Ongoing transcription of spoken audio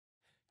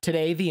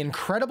Today, the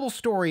incredible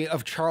story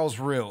of Charles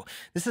Ryu.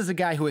 This is a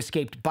guy who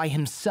escaped by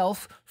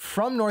himself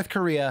from North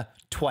Korea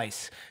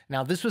twice.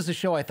 Now, this was a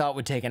show I thought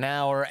would take an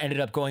hour, ended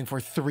up going for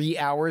 3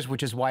 hours,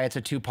 which is why it's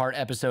a 2-part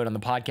episode on the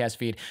podcast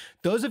feed.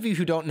 Those of you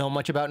who don't know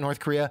much about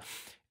North Korea,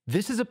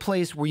 this is a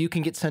place where you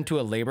can get sent to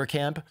a labor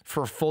camp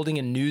for folding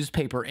a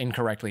newspaper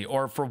incorrectly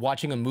or for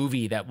watching a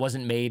movie that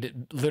wasn't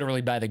made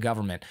literally by the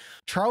government.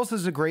 Charles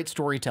is a great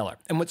storyteller,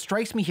 and what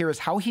strikes me here is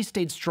how he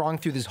stayed strong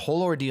through this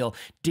whole ordeal,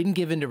 didn't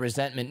give in to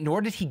resentment,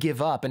 nor did he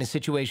give up in a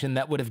situation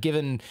that would have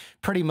given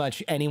pretty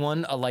much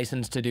anyone a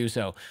license to do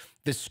so.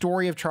 The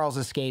story of Charles'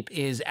 escape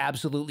is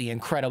absolutely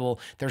incredible.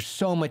 There's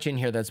so much in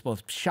here that's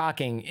both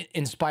shocking,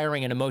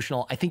 inspiring, and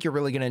emotional. I think you're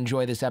really going to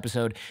enjoy this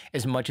episode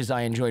as much as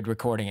I enjoyed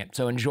recording it.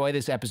 So enjoy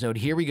this episode.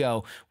 Here we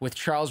go with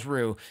Charles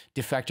Ryu,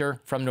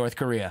 defector from North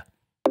Korea.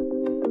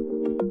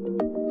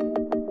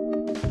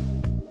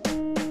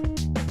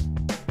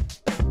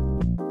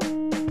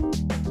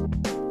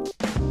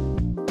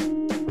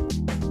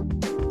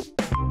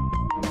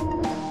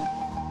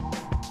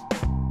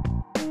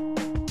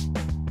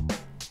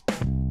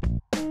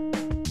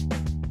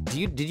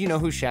 Did you know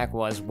who Shaq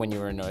was when you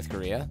were in North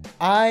Korea?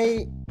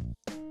 I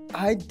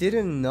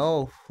didn't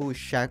know who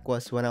Shaq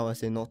was when I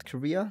was in North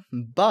Korea,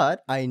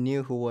 but I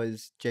knew who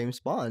was James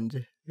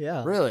Bond.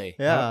 Yeah. Really?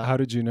 Yeah. How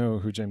did you know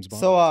who James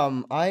Bond So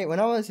was? when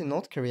I was in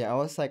North Korea, I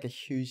was like a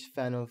huge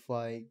fan of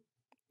like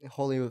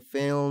Hollywood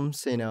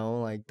films, you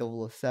know, like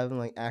 007,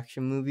 like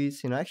action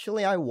movies. You know,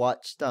 actually I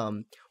watched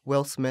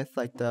Will Smith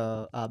like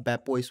the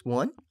Bad Boys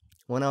 1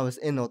 when I was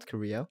in North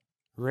Korea.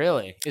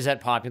 Really? Is that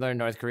popular in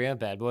North Korea,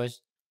 Bad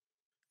Boys?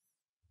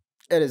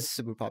 It is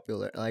super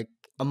popular, like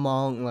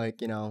among like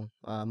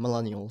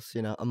millennials,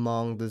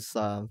 among this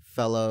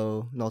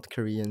fellow North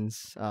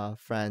Koreans,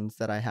 friends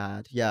that I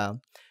had. Yeah,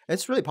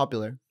 it's really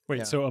popular. Wait,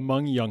 yeah. so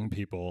among young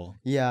people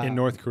Yeah, in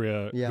North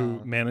Korea Yeah.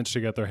 who managed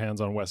to get their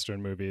hands on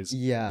Western movies,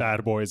 yeah,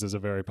 Bad Boys is a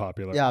very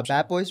popular yeah. option.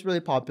 Bad Boys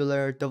really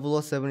popular.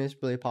 007 is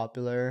really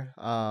popular.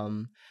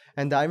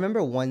 And I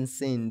remember one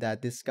scene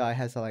that this guy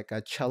has like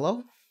a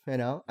cello. You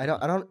know, I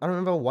don't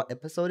remember what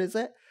episode is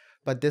it.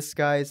 But this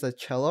guy is a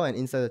cello, and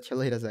inside the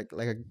cello he does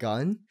like a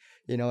gun,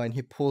 and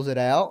he pulls it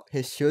out,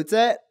 he shoots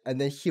it,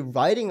 and then he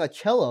riding a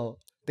cello,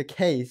 the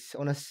case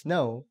on a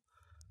snow.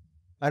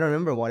 I don't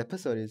remember what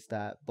episode is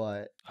that,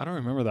 but I don't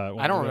remember that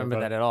one. I don't either, remember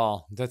but that at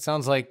all. That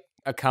sounds like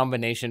a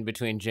combination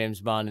between James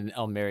Bond and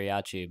El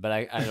Mariachi, but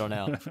I don't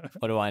know.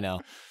 What do I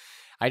know?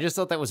 I just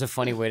thought that was a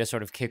funny way to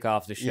sort of kick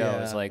off the show.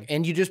 It's Yeah. like,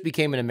 and you just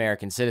became an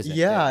American citizen.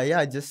 yeah,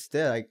 I just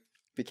did. I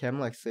became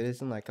like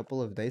citizen like a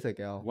couple of days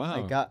ago.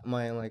 Wow. I got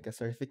my like a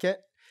certificate,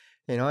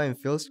 and it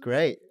feels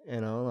great.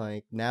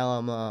 Like now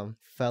I'm a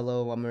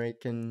fellow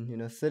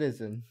American,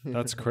 citizen.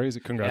 That's crazy.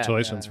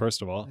 Congratulations, Yeah.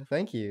 first of all.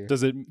 Thank you.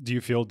 Do you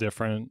feel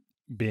different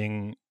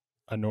being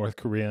a North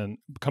Korean,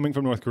 coming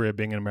from North Korea,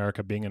 being in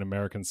America, being an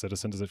American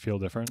citizen? Does it feel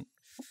different?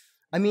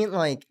 I mean,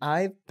 like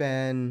I've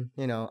been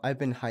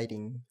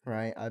hiding,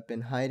 right? I've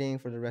been hiding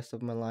for the rest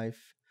of my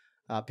life,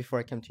 before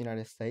I came to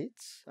United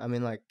States. I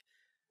mean, like,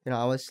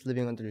 I was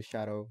living under the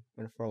shadow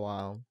for a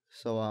while.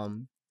 So,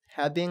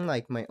 having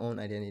like my own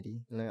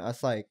identity,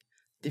 as like,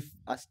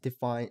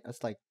 defined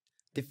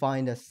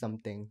as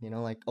something,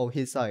 like,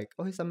 he's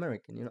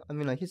American, I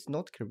mean, like, he's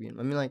North Korean.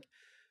 I mean, like,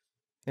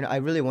 I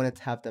really wanted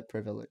to have that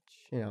privilege,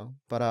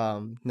 but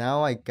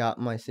now I got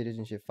my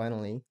citizenship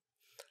finally.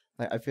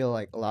 Like, I feel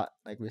like a lot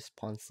like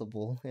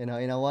responsible, in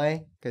a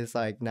way, because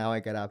like now I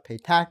gotta pay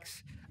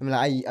tax. I mean,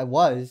 I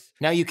was.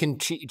 Now you can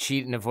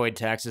cheat and avoid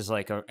taxes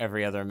like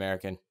every other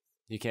American.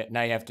 You can't.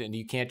 Now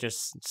you can't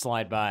just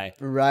slide by.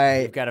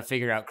 Right. You've got to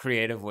figure out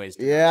creative ways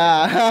to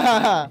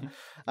Yeah.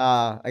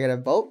 I gotta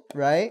vote,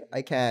 right?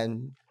 I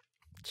can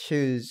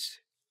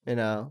choose,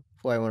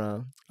 who I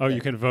wanna. Oh,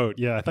 you can vote.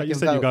 Yeah, I thought you can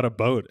said you vote. got a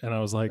boat, and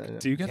I was like,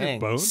 do you get a Dang,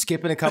 boat?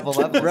 skipping a couple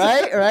levels.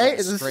 Right.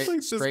 It's just Straight, Like,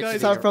 this straight guy to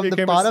start the, from the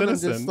became a bottom and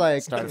citizen. just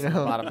like start from the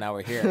bottom. Now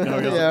we're here. No,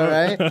 yeah.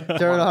 Yeah, right.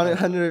 Turn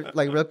 100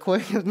 like real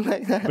quick, something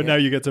like that. But now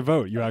you get to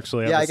vote. You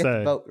actually have yeah, to I get say.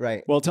 to vote,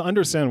 right? Well, to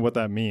understand what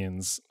that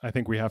means, I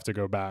think we have to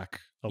go back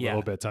a Yeah.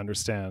 little bit to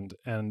understand.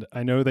 And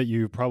I know that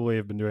you probably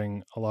have been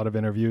doing a lot of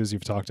interviews.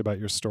 You've talked about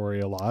your story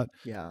a lot.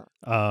 Yeah.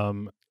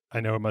 I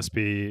know it must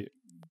be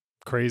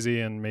crazy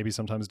and maybe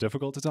sometimes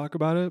difficult to talk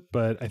about it,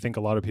 but I think a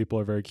lot of people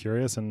are very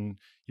curious, and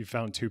you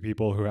found 2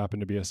 people who happen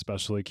to be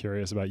especially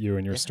curious about you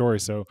and your story.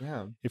 So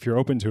Yeah. if you're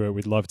open to it,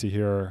 we'd love to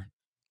hear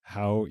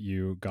how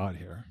you got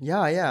here.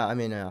 Yeah. I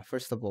mean,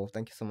 first of all,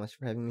 thank you so much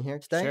for having me here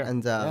today, Sure.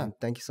 and Yeah.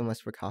 thank you so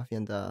much for coffee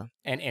and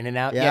And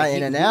In-N-Out. yeah,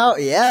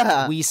 In-N-Out,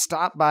 yeah. We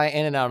stopped by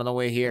In-N-Out on the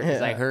way here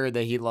because I Yeah. heard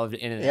that he loved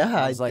In-N-Out.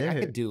 Yeah, I was like, I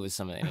did. could do with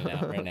some of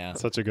In-N-Out right now.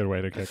 Such a good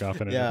way to kick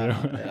off an Yeah,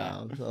 interview.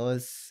 yeah. So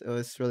it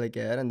was really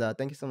good, and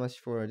thank you so much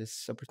for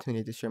this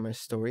opportunity to share my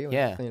story with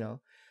Yeah.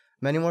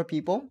 many more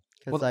people.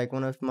 Because Well, like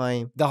one of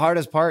my The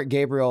hardest part,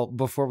 Gabriel,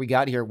 before we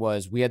got here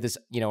was we had this,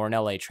 we're in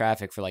LA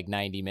traffic for like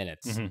 90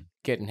 minutes Mhm.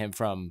 getting him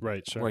from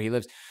Right, sure. where he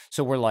lives.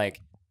 So we're like,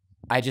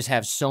 I just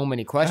have so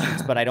many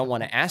questions, but I don't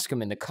want to ask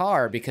them in the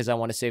car because I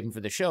want to save them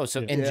for the show.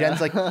 So, and Jen's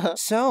like,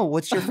 so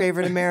what's your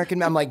favorite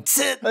American? I'm like,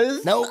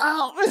 nope.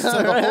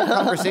 So the whole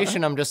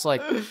conversation, I'm just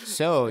like,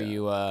 so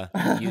you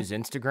use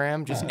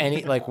Instagram? Just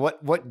any, like,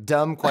 what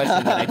dumb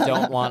question that I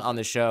don't want on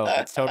the show?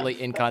 It's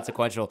totally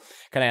inconsequential.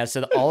 Can I ask?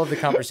 So all of the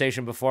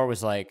conversation before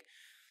was like,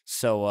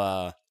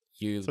 so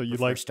you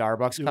like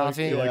Starbucks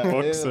coffee? You like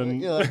books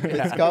and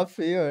it's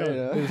coffee, or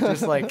It's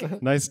just like,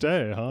 nice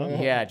day, huh?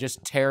 yeah,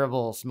 just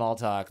terrible small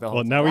talk. The whole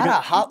Well, now we what a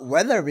got. hot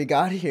weather we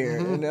got here,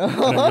 you know? And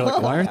you're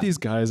like, why are these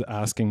guys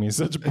asking me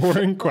such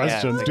boring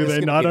questions? like, Do this they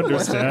is not gonna be the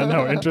worst. understand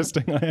how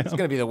interesting I It's am?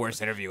 gonna be the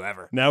worst interview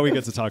ever. Now we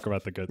get to talk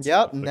about the good Yep,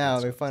 stuff. the good now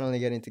we're stuff. finally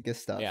getting to good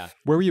stuff. Yeah.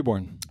 Where were you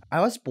born?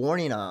 I was born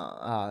in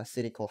a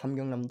city called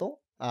함경남도.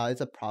 It's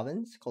a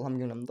province called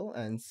함경남도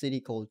and city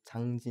called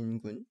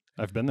장진군.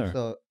 I've been there.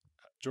 So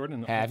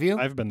Jordan. Have you?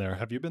 I've been there.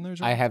 Have you been there,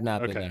 Jordan? I have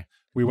not been Okay. there.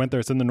 We went there.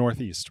 It's in the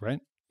northeast,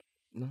 right?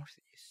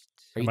 northeast.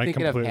 Are you Am I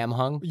thinking of complete-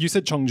 Hamhung? You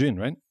said Chongjin,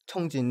 right?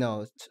 청진,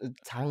 no,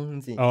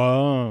 장진.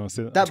 Oh,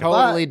 see, That- okay.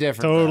 Totally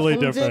different. Totally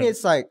청진 different.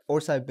 is like,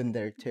 also I've been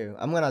there too.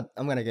 I'm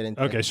gonna get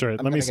into Okay, it. sure. I'm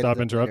Let gonna me get stop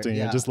into it later. interrupting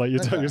you and just let you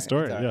It's tell your alright,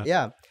 story. it's alright.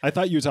 Yeah. Yeah. I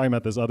thought you were talking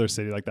about this other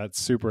city, like that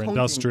super Chongjin.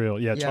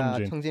 industrial. Yeah, Yeah,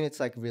 Chongjin. Chongjin, it's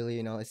like really,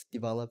 it's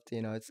developed,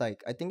 it's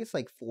like, I think it's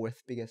like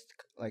fourth biggest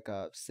like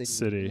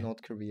city in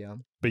North Korea.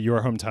 But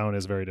your hometown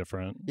is very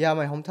different. Yeah,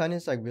 my hometown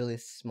is like really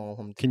small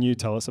hometown. Can you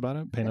tell us about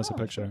it? Paint us a Yeah,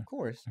 sure, picture. of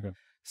course. Okay.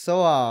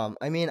 So,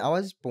 I mean, I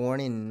was born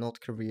in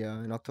North Korea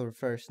on October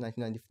 1st,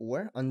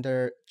 1994,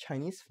 under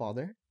Chinese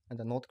father and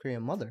a North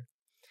Korean mother.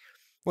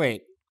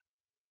 Wait,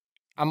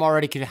 I'm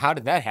already. How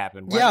did that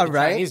happen? Where Yeah, did the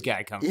right? Chinese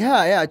guy come.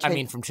 Yeah. From? I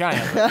mean, from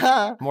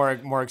China.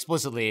 But more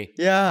explicitly,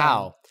 yeah.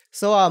 how?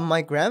 So,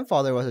 my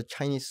grandfather was a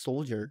Chinese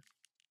soldier.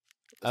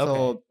 Okay.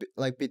 So,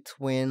 like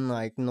between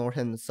like North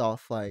and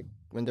South, like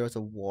when there was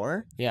a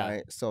war. Yeah.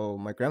 Right? So,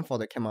 my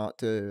grandfather came out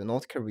to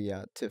North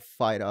Korea to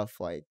fight off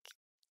like,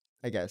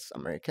 I guess,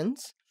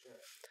 Americans.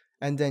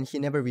 And then he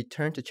never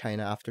returned to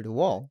China after the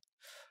war.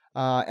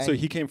 And So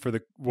he came for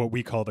what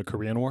we call the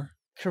Korean War.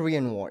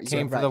 Korean War.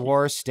 Came for right. the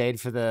war,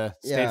 stayed for the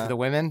Yeah.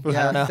 women. I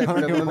Yeah, don't know. stayed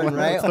for the women,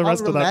 right? What's the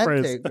rest How of that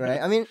phrase? romantic,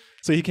 right? I mean,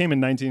 So he came in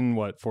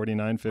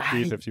 49,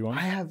 50, 51?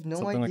 I have no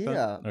Something like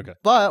that? idea. Okay.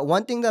 But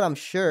one thing that I'm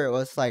sure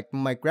was like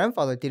my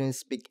grandfather didn't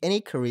speak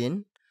any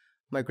Korean.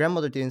 My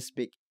grandmother didn't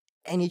speak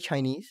any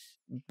Chinese.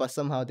 But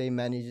somehow they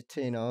managed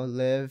to,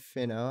 live,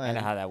 I know and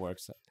how that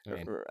works. I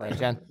mean, Right. right,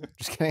 Jen?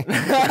 Just kidding.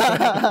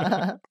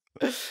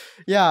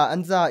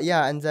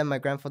 and then my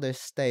grandfather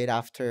stayed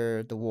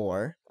after the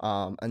war.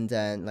 And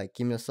then like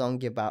Kim Il Sung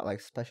gave out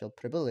like special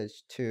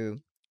privilege to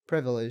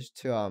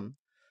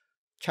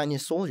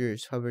Chinese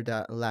soldiers, whoever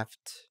that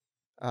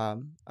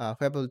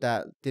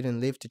didn't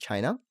leave to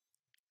China,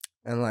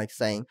 and like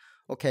saying,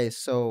 okay,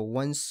 so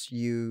once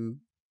you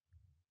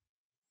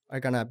are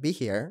gonna be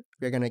here,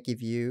 we're gonna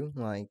give you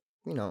like,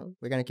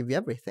 we're gonna give you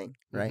everything,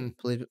 right?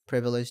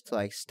 Privilege to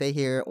like stay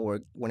here, or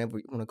whenever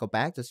you want to go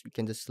back, you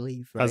can just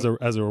leave, right?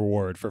 As a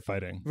reward for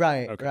fighting.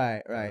 Right,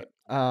 Okay. right.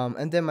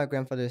 And then my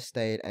grandfather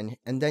stayed, and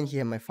then he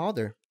had my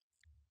father.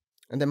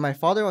 And then my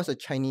father was a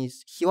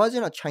Chinese. He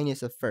wasn't a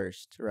Chinese at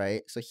first,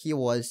 right? So he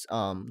was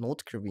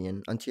North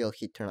Korean until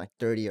he turned like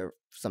 30 or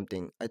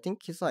something. I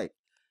think he's like,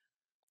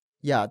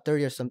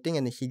 30 or something,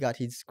 and then he got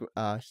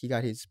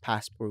his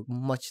passport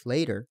much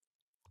later.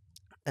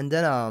 And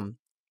then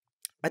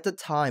at the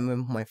time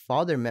when my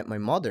father met my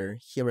mother,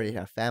 he already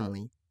had a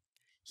family.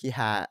 He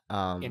had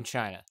In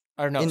China.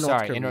 Or no, in North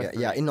sorry, Korea. in North Korea.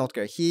 Yeah, in North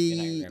Korea.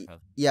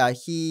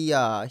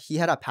 He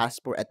had a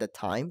passport at the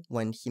time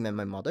when he met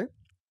my mother.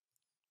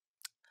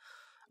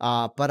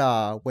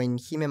 But when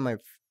he met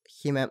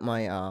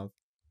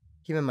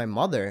my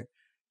mother,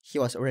 he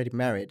was already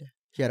married.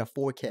 He had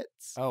 4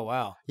 kids. Oh,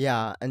 wow.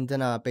 Yeah, and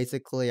then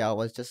basically I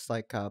was just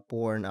like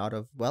born out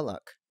of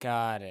wedlock.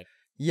 Got it.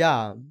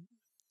 Yeah.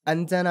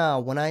 And then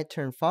when I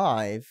turned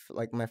 5,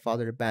 like my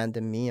father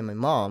abandoned me and my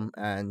mom,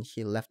 and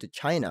he left to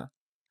China,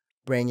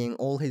 bringing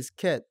all his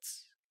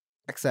kids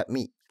except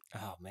me.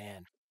 Oh,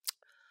 man.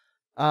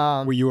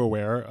 Were you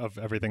aware of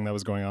everything that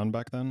was going on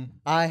back then?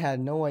 I had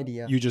no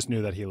idea. You just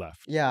knew that he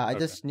left. Yeah, I Okay.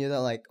 just knew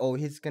that like, oh,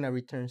 he's gonna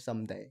return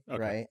someday, Okay.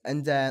 right?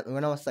 And then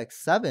when I was like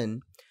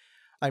 7,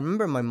 I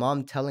remember my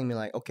mom telling me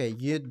like, okay,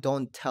 you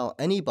don't tell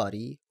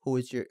anybody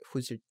who's your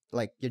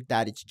like your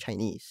dad is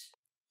Chinese,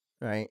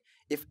 right?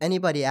 If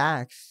anybody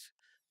asks,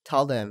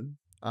 tell them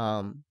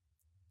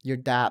your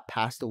dad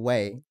passed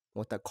away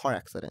with a car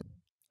accident.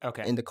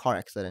 Okay. In the car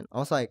accident. I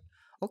was like,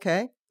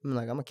 okay.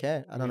 I'm a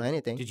kid. I don't know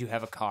anything. Did you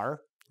have a car?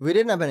 We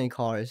didn't have any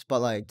cars, but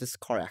like this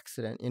car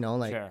accident,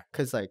 like, Sure.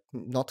 cause like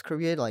North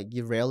Korea, like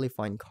you rarely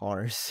find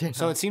cars.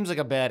 So it seems like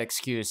a bad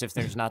excuse if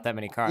there's not that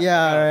many cars.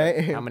 Yeah, Like,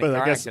 right. How many But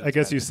car I accidents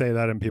guess you have say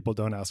that and people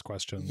don't ask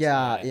questions.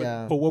 Yeah, But-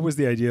 yeah. But what was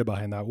the idea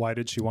behind that? Why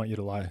did she want you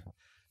to lie?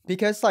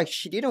 Because like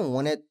she didn't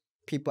want it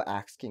people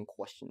asking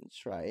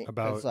questions, right?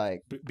 About- 'Cause,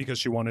 like Because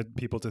she wanted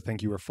people to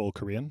think you were full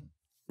Korean?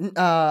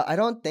 I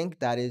don't think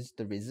that is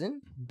the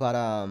reason, but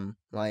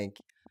like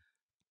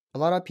a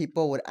lot of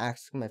people would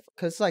ask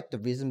cause like the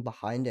reason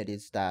behind it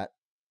is that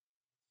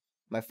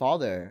my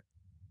father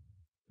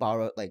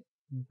borrowed like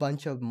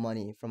bunch of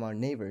money from our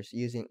neighbors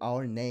using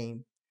our name,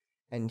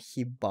 and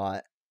he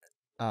bought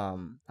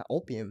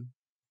opium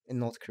in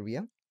North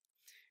Korea.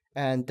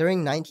 And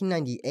during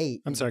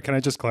 1998, I'm sorry, can I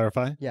just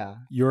clarify? yeah,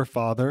 Your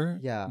father,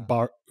 yeah,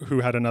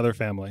 who had another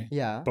family,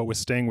 yeah, but was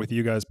staying with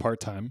you guys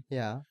part-time,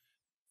 yeah,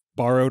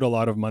 borrowed a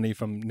lot of money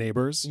from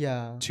neighbors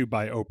yeah, to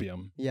buy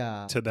opium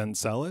yeah. to then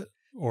sell it?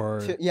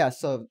 Or Yeah,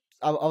 so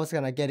I was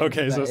gonna get into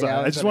okay, so that. sorry. Yeah,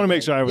 I was just gonna want to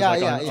make get- sure I was yeah,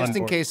 like yeah, on, yeah. on Just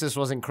in board. case this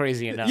wasn't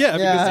crazy enough. Yeah,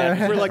 because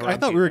Yeah. we're like, I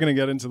Interrupt thought you we were there. going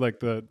to get into like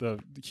the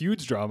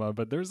huge drama,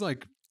 but there's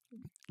like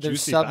There's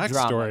juicy sub-drama.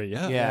 backstory.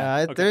 Yeah. Yeah.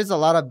 Yeah, Okay. there's a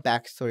lot of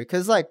backstory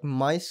because like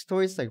my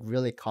story is like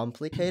really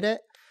complicated.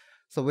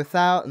 So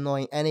without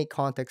knowing any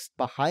context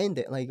behind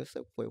it, like it's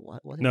like, wait,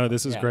 what? No,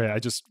 this is Yeah.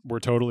 great. We're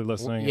totally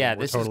listening. Yeah, and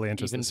we're this totally is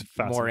interested. even It's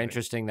more fascinating.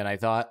 interesting than I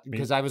thought Me-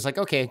 because I was like,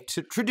 okay,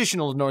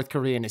 traditional North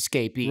Korean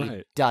escapee.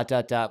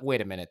 Right.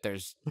 Wait a minute,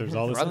 there's There's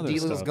all this drug other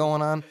dealers stuff.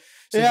 going on.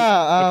 So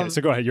Yeah. Okay,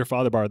 so go ahead. Your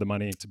father borrowed the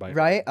money to buy.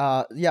 Right.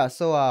 Yeah.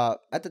 So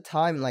at the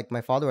time, like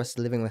my father was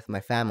living with my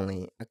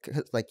family.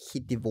 'Cause, like he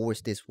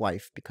divorced his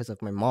wife because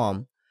of my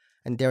mom,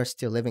 and they're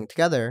still living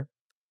together.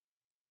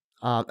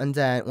 And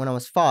then when I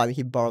was 5,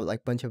 he borrowed like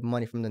a bunch of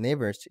money from the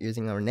neighbors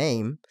using our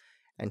name,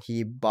 and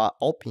he bought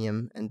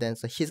opium. And then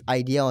so his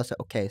idea was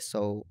okay,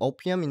 so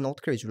opium in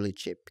North Korea is really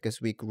cheap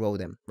because we grow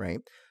them,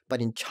 right?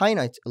 But in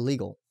China it's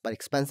illegal but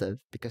expensive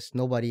because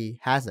nobody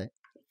has it.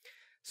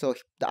 So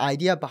the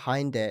idea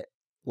behind it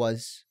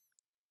was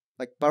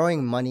like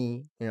borrowing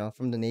money,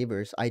 from the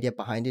neighbors. Idea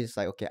behind it is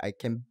like, okay, I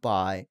can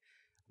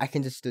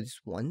just do this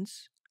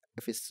once.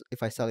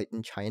 If I sell it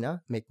in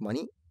China, make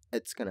money,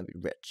 it's gonna be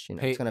rich.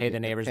 Pay- it's gonna pay be the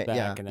neighbors back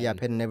Yeah, and yeah, then-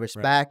 pay the neighbors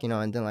right. back.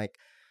 And then like,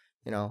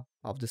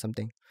 I'll do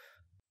something.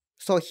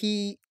 So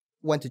he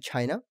went to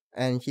China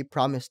and he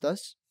promised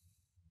us.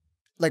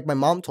 Like my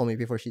mom told me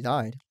before she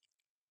died.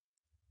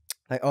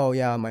 Like, oh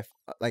yeah, my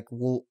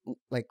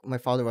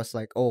father was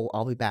like, oh,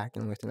 I'll be back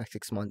in within like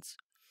 6 months.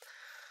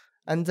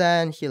 And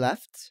then he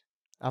left.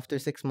 After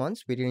 6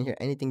 months, we didn't hear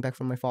anything back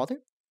from my father.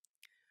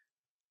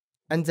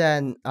 And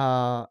then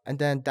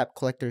debt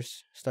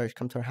collectors started to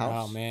come to our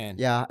house. Oh man.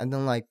 Yeah, and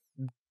then like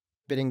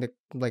bidding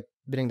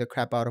the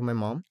crap out of my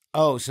mom.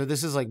 Oh, so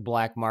this is like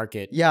black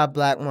market. Yeah,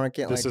 black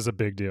market. This like, is a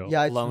big deal.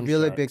 yeah, it's loan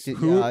really sharks. big.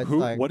 Who? Yeah, it's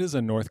like, What is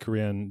a North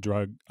Korean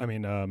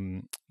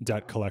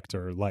debt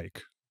collector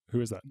like? Who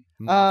is that?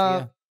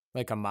 Mafia?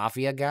 Like a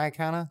mafia guy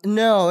kind of?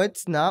 No,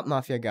 it's not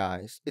mafia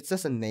guys. It's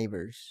just a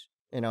neighbors.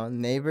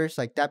 Neighbors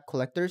like debt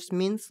collectors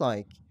means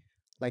like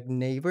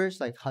neighbors,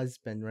 like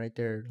husband, right?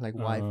 They're like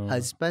wife Oh.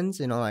 husbands.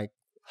 Like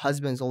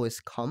husbands always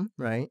come,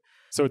 right?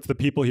 So it's the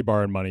people he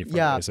borrowed money from,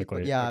 Yeah,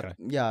 basically. yeah, Okay.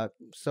 yeah.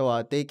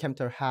 So they came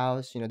to our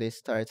house. They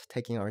started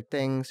taking our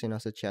things.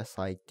 Such as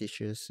like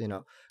dishes,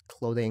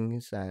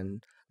 clothings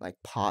and like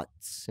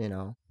pots.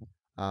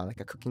 Like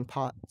a cooking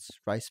pots,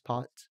 rice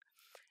pots.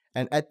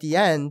 And at the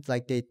end,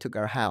 like they took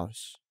our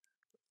house.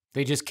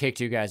 They just kicked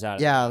you guys out.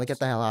 Of Yeah, the like get house.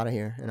 the hell out of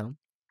here.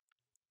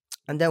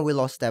 And then we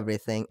lost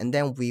everything. And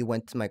then we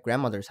went to my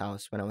grandmother's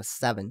house when I was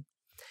 7.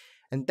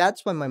 And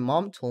that's when my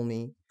mom told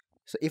me,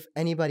 so if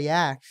anybody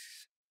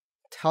asks,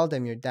 tell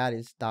them your dad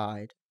is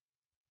died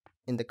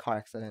in the car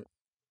accident.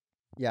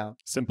 Yeah.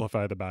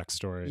 Simplify the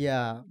backstory.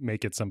 Yeah.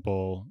 Make it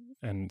simple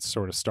and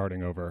sort of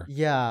starting over.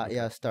 Yeah.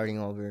 Yeah. Starting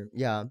over.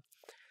 Yeah.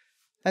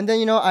 And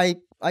then,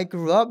 I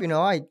grew up,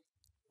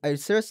 I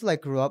seriously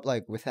like grew up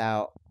like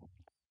without,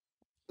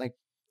 like,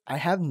 I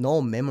have no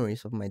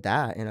memories of my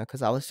dad,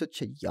 because I was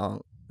such a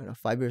young,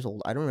 5 years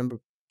old. I don't remember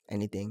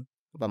anything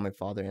about my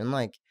father. And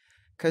like,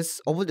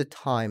 because over the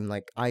time,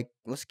 like, I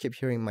was keep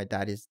hearing my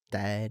dad is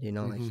dead, like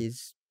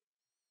Mhm.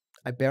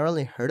 I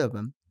barely heard of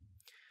him.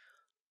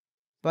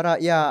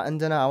 But yeah,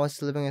 and then I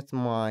was living with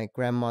my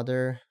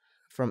grandmother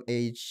from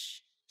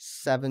age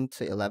 7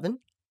 to 11.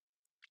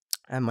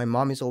 And my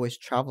mom is always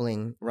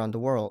traveling around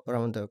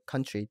the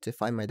country to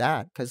find my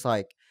dad. Because,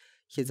 like,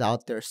 he's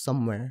out there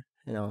somewhere,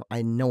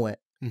 I know it.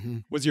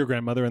 Mhm. Was your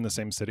grandmother in the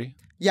same city?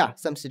 Yeah,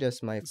 same city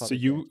as my father. So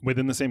you,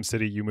 within the same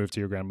city, you moved to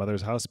your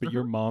grandmother's house, but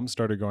your Mhm. mom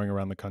started going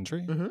around the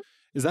country? Mhm.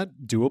 Is that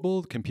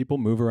doable? Can people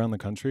move around the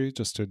country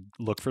just to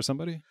look for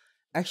somebody?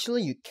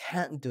 Actually, you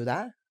can't do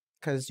that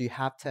because you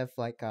have to have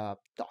like a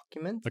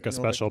document, Like a in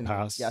order special to-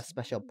 pass? Yeah,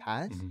 special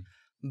pass. Mhm.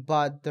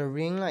 But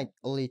during like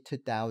early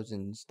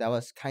 2000s, that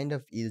was kind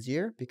of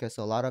easier because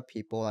a lot of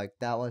people, like,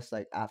 that was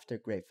like after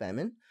Great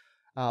Famine.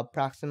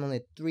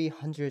 Approximately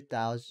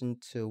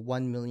 300,000 to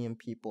 1 million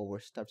people were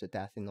starved to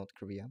death in North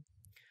Korea.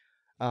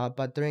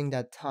 But during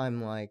that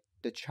time, like,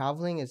 the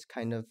traveling is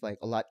kind of like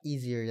a lot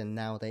easier than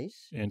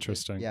nowadays.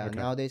 Interesting. Yeah, Okay.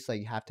 nowadays, like,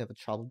 you have to have a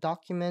travel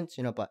document,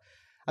 but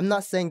I'm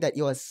not saying that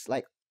it was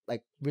like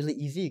really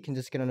easy. You can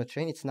just get on a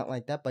train. It's not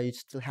like that, but you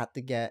still have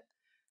to get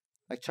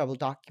like travel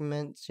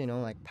documents,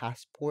 like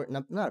passport,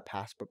 not a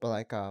passport, but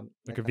like a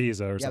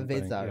visa or yeah,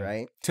 something. visa,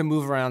 right? To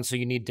move around, so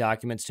you need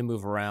documents to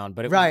move around,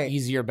 but it Right. was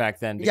easier back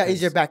then. Yeah,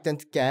 easier back then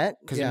to get.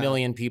 Because yeah.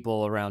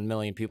 around a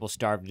million people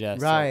starved to death.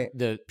 so Right.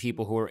 the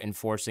people who were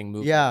enforcing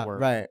movement Yeah, were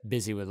right.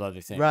 busy with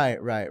other things. Right,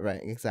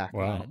 exactly.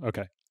 Wow.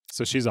 Okay.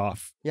 So she's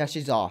off. Yeah,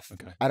 she's off.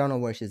 Okay. I don't know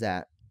where she's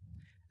at.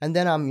 And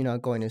then I'm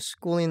going to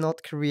school in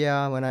North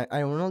Korea. When I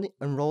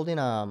enrolled in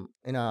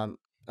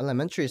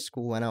elementary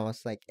school when I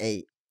was like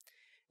 8.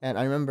 And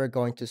I remember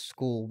going to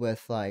school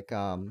with like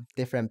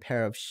different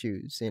pair of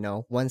shoes,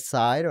 one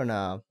side on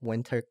a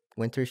winter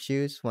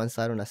shoes, one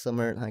side on a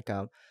summer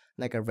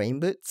like a rain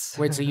boots.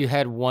 Wait, so you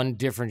had one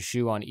different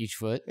shoe on each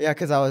foot? Yeah,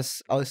 because I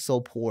was so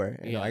poor.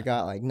 Yeah. I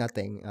got like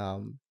nothing.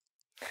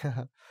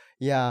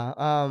 Yeah.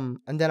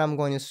 And then I'm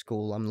going to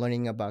school. I'm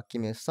learning about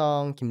Kim Il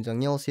Sung, Kim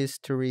Jong Il's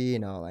history.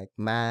 Like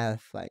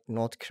math, like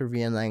North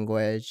Korean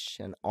language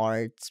and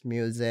arts,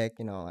 music.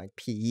 Like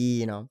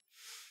PE.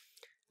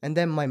 And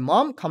then my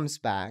mom comes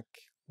back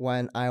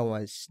when I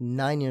was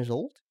 9 years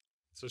old.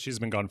 So she's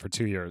been gone for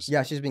 2 years.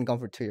 Yeah, she's been gone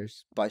for 2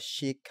 years, but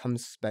she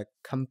comes back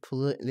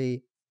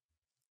completely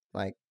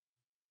like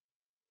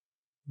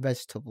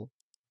vegetable,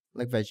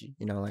 like veggie.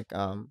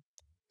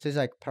 She's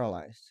like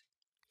paralyzed.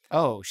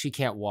 Oh, she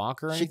can't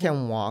walk or anything? She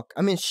can walk.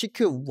 I mean, she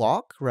could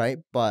walk, right?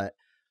 But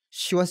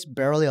she was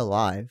barely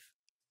alive.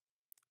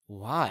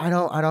 Why? I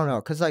don't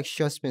know, cause like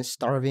she has been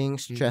starving,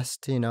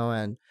 stressed,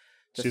 and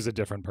She's a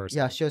different person.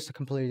 yeah, she was a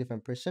completely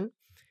different person.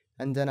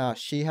 And then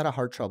she had a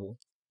heart trouble,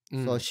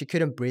 so she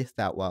couldn't breathe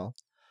that well.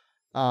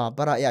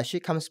 But yeah,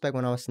 she comes back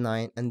when I was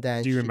 9, and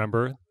then Do you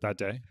remember that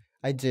day?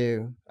 I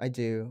do. I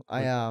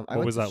What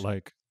went was to that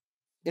like?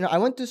 I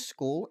went to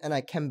school and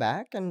I came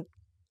back and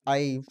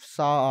I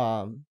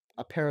saw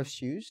a pair of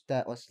shoes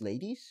that was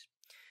ladies,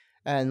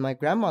 and my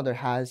grandmother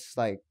has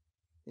like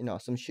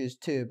some shoes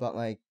too, but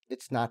like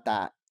it's not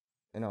that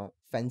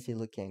fancy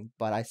looking.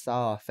 But I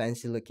saw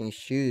fancy looking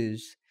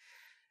shoes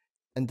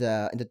in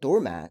the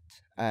doormat,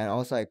 and I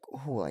was like,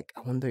 oh, like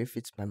I wonder if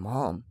it's my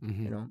mom,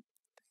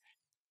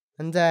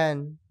 And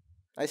then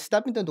I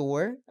step in the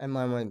door, and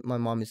my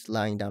mom is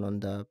lying down on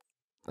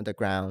the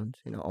ground,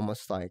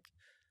 almost like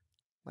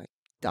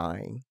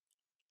dying.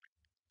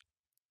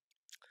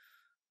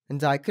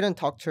 And I couldn't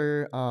talk to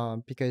her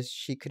because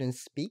she couldn't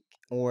speak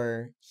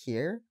or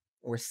hear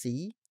or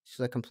see. She's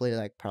like completely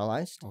like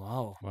paralyzed.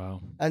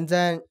 Wow. And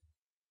then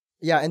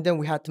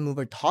we had to move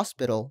her to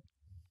hospital.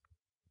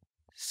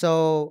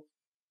 So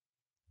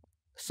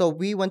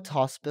we went to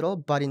hospital,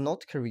 but in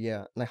North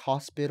Korea, like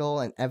hospital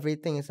and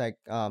everything is like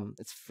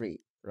it's free,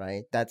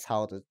 right? That's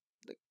how the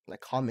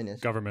like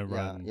communist Government yeah,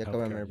 run. yeah, healthcare,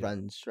 government yeah.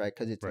 runs, right?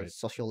 Because it's like Right.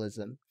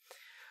 socialism.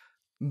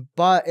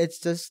 But it's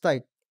just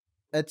like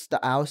it's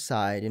the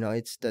outside,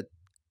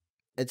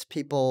 it's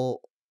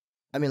people.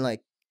 I mean,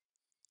 like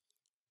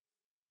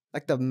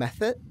the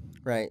method,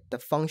 right? The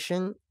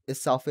function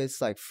itself is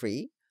like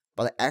free,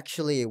 but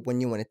actually, when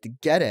you wanted to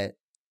get it,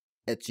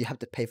 you have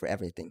to pay for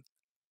everything.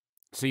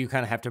 So you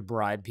kind of have to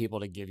bribe people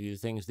to give you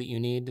things that you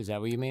need? Is that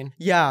what you mean?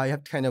 Yeah, you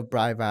have to kind of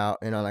bribe out,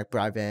 like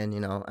bribe in,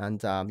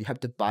 and you have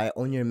to buy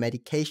on your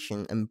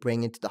medication and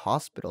bring it to the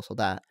hospital so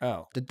that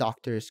the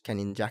doctors can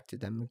inject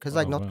them. Because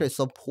like North Korea is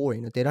so poor,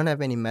 they don't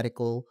have any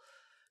medical,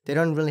 they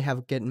don't really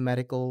have good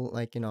medical,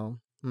 like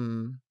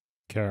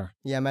Care.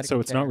 Yeah, medical So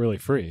it's care. not really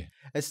free.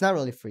 It's not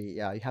really free.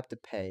 Yeah, you have to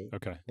pay.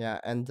 Okay. Yeah,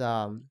 and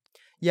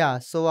yeah,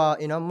 so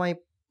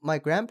my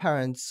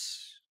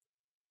grandparents.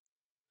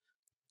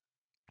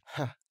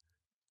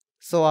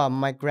 So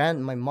my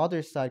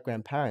mother's side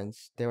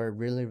grandparents, they were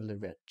really, really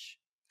rich.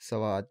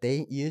 So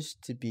they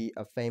used to be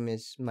a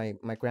famous. My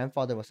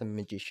grandfather was a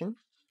magician.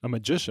 A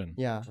magician.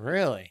 Yeah,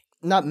 Really?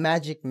 not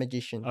magic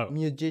magician. Oh,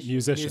 musician.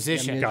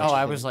 Musician. Yeah, Oh,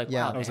 I was like,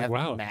 Yeah. wow. I was they like,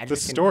 have wow, magic the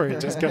and- story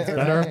just gets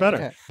better and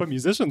better. But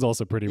musicians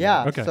also pretty Yeah.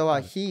 rare. Okay. So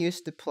he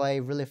used to play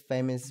really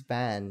famous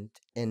band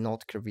in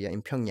North Korea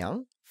in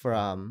Pyongyang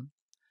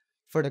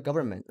for the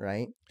government,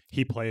 right?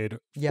 He played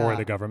Yeah. for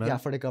the government. Yeah,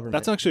 for the government.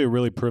 That's actually a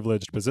really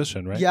privileged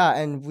position, right? Yeah,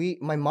 and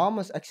my mom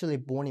was actually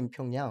born in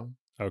Pyongyang.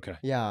 Okay.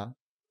 Yeah.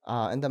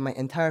 And then my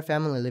entire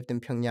family lived in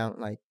Pyongyang.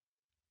 Like,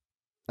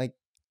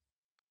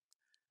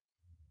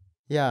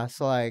 yeah.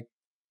 So like,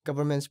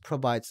 governments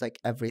provides like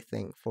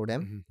everything for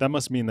them. That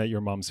must mean that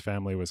your mom's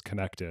family was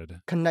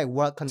connected.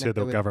 Connected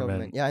the with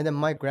government. Yeah, and then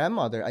my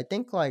grandmother, I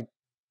think like,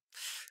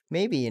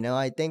 maybe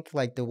I think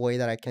like the way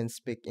that I can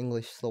speak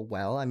English so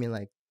well, I mean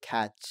like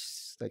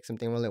catch like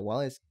something really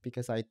well, is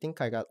because I think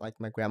I got like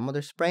my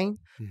grandmother's brain,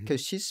 because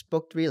she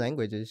spoke 3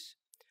 languages.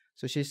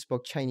 So she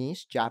spoke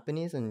Chinese,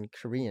 Japanese, and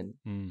Korean.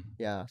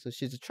 Yeah, so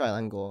she's a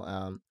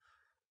trilingual.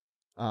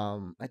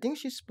 I think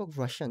she spoke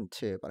Russian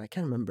too, but I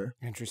can't remember.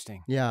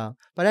 Interesting. Yeah,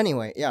 but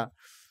anyway, yeah.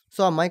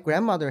 So my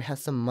grandmother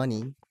has some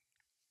money,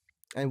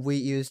 and we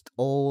used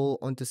all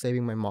onto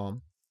saving my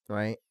mom,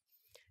 right?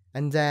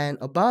 And then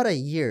about a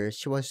year,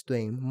 she was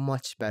doing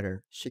much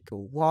better. She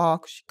could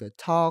walk, she could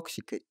talk,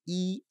 she could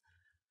eat,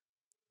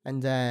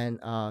 and then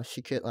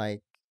she could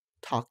like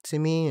talk to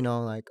me,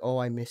 like, oh,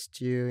 I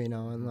missed you,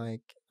 and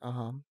like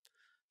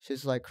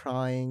she's like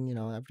crying,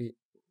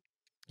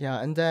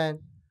 and then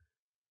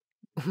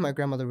my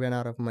grandmother ran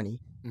out of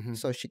money,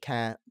 so she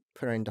can't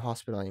put her in the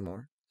hospital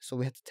anymore. So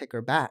we had to take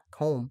her back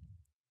home.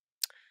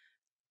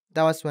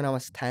 That was when I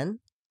was 10.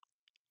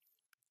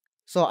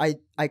 So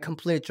I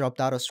completely dropped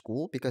out of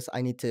school because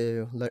I need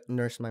to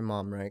nurse my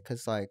mom, right?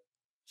 Because like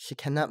she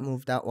cannot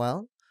move that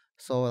well.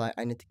 So like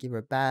I need to give her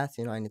a bath,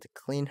 I need to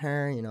clean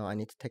her, I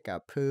need to take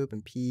out poop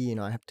and pee,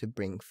 I have to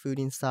bring food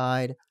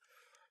inside.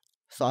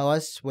 So I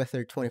was with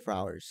her 24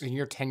 hours. And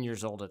you're 10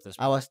 years old at this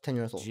I point. was 10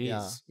 years old.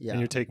 Yeah. Jeez. Yeah.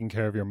 And you're taking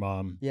care of your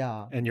mom.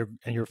 Yeah. And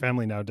your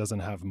family now doesn't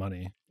have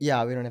money.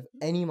 Yeah, we don't have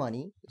any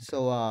money.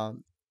 So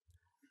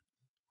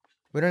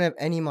we don't have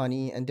any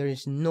money, and there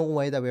is no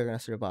way that we're gonna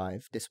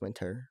survive this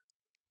winter.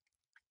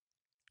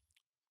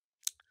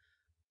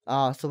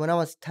 So when I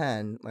was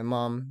 10, my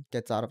mom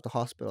gets out of the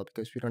hospital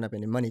because we don't have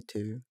any money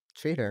to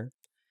treat her.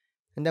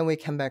 And then we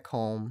came back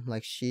home,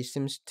 like she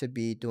seems to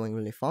be doing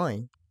really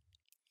fine.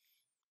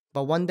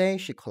 But one day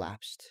she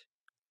collapsed.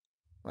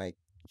 Like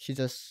she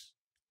just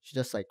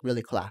like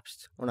really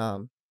collapsed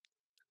on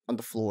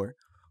the floor.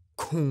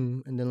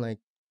 And then like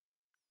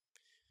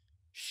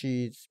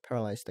she's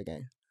paralyzed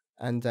again.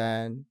 And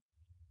then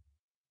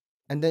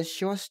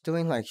she was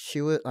doing like she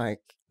would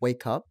like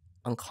wake up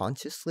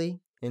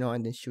unconsciously,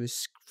 and then she would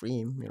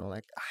scream,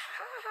 like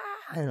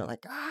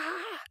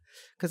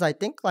because I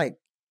think like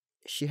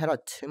she had a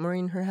tumor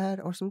in her head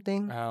or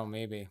something. Oh,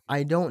 maybe.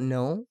 I don't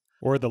know.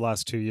 Or the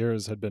last 2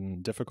 years had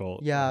been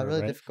difficult. Yeah, for her,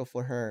 really right? difficult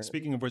for her.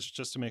 Speaking of which,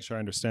 just to make sure I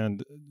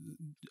understand,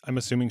 I'm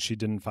assuming she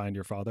didn't find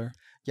your father,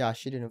 Yeah,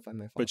 she didn't find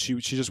my father. but she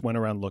just went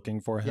around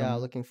looking for him. Yeah,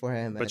 looking for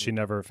him. But she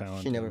never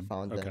found. She never him.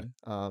 found Okay. him.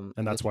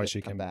 And that's then why had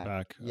she to come came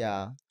back.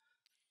 Yeah.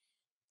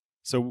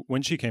 So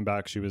when she came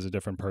back, she was a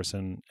different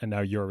person, and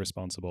now you're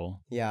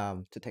responsible. Yeah,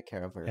 to take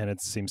care of her. And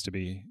it seems to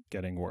be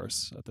getting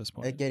worse at this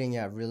point. It's getting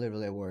really,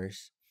 really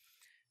worse.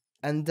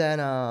 And then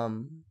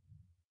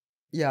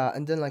yeah,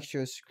 and then like she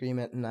would scream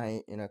at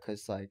night,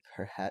 because like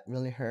her head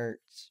really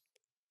hurts.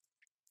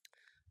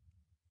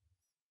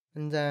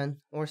 And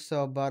then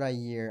also about a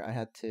year, I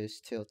had to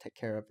still take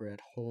care of her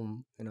at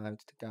home. I have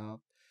to take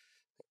out.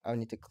 I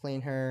need to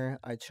clean her.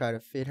 I try to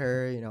feed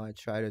her. I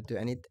try to do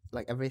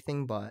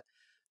everything, but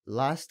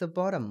last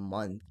about a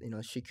month,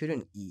 she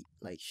couldn't eat.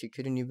 Like she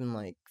couldn't even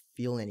like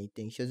feel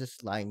anything. She was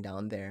just lying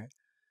down there.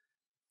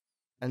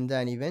 And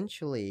then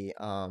eventually,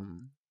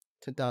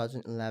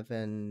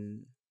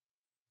 2011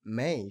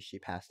 May, she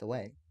passed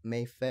away.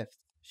 May 5th,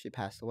 she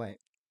passed away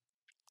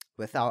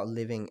without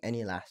leaving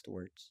any last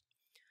words.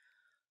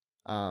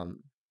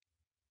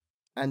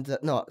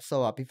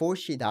 Before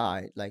she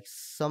died, like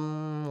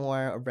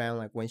somewhere around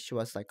like when she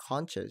was like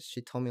conscious,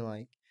 she told me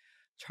like,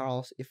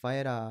 Charles, if I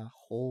had a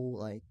whole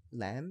like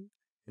lamb,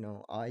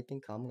 I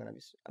think I'm gonna be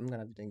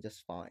doing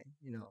just fine.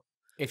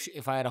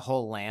 If I had a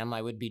whole lamb,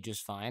 I would be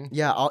just fine.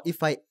 Yeah,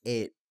 if I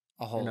ate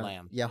A whole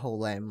lamb. yeah, whole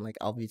lamb, like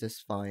I'll be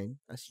just fine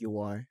as you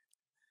are.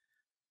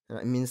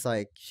 It means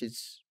like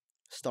she's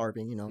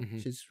starving,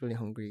 Mhm. she's really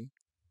hungry.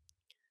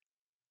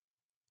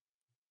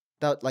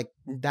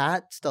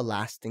 That's the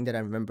last thing that I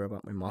remember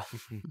about my mom.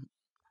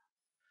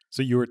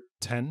 So you were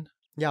 10,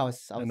 Yeah, I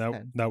was and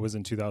 10. that was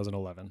in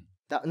 2011.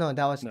 That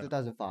was No.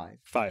 2005.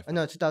 5.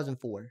 No,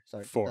 2004.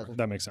 Sorry. 4. 2004.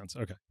 That makes sense.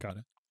 Okay, got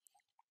it.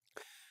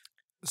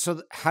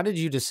 So how did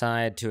you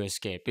decide to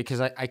escape?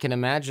 Because I can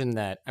imagine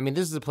that, I mean,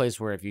 this is a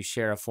place where if you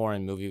share a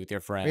foreign movie with your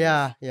friends,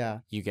 Yeah.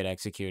 you get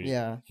executed,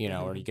 Yeah.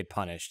 or you get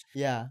punished.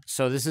 Yeah.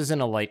 So this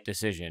isn't a light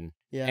decision.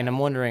 Yeah. And I'm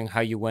wondering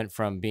how you went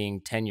from being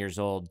 10 years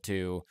old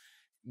to,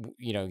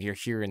 you're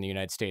here in the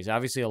United States.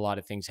 Obviously, a lot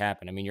of things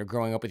happen. I mean, you're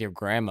growing up with your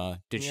grandma.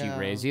 Did she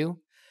raise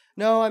you?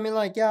 No, I mean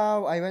like yeah,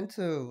 I went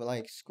to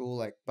like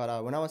school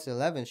but when I was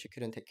 11, she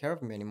couldn't take care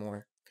of me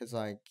anymore because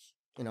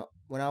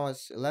when I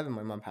was 11,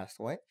 my mom passed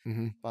away.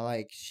 Mm-hmm. But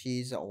like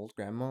she's an old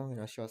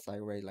grandma, she was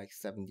like already like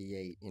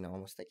 78,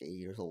 almost like 8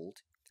 years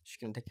old. She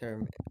couldn't take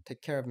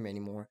care of me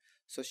anymore.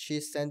 So she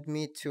sent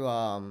me to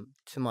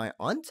my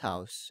aunt's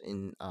house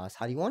in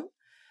Sariwon,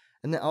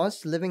 and then I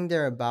was living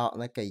there about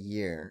like a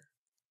year,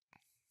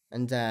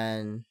 and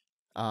then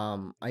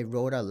I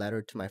wrote a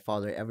letter to my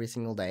father every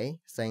single day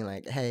saying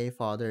like, hey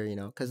father,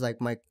 because like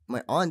my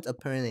aunt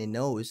apparently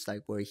knows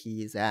like where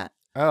he is at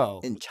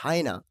in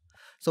China.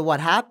 So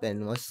what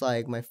happened was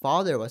like my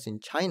father was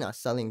in China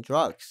selling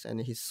drugs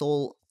and he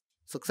sold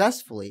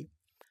successfully,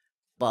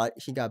 but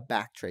he got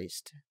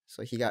backtraced.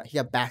 So he got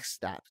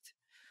backstabbed.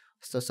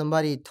 So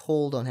somebody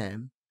told on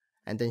him,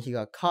 and then he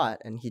got caught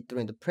and he threw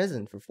into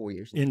prison for 4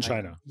 years In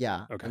China?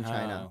 Yeah, Okay. in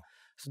China. Oh.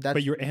 So that's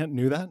But your aunt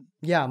knew that?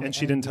 yeah, And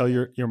she didn't tell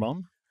your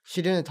mom?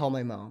 She didn't tell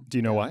my mom. Do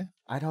you know Yeah. why?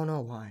 I don't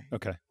know why.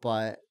 Okay.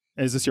 But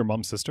Is this your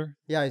mom's sister?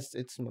 yeah,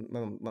 it's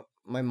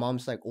my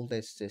mom's like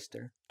oldest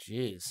sister.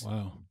 Jeez.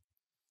 Wow.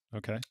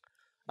 Okay.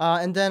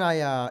 And then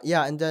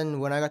and then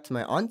when I got to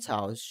my aunt's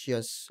house, she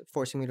was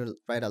forcing me to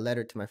write a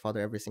letter to my father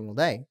every single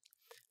day,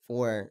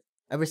 for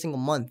every single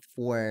month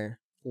for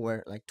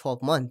like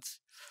 12 months,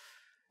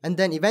 and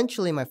then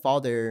eventually my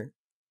father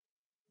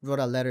wrote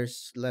a letter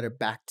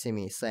back to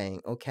me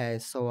saying, okay,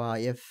 so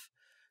if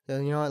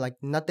like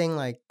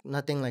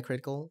nothing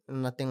critical,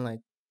 nothing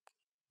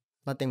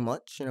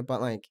much,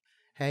 but like,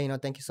 hey,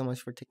 thank you so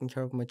much for taking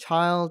care of my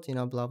child,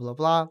 blah blah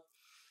blah,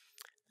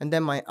 and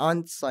then my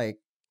aunt's like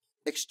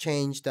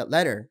exchanged that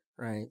letter,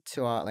 right,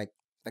 to like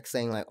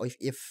saying like, oh,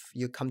 if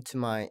you come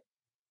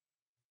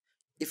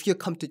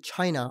to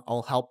China,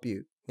 I'll help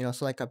you,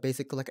 so like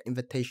basically like an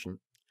invitation.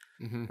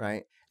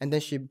 right? And then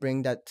she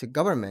bring that to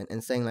government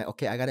and saying like,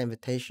 okay, I got an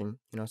invitation,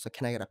 so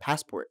can I get a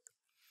passport?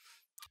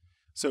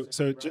 So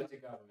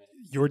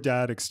your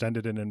dad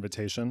extended an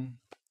invitation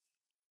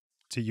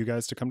to you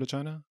guys to come to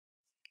China?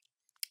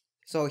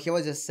 So he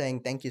was just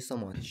saying thank you so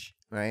much,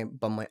 right?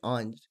 But my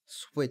aunt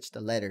switched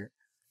the letter,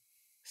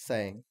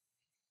 saying,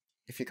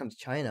 if you come to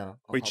China,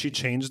 I'll Wait, help she you."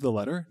 changed the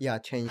letter? Yeah,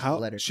 changed How?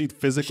 the letter. She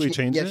physically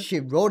changed Yeah, it? she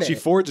wrote it. She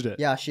forged it?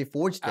 Yeah, she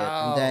forged it,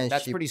 and Oh, then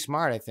that's she pretty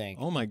smart, I think.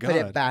 Oh my put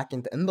it God. back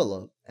into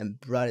envelope and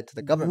brought it to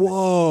the government.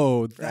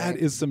 Whoa, that Right?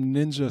 is some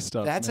ninja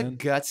stuff, That's man. a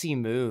gutsy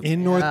move.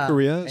 In North Yeah,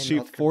 Korea, in she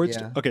North forged.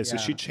 Korea, Okay, so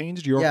she yeah.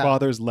 changed your Yeah.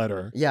 father's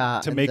letter Yeah,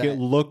 to and make it then-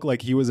 look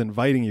like he was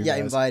inviting you Yeah,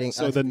 guys. inviting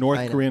so us the to North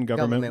China. Korean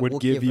government Government will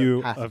would give give her you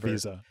a passport.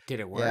 visa. Did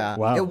it work? Yeah,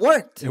 Wow. it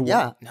worked. It worked.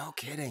 Yeah. No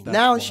kidding. That's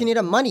Now wild. she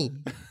needed money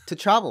to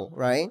travel,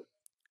 right?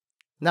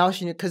 Now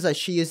because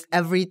she used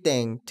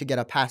everything to get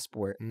a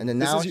passport, and then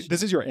now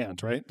This is your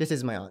aunt, right? this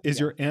is my aunt. Is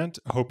yeah. your aunt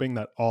hoping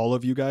that all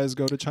of you guys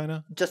go to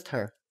China? just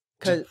her?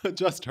 'Cause-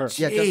 Just her.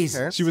 yeah, Jeez. just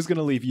her. She was going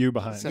to leave you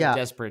behind. Some Yeah.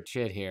 desperate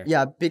shit here.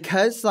 Yeah,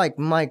 because like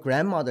my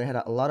grandmother had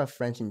a lot of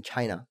friends in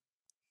China.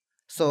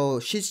 So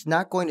she's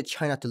not going to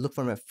China to look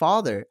for my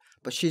father,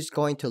 but she's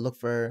going to look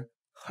for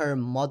her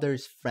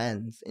mother's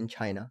friends in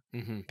China.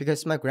 Mm-hmm.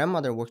 Because my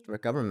grandmother worked for the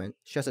government.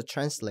 She was a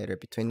translator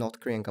between North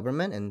Korean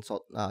government and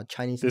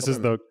Chinese This is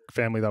government. the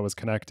family that was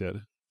connected,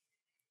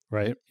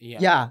 right?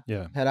 Yeah,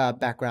 Yeah. had a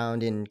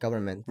background in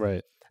government.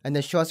 Right. And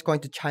then she was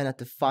going to China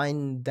to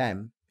find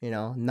them,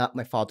 not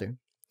my father.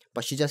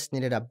 But she just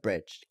needed a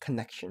bridge,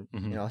 connection.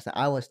 Mhm. So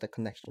I was the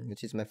connection,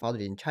 which is my father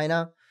in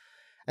China.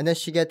 And then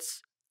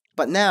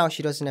but now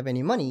she doesn't have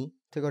any money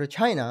to go to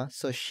China.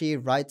 So she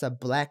writes a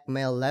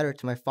blackmail letter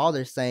to my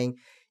father saying,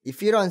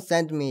 if you don't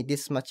send me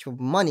this much of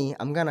money,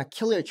 I'm going to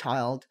kill your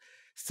child,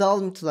 sell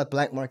him to the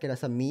black market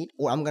as a meat,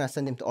 or I'm going to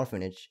send him to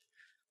orphanage.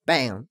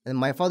 Bam. And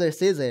my father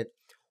sees it.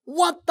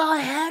 What the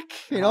heck?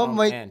 Oh,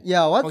 man.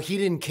 Yeah, what? Well, he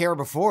didn't care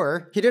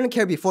before. He didn't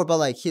care before, but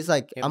like he's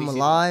like, At I'm least he-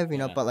 alive,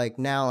 yeah. but like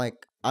now like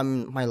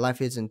my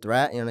life is in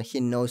threat. He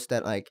knows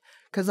that like,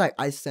 cause like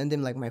I send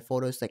him like my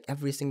photos like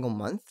every single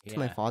month to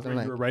my Yeah. father. You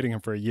Like, were writing him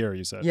for a year,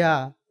 you said.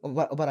 yeah,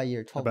 about a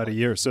year, 12 About a months.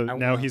 year. So I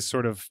now wanna- he's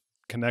sort of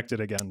connected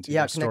again to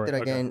Yeah, your story.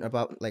 connected Okay. again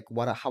about like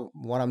what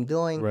I'm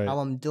doing, Right. how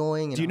I'm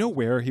doing. Do you know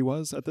where he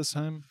was at this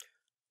time?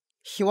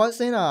 He was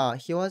in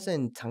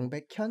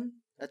Changbaekhyun.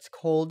 It's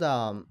called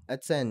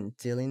it's in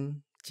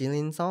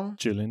Jilin-song.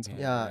 Jilin. Yeah,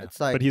 Yeah. it's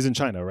like But he's in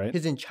China, right?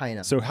 he's in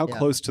China. So how yeah.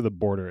 close to the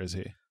border is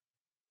he?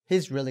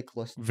 He's really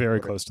close. To the Very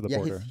border. close to the yeah,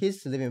 border.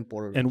 he's living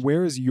border. And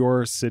where is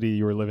your city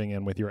you were living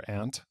in with your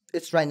aunt?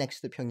 It's right next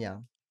to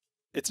Pyongyang.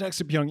 It's next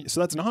to Pyongyang. So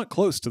that's not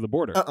close to the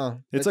border.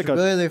 It's like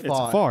really it's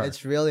far. far.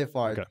 It's really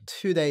far. Okay.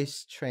 2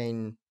 days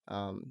train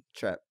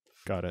trip.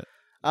 Got it.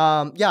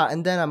 Yeah,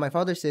 and then my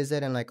father says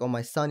it and like, oh,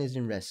 my son is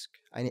in risk.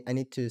 I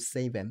need to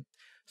save him.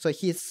 So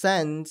he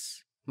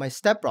sends my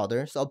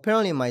stepbrother. So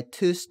apparently my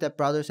two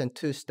stepbrothers and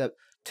two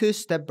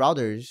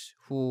stepbrothers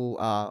who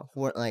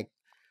were like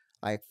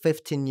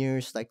 15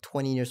 years, like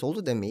 20 years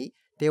older than me,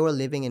 they were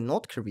living in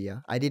North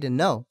Korea. I didn't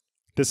know.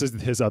 This is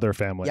his other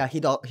family. Yeah,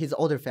 his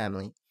older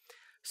family.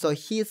 So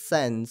he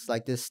sends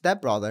like this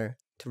stepbrother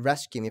to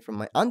rescue me from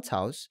my aunt's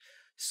house.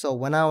 So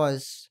when I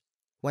was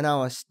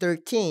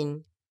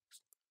 13,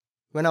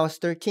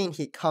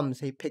 he comes,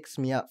 he picks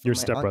me up. From Your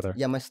my stepbrother. Aunt,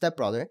 yeah, my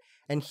stepbrother,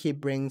 and he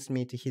brings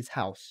me to his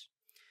house.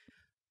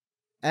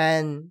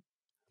 And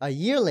a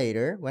year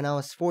later, when I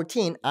was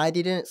 14, I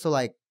didn't. So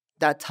like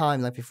that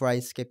time, like before I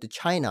escaped to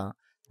China,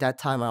 that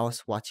time I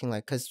was watching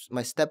because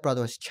my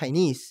stepbrother was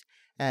Chinese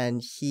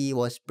and he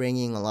was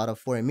bringing a lot of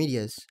foreign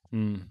medias.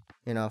 Mm.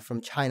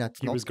 From China to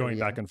He North was going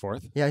Korea. back and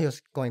forth. Yeah, he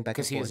was going back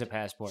and Because he forth. has a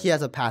passport. He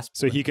has a passport.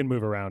 So he can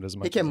move around as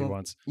much can as he move.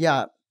 wants.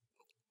 Yeah,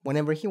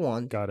 whenever he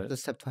wants. Got it.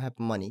 Just have to have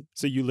money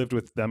So you lived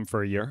with them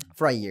for a year?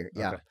 for a year.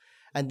 Yeah, Okay.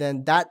 and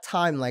then that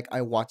time, like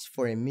I watched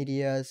foreign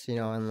medias,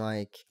 and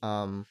like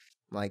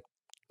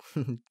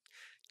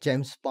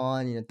James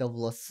Bond,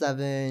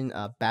 007,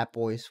 Bad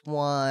Boys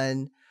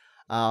 1,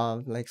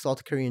 like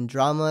South Korean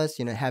dramas,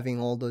 having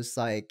all those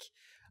like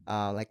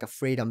a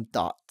freedom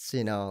thoughts,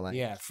 like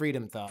Yeah,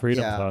 freedom thought.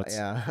 Freedom yeah, thoughts.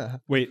 yeah.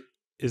 Wait,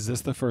 is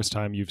this the first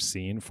time you've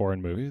seen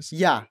foreign movies?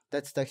 Yeah,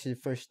 that's actually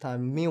the first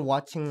time me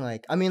watching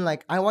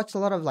I watched a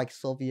lot of like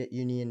Soviet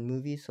Union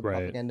movies, so Right,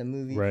 propaganda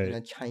movies,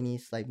 right.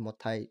 Chinese like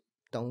Motai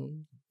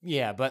Dong.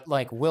 Yeah, but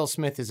like Will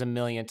Smith is a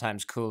million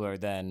times cooler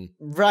than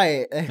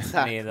Right, Any of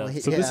exactly.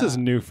 those. So this yeah. is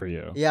new for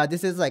you. Yeah,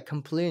 this is like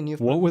completely new.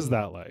 For What was me.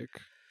 that like?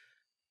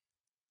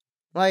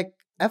 Like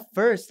at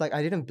first, like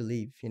I didn't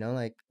believe,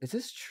 like, is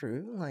this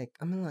true? Like,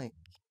 like,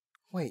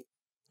 wait,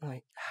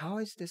 like, how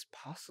is this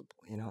possible?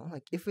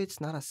 Like if it's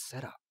not a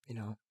setup,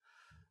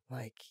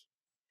 like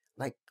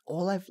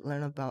all I've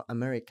learned about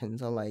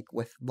Americans are like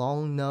with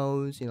long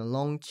nose,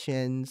 long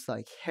chins,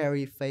 like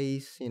hairy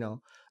face,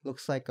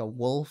 looks like a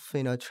wolf,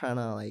 trying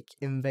to like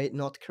invade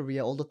North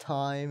Korea all the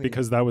time.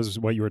 Because that was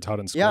what you were taught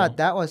in school. Yeah,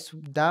 that was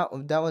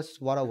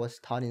what I was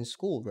taught in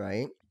school,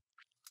 right?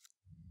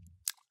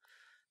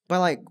 But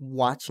like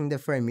watching the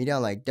foreign media,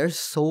 like they're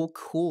so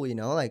cool, you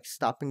know, like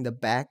stopping the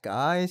bad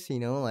guys, you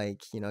know,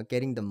 like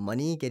getting the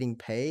money, getting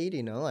paid,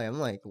 you know. Like I'm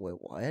like, wait,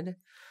 what?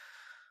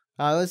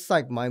 I was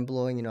like mind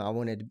blowing, you know. I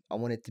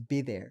wanted to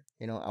be there,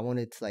 you know. I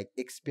wanted to like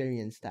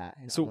experience that.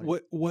 You know? So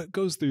what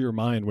goes through your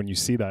mind when you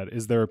see that?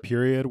 Is there a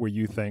period where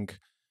you think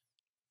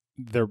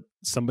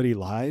somebody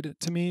lied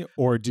to me,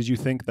 or did you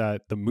think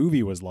that the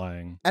movie was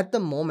lying? At the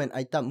moment,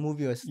 I thought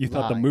movie was. You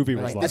thought the movie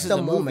was Like, lying. this is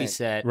a movie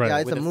set, Right. Yeah,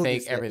 it's with a movie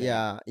fake set. everything.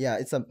 Yeah,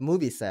 it's a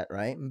movie set,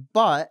 right?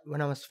 But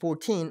when I was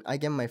 14, I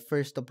get my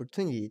first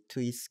opportunity to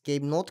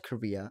escape North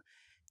Korea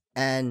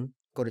and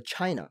go to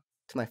China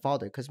to my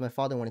father because my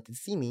father wanted to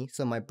see me.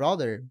 So my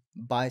brother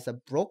buys a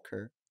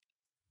broker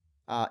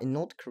in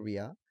North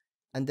Korea,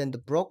 and then the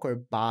broker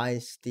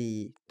buys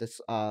this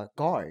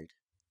guard,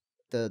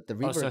 the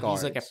river so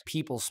guards. he's like a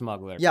people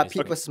smuggler. Yeah,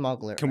 basically. people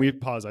smuggler. Can right? we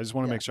pause? I just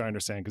want to Yeah. make sure I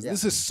understand because Yeah.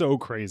 this is so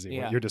crazy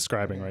Yeah. what you're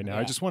describing right now.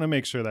 I Yeah. just want to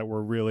make sure that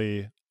we're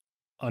really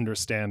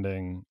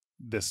understanding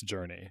this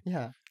journey.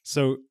 Yeah.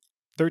 So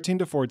 13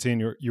 to 14,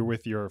 you're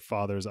with your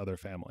father's other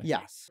family.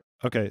 Yes.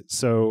 Okay.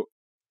 So,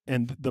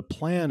 and the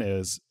plan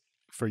is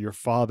for your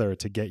father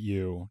to get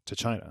you to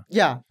China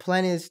Yeah.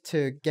 Plan is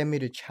to get me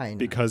to China.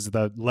 because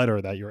the letter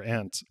that your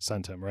aunt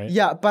sent him, right?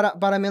 Yeah,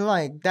 but I mean,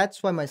 like,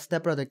 that's why my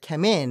stepbrother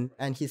came in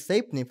and he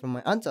saved me from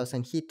my aunt's house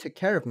and he took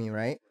care of me,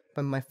 right?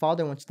 But my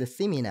father wants to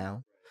see me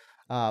now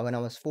when I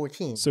was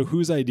 14. So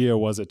whose idea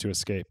was it to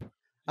escape? Your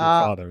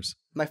Uh, father's.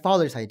 My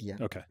father's idea,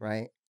 Okay.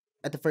 right?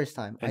 At the first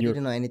time. And I you're-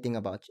 didn't know anything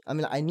about I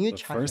mean, I knew The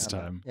China. first but-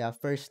 time? Yeah,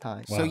 first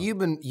time. Wow. So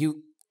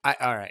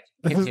all right.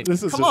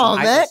 This is Come just- on,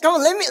 I man. just- Come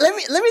on,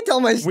 let me tell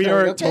my story. We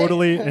are okay?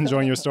 totally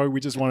enjoying your story. We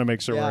just want to make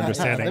sure we're Yeah, yeah,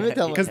 understanding let me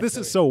tell my because this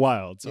is so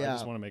wild. So I Yeah.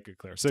 just want to make it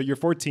clear. So you're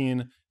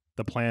 14.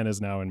 The plan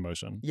is now in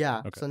motion. Yeah.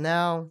 Okay. So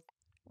now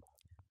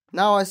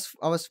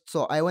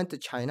so I went to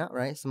China,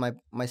 right? So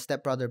my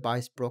stepbrother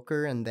buys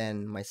broker, and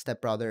then my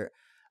stepbrother,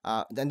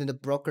 then the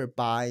broker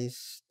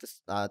buys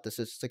the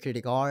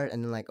security guard,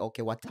 and then like,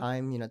 okay, what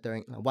time,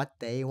 during what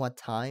day, what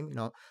time,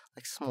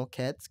 like small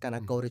kids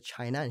gonna go to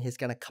China, and he's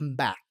gonna come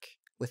back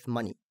with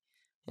money,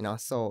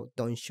 so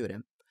don't shoot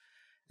him.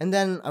 And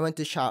then I went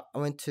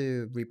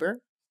to River,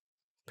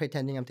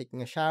 pretending I'm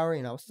taking a shower,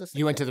 I was just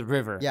You went to the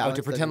river. Yeah, I Oh, went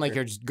to to the pretend like river.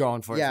 you're just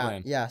going for a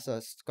swim. Yeah, so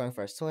it's going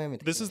for a swim. This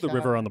taking is a the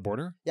river shower. on the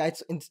border? Yeah,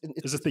 it's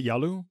Is this the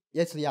Yalu?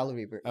 yeah, it's the Yellow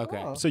River. Okay.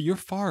 Oh. So you're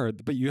far,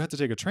 but you had to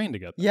take a train to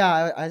get there.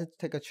 Yeah, I had to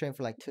take a train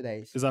for like 2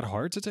 days. Is that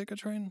hard to take a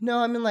train? No,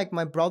 I mean like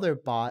my brother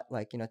bought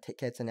like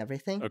tickets and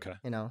everything. Okay.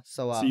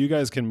 So So you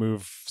guys can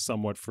move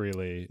somewhat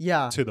freely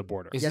yeah. to the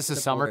border. Is Yes,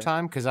 this the the border.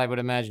 summertime? Because I would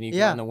imagine you go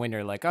Yeah. in the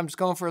winter, like, I'm just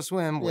going for a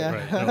swim. Yeah.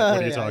 Right. No, what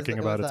are you Yeah, talking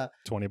it about? was, It's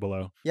 20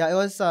 below. Yeah, it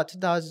was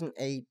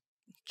 2008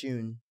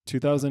 June.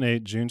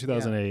 2008, June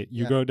 2008.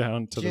 You yeah. go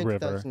down to June the river.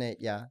 2008,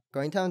 yeah.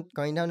 Going down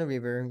the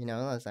river,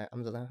 I was like,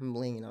 I'm just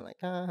humbling, like,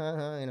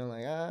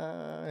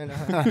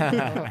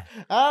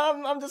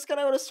 I'm just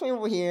gonna go to swim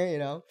over here,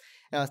 And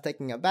I was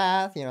taking a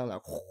bath,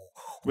 like,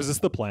 Was this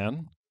the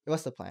plan? it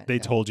was the plan. They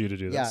yeah. told you to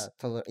do this. Yeah,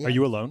 totally. Yeah. Are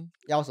you alone?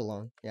 Yeah, I was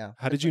alone. Yeah.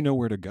 How did you know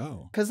where to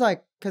go? Cause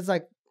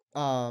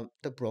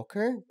the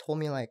broker told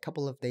me like a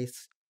couple of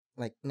days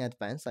like in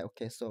advance, like,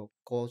 okay, so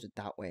go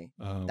that way.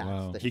 Oh, That's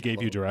wow. the He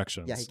gave you shuttle.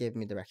 directions. Yeah, he gave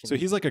me directions. So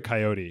he's like a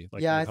coyote.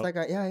 Like yeah, he it's help-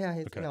 like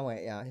he's Okay. in a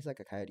way, yeah, he's like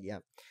a coyote, yeah.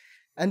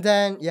 And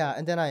then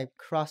I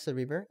crossed the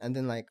river, and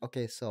then like,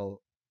 okay, so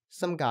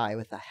some guy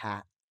with a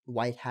hat,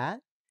 white hat,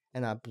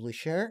 and a blue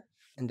shirt,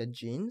 and the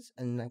jeans,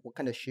 and like what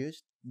kind of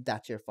shoes?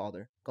 That's your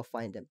father. Go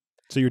find him.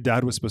 So your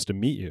dad was supposed to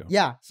meet you.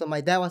 Yeah, so my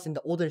dad was in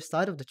the other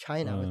side of the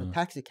China with a Uh.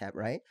 taxi cab,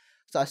 right?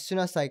 So as soon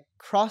as I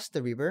crossed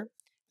the river,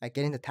 I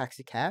get in the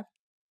taxi cab.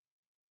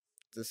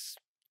 Just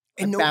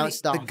And I nobody,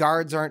 bounced the off.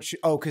 guards aren't.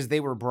 Because they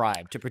were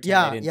bribed to pretend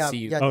Yeah, they didn't yeah, see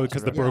you. yeah. Oh,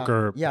 because the Yeah,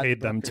 broker yeah, the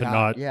paid them broker, to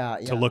not yeah,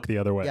 to look the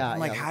other way. Yeah, I'm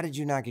like, yeah. how did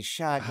you not get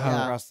shot going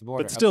Yeah. across the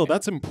border? But still, Okay.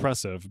 that's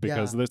impressive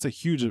because Yeah. there's a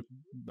huge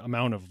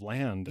amount of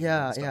land. and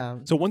Yeah, stuff. yeah.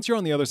 So once you're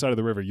on the other side of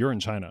the river, you're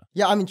in China,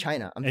 Yeah, I'm in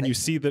China. and you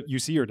see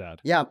your dad.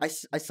 Yeah,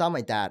 I saw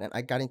my dad, and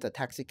I got into a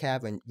taxi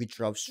cab, and we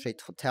drove straight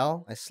to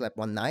hotel. I slept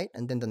one night,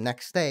 and then the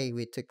next day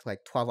we took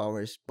like 12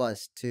 hours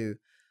bus to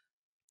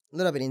a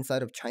little bit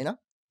inside of China.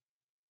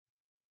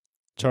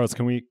 Charles,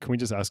 can we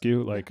just ask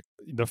you, like,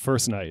 the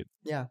first night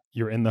Yeah,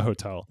 you're in the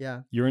hotel,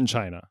 yeah, you're in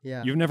China,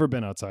 yeah. you've never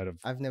been outside of.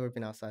 I've never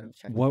been outside of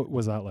China. What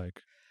was that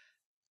like?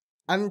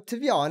 To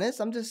be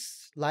honest, I'm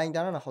just lying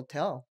down in a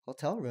hotel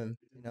room.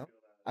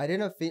 I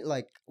didn't feel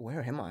like,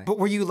 where am I? But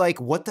were you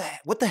like, what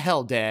the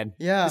hell, Dad?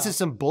 Yeah, This is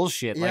some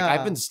bullshit. Like, I've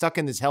Yeah. been stuck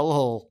in this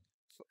hellhole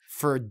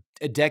for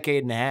a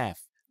decade and a half.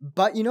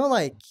 but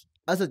like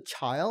as a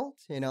child,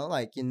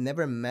 like you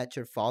never met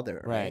your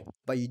father, Right.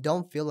 But you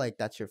don't feel like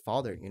that's your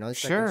father. It's like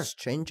Sure. a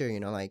stranger.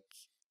 Like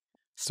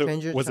So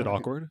stranger. was it trying to-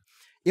 awkward?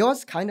 It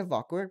was kind of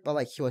awkward, but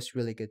like he was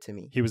really good to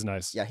me. He was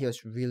nice. Yeah, he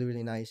was really,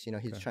 really nice. He's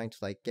Okay. trying to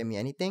like get me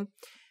anything.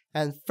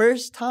 And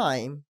first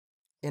time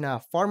in a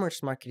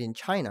farmer's market in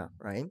China,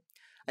 right?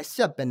 I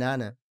see a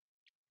banana.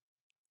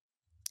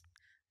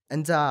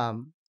 And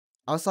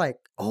I was like,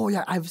 oh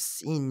yeah, I've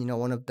seen,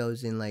 one of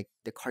those in like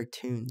the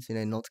cartoons,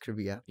 in North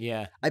Korea.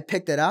 Yeah. I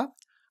picked it up.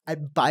 I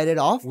bite it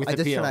off. With I the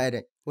just peel. try to eat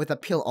it with a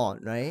peel on,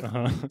 right?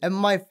 Uh-huh. And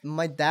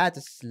my dad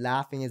just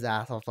laughing his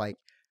ass off, like,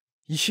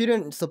 you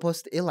shouldn't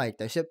supposed to eat like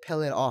that. You should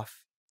peel it off.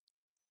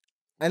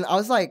 And I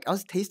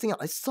was tasting it.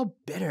 It's so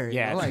bitter. you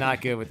Yeah, know, it's like,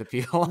 not good with the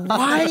peel.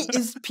 why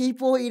is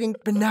people eating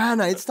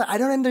banana? It's like, I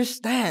don't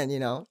understand,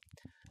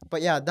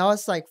 But yeah, that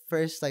was like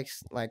first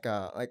like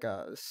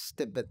a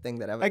stupid thing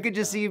that I could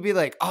just see you be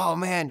like, oh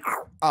man,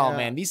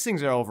 Yeah. these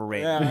things are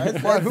overrated.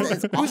 Yeah,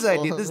 Whose awful.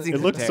 idea? This thing It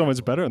looked so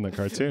much better in the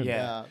cartoon.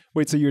 Yeah.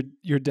 Wait, so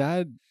your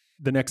dad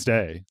the next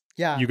day,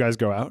 Yeah. you guys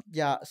go out?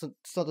 Yeah,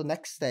 so the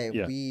next day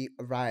Yeah. we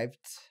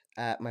arrived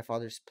at my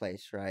father's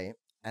place, right?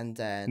 And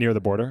then Near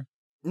the border?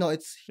 no,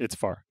 it's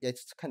Far.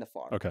 it's kind of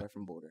far Okay. away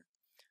from border.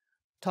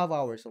 12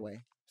 hours away.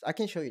 So I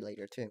can show you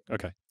later too.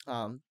 Okay.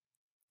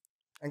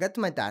 I got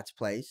to my dad's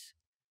place,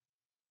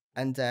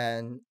 and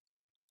then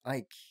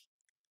like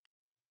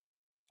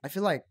I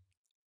feel like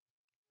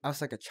I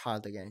was like a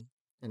child again,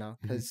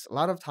 because a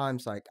lot of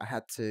times like I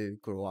had to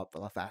grow up a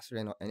lot faster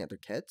than any other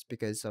kids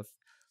because of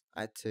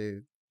I had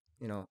to,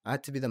 I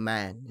had to be the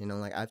man,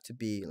 like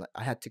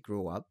I had to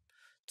grow up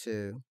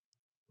to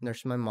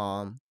nurse my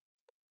mom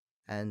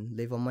and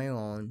live on my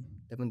own,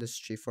 live on the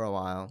street for a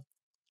while.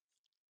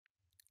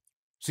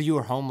 So you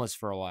were homeless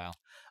for a while.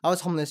 I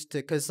was homeless too,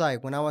 because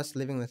like when I was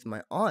living with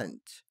my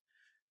aunt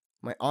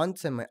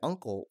and my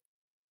uncle,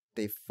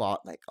 they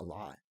fought like a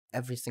lot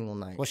every single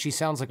night. Well, she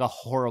sounds like a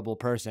horrible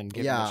person,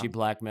 given that Yeah. she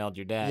blackmailed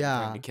your dad,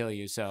 trying to Yeah. kill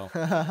you. So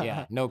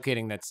yeah, no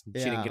kidding. She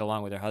didn't Yeah. get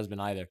along with her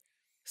husband either.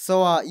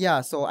 So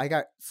so I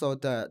got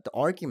the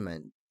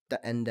argument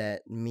that ended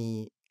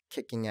me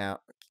kicked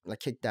out,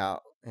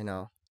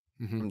 Mhm.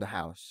 from the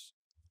house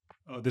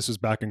Oh, this was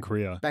back in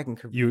Korea. back in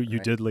Korea. You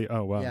right? did leave.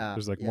 Oh wow. Yeah,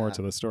 There's like more yeah.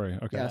 to the story.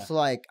 Okay. Yeah, so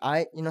like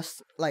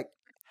like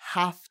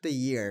half the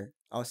year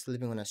I was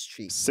living on a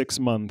street. 6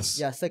 months.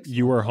 Yeah, 6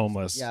 You were months.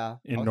 homeless Yeah,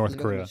 in I was North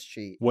living on the Korea.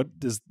 street.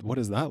 What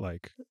is that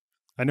like?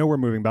 I know we're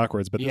moving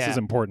backwards, but this Yeah. is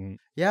important.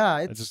 Yeah,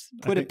 I it's just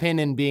Put a think- pin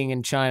in being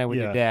in China with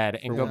your Yeah. dad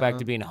and go back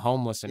to being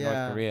homeless in North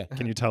Yeah. Korea.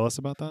 Can you tell us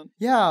about that?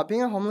 yeah,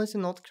 being a homeless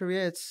in North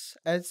Korea,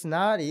 it's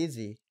not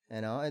easy.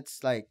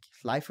 It's like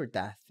life or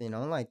death.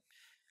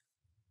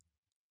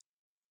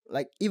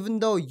 Like even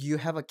though you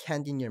have a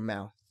candy in your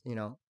mouth,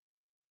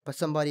 but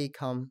somebody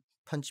come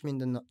punch me in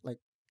the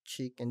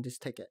cheek and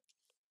just take it.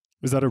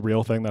 Is that a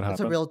real thing that It's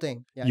happened? a real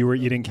thing. Yeah, You it's were a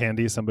real eating thing.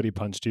 candy, somebody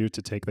punched you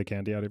to take the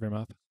candy out of your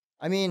mouth?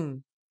 I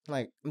mean,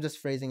 like I'm just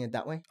phrasing it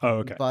that way. Oh,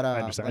 okay. But I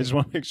understand. I like, just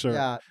want to make sure.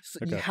 yeah, so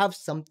you Okay. have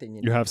something.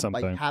 You have But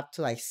something. you have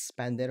to like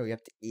spend it or you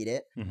have to eat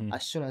it Mhm,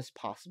 as soon as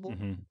possible.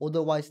 mhm,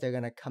 Otherwise, they're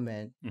gonna come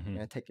in mhm.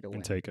 and take it away.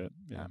 And take it.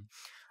 Yeah.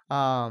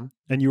 Um,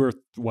 And you were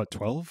what,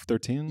 12,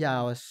 13? yeah,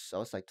 I was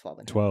like 12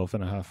 and a half. 12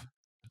 and a half.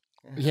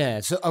 Yeah.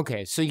 So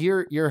okay. So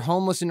you're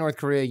homeless in North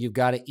Korea. You've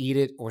got to eat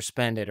it or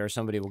spend it, or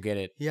somebody will get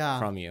it Yeah,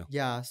 from you.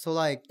 yeah. So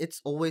like it's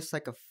always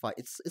like a fight.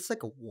 It's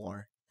like a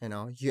war.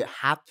 You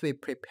have to be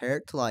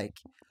prepared to like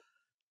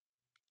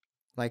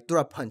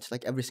throw a punch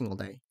like every single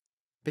day,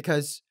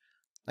 because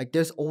like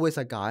there's always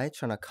a guy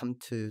trying to come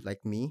to like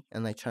me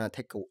and like trying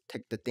to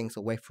take the things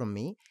away from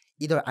me.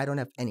 Either I don't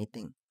have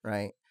anything,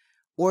 right,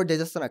 or they're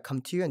just gonna come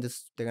to you and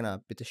they're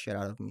gonna beat the shit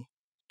out of me.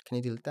 Can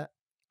you delete that?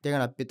 They're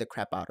gonna beat the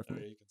crap out of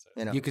me.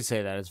 You could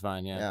say that. It's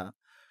fine. Yeah. Yeah.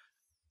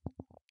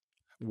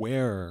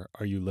 Where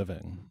are you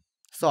living?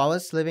 So I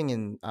was living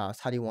in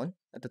Sariwon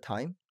at the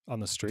time. On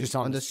the street? Just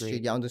on On the the street,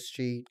 street. yeah, on the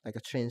street, like a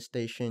train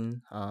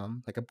station,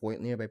 like a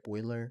nearby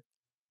boiler.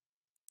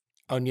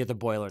 Oh, near the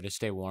boiler to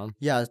stay warm.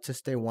 Yeah, to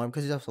stay warm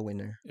because it's also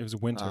winter. It was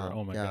winter.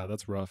 Oh my yeah. God,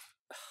 that's rough.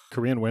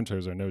 Korean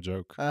winters are no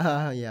joke.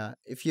 Yeah.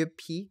 If you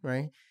pee,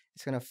 right,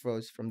 it's gonna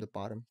froze from the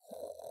bottom.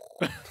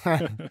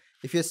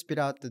 If you spit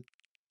out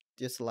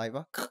your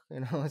saliva,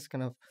 it's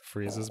gonna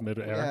Freezes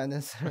midair. yeah, and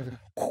then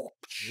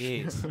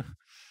Jeez.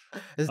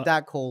 it's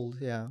that cold.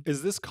 Yeah.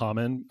 Is this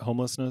common,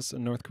 homelessness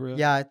in North Korea?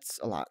 Yeah, it's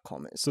a lot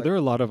common. So Like, there are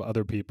a lot of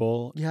other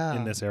people Yeah.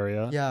 in this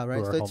area. yeah, right.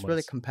 who So are it's really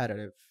homeless.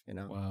 competitive,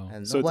 Wow.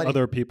 And So it's nobody-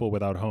 other people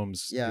without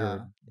homes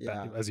Yeah, you're,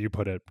 yeah. as you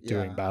put it,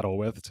 doing Yeah. battle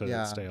with to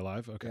Yeah. stay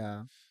alive. Okay.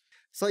 Yeah.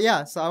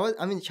 So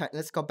I'm in China.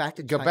 Let's go back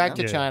to Go China. back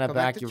to Yeah. China. Go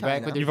back to You're back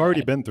China. with your You've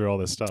already dad. been through all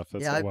this stuff.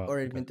 That's Yeah, I've wow.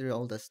 already Okay. been through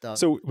all this stuff.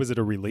 So was it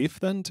a relief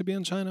then to be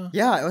in China?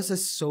 Yeah, it was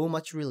just so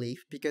much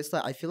relief because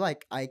like, I feel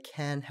like I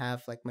can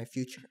have like my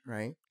future,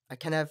 right? I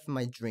can have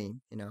my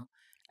dream,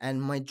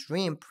 and my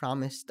dream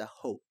promised the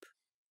hope,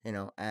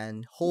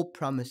 and hope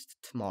promised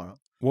tomorrow.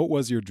 What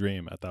was your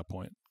dream at that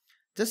point?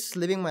 Just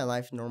living my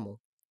life normal,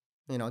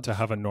 To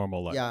have a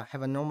normal life. yeah,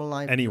 have a normal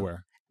life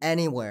Anywhere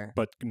anywhere,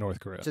 but North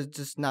Korea.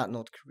 just not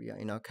North Korea,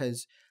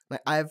 because like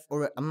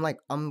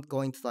I'm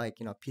going to like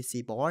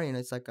PC bar,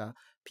 it's like a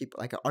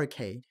like an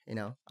arcade,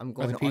 I'm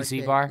going the to PC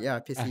arcade. bar? Yeah,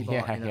 PC bar.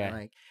 Yeah, yeah.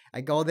 Like I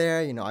go there,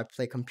 I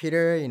play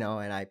computer, and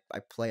I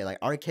play like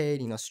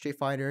arcade, Street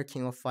Fighter,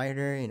 King of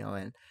Fighter,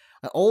 and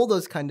all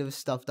those kind of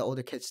stuff that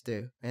older kids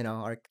do,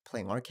 are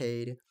playing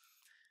arcade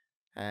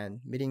and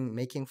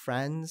making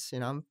friends.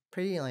 I'm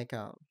pretty like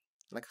a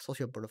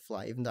social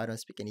butterfly, even though I don't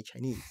speak any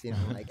Chinese.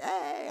 Like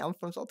hey, I'm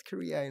from South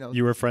Korea.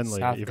 You were friendly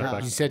South even Korea.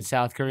 back You then. said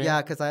South Korea.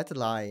 Yeah, because I had to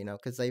lie.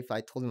 Because if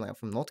I told him like I'm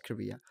from North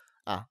Korea,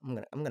 I'm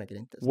gonna get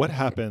into this. What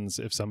happens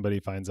if somebody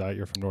finds out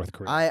you're from North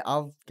Korea?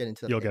 I'll get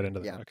into that. You'll later. get into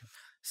that. Yeah. Okay.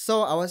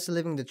 So I was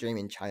living the dream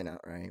in China,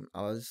 right?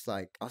 I was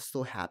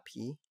so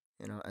happy,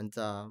 and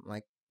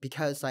like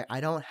because like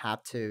I don't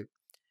have to,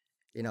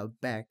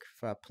 beg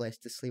for a place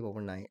to sleep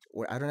overnight,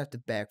 or I don't have to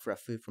beg for a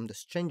food from the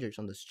strangers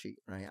on the street,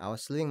 right? I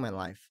was living my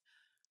life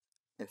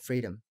in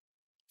freedom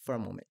for a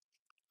moment.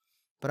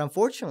 But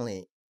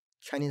unfortunately,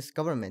 Chinese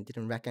government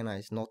didn't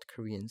recognize North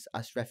Koreans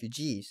as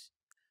refugees,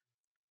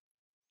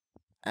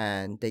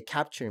 and they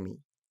captured me,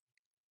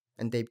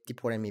 and they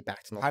deported me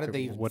back to North How Korea. did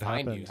they even What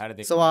find you? happened? How did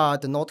they? So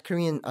the North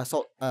Korean,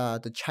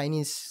 the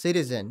Chinese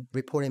citizen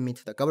reported me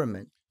to the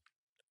government.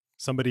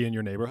 Somebody in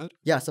your neighborhood?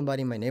 Yeah,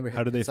 somebody in my neighborhood.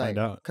 How did they find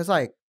out? Because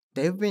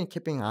they've been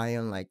keeping an eye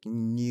on like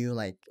new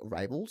like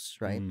arrivals,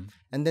 right? Mm.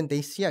 And then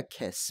they see a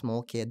kid,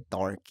 small kid,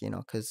 dark,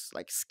 because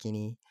like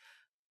skinny.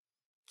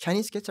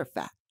 Chinese kids are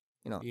fat,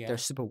 Yeah. they're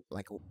super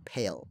like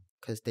pale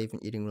because they've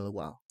been eating really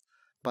well.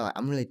 But like,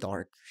 I'm really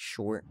dark,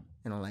 short,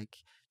 like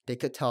they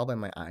could tell by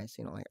my eyes,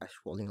 like I was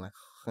rolling like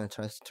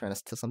trying to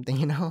steal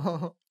something,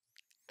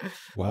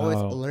 Always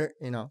Wow. alert,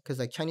 because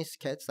like Chinese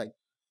kids like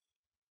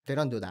they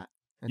don't do that.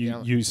 And they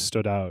don't- You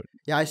stood out.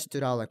 yeah, I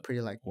stood out like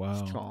pretty like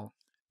Wow. strong.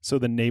 So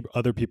the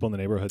other people in the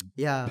neighborhood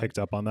Yeah, picked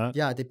up on that?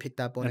 yeah, they picked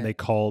up on And it. they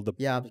called the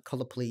Yeah, we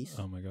called the police.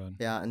 Oh my god.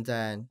 Yeah, and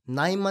then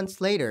 9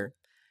 months later,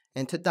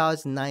 in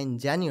 2009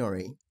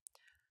 January,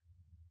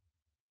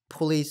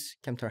 police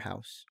came to our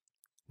house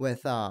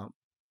with a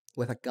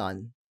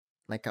gun,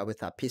 like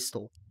with a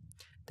pistol.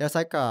 There's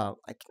like I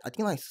think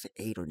like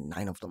 8 or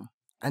 9 of them.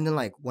 And then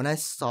like when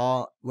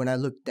I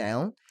looked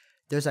down,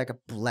 there's like a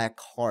black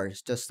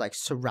horse just like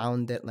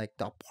surrounded like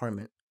the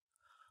apartment.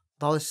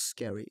 That was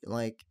scary.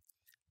 Like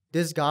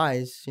these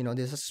guys, they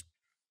just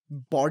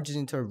barged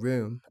into a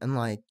room and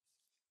like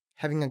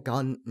having a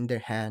gun in their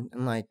hand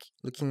and like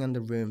looking in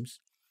the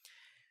rooms.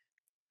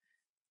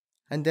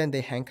 And then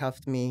they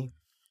handcuffed me,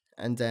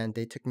 and then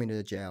they took me to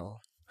the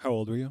jail. How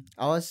old were you?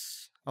 I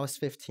was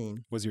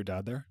 15. Was your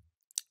dad there?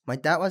 My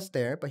dad was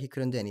there, but he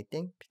couldn't do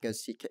anything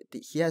because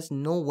he has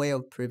no way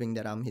of proving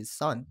that I'm his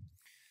son.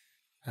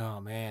 Oh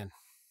man.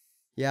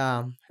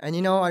 Yeah,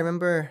 and I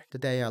remember the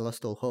day I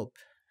lost all hope.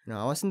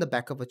 I was in the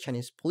back of a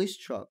Chinese police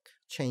truck,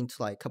 chained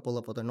to like a couple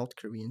of other North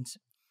Koreans.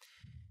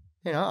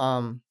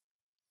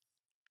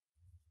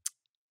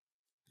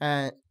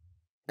 And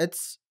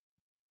it's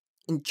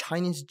in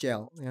Chinese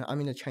jail. I'm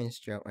in a Chinese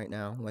jail right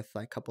now with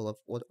like a couple of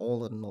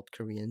all of the North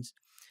Koreans,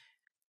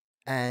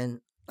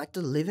 and like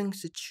the living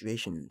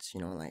situations,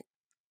 like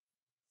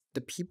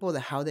the people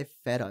that how they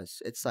fed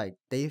us. It's like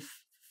they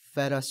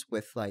fed us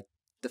with like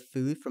the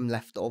food from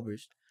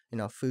leftovers,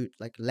 food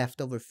like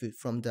leftover food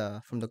from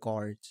the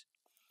guards.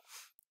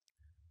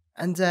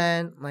 And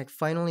then like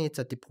finally it's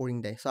a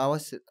deporting day. So I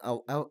was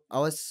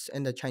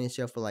in the Chinese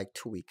jail for like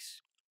 2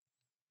 weeks.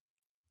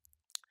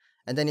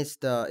 And then it's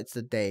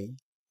the day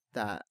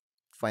that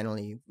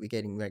finally we're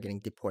getting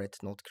deported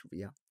to North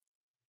Korea.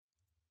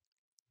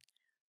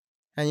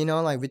 And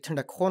like we turned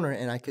a corner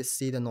and I could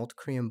see the North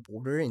Korean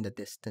border in the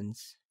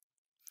distance.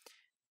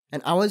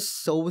 And I was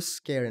so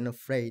scared and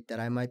afraid that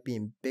I might be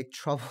in big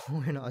trouble,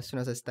 as soon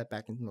as I step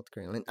back into North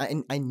Korea. And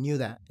I knew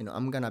that,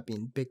 I'm gonna be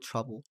in big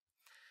trouble.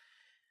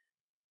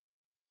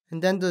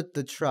 And then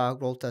the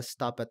truck rolled to a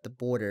stop at the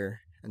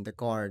border, and the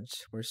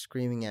guards were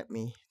screaming at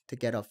me to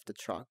get off the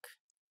truck.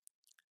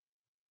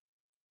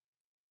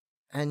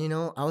 And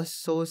I was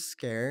so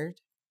scared.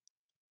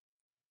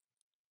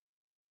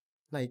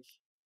 Like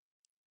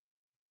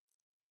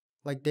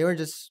they were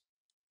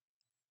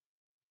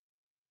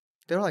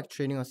like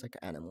treating us like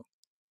an animal.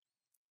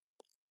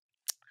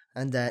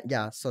 And then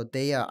so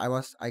they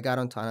I got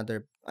onto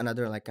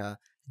another like a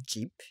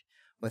jeep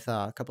with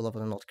a couple of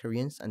other North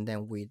Koreans, and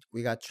then we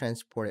got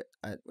transported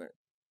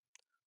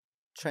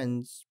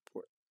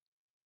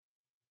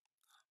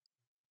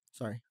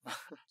sorry.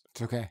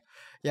 It's okay.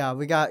 Yeah,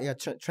 we got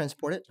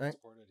transported, right?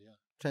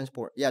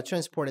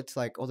 Transported to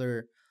like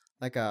other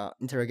like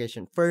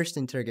first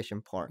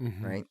interrogation part,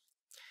 Mhm. right?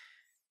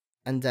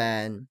 And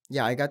then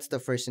I got to the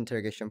first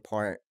interrogation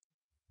part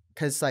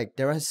because like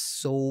there are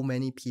so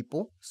many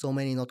people, so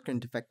many North Korean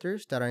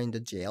defectors that are in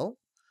the jail.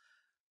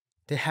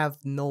 They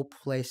have no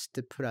place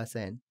to put us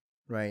in,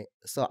 right?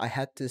 So I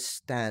had to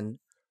stand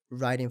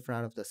right in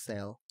front of the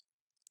cell,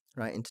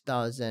 right? In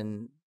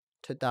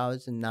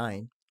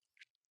 2009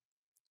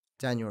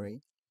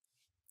 January.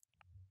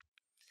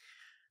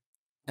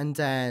 And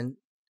then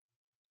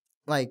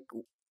like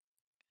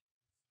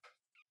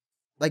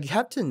you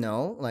have to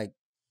know, like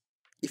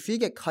if you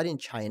get caught in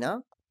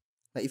China,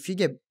 like if you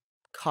get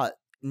caught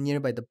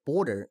nearby the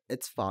border,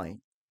 it's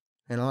fine.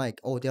 Like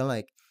they're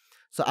like,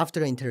 so after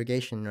the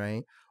interrogation,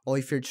 right? Or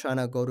if you're trying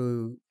to go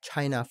to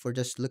China for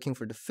just looking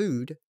for the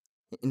food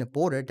in the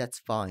border, that's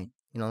fine.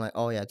 Like,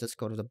 oh yeah, just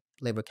go to the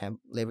labor camp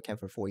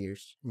for 4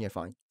 years and you're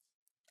fine.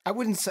 I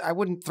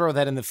wouldn't throw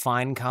that in the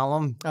fine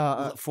column.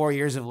 4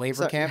 years of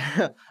labor camp.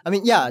 I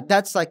mean, yeah,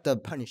 that's like the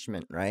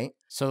punishment, right?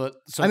 So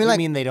I mean, you like,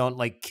 mean they don't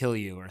like kill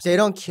you or something? They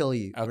don't kill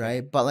you, Okay.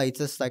 right? But like it's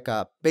just like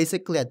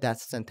basically a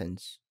death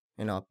sentence,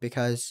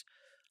 because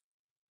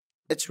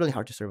it's really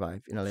hard to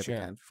survive in a labor Sure.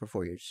 camp for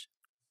 4 years.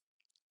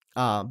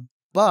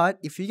 But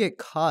if you get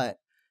caught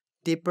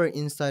deeper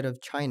inside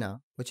of China,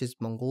 which is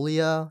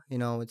Mongolia,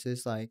 which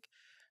is like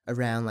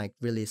around like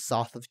really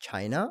south of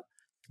China,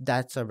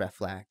 that's a red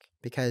flag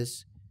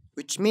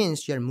which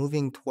means you're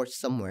moving towards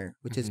somewhere,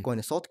 which is going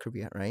to South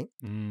Korea, right?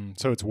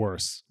 So it's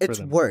worse. For It's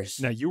them. worse.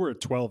 Now you were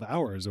 12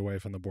 hours away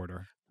from the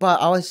border. But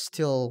I was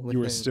still within.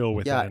 You were still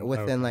within.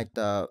 within okay. like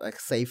the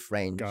safe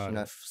range, Got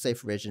it.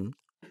 safe region.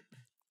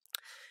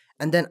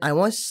 And then I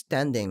was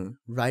standing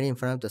right in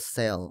front of the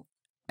cell,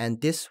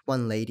 and this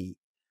one lady,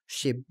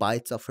 she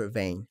bites off her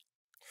vein,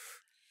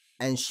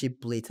 and she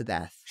bleeds to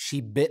death. She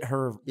bit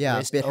her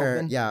wrist bit her.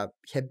 open? Yeah,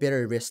 he bit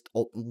her wrist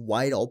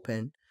wide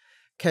open,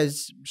 cause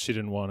She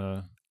didn't want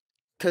to.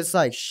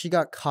 like she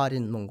got caught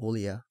in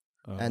Mongolia,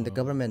 and the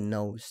government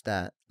knows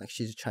that like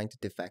she's trying to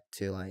defect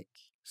to like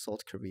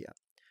South Korea,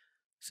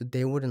 so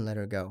they wouldn't let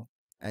her go.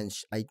 And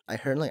I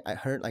heard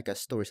like a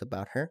stories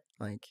about her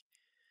like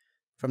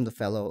from the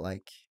fellow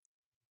like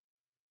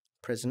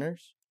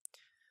prisoners.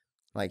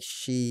 Like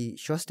she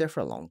was there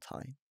for a long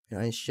time,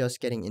 and she was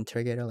getting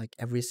interrogated like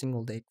every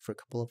single day for a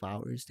couple of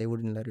hours. They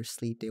wouldn't let her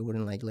sleep. They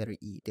wouldn't like let her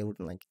eat. They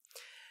wouldn't like,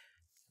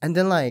 and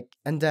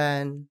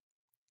then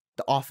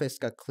the office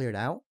got cleared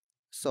out.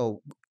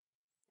 So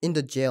in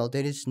the jail,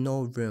 there is no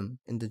room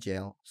in the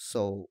jail,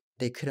 so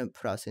they couldn't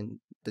put us in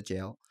the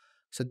jail.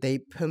 So they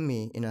put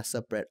me in a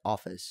separate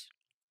office.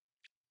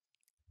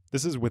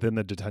 This is within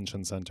the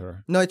detention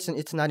center. No, it's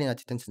not in a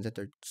detention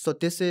center. So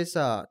this is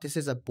a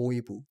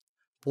boibu.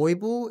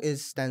 Boibu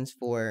stands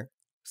for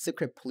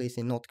secret police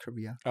in North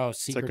Korea. Oh,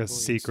 It's secret like a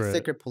police. secret.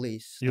 Secret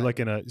police. You're like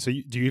in a. So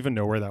do you even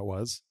know where that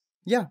was?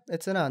 Yeah,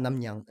 it's in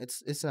Namyang.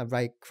 It's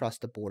right across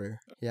the border.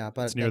 Yeah,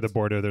 but It's near the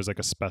border. There's like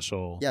a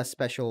special. Yeah,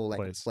 special like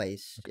place.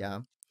 place. Yeah,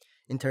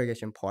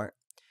 interrogation part.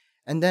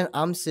 And then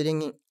I'm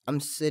sitting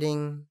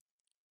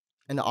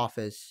in the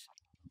office,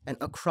 and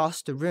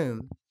across the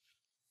room,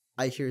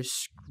 I hear a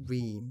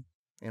scream.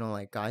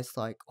 Like guys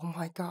like, oh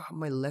my god,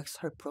 my legs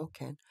are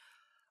broken.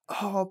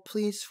 Oh,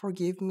 please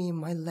forgive me.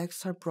 My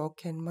legs are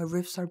broken. My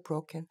ribs are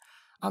broken.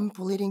 I'm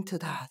bleeding to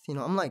death.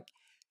 I'm like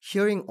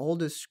hearing all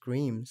the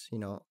screams,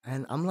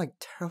 and I'm like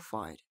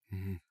terrified.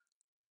 Mhm.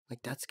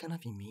 Like that's gonna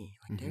be me.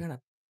 Like they're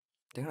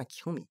gonna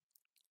kill me.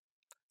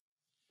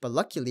 But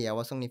luckily I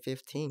was only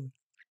 15.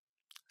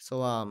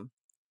 So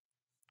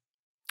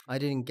I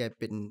didn't get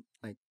bitten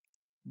like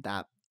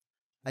that.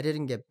 I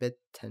didn't get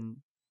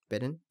bitten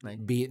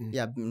like Beaten.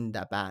 yeah,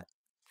 that bad.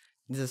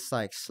 Just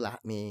like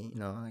slapped me,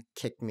 like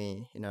kicked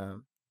me,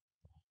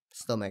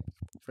 stomach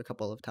for a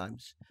couple of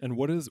times. And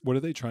what are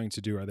they trying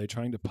to do? Are they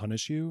trying to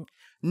punish you?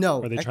 No,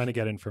 Or are they trying to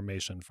get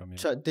information from you?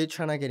 they're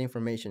trying to get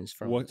information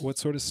from us. What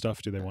sort of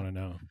stuff do they want to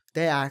know?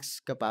 They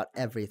ask about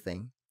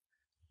everything.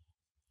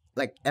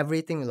 Like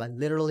everything, like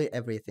literally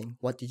everything.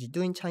 What did you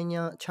do in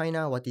China?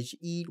 What did you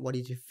eat? What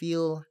did you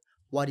feel?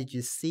 What did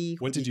you see?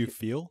 What did you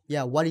feel?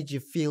 Yeah, what did you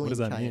feel What in does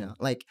that China? mean?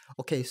 Like,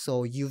 okay,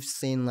 so you've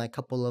seen like a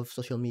couple of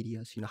social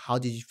medias, how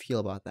did you feel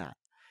about that?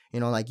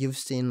 Like you've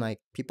seen like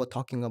people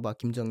talking about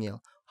Kim Jong-il.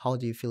 How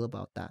do you feel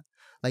about that?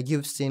 Like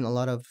you've seen a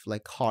lot of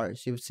like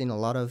cars, you've seen a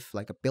lot of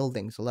like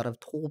buildings, a lot of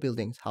tall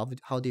buildings.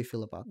 How do you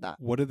feel about that?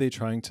 What are they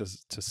trying to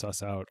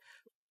suss out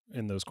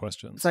in those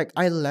questions? It's like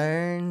I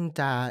learned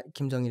that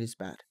Kim Jong-il is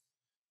bad.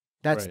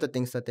 That's Right. the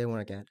things that they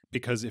want to get.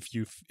 Because if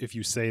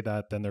you say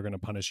that, then they're going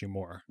to punish you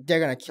more. They're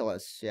gonna kill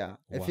us. Yeah.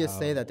 If you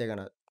say Wow.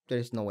 that,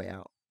 there's no way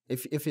out.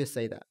 If you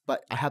say that,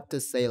 but I have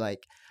to say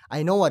like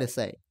I know what to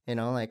say.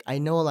 Like I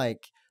know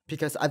like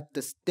because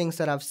the things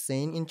that I've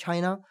seen in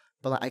China,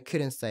 but like, I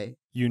couldn't say.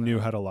 You knew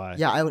how to lie.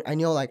 Yeah, I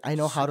know like I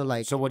know how to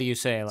like. So what do you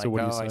say? Like, what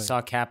do you I say?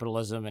 saw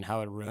capitalism and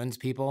how it ruins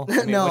people?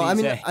 No, what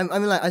do you say? I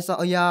mean like I saw.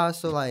 Oh yeah,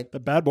 so like. The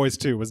Bad Boys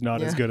 2 was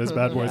not as Yeah. good as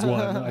Bad Boys 1.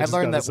 Yeah. I've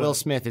learned that Will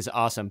Smith. Smith is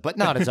awesome, but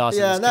not as awesome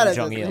Yeah, as not Kim as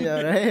Jong-il.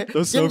 yeah, right.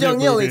 Those Kim Soviet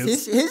Jong-il is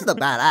movies. he's the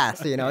badass.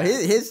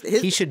 His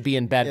He should be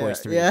in Bad Boys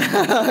 3.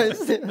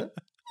 Yeah.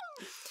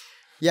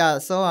 Yeah,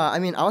 so I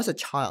mean, I was a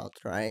child,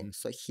 right?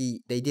 So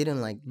they didn't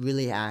like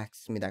really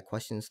ask me that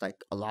questions like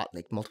a lot,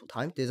 like multiple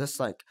times. They just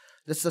like,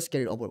 let's just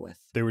get it over with.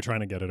 They were trying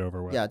to get it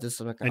over with. Yeah, just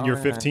like. And oh, you're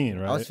yeah. 15,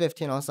 I was right?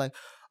 15. I was like,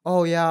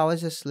 oh yeah, I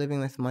was just living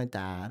with my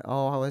dad.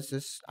 Oh, I was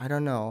just, I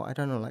don't know, like,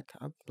 I don't know,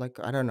 like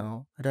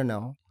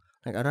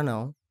I don't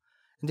know.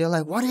 And they're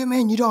like, what do you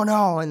mean you don't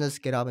know? And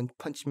just get up and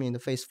punch me in the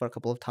face for a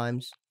couple of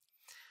times.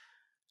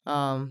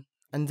 And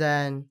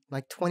then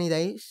like 20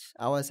 days,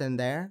 I was in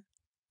there.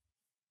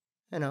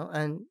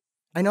 And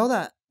I know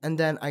that. And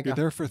then I You're got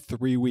there for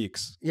 3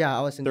 weeks. yeah,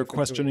 I was in They're there for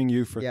questioning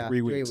you for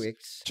 3 weeks. 3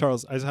 weeks.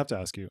 Charles, I just have to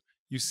ask you.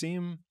 You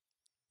seem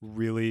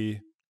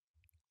really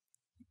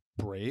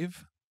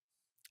brave,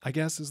 I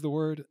guess is the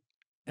word,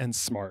 and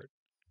smart.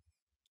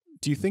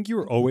 Do you think you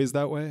were always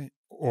that way?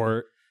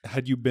 Or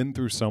had you been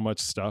through so much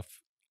stuff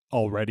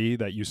already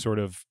that you sort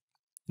of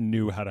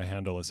knew how to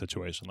handle a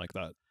situation like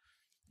that?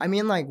 I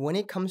mean, like when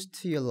it comes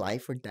to your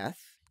life or death,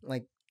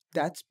 like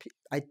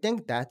I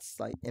think that's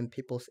like in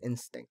people's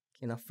instinct.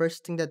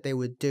 First thing that they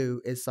would do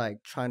is like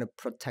trying to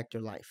protect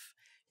your life.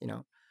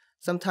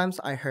 Sometimes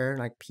I heard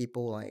like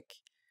people like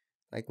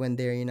like when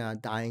they're in a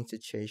dying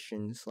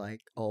situations,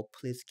 like, oh,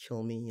 please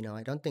kill me,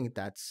 I don't think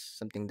that's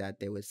something that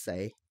they would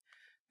say.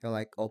 They're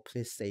like, oh,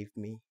 please save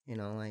me,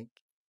 like,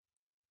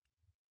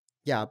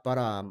 yeah, but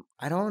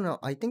I don't know.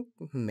 I think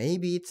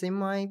maybe it's in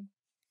my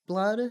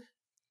blood,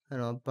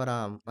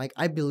 but like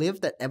I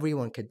believe that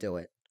everyone could do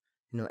it.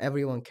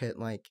 Everyone could,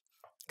 like,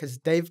 because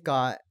they've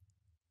got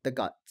the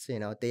guts.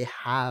 They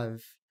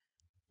have.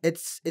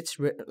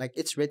 Like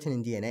it's written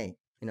in DNA.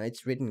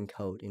 It's written in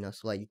code.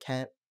 So like you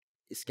can't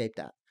escape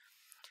that.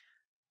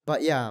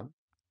 But yeah.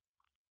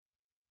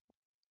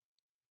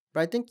 But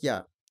I think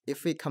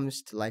if it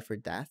comes to life or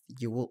death,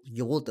 you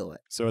will do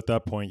it. So at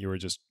that point,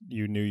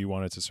 you knew you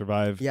wanted to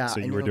survive. Yeah, So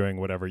you were doing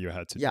whatever you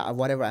had to do. Yeah,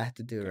 whatever I had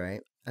to do,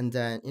 right? And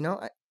then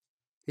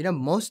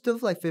most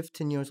of like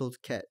 15 years old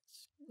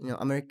kids,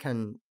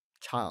 American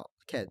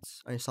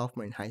kids are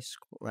sophomore in high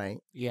school, right?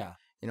 Yeah.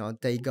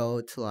 They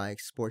go to like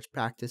sports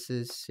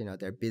practices.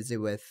 They're busy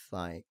with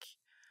like,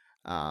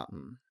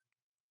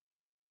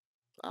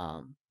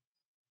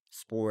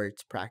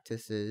 sports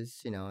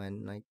practices.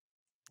 And like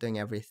doing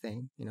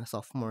everything.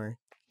 Sophomore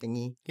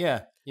thingy.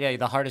 Yeah. Yeah.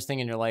 The hardest thing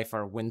in your life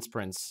are wind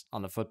sprints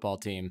on the football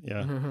team.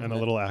 Yeah, and a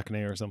little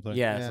acne or something.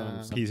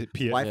 Yeah.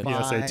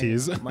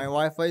 PSATs. My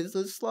Wi-Fi is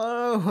so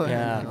slow.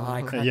 Yeah.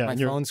 I cracked my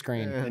phone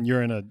screen. And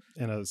you're in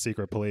a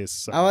secret police.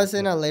 So, I was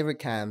in a labor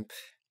camp.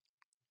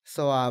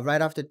 So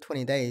right after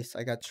 20 days,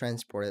 I got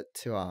transported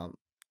to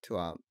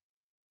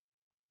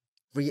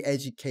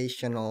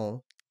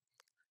re-educational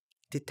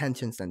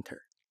detention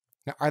center.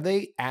 Now, are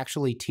they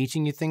actually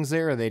teaching you things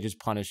there, or are they just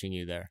punishing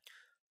you there?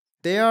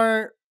 They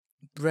are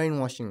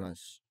brainwashing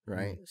us,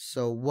 right?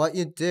 So what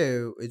you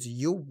do is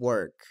you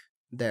work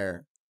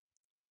there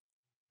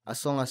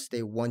as long as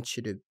they want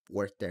you to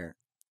work there,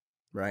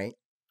 right?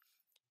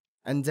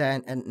 And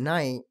then at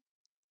night,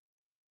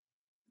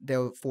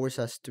 they'll force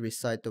us to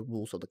recite the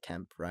rules of the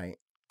camp, right?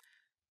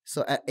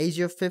 So at age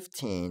of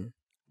 15,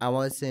 I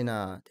was in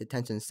a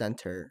detention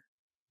center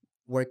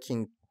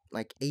working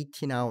like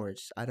 18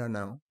 hours, I don't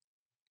know,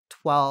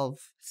 12,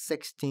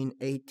 16,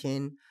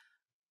 18,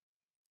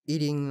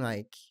 eating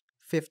like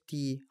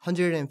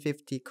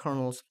 150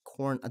 kernels of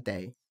corn a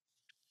day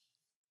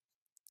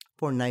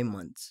for 9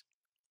 months,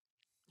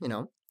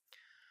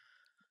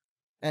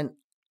 And,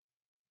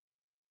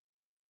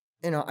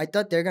 I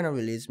thought they're going to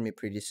release me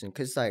pretty soon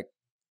because like,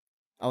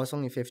 I was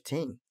only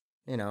 15,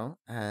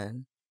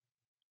 and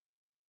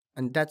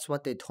that's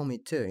what they told me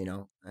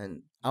too,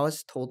 and I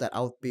was told that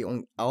I'll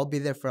be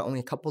there for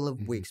only a couple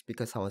of weeks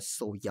because I was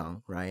so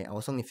young, right? I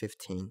was only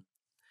 15.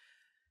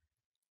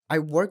 I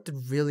worked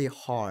really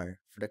hard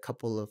for the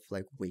couple of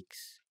like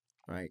weeks,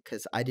 right?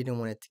 Because I didn't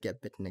want it to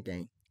get bitten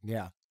again.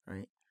 Yeah.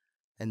 Right.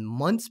 And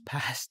months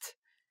passed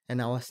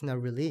and I was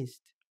not released.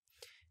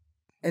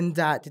 In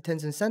that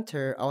detention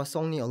center, I was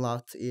only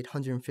allowed to eat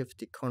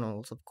 150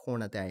 kernels of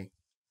corn a day.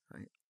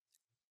 Right.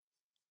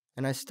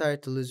 And I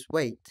started to lose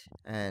weight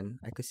and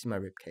I could see my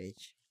rib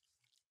cage.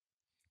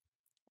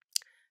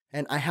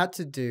 And I had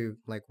to do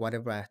like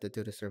whatever I had to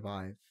do to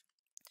survive.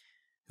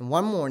 And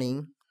one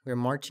morning, we were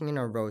marching in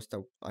our rows,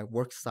 the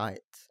work site,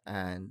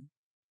 and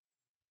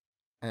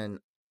on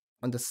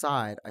the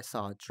side, I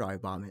saw a dry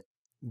vomit.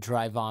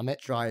 Dry vomit?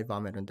 Dry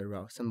vomit on the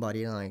row.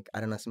 Somebody like, I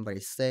don't know,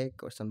 somebody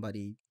sick or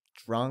somebody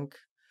drunk.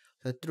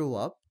 So I threw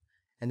up,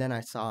 and then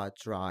I saw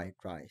dry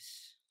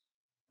rice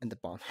and the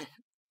vomit.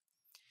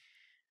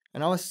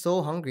 And I was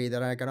so hungry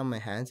that I got on my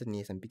hands and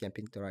knees and began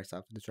picking the rice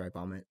out of the dry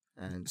vomit.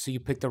 And so you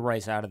picked the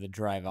rice out of the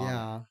dry vomit?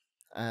 Yeah,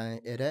 I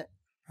ate it.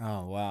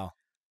 Oh, wow.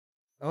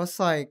 It was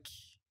like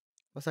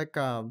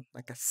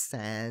a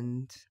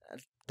sand,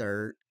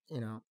 dirt,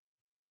 And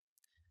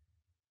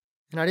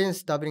I didn't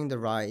stop eating the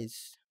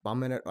rice,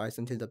 vomited rice,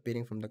 until the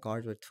beating from the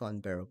guards were too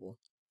unbearable.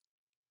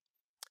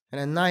 And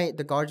at night,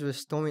 the guards would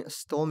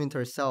storm into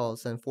our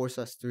cells and force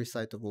us to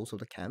recite the rules of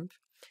the camp.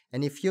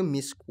 And if you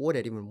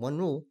misquoted even one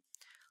rule,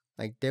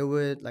 like they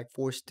would like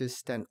force to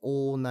stand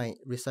all night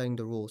reciting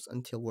the rules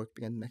until work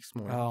began the next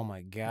morning. Oh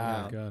my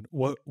god! God,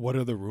 what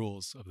are the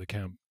rules of the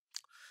camp?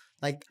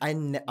 Like I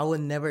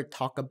would never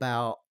talk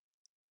about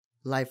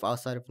life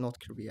outside of North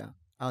Korea.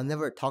 I'll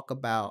never talk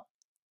about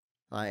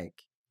like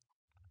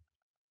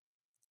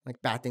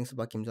bad things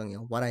about Kim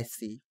Jong-il, what I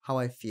see, how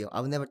I feel.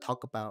 I would never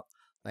talk about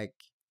like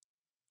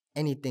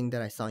anything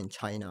that I saw in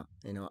China.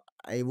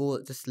 I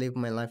will just live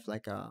my life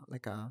like a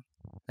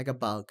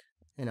bug.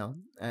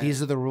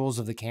 These are the rules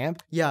of the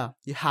camp? Yeah,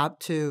 you have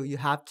to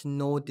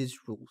know these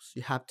rules.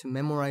 You have to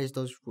memorize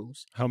those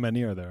rules. How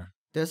many are there?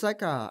 There's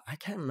like I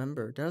can't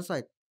remember. There's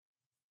like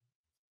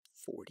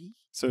 40.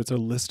 So it's a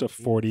list of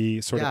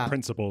 40 sort of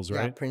principles,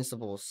 right? Yeah,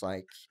 principles.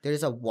 Like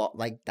there's a wall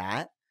like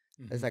that.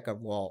 There's like a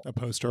wall. A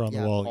poster on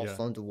the wall.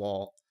 On the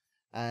wall.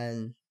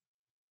 And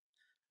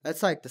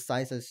that's like the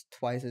size is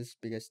twice as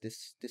big as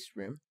this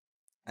room.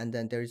 And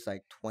then there's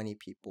like 20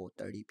 people,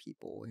 30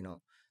 people,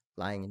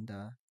 lying in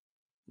the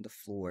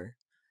floor.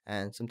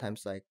 And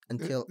sometimes like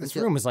this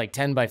room is like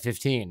 10 by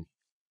 15.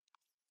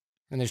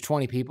 And there's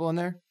 20 people in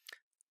there?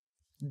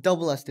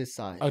 Double as this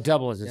size. Oh,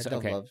 double as this.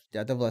 Okay.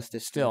 Double as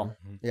this. Still.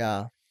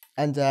 Yeah.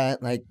 And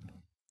like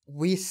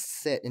we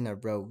sit in a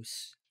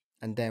rows,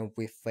 and then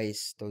we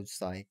face those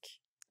like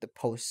the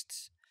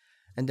posts,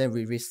 and then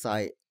we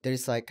recite.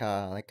 There's like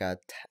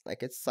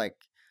it's like,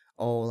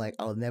 oh, like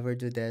I'll never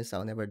do this,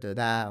 I'll never do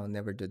that, I'll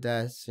never do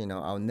this.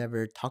 I'll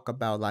never talk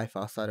about life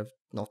outside of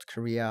North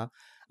Korea.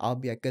 I'll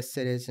be a good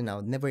citizen.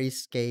 I'll never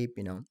escape.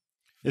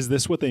 Is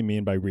this what they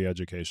mean by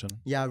re-education?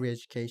 Yeah,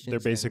 re-education. They're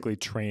basically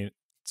trying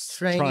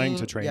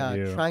to train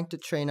you. Trying to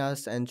train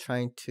us and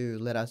trying to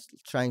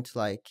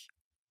like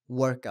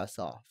work us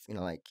off.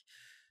 Like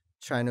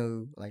trying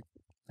to like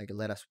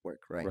let us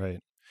work, right? Right.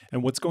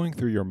 And what's going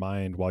through your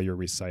mind while you're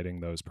reciting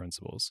those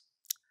principles?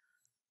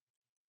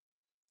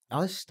 I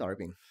was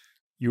starving.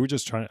 You were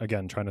just trying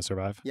to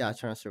survive? Yeah,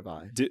 trying to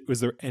survive. Was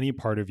there any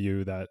part of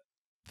you that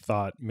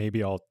thought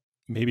maybe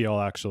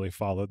I'll actually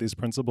follow these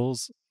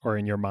principles? Or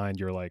in your mind,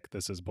 you're like,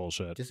 this is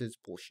bullshit. This is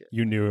bullshit.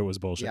 You knew it was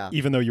bullshit, Yeah.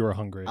 even though you were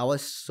hungry. I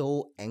was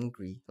so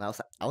angry. I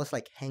was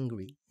like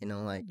hangry,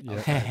 like I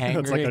was Yeah.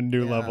 That's like a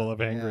new yeah, level of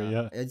angry.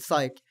 Yeah. It's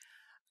like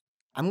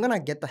I'm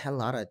gonna get the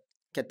hell out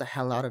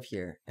of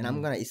here, and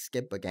I'm gonna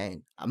escape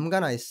again. I'm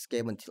gonna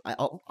escape until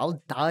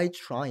I'll die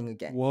trying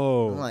again.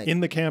 Whoa. Like,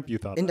 in the camp, you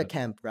thought in the that.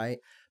 camp, right?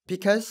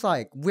 Because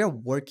like we're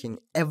working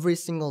every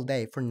single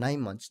day for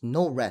 9 months,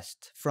 no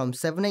rest, from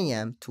 7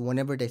 a.m. to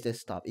whenever they say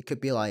stop. It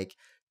could be like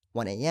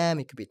 1 a.m.,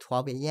 it could be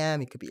 12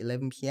 a.m., it could be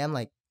 11 p.m.,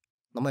 like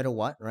no matter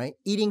what, right?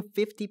 Eating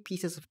 50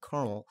 pieces of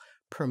kernel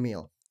per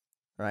meal,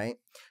 right?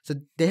 So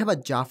they have a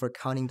job for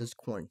counting those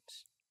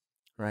corns,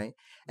 right?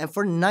 And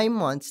for 9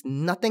 months,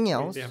 nothing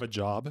else. They have a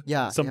job?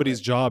 Yeah. Somebody's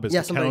job is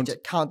to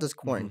count those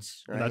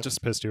corns, right? And that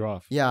just pissed you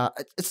off. Yeah,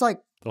 it's like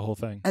The whole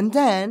thing. and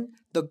then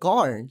the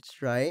guards,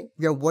 right?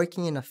 We are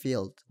working in a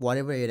field,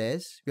 whatever it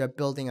is. We are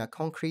building a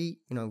concrete,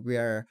 we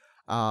are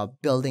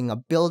building a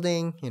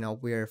building,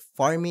 we're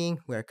farming,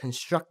 we're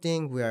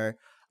constructing, we're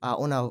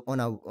on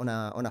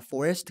a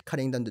forest,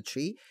 cutting down the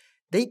tree.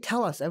 They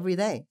tell us every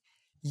day,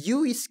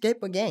 you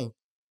escape again,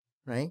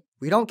 right?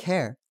 We don't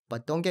care,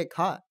 but don't get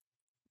caught.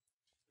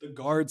 The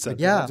guard said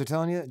Yeah. They're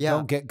telling you, Yeah.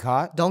 don't get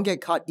caught. Don't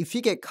get caught. If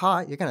you get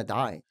caught, you're gonna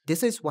die.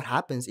 This is what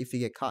happens if you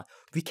get caught.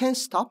 We can't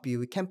stop you.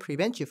 We can't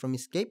prevent you from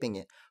escaping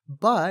it.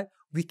 But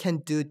we can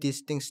do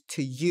these things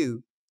to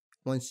you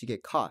once you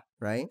get caught,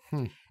 right?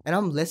 And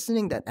I'm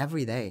listening that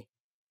every day.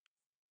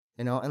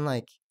 And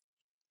like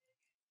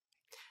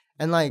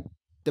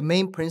the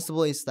main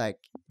principle is like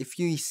if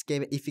you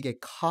escape, if you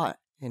get caught,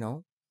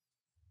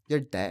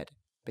 you're dead.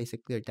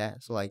 Basically you're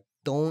dead. So like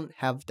don't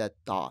have that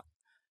thought,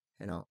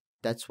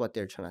 That's what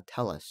they're trying to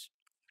tell us.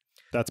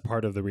 That's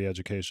part of the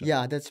re-education.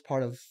 Yeah, that's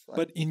part of.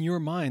 But in your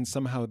mind,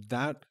 somehow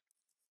that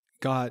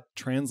got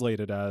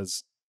translated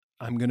as,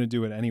 I'm going to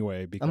do it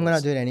anyway. Because I'm going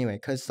to do it anyway.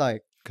 Because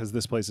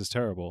this place is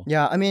terrible.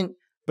 Yeah, I mean.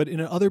 But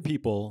in other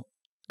people,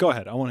 go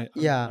ahead.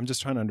 Yeah. I'm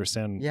just trying to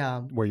understand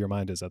where your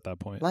mind is at that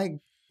point. Like,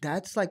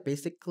 that's like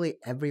basically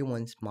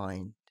everyone's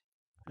mind.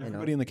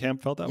 Everybody in the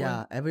camp felt that way?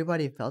 Yeah,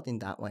 everybody felt in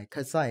that way.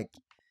 Because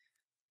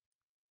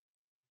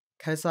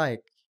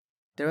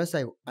there was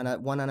like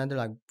another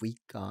like weak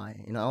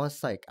guy. I was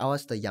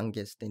the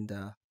youngest in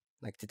the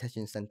like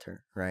detention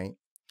center, right?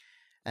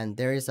 And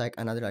there is like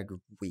another like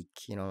weak,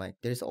 like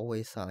there's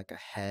always like a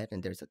head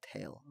and there's a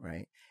tail,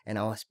 right? And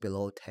I was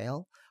below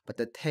tail, but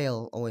the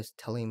tail always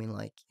telling me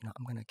like,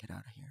 I'm gonna get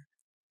out of here,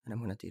 and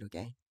I'm gonna do it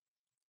again.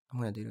 I'm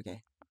gonna do it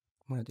again.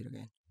 I'm gonna do it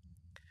again.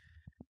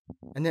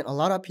 And then a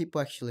lot of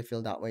people actually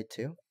feel that way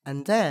too.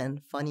 And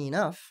then, funny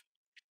enough,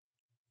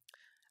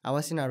 I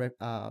was in a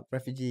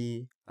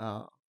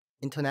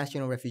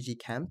international refugee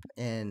camp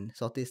in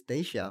Southeast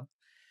Asia,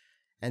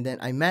 and then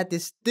I met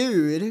this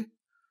dude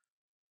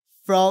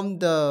from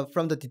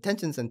the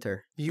detention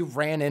center. You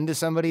ran into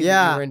somebody?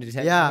 Yeah, that you were in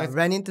detention with?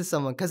 Ran into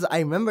someone because I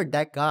remember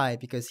that guy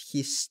because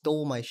he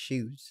stole my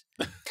shoes,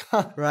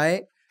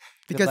 right?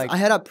 Because I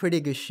had a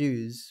pretty good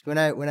shoes when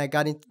I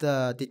got into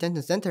the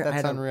detention center.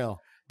 That's unreal.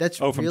 That's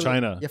from really,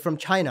 China. Yeah, from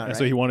China. Right?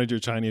 So he wanted your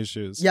Chinese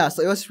shoes. Yeah,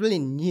 so it was really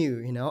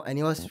new, and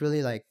it was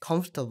really like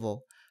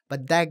comfortable.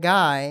 But that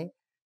guy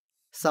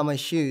saw my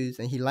shoes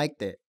and he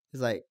liked it.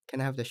 He's like,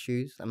 "Can I have the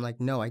shoes?" I'm like,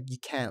 "No, you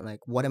can't.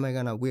 Like, what am I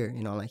gonna wear?"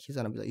 Like he's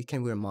gonna be like, "You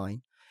can wear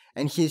mine,"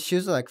 and his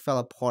shoes like fell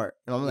apart,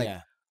 and I'm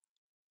like,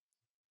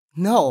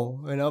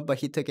 "No," but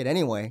he took it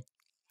anyway.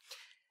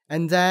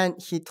 And then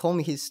he told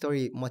me his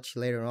story much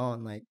later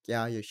on, like,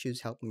 "Yeah, your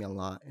shoes helped me a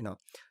lot,"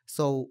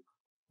 So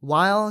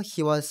while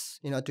he was,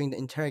 doing the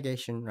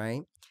interrogation,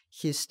 right,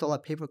 he stole a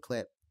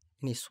paperclip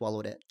and he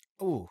swallowed it.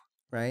 Ooh.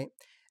 Right?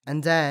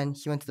 And then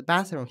he went to the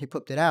bathroom, he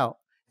pooped it out,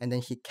 and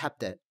then he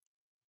kept it.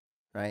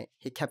 Right?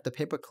 He kept the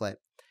paperclip.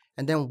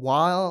 And then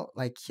while,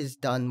 like, he's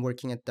done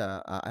working at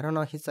the, I don't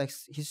know, he's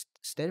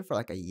stayed for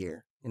like a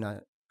year in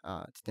a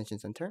detention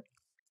center.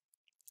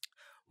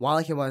 While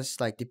he was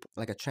like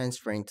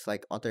transferring to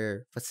like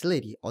other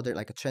facility,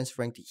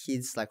 transferring to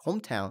his like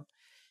hometown,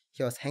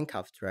 he was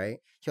handcuffed, right?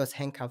 He was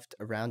handcuffed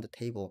around the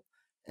table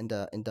in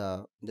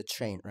the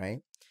train,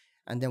 right?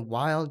 And then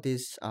while the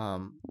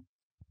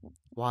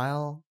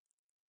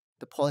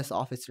police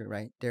officer,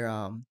 right?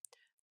 Their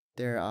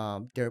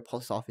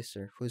police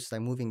officer who's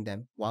like moving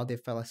them while they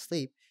fell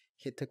asleep,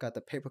 he took out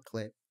the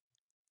paperclip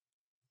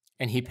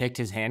And he picked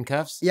his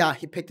handcuffs? Yeah,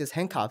 he picked his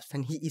handcuffs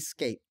and he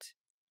escaped.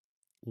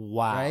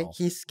 Wow. Right?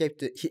 He escaped.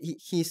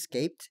 He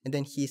escaped, and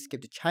then he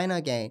escaped to China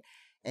again,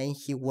 and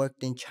he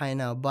worked in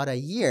China about a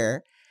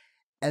year.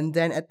 And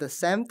then at the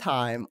same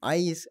time,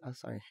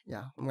 sorry,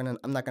 yeah,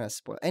 I'm not gonna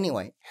spoil.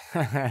 Anyway,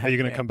 Are you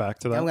gonna come back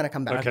to that? I'm gonna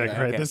come back. Okay, to that.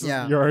 great. Okay. This is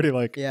Yeah. you're already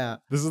like Yeah,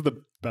 this is the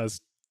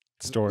best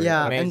story.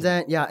 yeah, Amazing.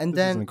 and This is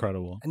then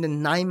incredible. And then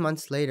 9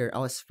 months later, I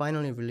was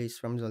finally released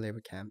from the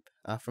labor camp,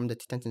 from the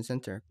detention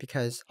center,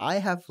 because I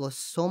have lost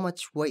so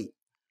much weight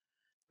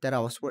that I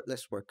was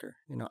worthless worker.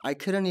 I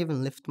couldn't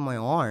even lift my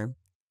arm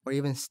or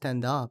even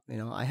stand up.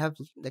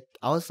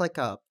 I was like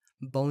a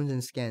bones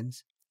and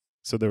skins.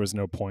 So there was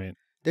no point.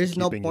 There's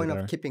no keeping you point there.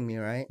 of keeping me,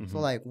 right? So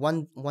Mhm. like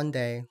one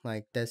day,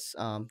 like this,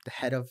 the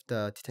head of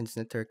the detention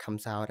center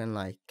comes out and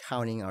like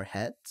counting our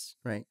heads,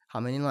 right?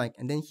 How many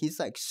and then he's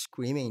like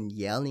screaming and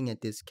yelling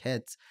at these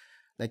kids,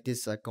 like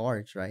these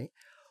guards, right?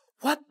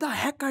 What the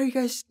heck are you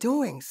guys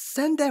doing?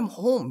 Send them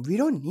home. We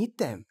don't need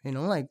them.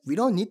 We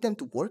don't need them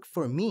to work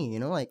for me.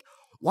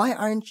 Why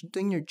aren't you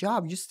doing your job?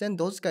 You send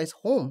those guys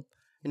home.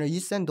 You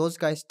send those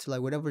guys to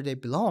like whatever they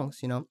belongs.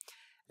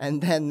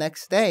 And then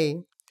next day,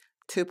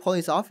 2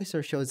 police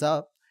officers shows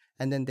up,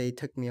 and then they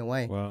took me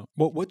away. Wow.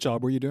 What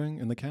job were you doing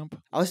in the camp?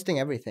 I was doing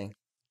everything.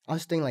 I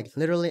was doing like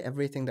literally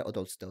everything that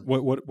adults do.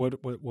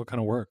 What kind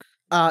of work?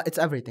 It's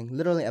everything.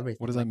 Literally everything.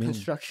 What does that mean?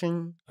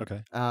 Construction,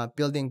 Okay.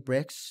 building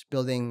bricks,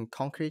 building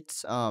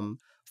concretes,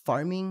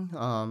 farming,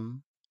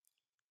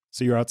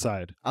 So you're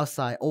outside.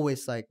 outside.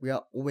 Always we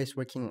are always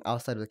working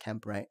outside of the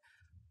camp, right?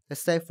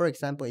 Let's say for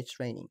example it's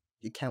raining.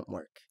 You can't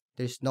work.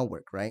 There's no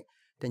work, right?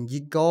 Then you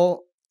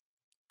go.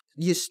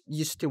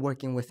 You're still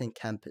working within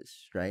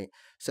campus, right?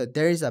 So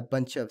there is a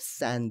bunch of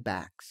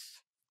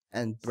sandbags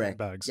and bricks.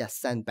 Sandbags. Yeah,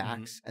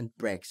 sandbags and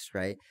bricks,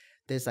 right?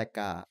 There's like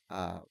a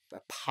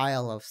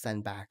pile of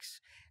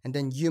sandbags, and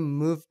then you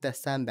move the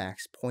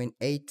sandbags point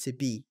A to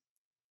B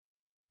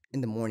in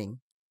the morning,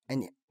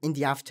 and in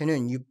the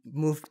afternoon you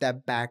move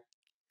that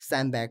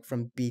sandbag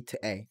from B to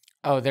A.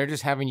 Oh, they're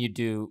just having you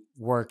do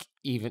work,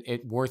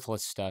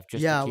 worthless stuff,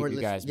 just Yeah, to keep you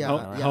worthless- guys yeah,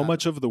 moving How, around. how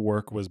much of the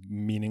work was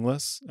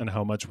meaningless and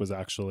how much was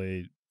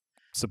actually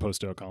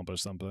supposed to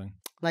accomplish something?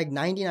 Like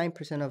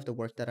 99% of the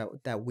work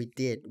that we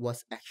did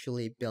was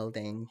actually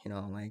building,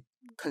 like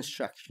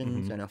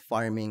constructions Mhm. and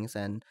farmings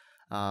and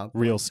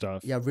Real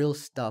stuff. yeah, real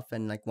stuff.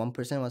 And like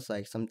 1% was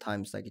like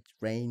sometimes like it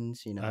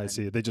rains, I and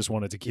see. They just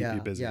wanted to keep yeah,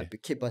 you busy. yeah,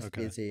 keep us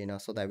Okay. busy,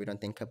 so that we don't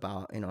think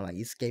about like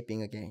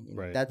escaping again.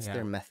 Right. That's Yeah.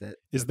 their method.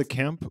 Is the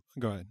camp?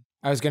 Go ahead.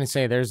 I was going to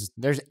say there's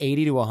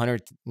 80 to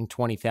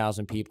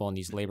 120,000 people in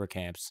these labor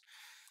camps.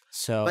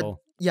 So But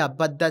yeah,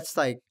 but that's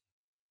like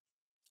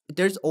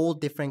there's all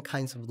different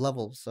kinds of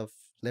levels of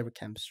labor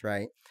camps,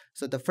 right?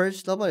 So the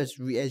first level is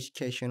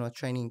re-educational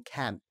training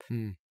camp,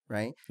 Hmm.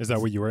 right? Is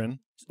that what you were in?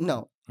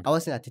 No, Okay. I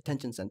was in a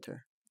detention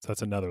center. So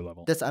that's another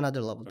level. That's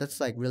another level. Okay. That's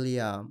like really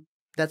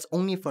that's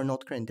only for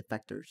North Korean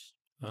defectors.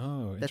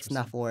 Oh, That's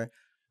not interesting. for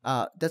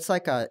it's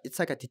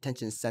like a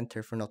detention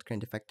center for North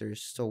Korean defectors.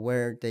 So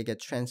where they get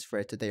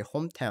transferred to their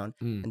hometown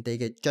Mm. and they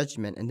get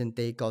judgment, and then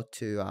they go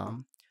to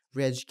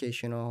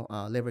re-educational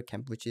labor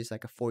camp, which is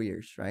like a 4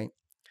 years, right?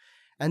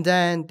 And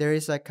then there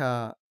is like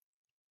a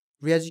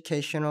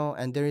re-educational,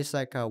 and there is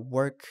like a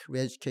work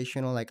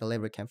re-educational, like a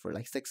labor camp for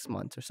like 6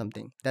 months or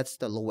something. That's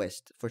the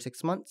lowest for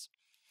 6 months.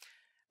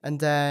 And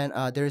then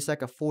there is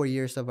like a 4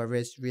 years of a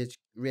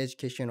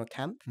re-educational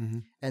camp,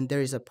 Mhm. and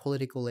there is a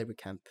political labor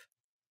camp.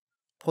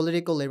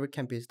 Political labor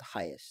camp is the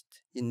highest.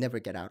 You never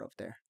get out of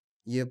there.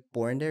 You're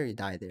born there, you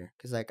die there.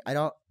 Cause like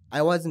I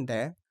wasn't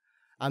there.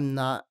 I'm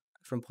not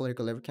from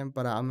political labor camp,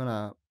 but I'm in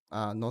a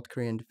North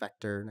Korean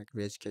defector like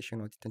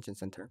re-educational detention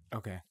center.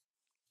 Okay.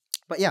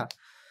 But yeah,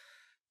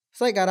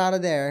 so I got out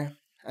of there,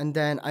 and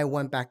then I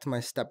went back to my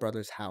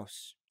stepbrother's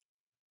house.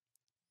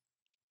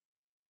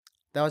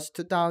 That was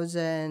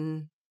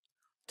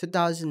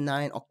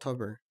 2009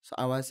 October. So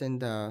I was in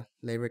the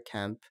labor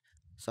camp.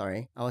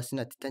 Sorry, I was in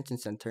a detention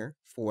center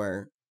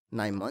for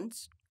 9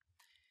 months,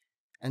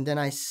 and then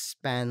I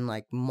spent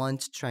like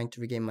months trying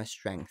to regain my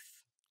strength.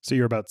 So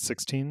you're about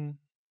 16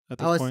 at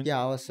this point?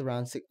 I was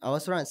around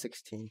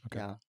 16. Okay.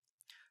 Yeah,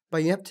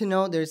 but you have to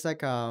know there's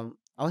like I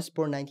was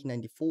born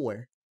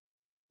 1994,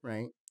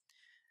 right?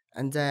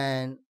 And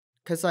then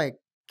cause like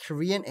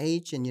Korean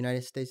age in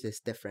United States is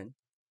different,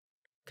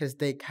 cause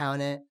they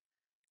count it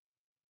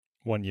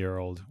 1 year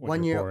old when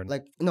 1 you're year, born.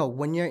 like no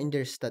 1 year in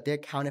their they're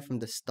counted from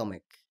the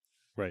stomach,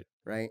 Right.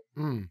 right?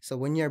 Mm. So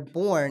when you're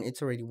born,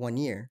 it's already 1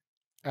 year,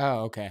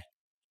 Oh, okay.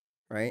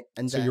 right?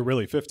 And So then you're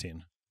really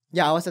 15.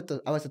 yeah, I was at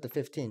the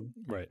 15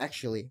 Right.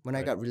 actually when I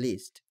Right. got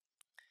released,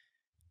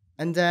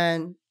 and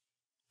then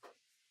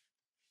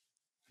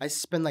I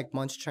spent like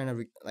months trying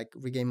to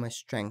regain my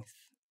strength.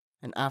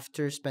 And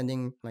after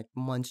spending like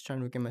months trying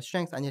to regain my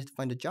strength, I needed to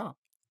find a job.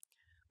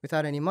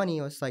 Without any money,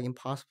 it was like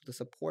impossible to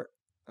support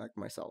like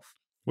myself.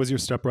 Was your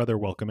stepbrother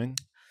welcoming?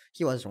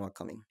 He wasn't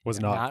welcoming. Was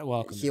Yeah, not. Not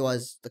welcome. He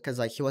was because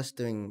like he was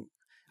doing.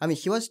 I mean,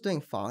 he was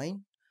doing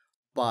fine,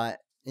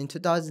 but in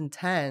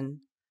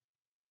 2010,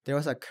 there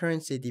was a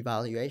currency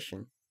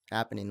devaluation,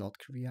 happened in North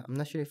Korea. I'm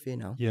not sure if you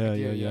know. Yeah, do,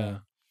 yeah, yeah. yeah.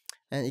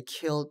 And it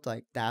killed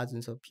like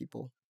thousands of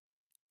people.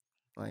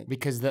 Like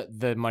Because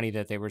the money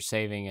that they were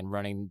saving and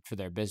running for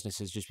their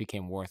businesses just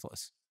became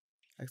worthless.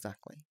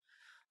 exactly.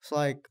 So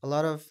like a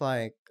lot of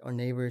like our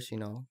neighbors,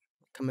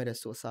 committed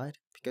suicide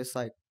because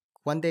like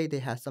one day they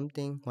had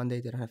something, one day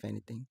they don't have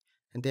anything,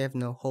 and they have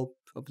no hope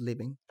of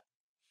living.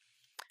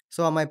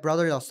 So my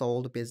brother lost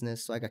all the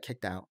business, so I got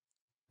kicked out,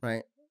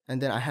 right?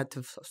 And then I had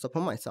to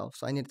support myself,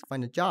 so I needed to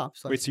find a job.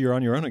 So Wait, so you're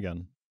on your own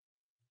again?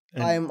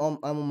 And I'm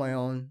on my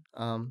own.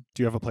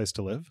 do you have a place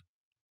to live?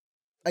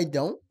 I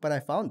don't, but I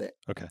found it.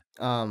 Okay.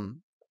 I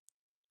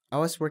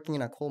was working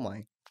in a coal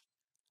mine.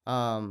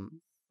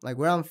 Like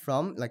where I'm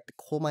from, like the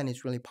coal mine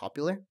is really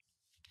popular,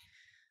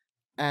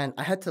 and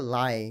I had to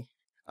lie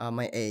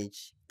my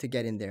age to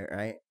get in there,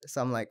 right?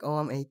 So I'm like, oh,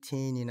 I'm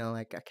 18,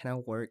 like I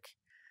cannot work,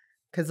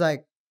 cause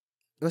like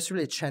it was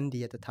really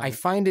trendy at the time. I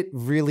find it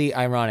really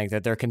ironic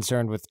that they're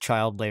concerned with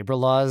child labor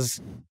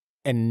laws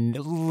and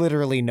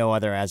literally no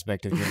other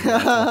aspect of human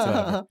rights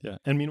whatsoever. Yeah.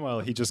 And meanwhile,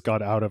 he just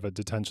got out of a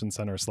detention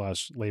center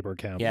 / labor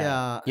camp.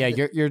 Yeah. Yeah,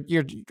 Yeah,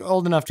 you're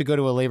old enough to go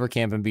to a labor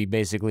camp and be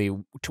basically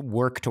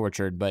work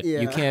tortured, but you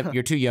Yeah. can't.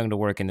 You're too young to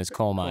work in this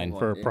coal mine.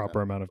 For a Yeah.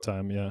 proper amount of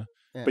time, yeah.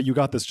 Yeah. But you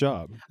got this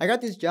job. I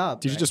got this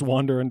job. Did you right? just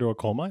wander into a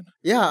coal mine?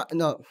 Yeah,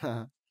 no.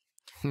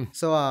 Hmm.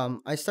 So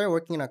I started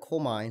working in a coal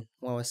mine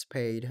where I was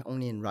paid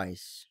only in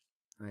rice,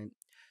 right?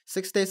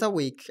 6 days a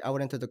week, I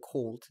went into the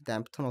cold,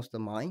 damp tunnels of the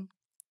mine.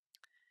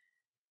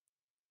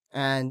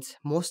 And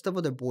most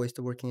of the boys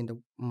that working in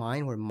the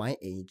mine were my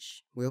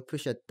age. We'll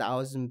push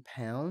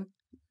 1,000-pound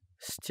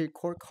steel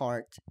core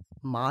cart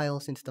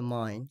miles into the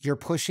mine. You're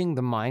pushing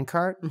the mine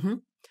cart.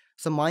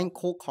 So mine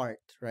coal cart,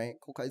 right?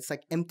 Coal cart. It's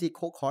like empty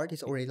coal cart.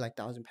 It's already like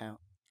 1,000 pounds.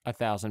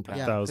 1,000 pounds.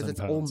 Yeah, 1,000 because it's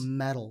all pounds.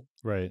 metal,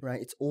 Right.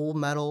 right? It's all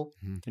metal.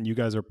 And you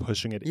guys are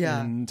pushing it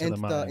Yeah, into the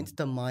mine. into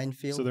the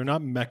minefield. So they're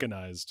not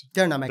mechanized.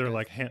 They're not They're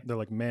mechanized.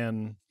 like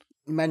man,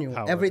 Manual.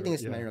 power, Everything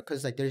is yeah. manual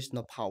because like there's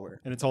no power.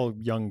 and it's all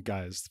young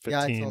guys, 15,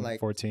 Yeah, it's all like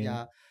 14,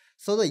 Yeah.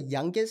 So the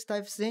youngest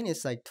I've seen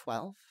is like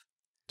 12,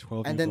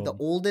 12 and years then the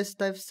old.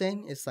 oldest I've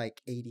seen is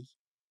like 80.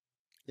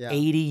 Yeah.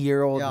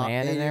 80-year-old Yeah,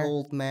 man in there.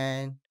 80-year-old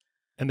man.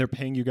 And they're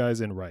paying you guys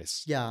in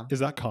rice. Yeah, Is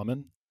that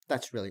common?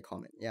 that's really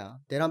common. Yeah,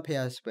 they don't pay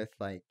us with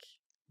like,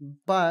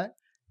 but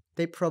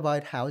they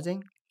provide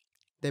housing,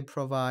 they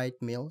provide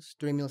meals,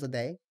 3 meals a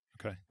day,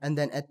 Okay. and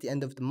then at the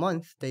end of the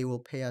month they will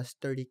pay us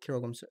 30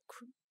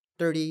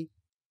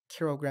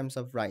 kilograms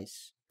of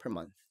rice per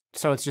month.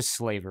 So it's just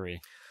slavery.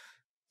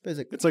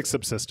 Basically. It's like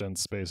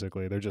subsistence,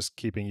 basically. They're just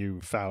keeping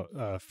you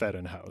fed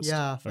and housed.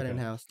 Yeah, fed and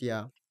Okay. housed.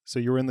 Yeah. So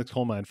you were in the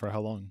coal mine for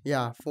how long?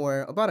 Yeah,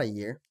 for about a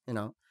year,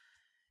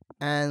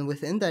 And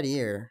within that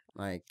year,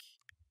 like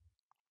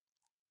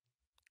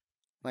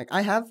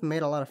I have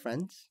made a lot of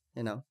friends,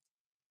 I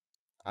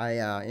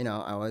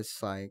was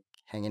like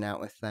hanging out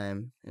with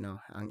them,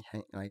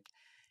 like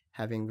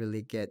having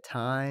really good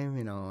time,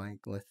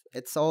 like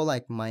it's all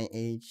like my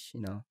age,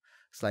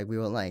 It's like we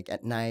were like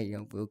at night,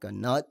 we would go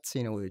nuts,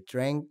 we would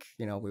drink,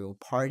 we would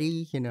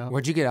party,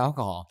 Where'd you get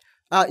alcohol?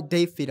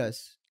 They feed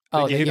us.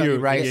 Oh, gave they give you- you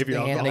they rice gave you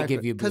and alcohol? they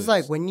give you Because booze.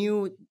 like when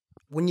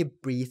you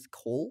breathe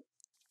coal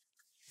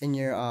in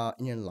your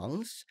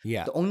lungs,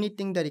 yeah. the only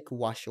thing that it could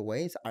wash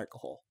away is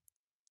alcohol.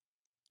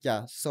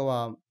 Yeah,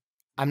 so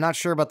I'm not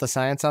sure about the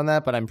science on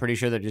that, but I'm pretty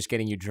sure they're just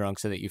getting you drunk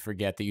so that you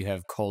forget that you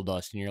have coal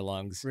dust in your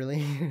lungs.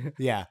 really,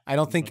 Yeah, I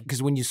don't think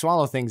because when you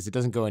swallow things, it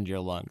doesn't go into your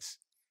lungs.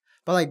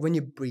 but like when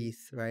you breathe,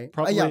 right?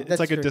 Probably yeah, it's that's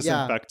like a true.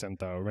 Yeah. disinfectant,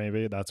 though.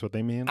 Maybe that's what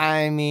they mean.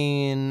 I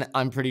mean,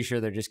 I'm pretty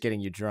sure they're just getting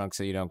you drunk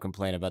so you don't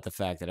complain about the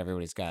fact that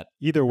everybody's got.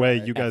 Either way,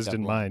 you Act guys up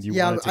didn't lungs. mind. You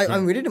Yeah, wanted to I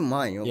drink. really didn't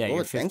mind. Yeah, we you're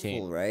were 15.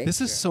 thankful, right? This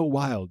is so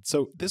wild.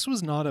 So this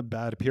was not a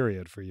bad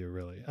period for you,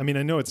 really. I mean,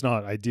 I know it's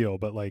not ideal,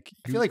 but like,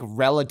 I feel like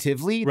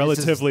relatively,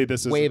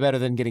 this is way better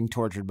than getting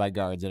tortured by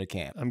guards at a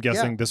camp. I'm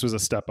guessing this was a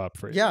step up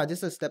for you. Yeah, this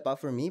is a step up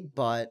for me,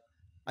 but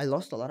I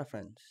lost a lot of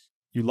friends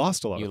You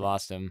lost a lot. You of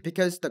lost him.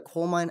 because the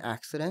coal mine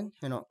accident,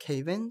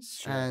 cave-ins,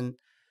 Sure. and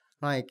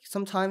like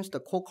sometimes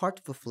the coal cart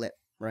will flip,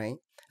 right?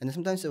 And then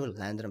sometimes it will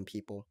land on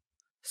people.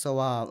 So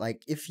like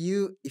if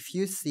you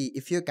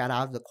got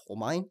out of the coal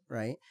mine,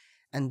 right?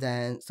 And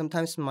then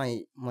sometimes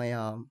my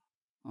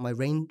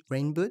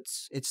rain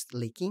boots, it's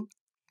leaking.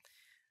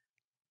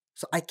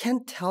 So I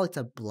can't tell it's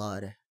a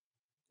blood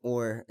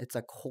or it's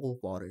a cold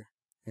water,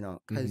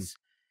 because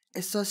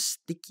it's so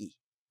sticky,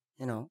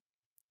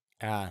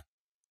 Ah,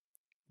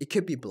 It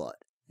could be blood,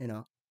 You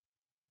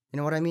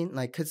know what I mean?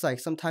 Like, cause like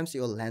sometimes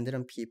it'll land it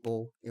on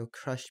people, it'll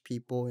crush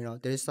people.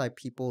 There's like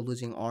people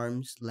losing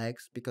arms,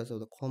 legs because of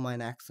the coal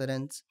mine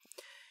accidents.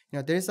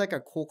 There's like a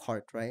coal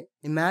cart, right?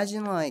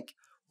 Imagine like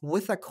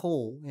with a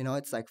coal,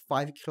 it's like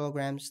 5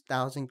 kilograms,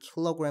 1,000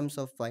 kilograms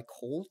of like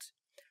coal,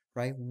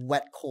 right?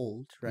 Wet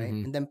coal, right?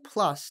 Mhm. And then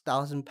plus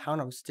 1,000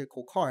 pound of steel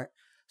coal cart.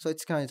 So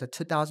it's a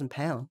 2,000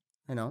 pound,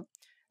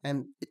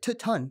 and 2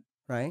 ton,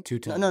 right? 2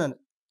 ton. No.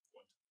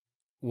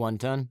 1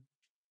 ton.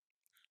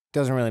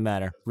 Doesn't really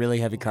matter. Really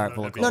heavy cart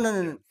full of coal.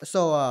 No.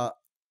 So,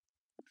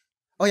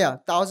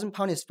 1,000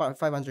 pound is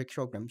 500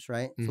 kilograms,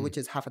 right? So Mhm. which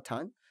is half a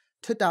ton.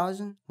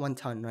 2,000, 1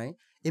 ton, right?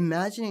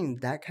 Imagining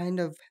that kind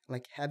of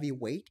like heavy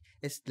weight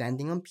is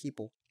landing on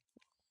people.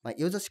 Like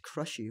it'll just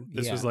crush you.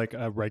 This was Yeah. like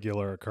a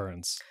regular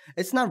occurrence.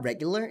 It's not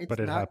regular. It's But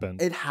it not,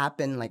 happened. It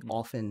happened like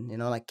often,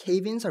 like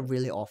cave-ins are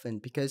really often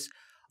because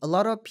a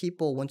lot of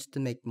people want to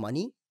make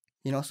money,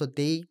 so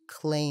they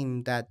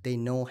claim that they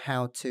know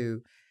how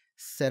to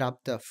set up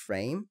the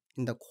frame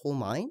in the coal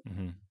mine,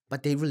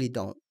 but they really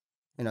don't.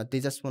 They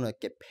just want to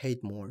get paid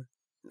more.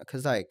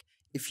 Because like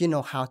if you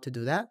know how to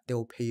do that, they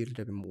will pay you a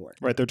little bit more.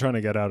 Right, they're trying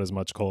to get out as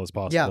much coal as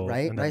possible.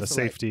 right, And then right, the so,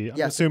 like, safety.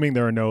 yeah, I'm assuming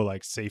there are no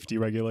like safety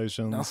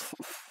regulations. No.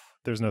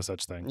 There's no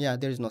such thing. Yeah,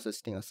 there's no such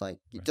thing as like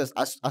Right. just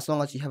as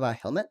long as you have a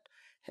helmet,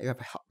 you have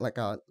like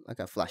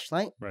a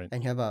flashlight, Right.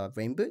 and you have a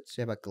rain boots,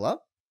 you have a glove,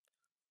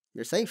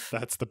 you're safe.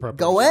 That's the preparation.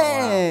 Go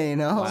away,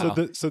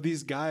 Wow. So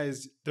these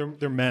guys,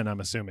 they're men, I'm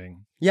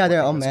assuming. Yeah,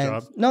 they're all working this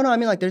men. job. No, I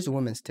mean like there's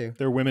women's too.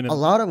 They're women. A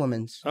lot of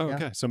women's. Oh, yeah.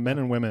 okay. So men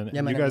and women. Yeah,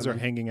 and men you and guys are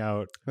women. hanging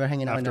out We're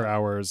hanging out after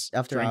hours,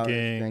 after drinking.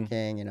 hours,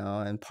 drinking,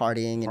 and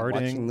partying, and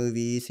watching Partying.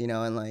 movies,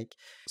 and like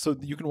So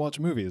you can watch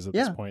movies at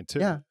this point too.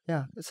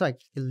 yeah, it's like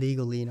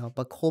illegally,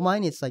 But coal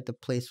mine is like the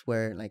place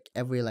where like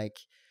every like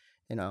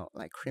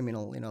like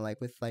criminal, like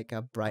with like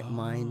a bright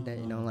mind that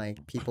like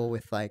people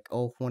with like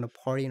who want to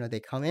party, they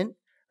come in,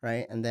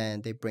 right, and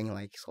then they bring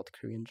like South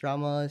Korean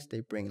dramas, they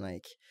bring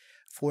like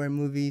foreign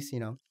movies,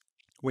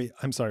 Wait,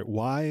 I'm sorry.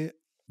 Why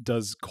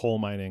does coal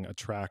mining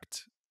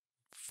attract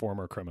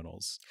former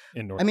criminals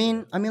in North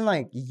Korea? I mean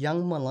like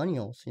young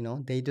millennials,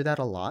 they do that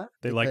a lot.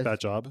 They like because- that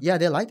job? Yeah,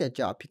 they like that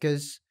job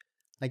because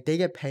like they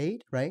get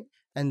paid, right?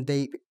 And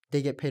they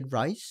get paid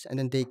rice, and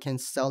then they can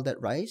sell that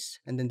rice,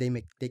 and then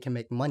they can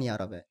make money out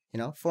of it,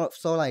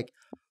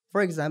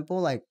 For example,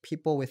 like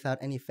people without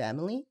any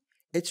family,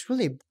 it's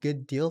really a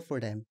good deal for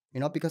them,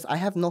 because I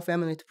have no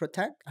family to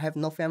protect, I have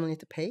no family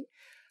to pay.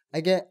 I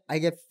get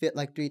fit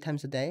like 3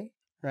 times a day,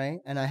 right?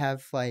 And I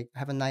have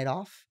a night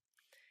off,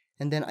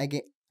 and then I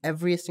get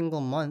every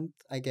single month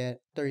I get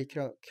 30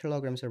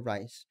 kilograms of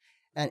rice.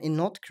 And in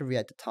North Korea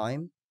at the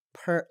time,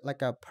 per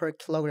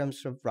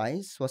kilograms of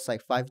rice was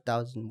like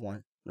 5,000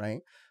 won, right?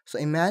 So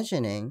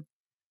imagining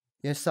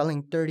you're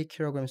selling 30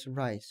 kilograms of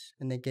rice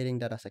and they're getting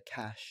that as a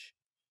cash.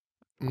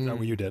 Is that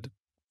what you did?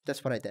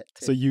 That's what I did.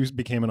 Too. So you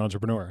became an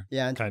entrepreneur.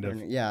 yeah, kind of.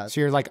 entrepreneur, yeah, So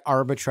you're like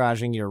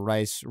arbitraging your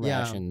rice Yeah.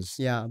 rations.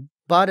 yeah.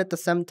 But at the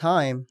same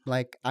time,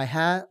 like I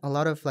had a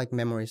lot of like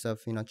memories of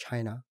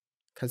China,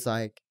 cause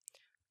like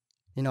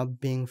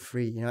being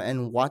free,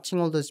 and watching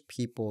all those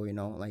people,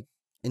 like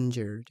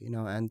injured,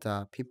 and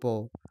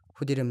people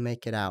who didn't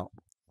make it out,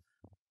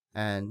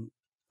 and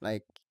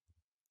like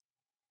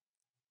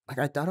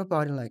I thought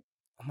about it like,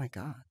 oh my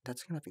god,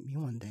 that's gonna be me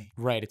one day.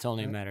 Right. It's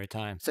only a Right. matter of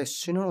time. It's like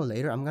sooner or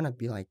later I'm gonna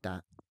be like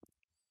that.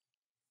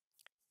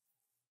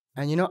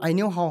 And I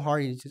knew how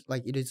hard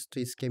it is to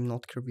escape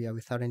North Korea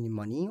without any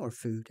money or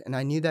food. And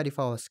I knew that if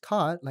I was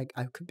caught, like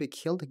I could be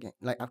killed again.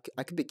 Like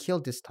I could be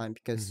killed this time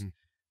because Mhm.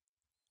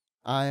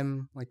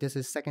 I'm like this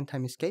is second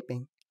time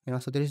escaping.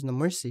 So there is no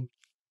mercy.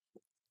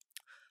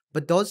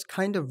 But those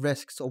kind of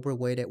risks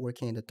overweighed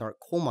working in the dark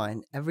coal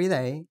mine every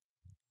day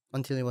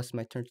until it was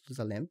my turn to lose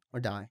a limb or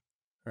die.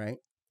 Right?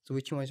 So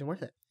which one is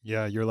worth it?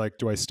 Yeah, you're like,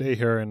 do I stay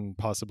here and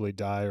possibly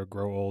die or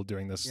grow old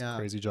doing this Yeah.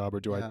 crazy job, or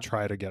do I Yeah.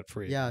 try to get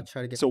free? Yeah,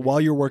 try to get So free.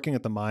 while you're working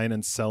at the mine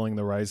and selling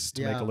the rice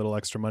to make Yeah. a little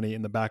extra money,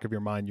 in the back of your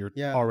mind, you're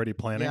Yeah. already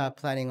planning. Yeah,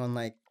 planning on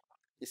like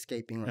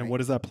escaping, right? And what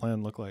does that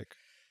plan look like?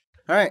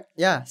 All right.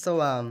 Yeah. So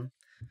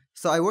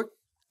I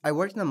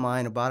worked in the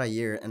mine about a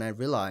year, and I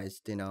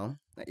realized, that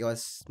it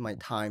was my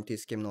time to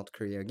escape North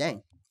Korea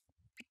again.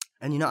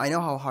 And I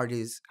know how hard it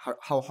is,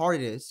 how hard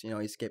it is,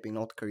 escaping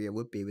North Korea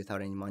would be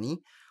without any money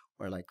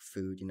or like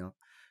food,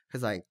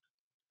 because like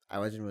I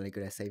wasn't really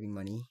good at saving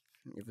money,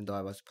 even though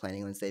I was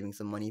planning on saving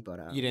some money, but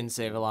You didn't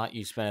save a lot.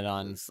 You spent it I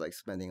on was like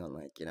spending on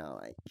like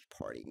like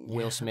partying.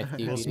 Will Smith Will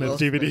DVDs. Smith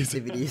DVDs.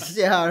 DVDs.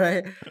 Yeah,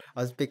 right.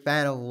 I was a big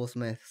fan of Will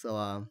Smith,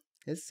 so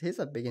he's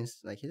a big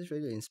he's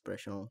really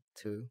inspirational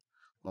to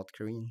North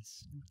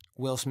Koreans.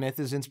 Will Smith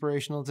is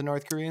inspirational to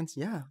North Koreans.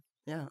 Yeah,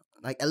 yeah.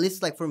 Like at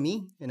least like for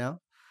me,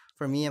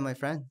 for me and my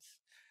friends,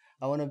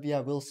 I want to be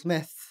a Will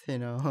Smith, so,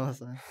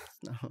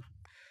 no.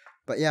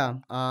 But yeah,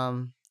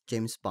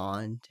 James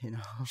Bond,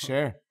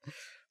 Sure.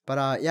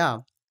 But yeah,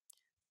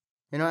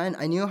 and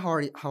I knew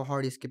how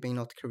hard escaping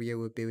North Korea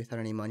would be without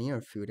any money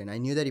or food, and I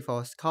knew that if I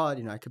was caught,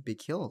 I could be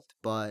killed.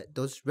 But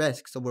those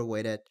risks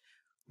overweighed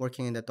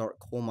working in the dark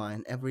coal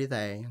mine every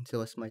day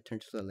until it's my turn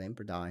to the limb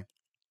or die.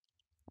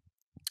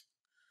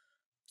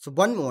 So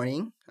one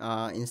morning,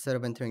 instead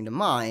of entering the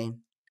mine,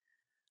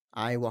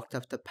 I walked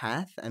up the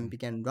path and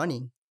began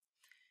running,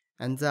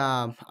 and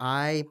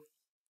I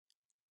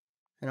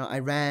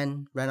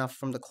ran off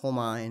from the coal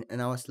mine,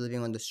 and I was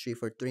living on the street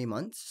for 3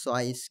 months. So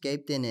I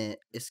escaped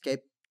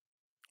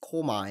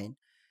coal mine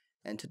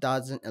in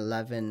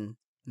 2011,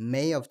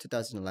 May of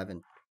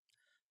 2011.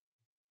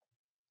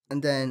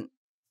 And then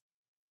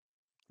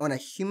on a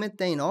humid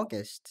day in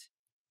August,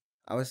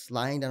 I was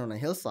lying down on a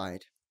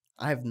hillside.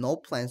 I have no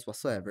plans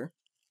whatsoever.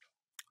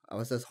 I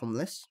was just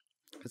homeless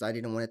because I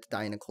didn't want to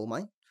die in a coal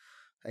mine.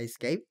 I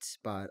escaped,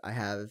 but I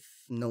have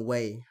no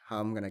way how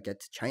I'm gonna get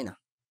to China.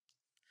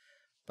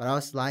 But I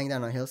was lying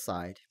down on a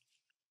hillside,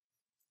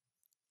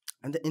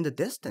 and in the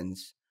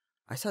distance,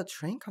 I saw a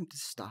train come to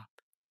stop,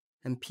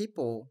 and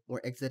people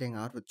were exiting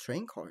out with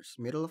train cars,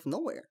 middle of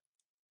nowhere.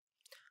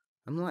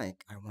 I'm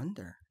like, I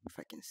wonder if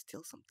I can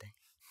steal something.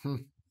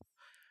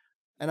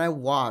 And I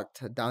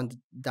walked down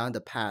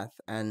the path,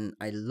 and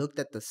I looked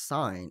at the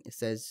sign. It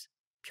says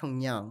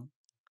Pyongyang,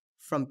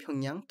 from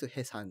Pyongyang to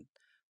Hesan.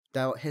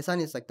 Now Hesan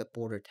is like the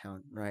border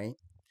town, right?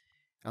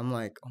 I'm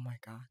like, oh my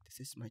god, this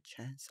is my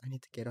chance. I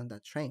need to get on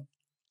that train.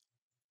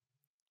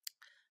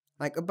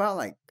 Like about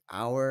like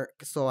hour,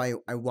 so I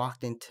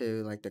walked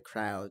into like the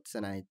crowds,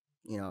 and I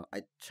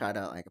tried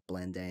to like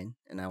blend in,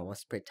 and I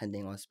was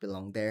pretending I was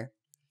belong there.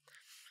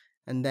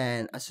 And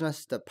then as soon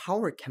as the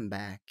power came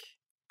back,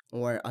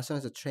 or as soon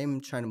as the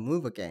train trying to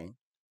move again,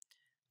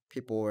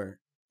 people were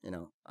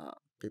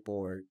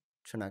people were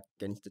trying to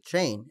get into the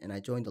train, and I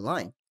joined the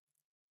line.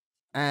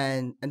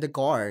 And the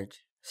guard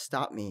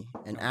stopped me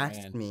and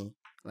asked me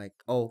like,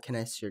 "Oh, can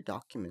I see your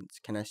documents?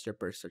 Can I see your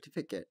birth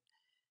certificate?"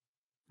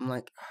 I'm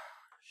like,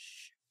 oh,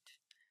 shoot.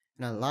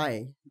 And I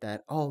lied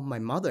that, oh, my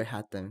mother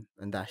had them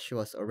and that she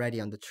was already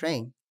on the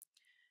train.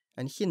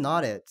 And he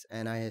nodded,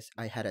 and I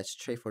headed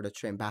straight for the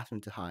train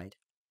bathroom to hide.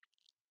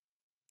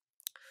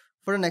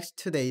 For the next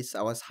 2 days,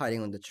 I was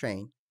hiding on the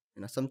train.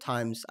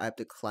 Sometimes I have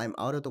to climb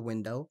out of the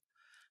window,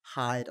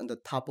 hide on the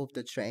top of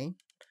the train,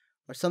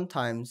 or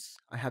sometimes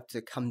I have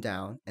to come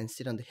down and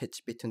sit on the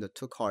hitch between the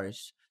two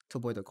cars to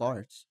avoid the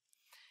guards.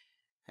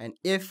 And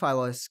if I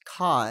was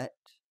caught,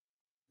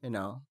 you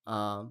know,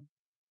 um,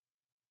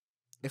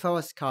 if I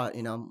was caught,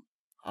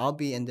 I'll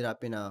be ended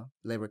up in a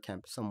labor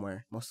camp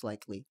somewhere, most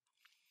likely.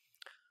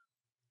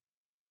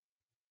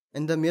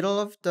 In the middle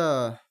of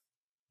I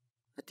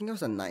think it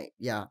was a night,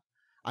 yeah.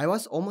 I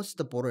was almost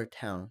the border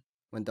town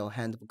when the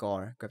hand of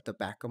guard grabbed the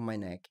back of my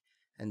neck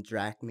and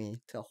dragged me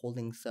to a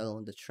holding cell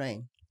on the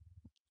train.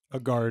 A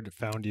guard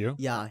found you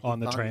Yeah, he on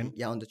the found train? me.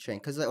 Yeah, on the train,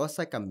 because it was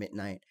like a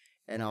midnight,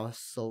 and I was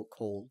so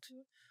cold,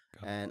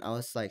 God. and I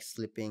was like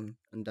sleeping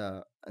in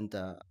the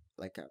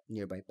like a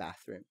nearby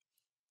bathroom,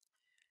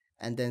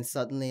 and then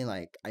suddenly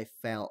like I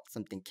felt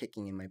something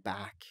kicking in my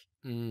back,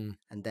 and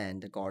then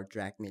the guard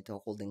dragged me to a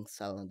holding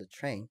cell on the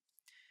train,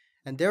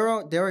 and there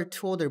are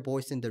two other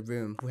boys in the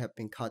room who have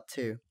been caught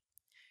too.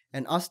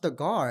 And as the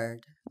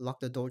guard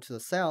locked the door to the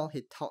cell,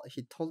 he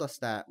told us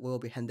that we will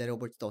be handed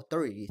over to the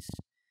authorities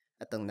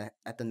at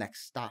the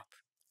next stop.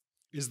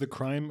 Is the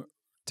crime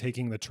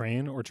taking the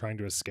train or trying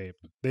to escape?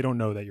 They don't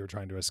know that you're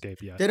trying to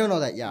escape yet. They don't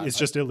know that. Yeah, It's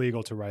just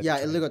illegal to ride. Yeah,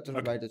 the train. illegal to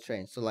ride the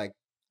train. So like,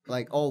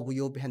 oh,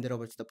 you'll be handed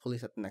over to the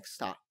police at the next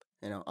stop.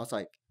 I was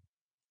like,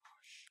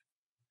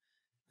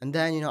 and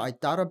then I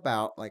thought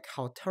about like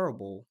how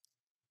terrible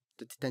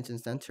the detention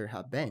center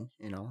have been.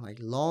 Like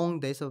long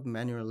days of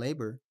manual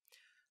labor,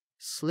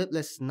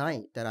 sleepless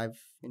night that I've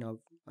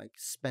like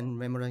spent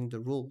remembering the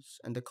rules,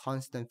 and the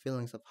constant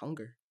feelings of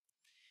hunger.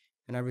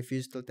 And I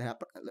refused to let that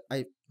happen.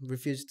 I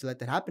refused to let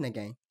that happen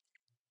again.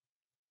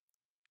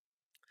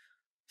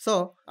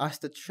 So as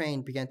the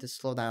train began to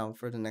slow down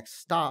for the next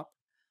stop,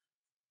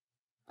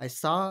 I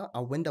saw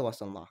a window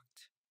was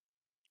unlocked.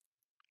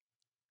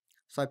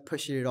 So I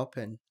pushed it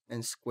open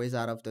and squeezed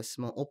out of the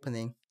small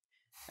opening,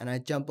 and I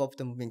jumped off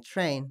the moving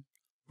train,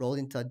 rolled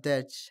into a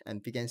ditch,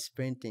 and began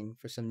sprinting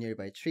for some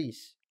nearby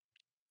trees.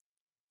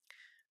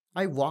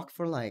 I walked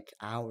for like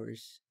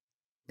hours,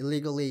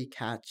 illegally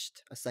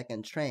catched a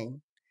second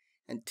train,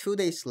 and 2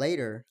 days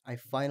later, I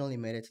finally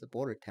made it to the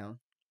border town.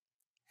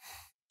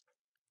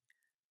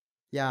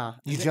 Yeah.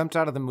 You jumped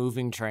out of the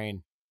moving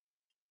train.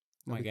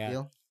 No My big God.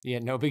 deal. Yeah,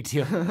 no big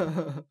deal.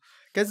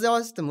 Because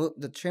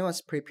the train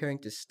was preparing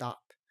to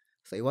stop,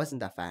 so it wasn't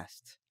that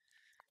fast.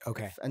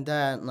 Okay. And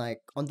then like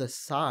on the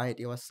side,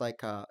 it was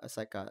like it's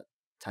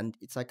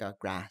like a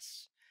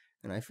grass,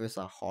 and if it was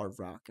a hard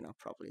rock, I'll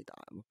probably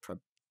die. I would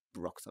probably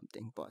broke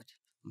something, but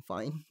I'm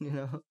fine.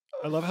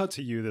 I love how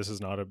to you this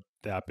is not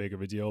that big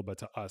of a deal, but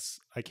to us,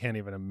 I can't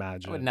even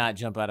imagine. I would not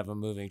jump out of a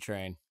moving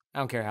train. I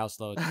don't care how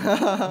slow it's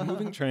A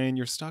moving train,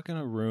 you're stuck in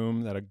a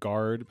room that a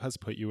guard has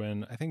put you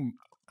in. I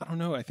don't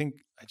know. I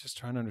just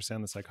trying to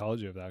understand the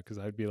psychology of that, because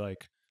I'd be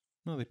like,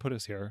 no, they put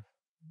us here.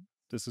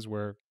 This is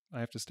where I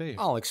have to stay.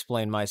 I'll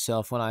explain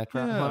myself when I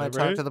talk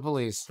right? to the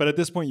police. But at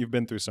this point, you've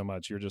been through so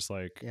much. You're just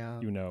like, Yeah.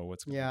 you know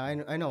what's going Yeah,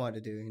 on. I know what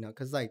to do.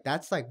 Because like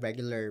that's like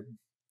regular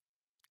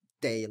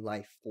day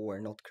life for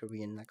North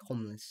Korean like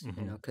homeless.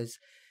 Mhm. Because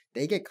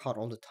they get caught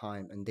all the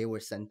time, and they were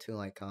sent to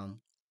like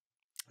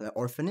the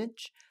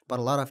orphanage. But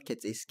a lot of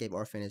kids escape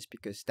orphanage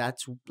because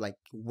that's like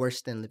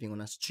worse than living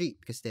on a street,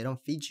 because they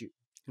don't feed you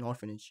in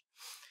orphanage.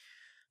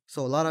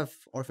 So a lot of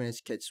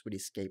orphanage kids would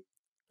escape,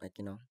 like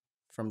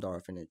from the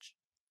orphanage.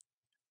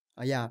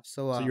 Yeah.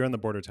 So So you're in the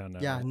border town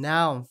now. yeah, right?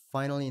 now I'm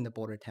finally in the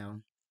border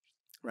town,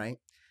 right?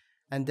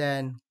 And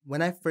then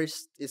when I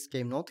first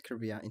escaped North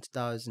Korea in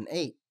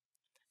 2008,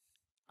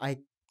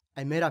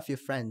 I made a few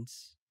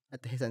friends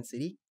at the Hesan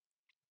city,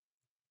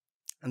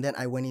 and then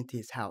I went into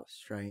his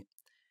house, right?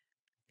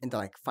 In the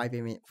like 5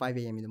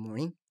 a.m. in the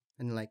morning,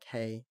 and like,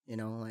 hey,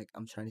 like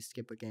I'm trying to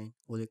escape again.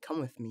 Will you come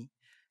with me?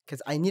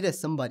 Because I needed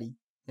somebody,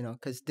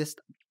 because this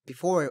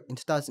before in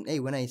 2008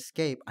 when I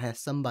escaped, I had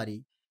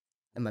somebody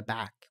in my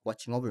back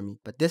watching over me.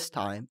 But this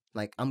time,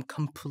 like I'm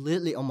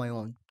completely on my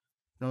own.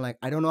 Like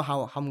I don't know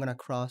how I'm gonna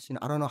cross.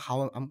 I don't know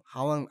how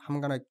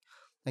I'm gonna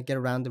like get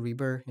around the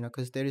river.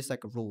 Because there is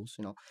like rules.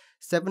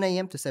 7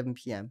 a.m. to 7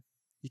 p.m.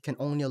 You can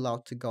only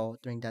allowed to go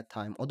during that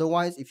time.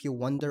 Otherwise, if you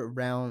wander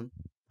around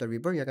the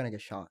river, you're gonna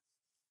get shot.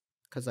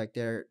 Cause like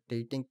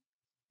they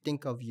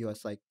think of you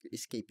as like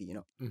escapee.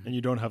 And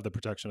you don't have the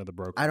protection of the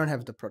broker. I don't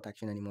have the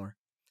protection anymore.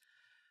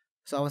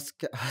 So I was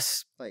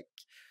like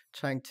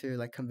trying to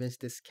like convince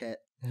this kid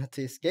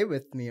to escape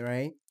with me,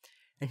 right?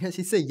 And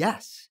he said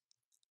yes.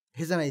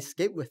 He's gonna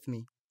escape with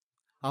me.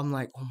 I'm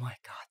like, oh my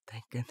god,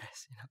 thank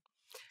goodness,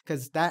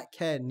 because that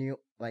kid knew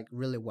like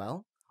really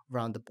well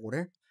around the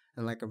border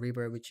and like a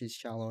river which is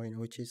shallow,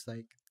 which is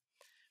like.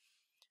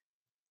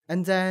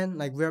 And then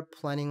like we're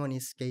planning on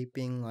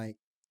escaping like,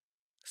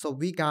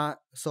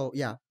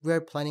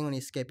 we're planning on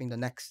escaping the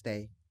next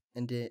day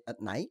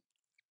at night.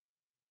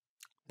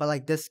 But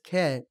like this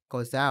kid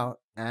goes out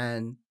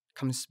and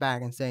comes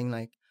back and saying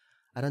like,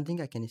 I don't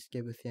think I can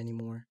escape with you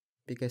anymore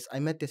because I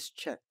met this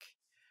chick.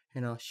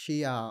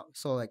 She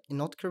so like in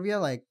North Korea,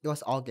 like it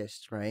was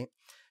August, right?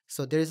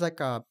 So there's like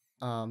a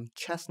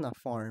chestnut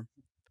farm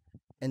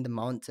in the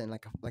mountain,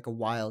 like a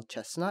wild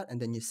chestnut,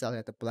 and then you sell it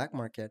at the black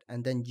market,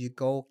 and then you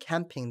go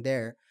camping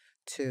there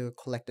to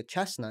collect the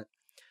chestnut.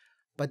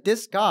 But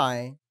this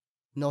guy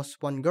knows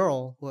one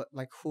girl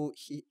who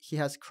he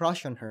has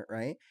crush on her,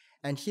 right?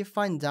 And he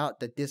finds out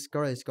that this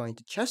girl is going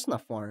to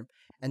chestnut farm,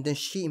 and then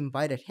she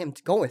invited him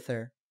to go with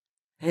her.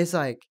 And he's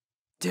like,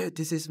 dude,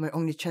 this is my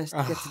only chance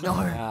to get to know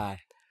her. God.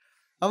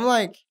 I'm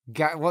like,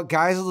 what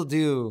guys will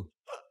do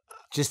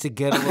just to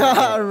get a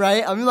little bit.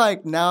 right? I'm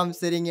like, now I'm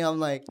sitting here, I'm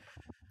like,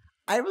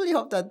 I really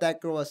hope that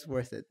girl was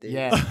worth it, dude.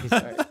 Yeah.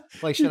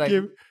 Like,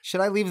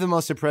 should I leave the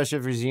most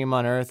oppressive regime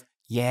on earth?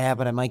 Yeah,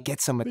 but I might get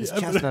some at this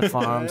chestnut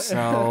farm,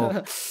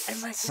 so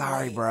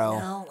sorry,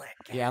 bro.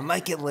 Yeah, I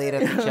might get laid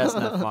at the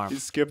chestnut farm. He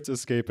skipped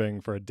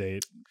escaping for a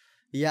date.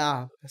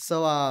 Yeah.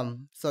 So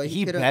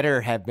he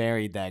better have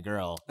married that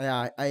girl.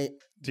 Yeah,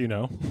 Do you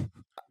know?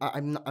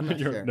 I'm not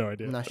You have sure. no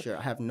idea. I'm not sure.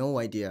 I have no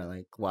idea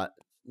like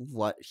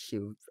what he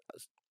would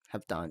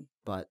have done.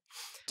 But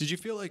did you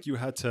feel like you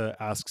had to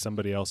ask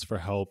somebody else for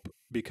help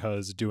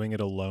because doing it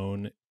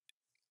alone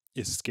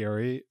is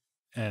scary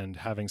and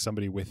having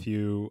somebody with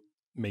you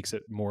makes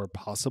it more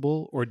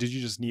possible? Or did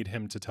you just need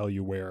him to tell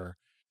you where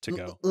to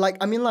go? Like,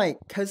 I mean, like,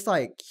 cause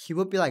like he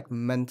would be like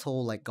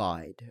mental like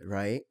guide,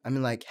 right? I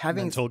mean, like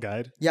having mental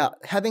guide. Yeah,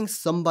 having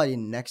somebody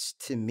next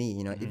to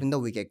me, even though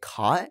we get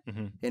caught,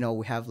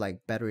 we have like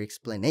better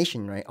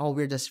explanation, right? Oh,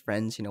 we're just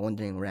friends,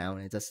 wandering around.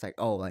 And it's just like,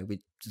 oh, like we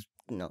just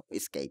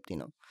escaped,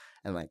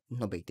 and like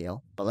no big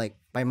deal. But like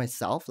by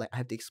myself, like I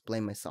have to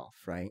explain myself,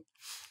 right?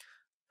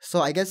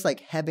 So I guess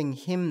like having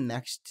him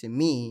next to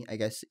me, I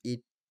guess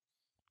it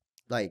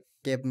like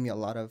gave me a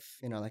lot of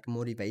like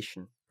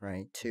motivation,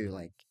 right, to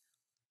like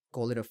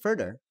go a little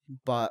further.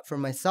 But for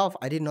myself,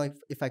 I didn't know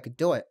if I could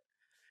do it,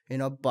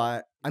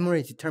 but I'm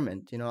already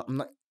determined. I'm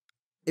not,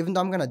 even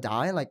though I'm gonna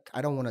die, like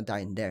I don't want to die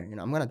in there,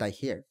 I'm gonna die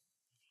here.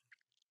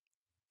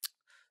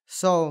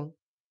 So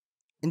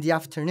in the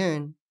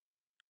afternoon,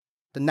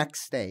 the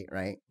next day,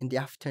 right, in the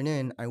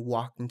afternoon, I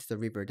walked into the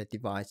river that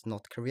divides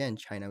North Korea and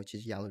China, which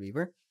is Yellow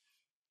River.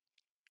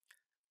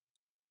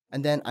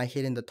 And then I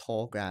hid in the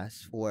tall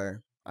grass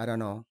for, I don't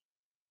know,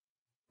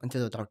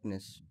 until the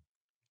darkness.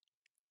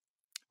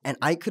 And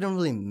I couldn't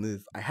really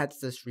move. I had to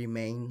just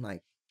remain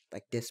like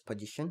this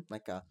position,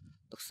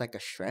 looks like a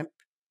shrimp,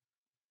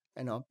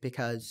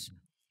 because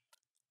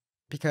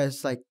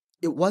like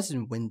it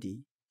wasn't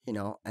windy,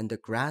 and the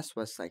grass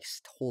was like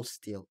whole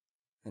still,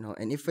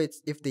 and if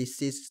they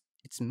see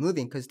it's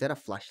moving, because they're a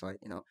flashlight,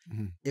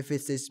 if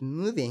it is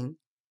moving,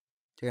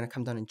 they're gonna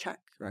come down and check,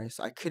 right?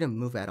 So I couldn't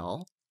move at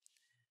all.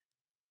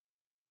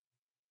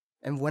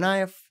 And when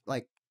it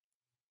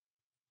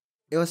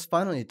was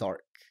finally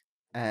dark,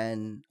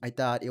 and I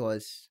thought it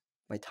was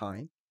my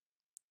time.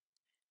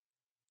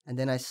 And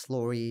then I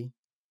slowly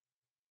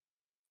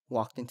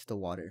walked into the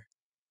water.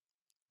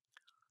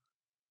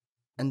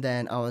 And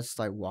then I was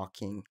like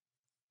walking,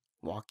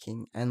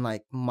 and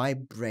like my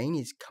brain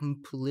is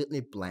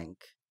completely blank.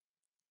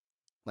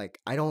 Like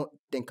I don't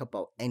think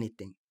about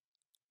anything,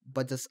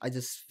 but I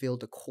just feel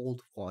the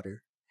cold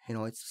water.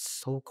 It's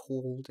so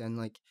cold, and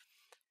like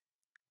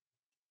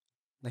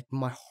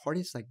my heart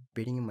is like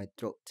beating in my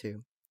throat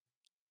too.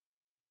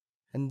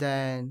 And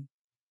then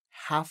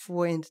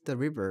halfway into the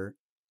river,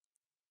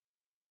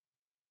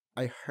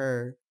 I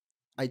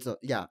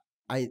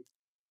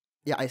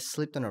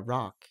slipped on a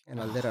rock and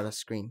I let out a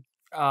scream.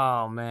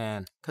 Oh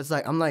man. Cause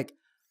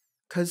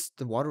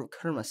the water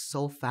current was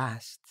so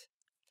fast,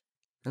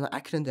 and like, I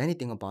couldn't do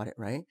anything about it,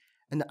 right?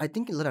 And I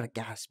think I let out a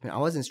gasp. I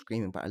wasn't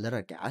screaming, but I let out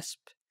a gasp.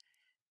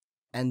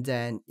 And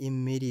then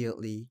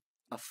immediately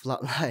a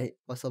floodlight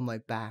was on my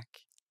back,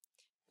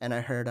 and I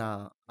heard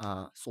a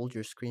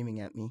soldier screaming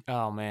at me.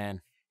 Oh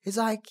man. He's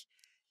like,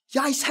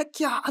 야, 이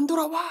새끼야, 안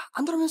돌아와.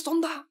 안 돌아오면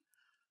쏜다.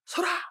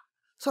 서라.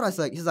 서라.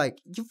 He's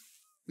like,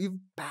 you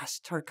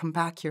bastard, come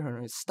back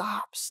here.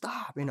 Stop,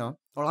 you know,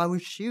 or I will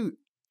shoot.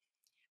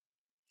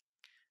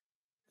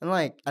 And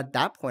like, at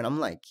that point, I'm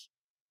like,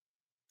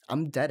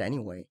 I'm dead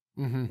anyway.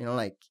 Mm-hmm. You know,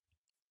 like,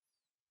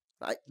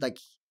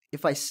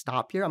 if I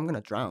stop here, I'm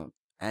gonna drown.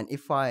 And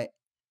if I,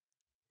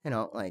 you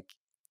know, like,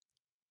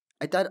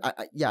 I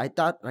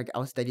thought like I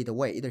was dead either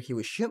way. Either he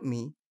would shoot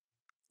me,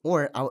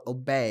 or I would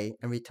obey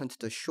and return to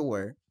the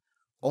shore,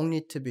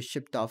 only to be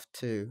shipped off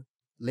to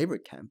labor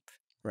camp,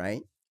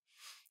 right?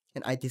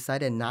 And I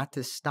decided not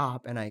to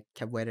stop, and I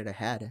kept waiting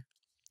ahead.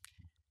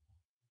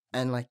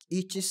 And like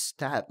each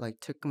step like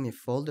took me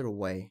further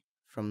away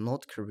from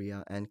North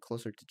Korea and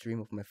closer to dream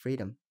of my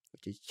freedom,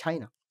 which is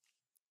China.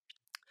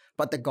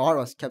 But the guard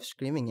was kept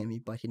screaming at me,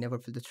 but he never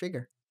pulled the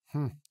trigger.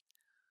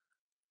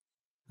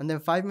 And then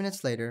 5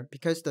 minutes later,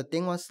 because the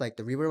thing was like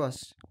the river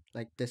was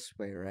like this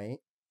way, right?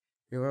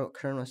 River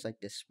current was like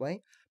this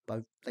way,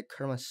 but the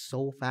current was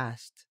so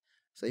fast.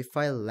 So if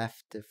I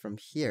left it from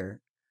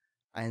here,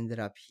 I ended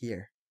up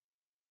here,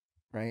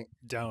 right?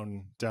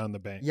 Down the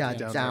bank. Yeah,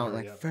 the down, river,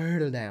 like yeah.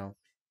 further down,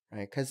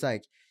 right? Cause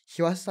like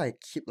he was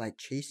like keep like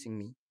chasing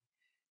me,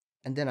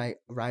 and then I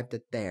arrived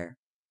at there,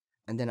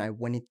 and then I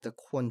went into the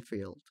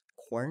cornfield.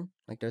 Corn,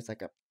 like there's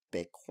like a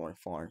big corn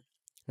farm.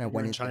 And I You're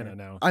went in into China there.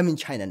 now. I'm in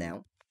China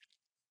now.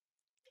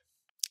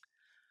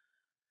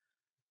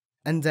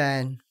 And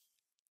then,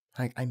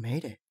 like, I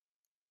made it.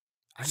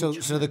 So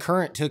the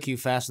current took you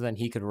faster than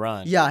he could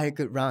run. Yeah, he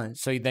could run.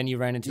 So then you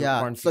ran into a Yeah,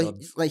 so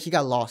cornfield. like he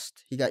got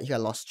lost. He got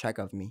lost track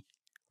of me.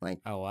 Like,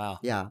 Oh wow.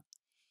 yeah.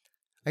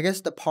 I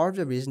guess the part of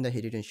the reason that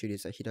he didn't shoot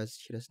is that he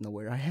doesn't know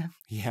where I am.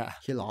 Yeah.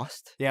 He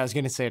lost. Yeah, I was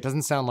gonna say it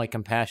doesn't sound like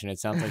compassion. It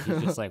sounds like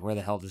he's just like, where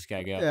the hell did this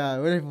guy go? Yeah,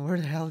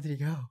 where the hell did he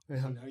go?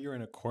 So now you're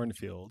in a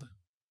cornfield,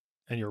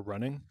 and you're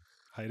running,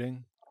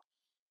 hiding.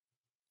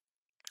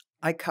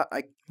 I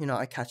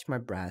catch my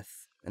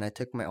breath, and I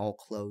took my old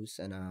clothes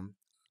and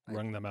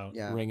Wrung them out.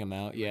 yeah, Ring him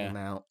out. bring Yeah. them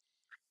out.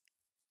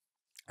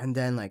 And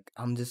then like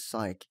I'm just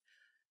like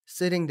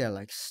sitting there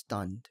like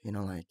stunned, like,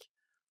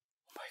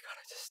 oh my god,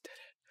 I just did it.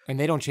 And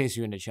they don't chase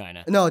you into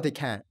China. No, they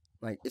can't.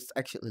 Like it's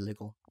actually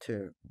illegal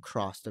to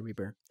cross the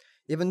river.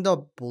 Even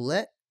though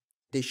bullet,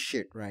 they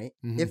shoot, right?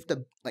 Mhm. If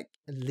the like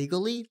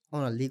legally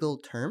on a legal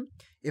term,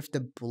 if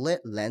the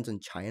bullet lands in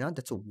China,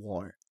 that's a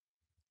war.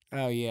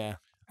 Oh yeah.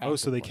 Oh,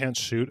 so they can't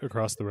shoot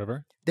across the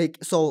river? They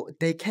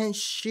can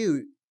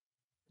shoot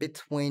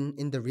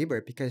in the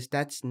river because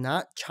that's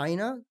not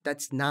China,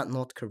 that's not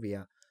North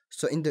Korea.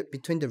 So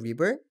between the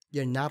river,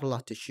 you're not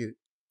allowed to shoot.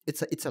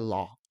 It's a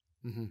law.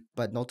 Mm-hmm.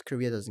 But North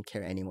Korea doesn't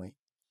care anyway,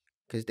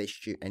 because they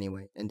shoot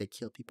anyway and they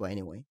kill people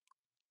anyway.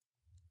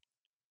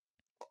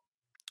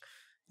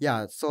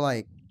 Yeah, so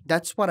like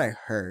that's what I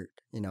heard.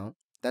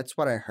 That's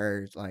what I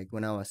heard like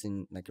when I was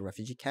in like a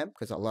refugee camp,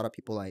 because a lot of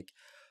people like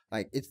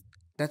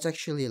that's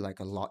actually like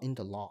a law in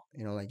the law.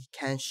 Like you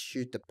can't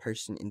shoot the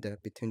person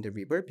between the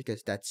river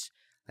because that's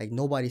like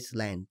nobody's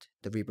land,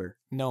 the river.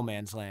 No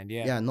man's land.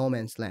 Yeah. Yeah, no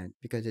man's land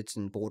because it's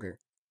in border.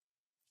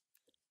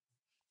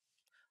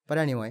 But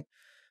anyway,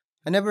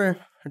 I never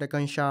heard a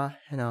gunshot,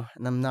 and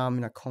I'm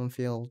in a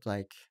cornfield,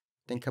 like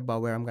think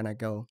about where I'm gonna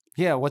go.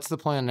 Yeah. What's the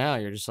plan now?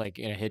 You're just like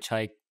in a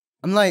hitchhike.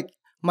 I'm like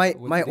my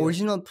What's the deal?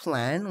 original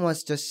plan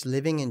was just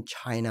living in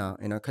China,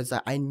 because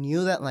I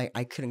knew that like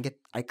I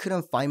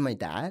couldn't find my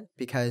dad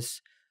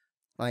because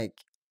like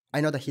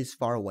I know that he's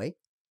far away,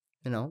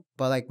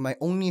 but like my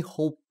only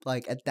hope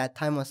like at that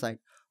time was like,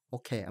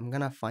 okay, I'm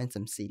gonna find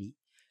some city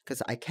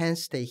because I can't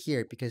stay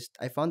here because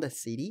I found a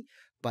city,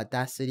 but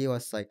that city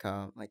was like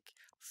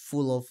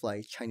full of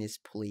like Chinese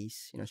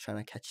police, trying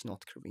to catch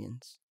North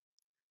Koreans,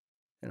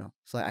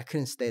 so I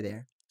couldn't stay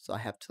there, so I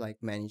have to I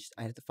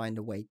have to find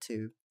a way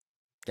to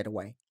get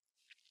away.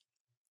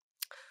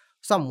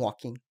 So I'm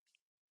walking.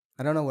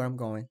 I don't know where I'm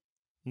going.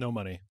 No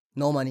money.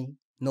 No money,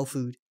 no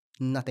food,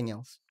 nothing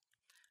else.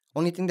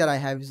 Only thing that I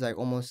have is like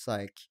almost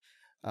like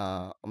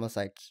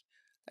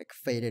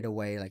faded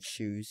away like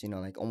shoes,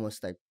 like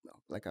almost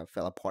like a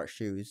fell apart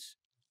shoes.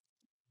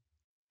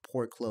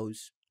 Poor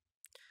clothes.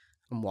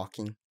 I'm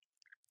walking.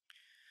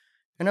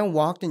 And I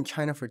walked in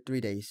China for 3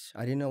 days.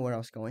 I didn't know where I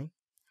was going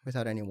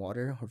without any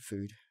water or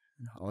food.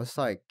 I was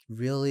like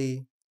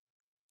really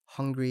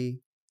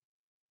hungry.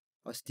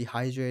 I was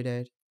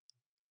dehydrated.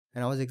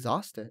 And I was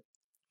exhausted.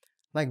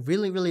 Like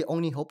really, really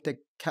only hope that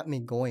kept me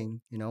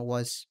going,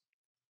 was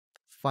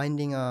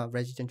finding a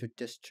residential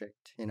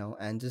district,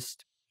 and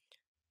just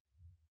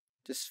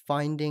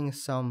finding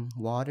some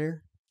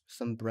water,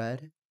 some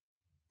bread,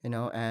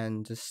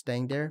 and just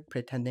staying there,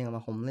 pretending I'm a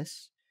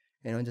homeless,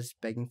 just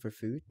begging for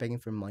food, begging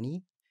for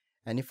money.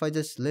 And if I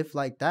just live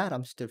like that,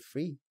 I'm still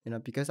free,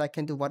 because I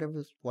can do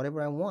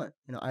whatever I want.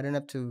 I don't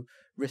have to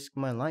risk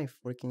my life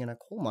working in a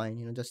coal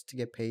mine, just to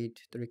get paid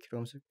 30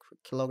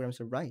 kilograms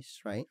of rice,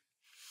 right?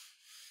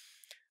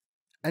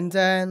 And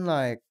then,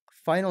 like,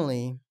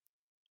 finally,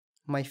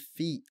 my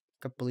feet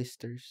got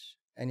blisters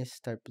and it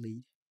started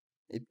bleed.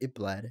 It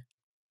bled.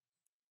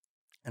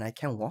 And I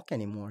can't walk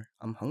anymore.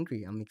 I'm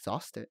hungry. I'm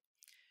exhausted.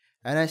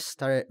 And I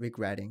started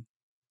regretting.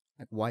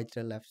 Like, why did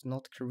I left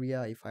North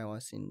Korea if I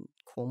was in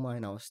coal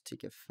mine? I will still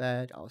get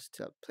fed. I will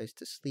still have a place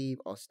to sleep.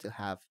 I'll still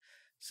have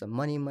some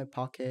money in my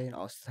pocket.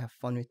 I'll still have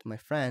fun with my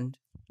friend.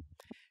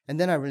 And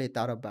then I really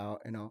thought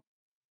about,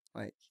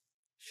 like,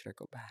 should I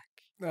go back?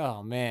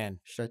 Oh man.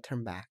 Should I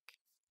turn back?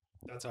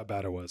 That's how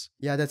bad it was.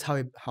 Yeah, that's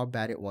how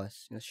bad it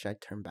was. Should I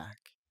turn back?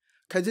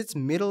 Cause it's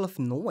middle of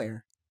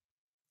nowhere.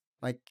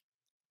 Like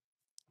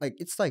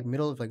it's like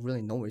middle of like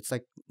really nowhere. It's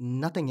like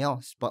nothing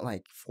else but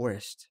like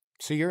forest.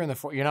 So you're in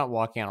the you're not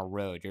walking on a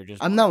road. You're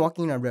just. I'm not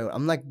walking on a road.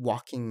 I'm like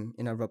walking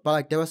in a road, but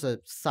like there was a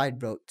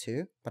side road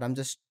too. But I'm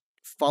just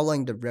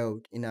following the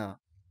road in a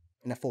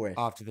forest.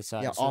 Off to the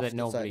side, Yeah, so off that to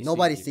the side. nobody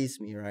Nobody you. sees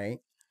me, right?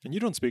 And you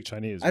don't speak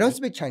Chinese. I don't right?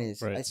 speak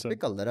Chinese. Right, I so-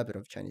 speak a little bit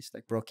of Chinese,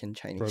 like broken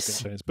Chinese. Broken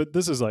Chinese. But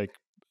this is like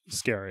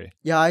scary.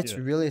 Yeah, it's Yeah.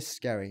 really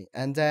scary.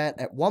 And then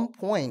at one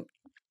point,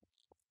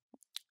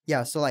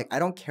 yeah, so like I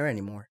don't care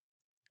anymore,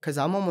 cause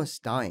I'm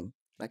almost dying.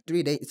 Like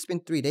 3 days. It's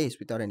been 3 days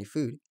without any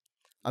food.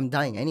 I'm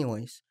dying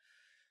anyways.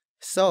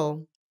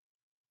 So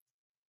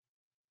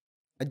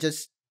I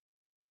just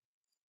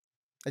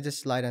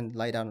lie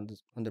down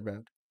on the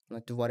road.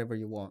 Like, do whatever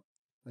you want.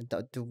 Like,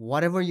 do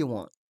whatever you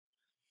want.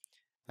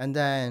 And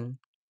then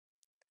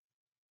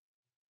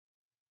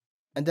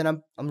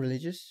I'm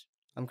religious.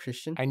 I'm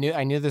Christian. I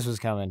knew this was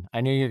coming.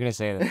 I knew you were gonna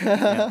say that.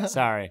 Yeah,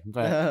 sorry,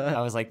 but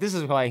I was like, this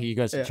is why he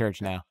goes to Yeah.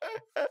 church now.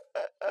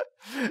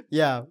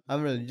 Yeah,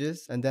 I'm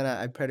religious, and then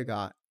I pray to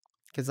God,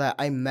 because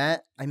I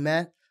met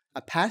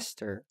a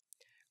pastor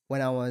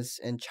when I was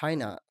in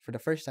China for the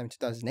first time,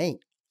 2008,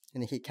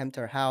 and he came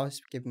to our house,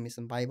 giving me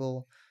some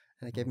Bible,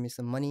 and he gave me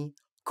some money.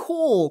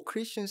 Cool,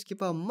 Christians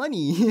give out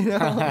money, you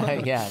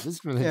know? Yeah,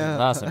 this religion Yeah. is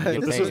awesome. You This get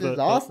But this paid. was is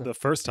awesome. the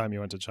first time you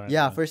went to China.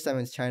 Yeah, then. first time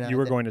in China. You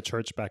were and then- going to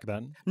church back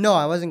then? No,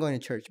 I wasn't going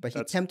to church, but he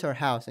That's- came to our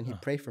house and he Huh.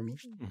 prayed for me.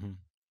 Mm-hmm.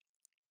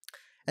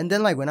 And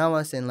then, like, when I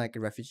was in like a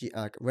refugee,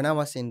 when I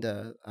was in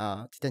the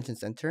detention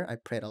center, I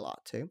prayed a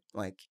lot too.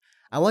 Like,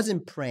 I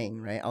wasn't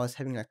praying, right? I was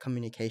having like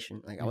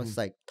communication. Like, I was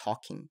like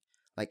talking,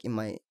 like in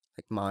my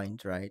like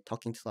mind, right?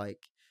 Talking to like,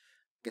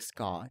 I guess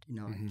God,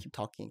 Mhm. keep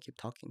talking, keep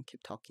talking,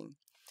 keep talking.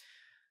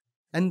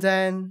 And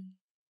then,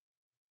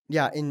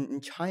 yeah,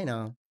 in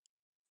China,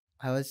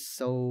 I was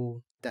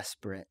so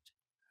desperate,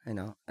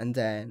 And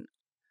then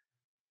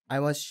I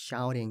was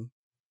shouting.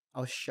 I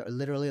was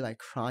literally like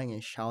crying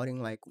and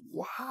shouting, like,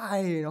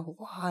 why,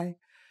 why?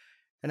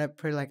 And I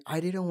prayed, like, I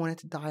didn't want it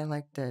to die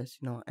like this,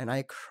 And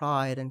I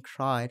cried and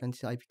cried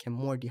until I became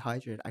more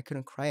dehydrated. I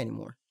couldn't cry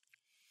anymore.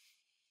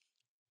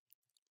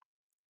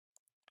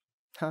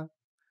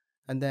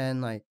 And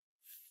then, like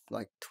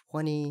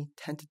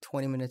 10 to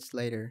 20 minutes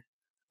later,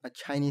 a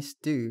Chinese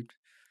dude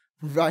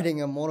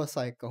riding a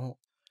motorcycle,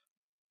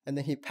 and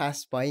then he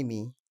passed by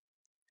me,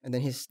 and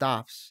then he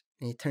stops,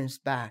 and he turns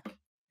back,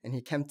 and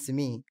he came to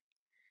me,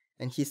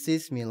 and he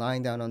sees me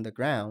lying down on the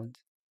ground.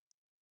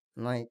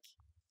 I'm like,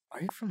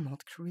 are you from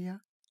North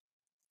Korea?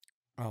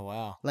 Oh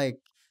wow. Like,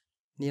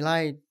 你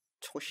来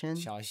朝鲜?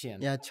 小县.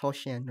 Yeah, 朝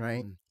鲜,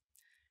 right? Mm.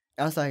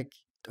 I was like,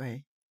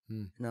 对,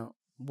 Mm.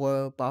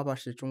我爸爸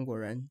是中国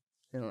人.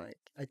 Like,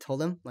 I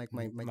told him, like,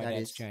 my My dad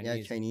dad's is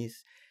Chinese.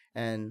 Chinese,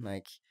 and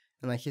like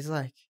he's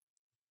like,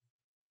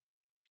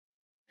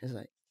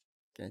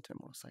 get into a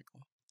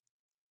motorcycle.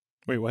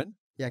 Wait, what?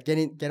 Yeah, get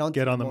on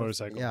The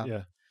motorcycle. Yeah.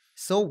 Yeah.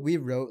 So we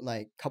rode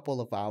like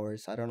couple of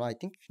hours. I don't know. I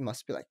think it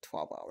must be like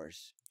 12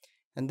 hours.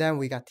 And then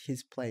we got to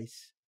his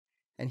place.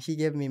 And he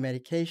gave me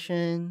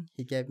medication.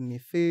 He gave me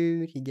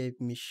food. He gave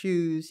me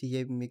shoes. He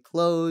gave me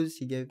clothes.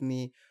 He gave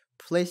me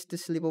place to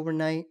sleep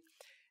overnight.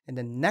 And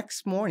the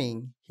next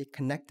morning, he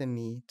connected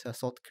me to a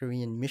South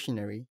Korean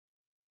missionary.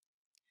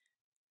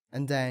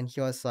 And then he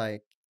was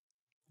like,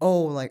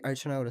 oh, like, are you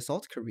trying to go to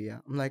South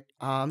Korea? I'm like,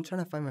 I'm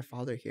trying to find my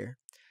father here.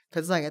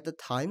 Because, like, at the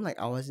time, like,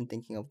 I wasn't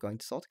thinking of going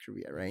to South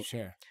Korea, right?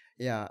 Sure.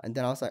 Yeah. And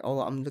then I was like,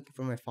 oh, I'm looking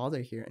for my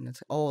father here. And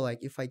it's like, oh, like,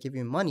 if I give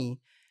you money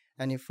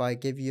and if I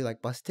give you,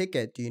 like, bus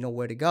ticket, do you know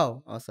where to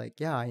go? I was like,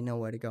 yeah, I know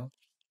where to go.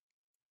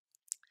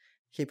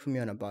 He put me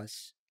on a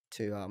bus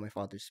to my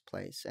father's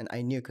place. And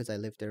I knew because I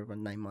lived there for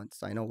 9 months.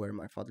 So I know where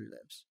my father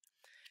lives.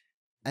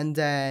 And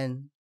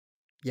then,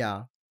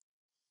 yeah.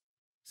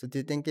 So do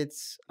you think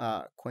it's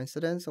a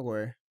coincidence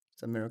or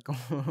it's a miracle?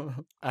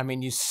 I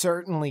mean, you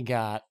certainly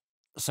got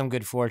some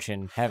good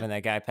fortune having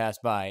that guy pass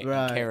by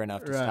Right, and care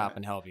enough to stop right.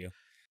 and help you.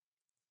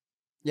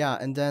 Yeah,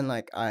 and then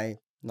like I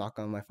knock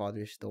on my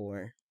father's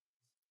door,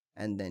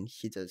 and then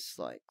he just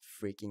like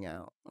freaking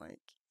out, like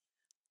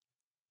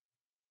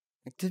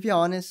to be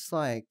honest,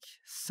 like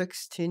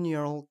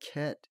 16-year-old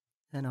kid,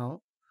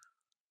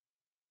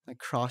 like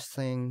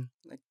crossing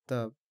like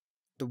the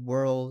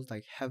world,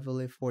 like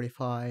heavily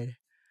fortified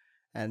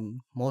and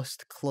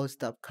most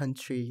closed up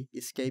country,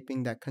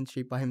 escaping that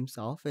country by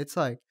himself. It's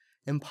like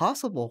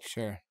impossible,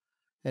 Sure.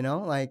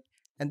 like.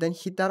 And then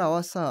he thought I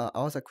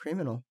was a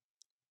criminal.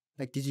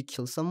 Like, did you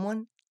kill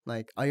someone?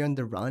 Like, are you on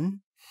the run?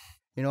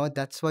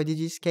 That's why did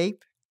you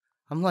escape?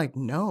 I'm like,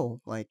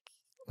 no. Like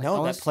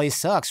No, that place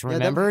sucks.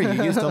 Remember,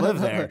 you used to live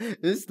there.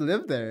 Used to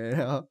live there, you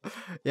know.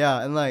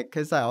 Yeah, and like,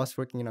 cause I was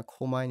working in a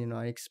coal mine, you know,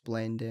 I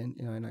explained it,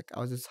 you know, and like I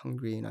was just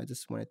hungry and I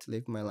just wanted to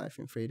live my life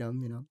in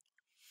freedom, you know.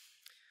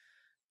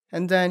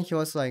 And then he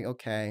was like,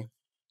 okay,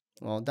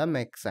 well, that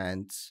makes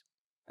sense.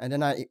 And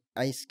then I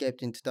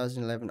escaped in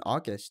 2011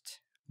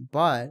 August,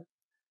 but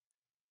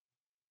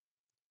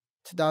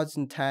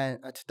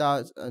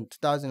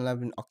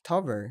 2011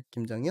 October,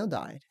 Kim Jong-il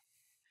died.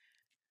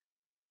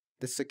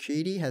 The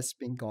security has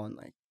been gone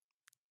like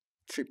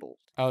tripled.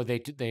 Oh,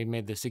 they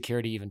made the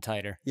security even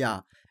tighter.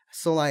 Yeah.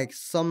 So like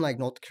some like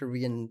North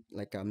Korean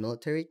like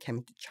military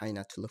came to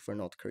China to look for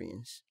North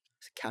Koreans,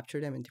 so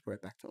capture them and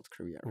deport back to North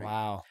Korea. Right?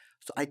 Wow.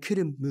 So I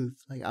couldn't move.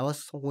 Like I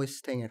was always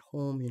staying at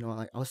home. You know,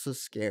 like I was so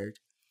scared.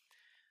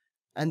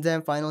 And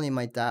then finally,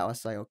 my dad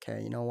was like,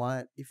 "Okay, you know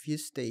what? If you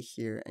stay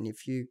here and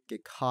if you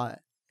get caught,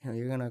 you know,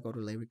 you're gonna go to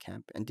labor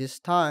camp. And this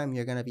time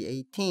you're gonna be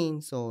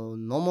 18, so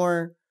no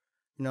more,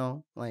 you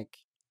know, like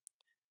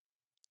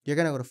you're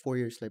gonna go to 4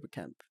 years labor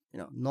camp. You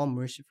know, no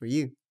mercy for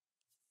you."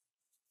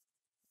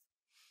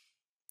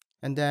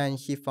 And then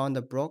he found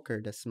a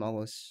broker that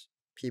smuggles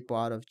people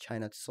out of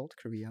China to South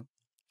Korea.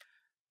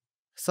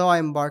 So I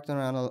embarked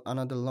on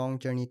another long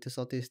journey to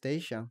Southeast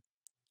Asia.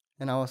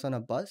 And I was on a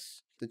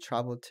bus to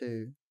travel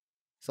to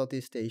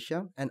Southeast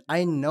Asia. And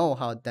I know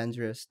how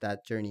dangerous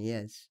that journey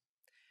is.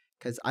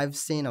 Because I've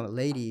seen a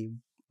lady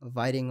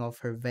biting off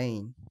her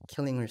vein,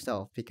 killing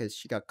herself because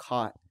she got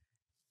caught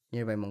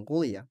nearby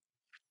Mongolia.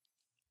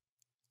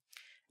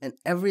 And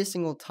every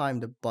single time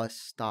the bus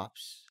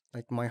stops,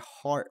 like my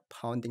heart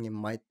pounding in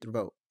my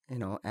throat, you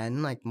know,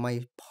 and like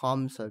my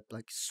palms are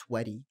like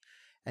sweaty,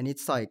 and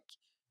it's like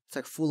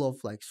full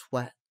of like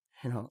sweat,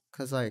 you know,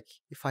 cause like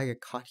if I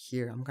get caught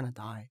here, I'm gonna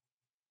die,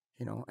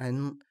 you know,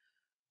 and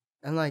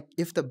like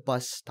if the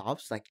bus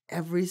stops, like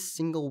every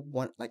single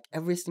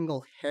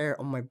hair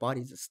on my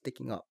body is just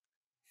sticking up,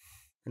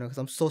 you know, cause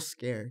I'm so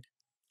scared.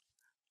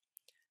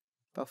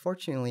 But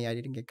fortunately, I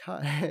didn't get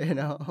caught, you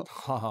know.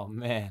 Oh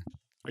man.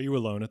 Are you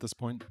alone at this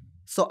point?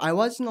 So I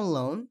wasn't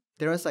alone.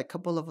 There was like a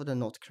couple of other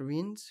North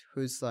Koreans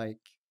who's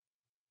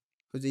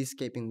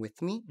escaping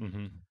with me.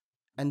 Mm-hmm.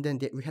 And then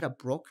we had a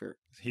broker.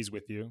 He's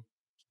with you?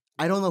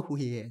 I don't know who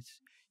he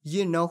is.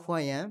 You know who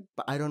I am,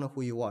 but I don't know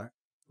who you are.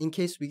 In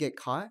case we get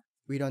caught,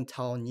 we don't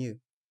tell on you.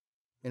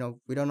 You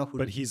know, we don't know who.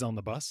 But he's on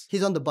the bus?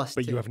 He's on the bus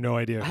But too. you have no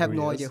idea I have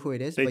no idea who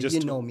it is, but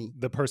you know me.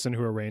 The person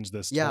who arranged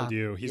this told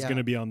you he's going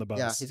to be on the bus.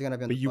 Yeah, he's going to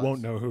be on the bus. But you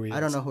won't know who he is. I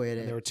don't know who it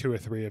is. There were 2 or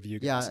 3 of you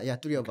guys. Yeah,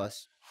 3 of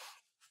us.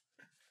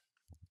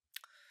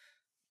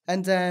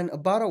 And then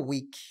about a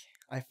week,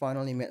 I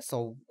finally met.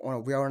 So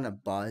we are on a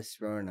bus,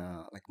 we're on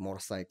a like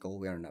motorcycle,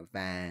 we're on a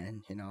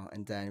van, you know,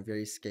 and then we're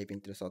escaping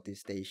to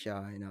Southeast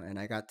Asia, you know, and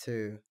I got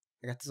to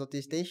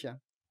Southeast Asia.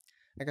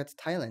 I got to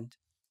Thailand.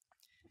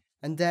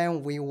 And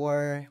then we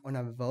were on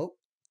a boat,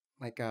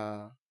 like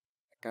a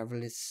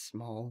really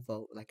small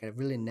boat, like a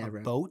really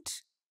narrow boat.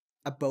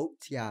 A boat,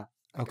 yeah.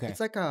 Okay. It's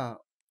like a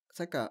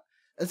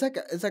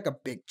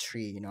big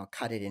tree, you know,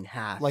 cut it in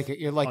half. Like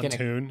you're like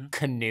Pontoon. in a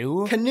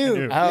canoe.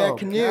 Canoe. Oh, Yeah,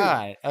 canoe.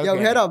 God. Okay. Yeah,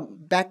 we had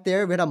back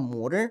there we had a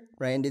motor,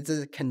 right? And it's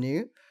a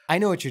canoe. I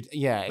know what you're.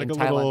 Yeah, Like in a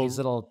Thailand, these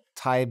little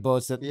Thai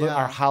boats that Yeah.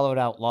 are hollowed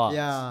out logs.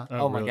 Yeah.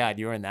 Oh my really? God,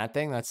 you were in that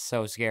thing? That's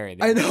so scary.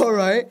 I know,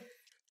 right?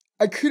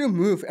 I couldn't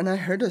move, and I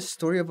heard a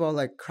story about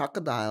like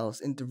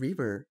crocodiles in the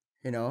river.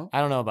 You know, I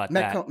don't know about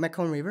that.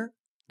 Mekong River.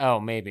 Oh,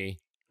 maybe.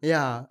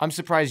 Yeah. I'm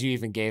surprised you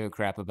even gave a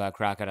crap about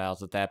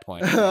crocodiles at that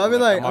point. I mean,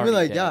 like, I'm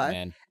already dead, yeah.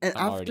 man. And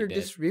I'm after already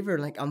this river,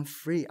 like, I'm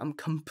free. I'm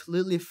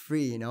completely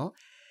free, you know?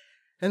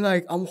 And,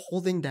 like, I'm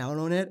holding down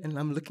on it, and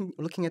I'm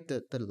looking at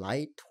the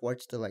light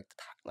towards the, like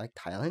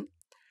Thailand.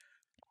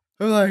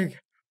 I'm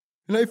like,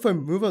 you know, if I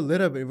move a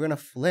little bit, we're gonna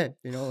flip,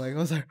 you know? Like, I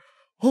was like,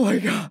 oh my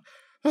God,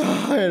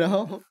 you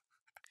know?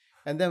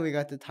 And then we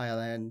got to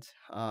Thailand,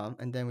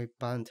 and then we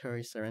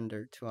voluntarily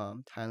surrendered to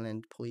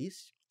Thailand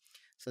police.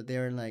 So they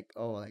were like,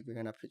 oh, like, we're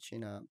gonna put you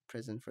in a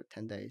prison for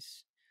 10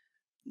 days.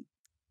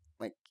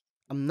 Like,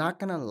 I'm not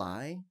gonna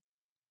lie,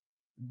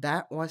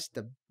 that was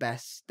the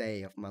best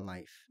day of my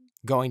life.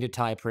 Going to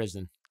Thai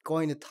prison.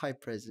 Going to Thai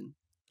prison,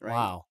 right?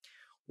 Wow.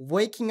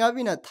 Waking up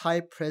in a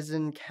Thai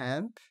prison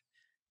camp,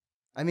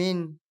 I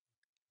mean,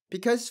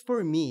 because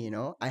for me, you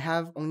know, I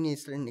have only a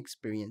certain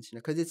experience, you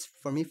know, because it's,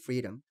 for me,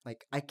 freedom.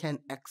 Like, I can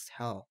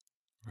exhale.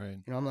 Right.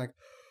 You know, I'm like,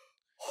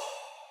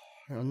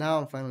 you know, now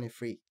I'm finally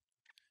free.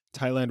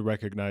 Thailand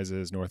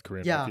recognizes North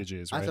Korean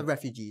refugees, right? As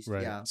refugees,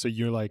 right. yeah. So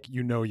you're like,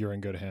 you know, you're in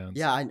good hands.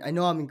 Yeah, I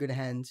know I'm in good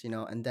hands, you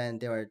know, and then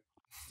they were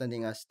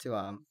sending us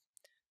to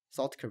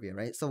South Korea,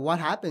 right? So what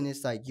happened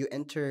is like you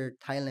enter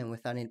Thailand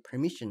without any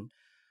permission,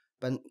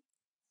 but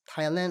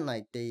Thailand,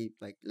 like, they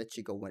like let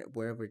you go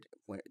wherever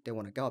they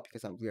want to go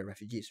because we are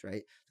refugees,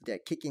 right? They're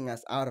kicking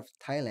us out of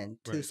Thailand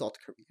to Right. South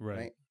Korea,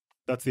 right?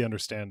 That's the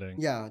understanding.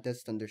 Yeah,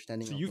 that's the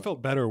understanding. So of you what-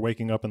 felt better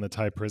waking up in the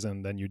Thai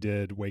prison than you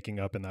did waking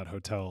up in that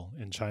hotel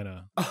in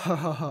China.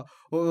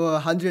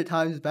 100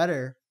 times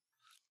better.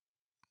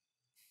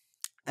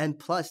 And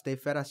plus, they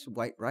fed us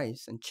white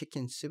rice and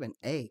chicken soup and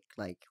egg.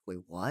 Like,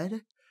 wait, what?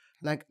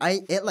 Like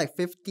I ate like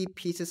 50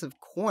 pieces of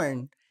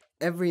corn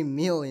every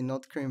meal in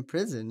North Korean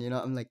prison. You know,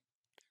 I'm like,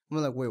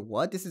 wait,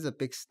 what? This is a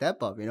big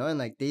step up, you know? And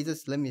like they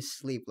just let me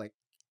sleep like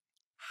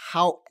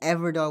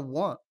however I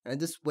want. I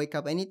just wake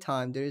up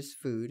anytime. There's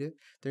food,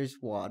 there's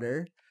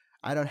water.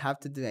 I don't have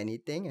to do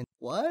anything. And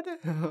what?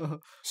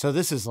 So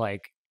this is a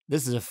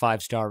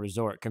 5-star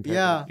resort compared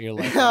Yeah. to your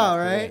life. Yeah,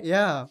 right?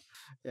 Yeah.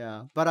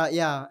 Yeah. But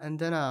yeah, and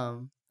then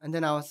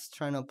I was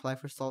trying to apply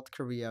for South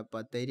Korea,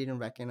 but they didn't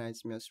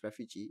recognize me as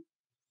refugee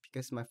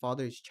because my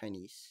father is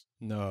Chinese.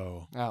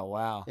 No. Oh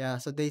wow. Yeah,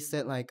 so they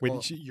said like, Wait,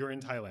 oh, you're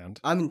in Thailand.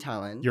 I'm in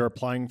Thailand. You're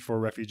applying for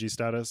refugee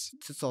status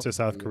to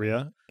South Korea.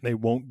 And they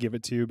won't give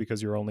it to you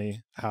because you're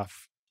only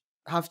half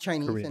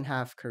Chinese Korean. and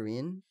half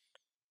Korean.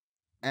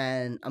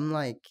 And I'm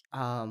like,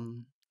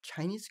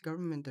 Chinese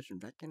government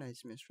doesn't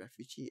recognize me as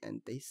refugee,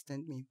 and they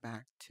sent me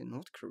back to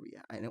North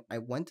Korea. I know I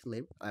went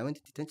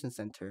to detention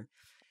center,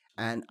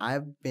 and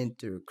I've been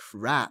through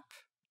crap.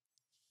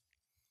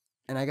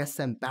 And I got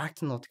sent back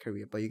to North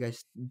Korea, but you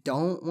guys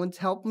don't want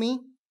to help me?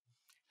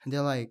 And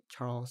they're like,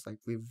 Charles, like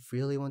we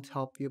really want to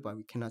help you, but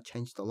we cannot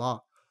change the law.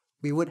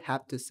 We would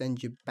have to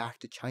send you back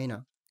to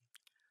China.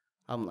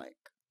 I'm like,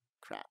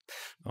 crap.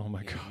 Oh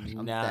my god.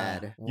 I'm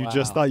dead. You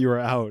just thought you were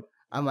out.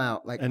 I'm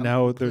out. Like, And I'm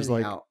now there's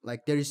completely like out.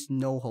 Like there is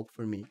no hope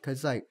for me.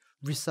 Cause like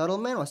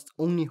resettlement was the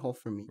only hope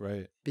for me.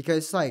 right.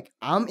 Because like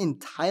I'm in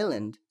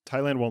Thailand.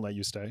 Thailand won't let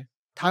you stay.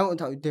 Taiwan,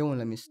 they won't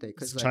let me stay.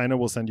 Cause like, China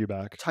will send you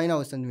back. China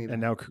will send me back.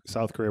 And now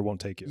South Korea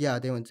won't take you. Yeah,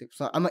 they won't take.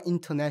 So I'm an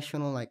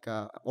international like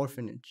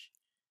orphanage.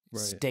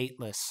 Right.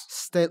 Stateless.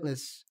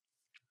 Stateless.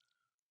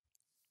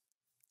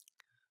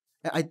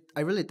 I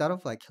really thought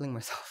of like killing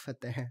myself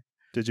at there.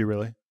 Did you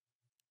really?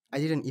 I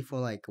didn't eat for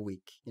like a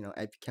week. You know,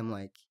 I became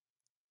like,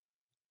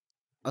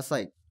 I was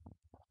like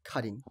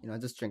cutting. You know, I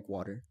just drink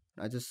water.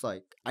 I just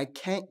like I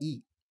can't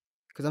eat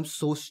because I'm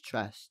so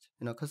stressed.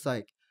 You know, cause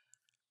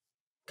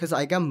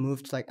I got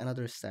moved to like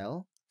another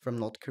cell from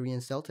North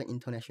Korean cell to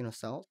international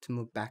cell to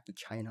move back to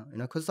China. You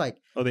know, cause like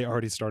Oh, they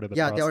already started the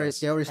yeah, process.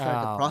 they already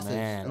started the Oh, process.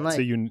 man. And like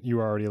So you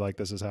were already like,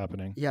 this is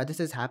happening. yeah, this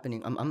is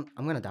happening. I'm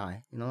gonna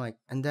die. You know, like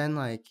and then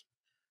like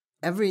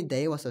every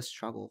day was a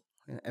struggle.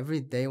 You know,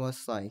 every day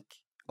was like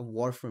a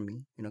war for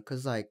me. You know,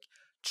 cause like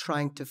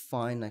trying to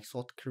find like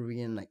South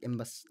Korean like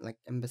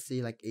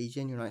embassy like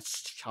agent. You know, like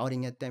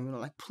shouting at them. You know,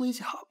 like please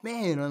help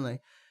me. You know,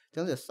 like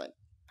they're just like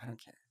I don't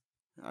care.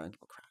 I don't give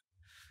a crap.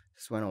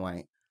 Just went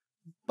away.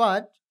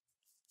 But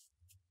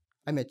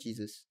I met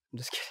Jesus. I'm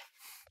just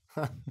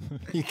kidding.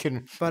 You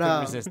can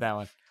But, resist that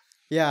one.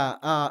 Yeah.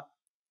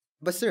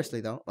 But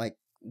seriously though, like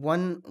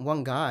one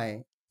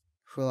guy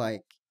who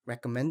like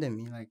recommended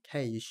me like,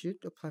 hey, you should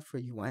apply for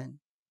UN.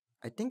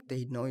 I think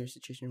they know your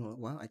situation really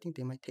well. I think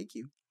they might take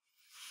you.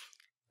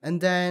 And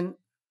then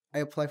I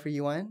apply for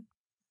UN,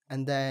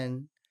 and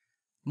then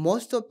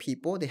most of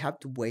people they have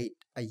to wait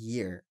a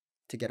year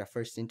to get a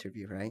first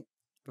interview, right?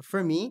 But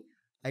for me,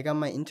 I got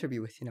my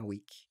interview within a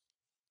week.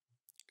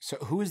 So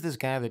who is this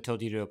guy that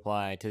told you to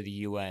apply to the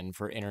UN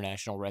for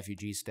international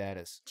refugee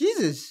status?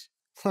 Jesus.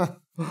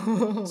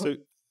 So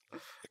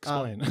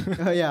explain.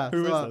 Yeah.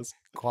 Who so, is this?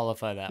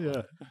 Qualify that one.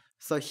 Yeah.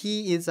 So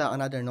he is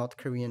another North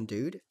Korean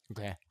dude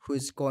Okay.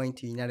 who's going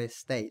to United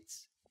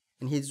States,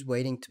 and he's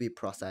waiting to be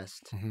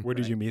processed. Where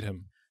did you meet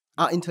him?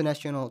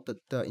 International,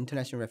 the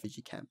international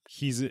refugee camp.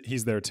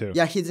 He's there too.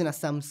 Yeah, he's in a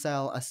same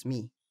cell as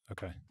me,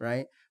 Okay.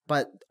 right?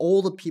 But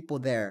all the people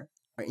there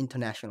are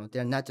international.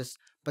 They're not just.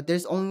 But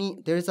there's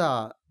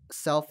a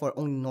cell for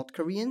only North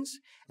Koreans,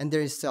 and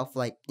there is cell for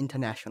like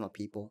international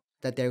people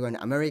that they're going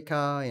to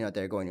America. You know,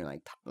 they're going to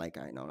like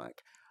I know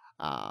like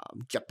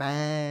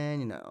Japan.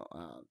 You know,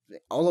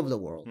 all over the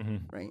world,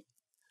 Mhm. right?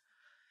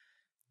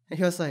 And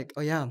he was like,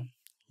 "Oh yeah,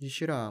 you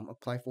should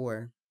apply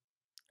for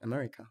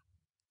America.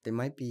 They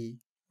might be,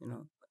 you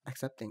know,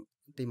 accepting.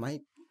 They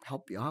might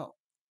help you out."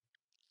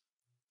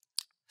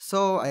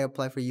 So I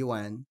applied for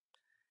UN,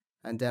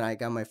 and then I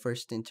got my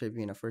first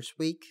interview in the first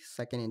week,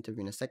 second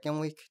interview in the second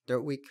week,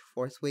 third week,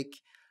 fourth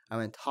week. I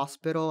went to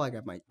hospital. I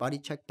got my body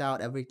checked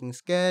out.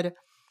 Everything's good,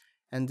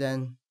 and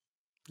then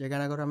you're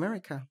gonna go to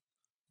America.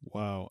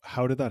 Wow.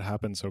 How did that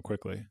happen so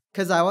quickly?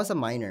 Cause I was a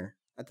minor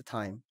at the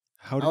time.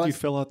 How did you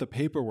fill out the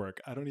paperwork?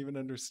 I don't even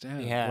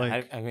understand. Yeah,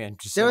 Like, I mean,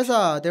 just There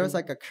was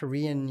like a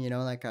Korean, you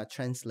know, like a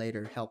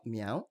translator helped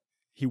me out.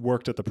 he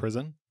worked at the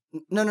prison?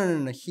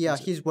 No.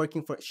 She's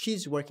working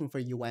for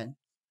UN.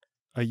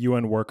 A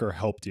UN worker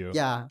helped you.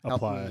 Yeah, helped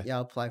apply. me. Yeah,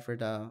 apply for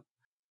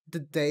the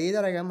day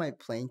that I got my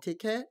plane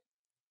ticket.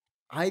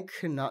 I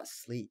could not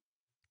sleep.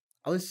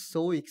 I was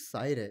so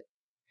excited.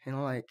 You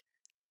know, like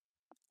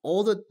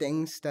all the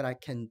things that I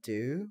can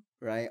do,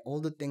 right?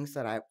 All the things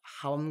that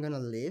how I'm gonna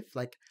live.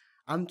 Like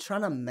I'm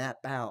trying to map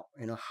out,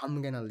 you know, how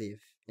I'm gonna live,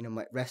 you know,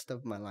 my rest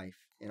of my life.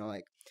 You know,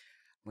 like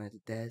I'm gonna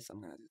do this,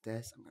 I'm gonna do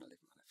this, I'm gonna live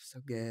my life so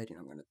good, you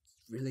know, I'm gonna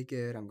do really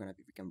good, I'm gonna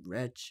become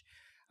rich,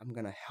 I'm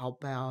gonna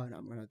help out, and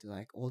I'm gonna do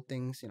like all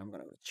things, you know, I'm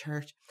gonna go to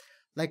church.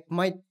 Like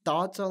my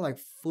thoughts are like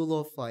full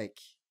of like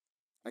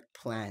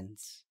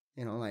plans,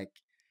 you know, like,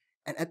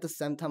 and at the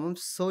same time I'm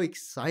so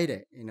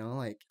excited, you know,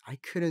 like I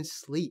couldn't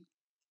sleep.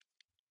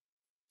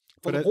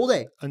 for But the whole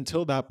day.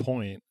 Until that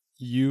point,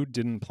 you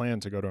didn't plan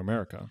to go to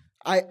America.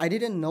 I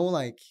didn't know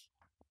like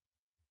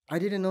I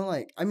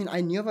mean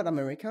I knew about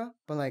America,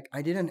 but like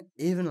I didn't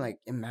even like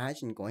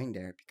imagine going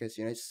there because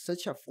it's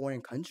such a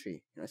foreign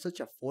country. It's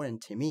such a foreign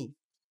to me.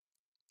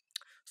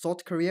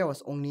 South Korea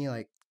was only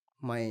like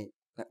my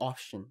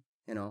option,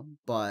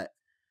 but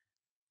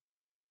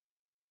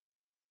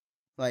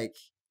like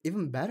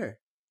even better,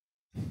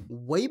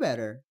 way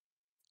better.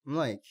 I'm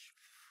like,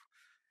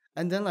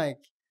 and then like,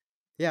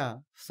 yeah.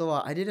 So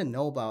I didn't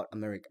know about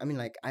America. I mean,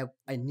 like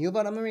I knew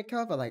about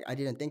America, but like I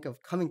didn't think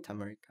of coming to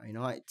America.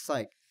 It's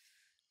like,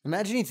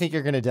 Imagine you think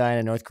you're going to die in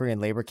a North Korean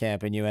labor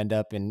camp and you end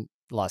up in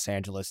Los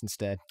Angeles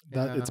instead.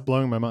 That it's yeah,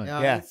 blowing my mind.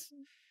 Yeah.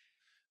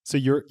 So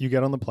you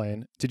get on the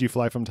plane. Did you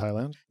fly from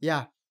Thailand?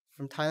 Yeah,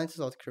 from Thailand to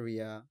South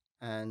Korea,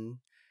 and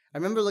I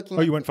remember looking.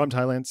 Oh, at you went from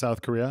Thailand,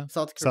 South Korea,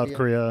 South Korea, South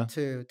Korea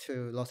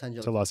to Los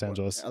Angeles. to Los or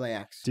Angeles.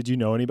 LAX. Did you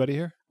know anybody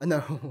here?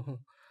 No.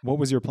 What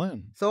was your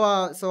plan? So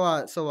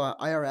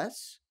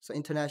IRS, so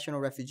International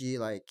Refugee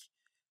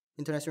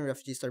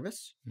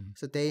Service. Mhm.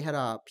 So they had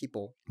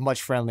people.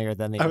 Much friendlier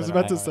than the I was other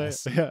about to IRS.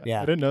 say, yeah,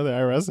 Yeah. I didn't know the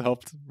IRS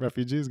helped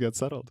refugees get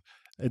settled.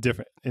 A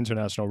different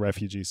International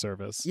Refugee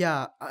Service.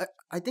 Yeah,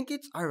 I think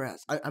it's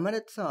IRS. I might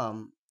have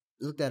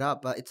look that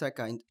up, but it's like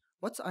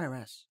what's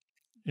IRS?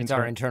 It's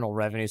our Internal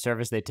Revenue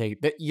Service. They take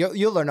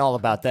you'll learn all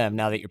about them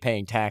now that you're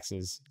paying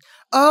taxes.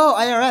 Oh,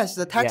 IRS,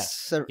 the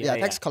tax Yeah,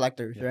 tax yeah.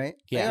 collectors, Yeah. right?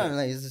 Yeah.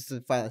 Like, it's just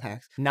to file a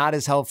tax. Not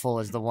as helpful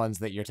as the ones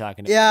that you're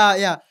talking about.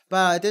 Yeah,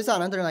 but there's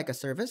another like a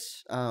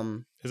service.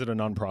 Is it a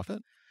nonprofit?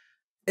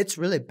 It's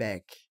really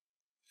big.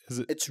 Is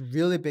it? It's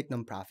really big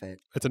nonprofit.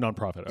 It's a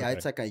nonprofit. Yeah, okay.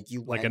 it's like a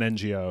UN. like an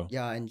NGO.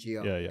 Yeah,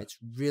 NGO. Yeah, yeah. It's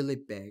really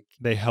big.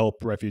 They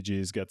help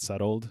refugees get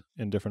settled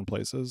in different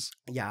places.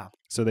 Yeah.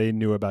 So they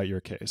knew about your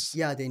case.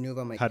 Yeah, they knew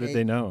about my How case. did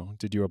they know?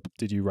 Did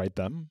you write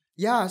them?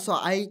 Yeah, so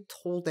I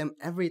told them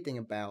everything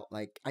about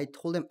I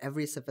told them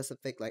every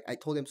specific I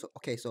told them so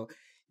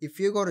if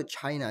you go to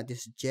China,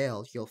 this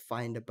jail, you'll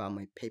find about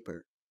my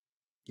paper.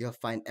 You'll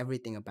find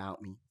everything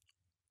about me.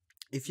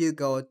 If you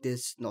go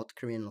this North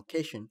Korean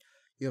location,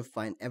 you'll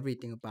find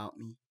everything about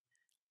me.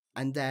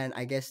 And then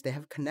I guess they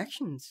have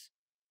connections.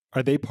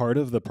 Are they part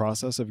of the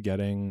process of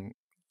getting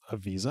a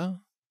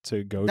visa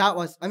to go? That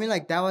was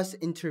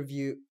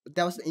interview.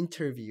 That was the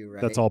interview,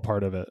 right? That's all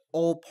part of it.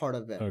 All part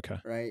of it. Okay.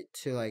 Right?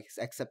 To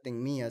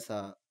accepting me as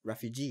a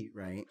refugee,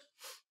 right?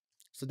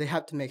 So they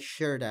have to make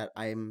sure that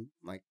I'm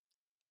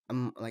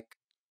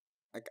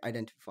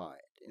identified.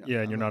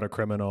 Yeah, and you're not a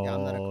criminal. Yeah,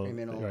 I'm not a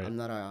criminal. Right. I'm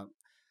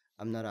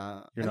not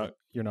a.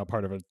 You're not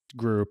part of a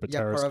group, a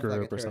terrorist part of, group,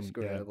 a or terrorist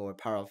something. Yeah. group or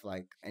part of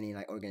any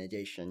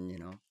organization.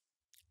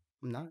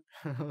 I'm not.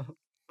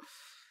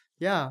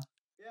 Yeah.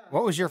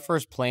 What was your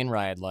first plane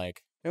ride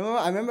like?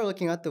 I remember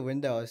looking out the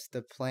window as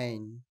the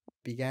plane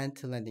began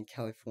to land in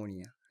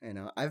California.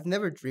 I've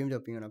never dreamed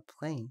of being on a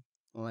plane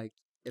or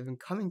even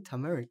coming to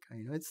America.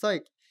 It's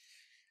like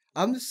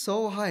I'm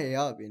so high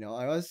up.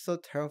 I was so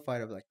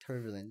terrified of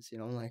turbulence.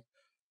 I'm like,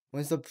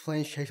 once the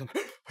plane shakes, I'm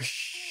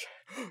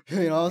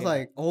I was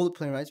like all the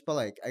plane rides, but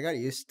I got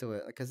used to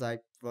it because I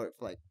rode it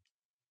for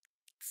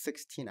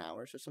 16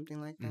 hours or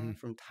something like that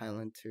from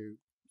Thailand to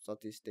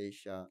Southeast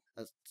Asia,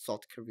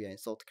 South Korea, and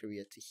South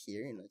Korea to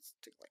here. It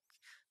took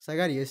so I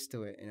got used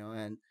to it.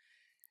 And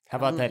How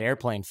about that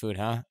airplane food,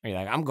 huh? Or you're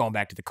like, I'm going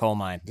back to the coal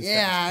mine. This stuff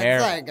is yeah,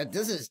 terrible. it's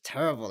this is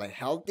terrible.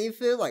 Healthy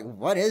food,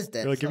 what is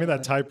this? You're like, give me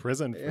that Thai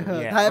prison food.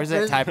 Yeah, Thai where's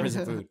that Thai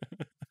prison- prison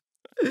food?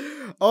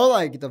 Oh,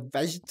 the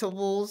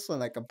vegetables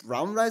and a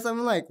brown rice.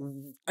 I'm like,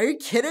 are you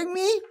kidding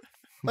me?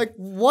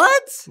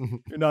 What?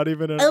 You're not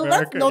even in I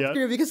left America North yet.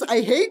 Korea because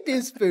I hate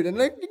this food and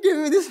give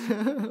me this.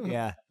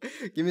 Yeah.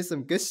 Give me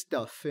some good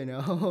stuff,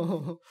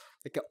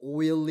 like a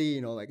oily,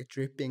 a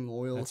dripping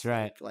oil. That's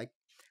right.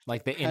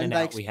 Like the Panda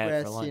In-N-Out we had for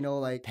Express,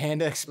 lunch.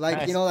 Panda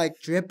Express.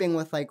 dripping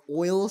with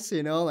oils,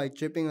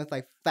 dripping with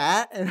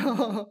fat,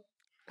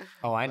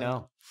 Oh, I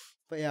know.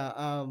 But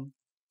yeah,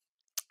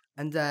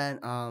 and then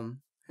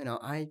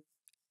I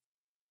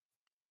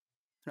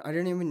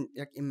didn't even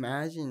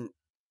imagine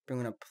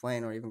being on a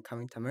plane or even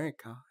coming to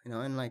America,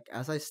 and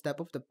as I step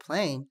off the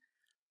plane,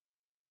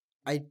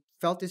 I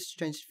felt these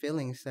strange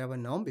feelings that I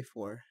haven't known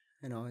before.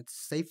 It's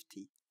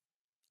safety.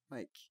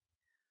 I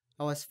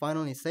was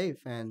finally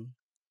safe and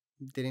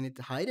didn't need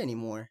to hide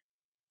anymore.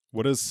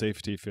 What does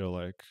safety feel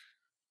like?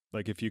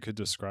 If you could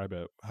describe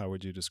it, how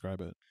would you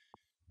describe it?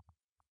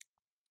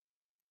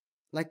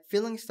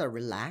 Feelings that are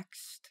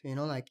relaxed,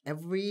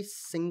 every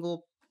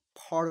single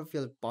part of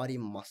your body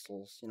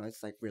muscles,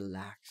 it's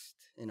relaxed,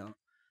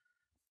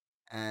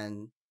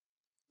 and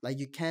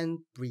you can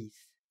breathe,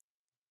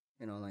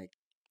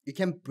 you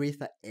can breathe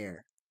the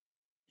air.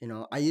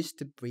 I used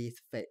to breathe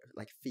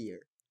fear.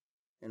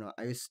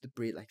 I used to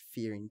breathe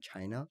fear in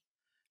China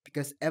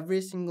because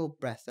every single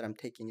breath that I'm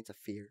taking is a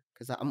fear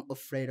because I'm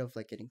afraid of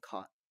getting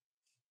caught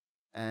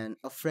and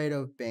afraid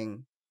of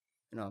being,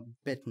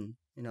 bitten,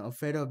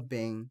 afraid of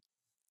being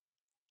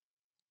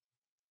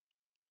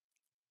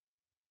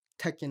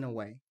taken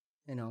away,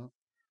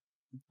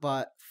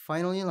 but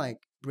finally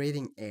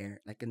breathing air,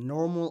 a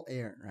normal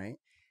air, right?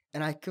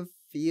 and I could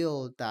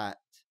feel that.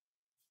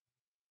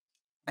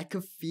 I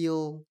could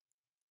feel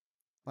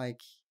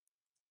like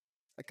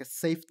a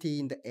safety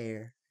in the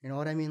air. You know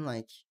what I mean?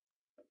 Like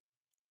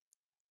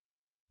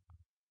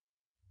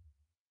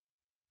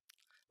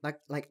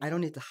I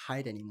don't need to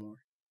hide anymore.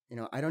 You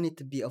know, I don't need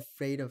to be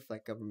afraid of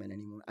like government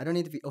anymore. I don't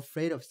need to be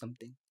afraid of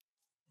something.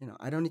 You know,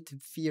 I don't need to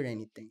fear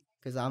anything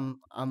because I'm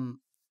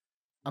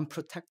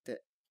protected.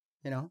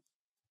 You know.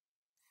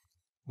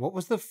 What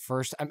was the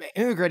first? I mean,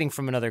 immigrating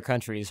from another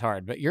country is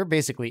hard, but you're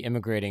basically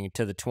immigrating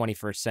to the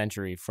 21st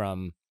century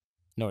from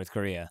North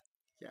Korea.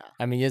 Yeah.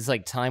 I mean, it's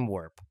like time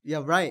warp.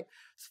 Yeah, right.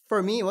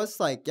 For me, it was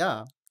like,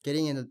 yeah,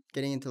 getting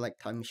into like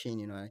time machine,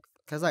 you know,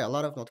 because like a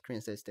lot of North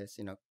Koreans says this,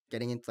 you know,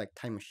 getting into like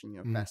time machine,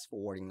 you know, fast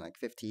forwarding like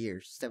 50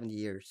 years, 70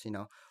 years, you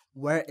know,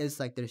 where is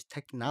like there's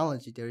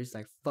technology, there is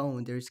like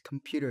phone, there's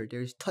computer,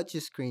 there's touch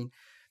screen,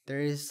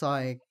 there's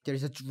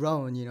a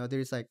drone, you know,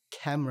 there's like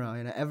camera,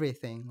 you know,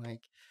 everything like,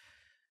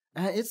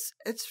 and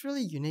it's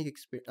really unique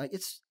experience. Like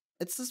it's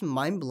just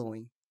mind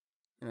blowing,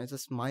 you know, it's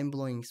just mind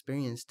blowing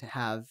experience to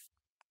have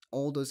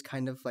all those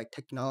kind of like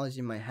technology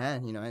in my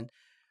hand, you know, and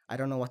I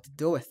don't know what to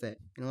do with it.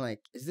 You know, like,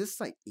 is this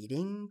like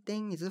eating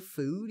thing? Is it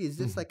food? Is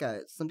this like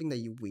something that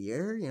you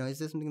wear? You know, is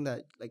this something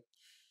that like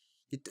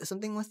you do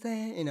something with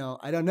it? You know,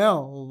 I don't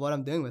know what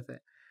I'm doing with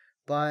it.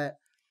 But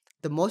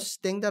the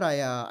most thing that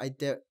I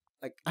did,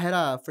 like I had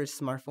a first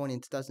smartphone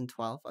in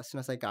 2012. As soon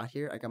as I got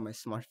here, I got my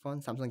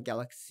smartphone, Samsung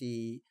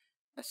Galaxy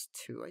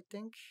S2, I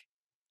think.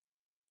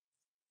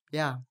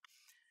 Yeah.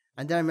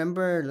 And then I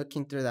remember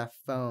looking through that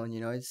phone, you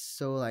know, it's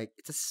so like,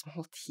 it's a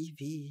small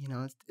TV, you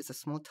know, it's a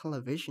small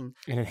television.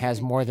 And it has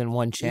more than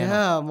one channel.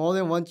 Yeah, more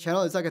than one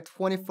channel. It's like a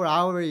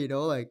 24-hour, you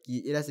know, like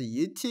it has a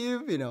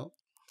YouTube, you know.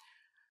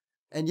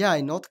 And yeah,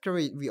 in North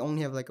Korea, we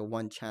only have like a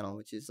one channel,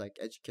 which is like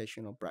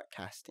educational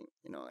broadcasting,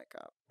 you know, like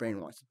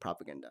brainwash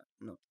propaganda,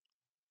 you know.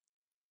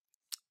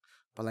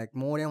 But like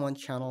more than one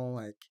channel,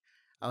 like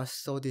I was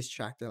so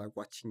distracted, like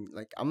watching,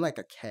 like I'm like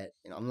a kid,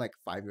 you know, I'm like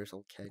 5 years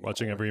old kid.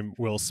 Watching you know, every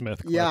Will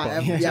Smith clip.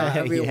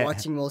 Yeah.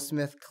 watching Will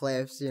Smith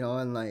clips, you know,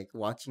 and like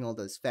watching all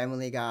those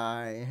Family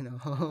Guy, you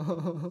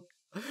know,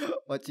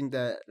 watching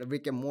the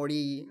Rick and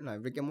Morty, like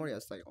Rick and Morty, I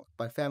was like,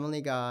 by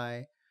Family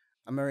Guy,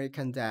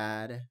 American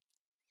Dad,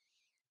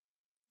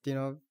 you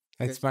know.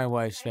 That's my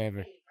wife's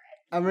favorite.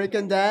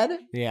 American Dad?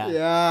 Yeah.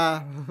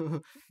 Yeah.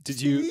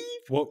 Did you,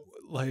 what,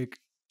 like,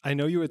 I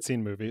know you had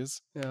seen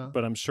movies, Yeah.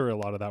 but I'm sure a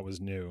lot of that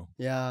was new.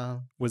 Yeah.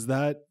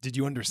 Did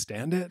you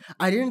understand it?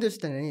 I didn't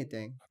understand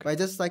anything, but I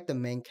just like the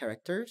main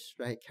characters,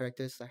 right?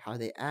 Characters, like how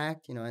they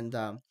act, you know, and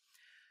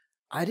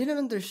I didn't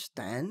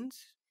understand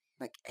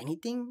like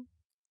anything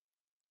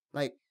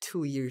like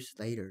 2 years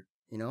later,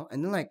 you know,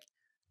 and then like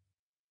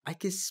I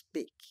could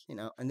speak, you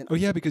know, and then Oh,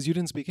 yeah, because you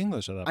didn't speak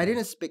English at that point. I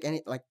didn't speak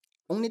any, like,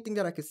 only thing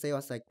that I could say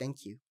was like,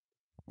 thank you,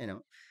 you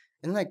know,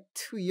 and like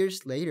 2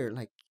 years later,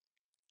 like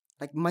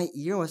my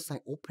ear was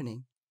like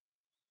opening,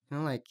 you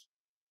know, like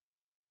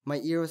my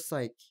ear was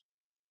like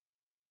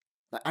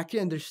I can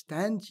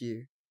understand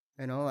you,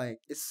 you know, like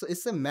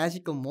it's a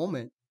magical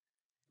moment.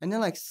 And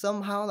then like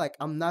somehow like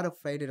I'm not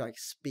afraid to like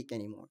speak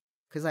anymore,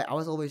 because like I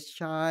was always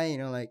shy, you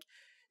know, like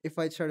if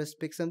I try to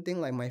speak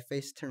something, like my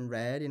face turned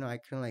red, you know, I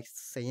couldn't like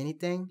say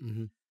anything.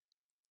 Mm-hmm.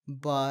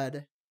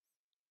 But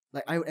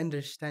like I would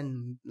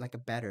understand like a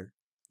better,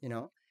 you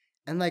know,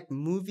 and like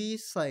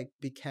movies like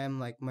became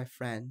like my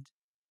friend,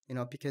 you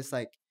know, because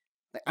like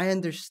I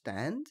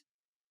understand,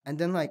 and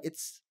then like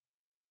it's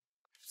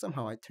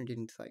somehow I turned it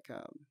into like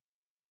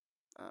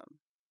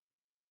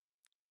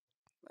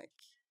like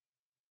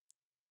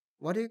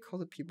what do you call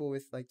the people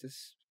with like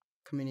just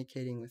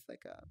communicating with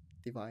like a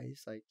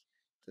device, like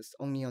just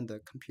only on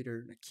the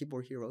computer, like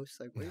keyboard heroes,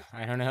 like what?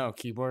 I don't know.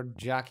 Keyboard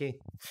jockey?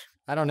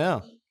 I don't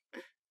know.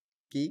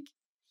 Geek?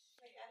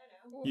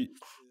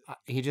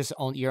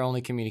 You're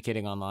only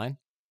communicating online?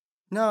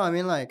 No, I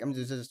mean like I'm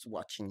just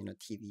watching, you know,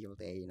 TV all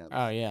day, you know.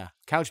 Oh yeah,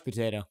 couch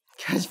potato.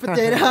 Couch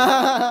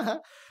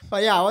potato.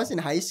 But yeah, I was in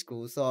high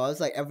school, so I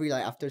was like every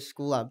like after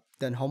school I've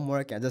done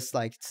homework and just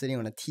like sitting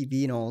on a TV,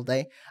 you know, all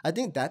day. I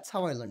think that's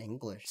how I learned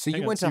English. So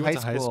you went to high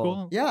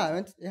school? Yeah, I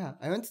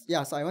went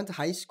to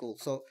high school.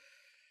 So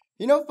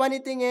you know, funny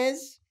thing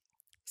is,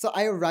 so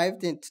I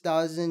arrived in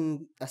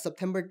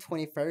September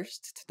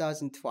 21st,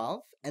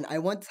 2012, and I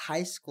went to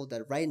high school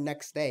the right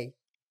next day.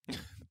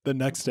 The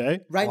next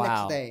day? Right Wow.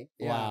 next day.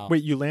 Yeah. Wow.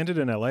 Wait, you landed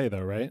in LA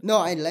though, right? No,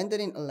 I landed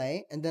in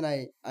LA, and then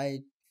I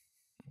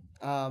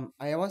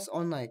was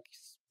on like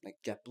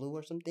JetBlue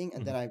or something,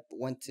 and then I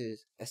went to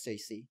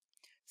SJC,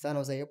 San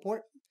Jose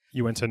Airport.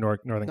 You went to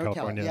Northern NorCal,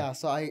 California. yeah.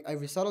 So I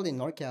resettled in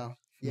NorCal.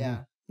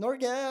 Yeah,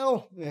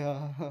 NorCal.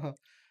 Yeah.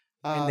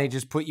 And they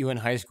just put you in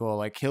high school.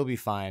 Like, he'll be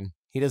fine.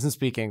 He doesn't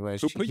speak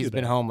English. Who put you He's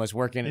been there? homeless,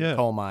 working in a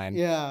coal mine.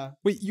 Yeah.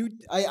 Wait,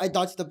 I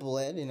dodged the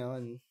bullet, you know,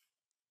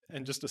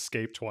 and just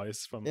escaped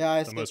twice from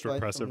I the most escaped twice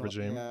repressive from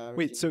regime. yeah,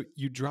 Wait, so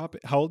you drop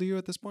it. How old are you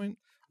at this point?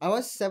 I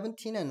was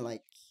 17 and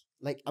like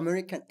like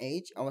American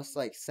age, I was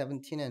like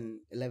 17 and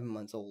 11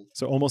 months old.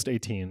 So almost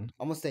 18.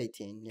 Almost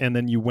 18. Yeah. And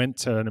then you went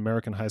to an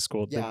American high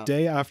school the Yeah.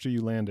 day after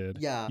you landed.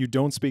 Yeah. You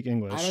don't speak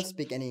English. I don't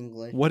speak any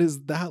English. What is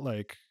that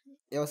like?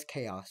 It was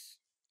chaos.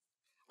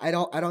 I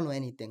don't know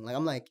anything. Like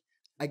I'm like,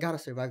 I gotta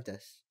survive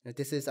this. Like,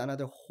 this is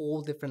another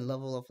whole different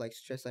level of like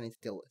stress I need to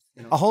deal with.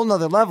 You know? A whole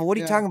nother level. What are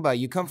you Yeah. talking about?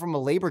 You come from a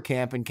labor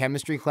camp and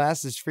chemistry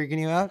class is freaking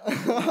you out?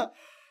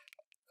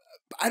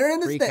 I don't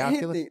understand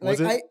Pre-calculus? anything. Was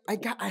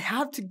Like I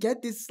have to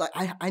get this. Like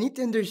I need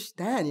to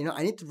understand. You know,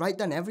 I need to write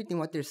down everything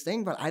what they're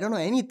saying, but I don't know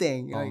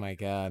anything. Oh Like, my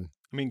God.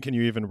 I mean, can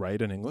you even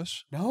write in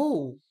English?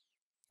 No,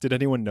 Did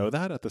anyone know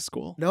that at the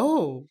school?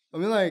 no. I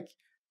mean, like,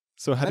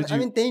 So how did you? I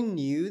mean, they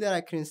knew that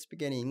I couldn't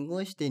speak any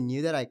English. They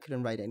knew that I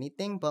couldn't write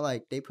anything. But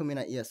like, they put me in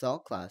an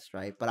ESL class,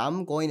 right? But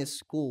I'm going to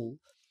school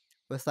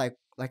with like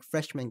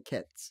freshman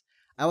kids.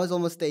 I was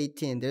almost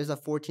 18. There's a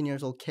 14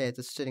 years old kid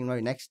just sitting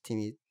right next to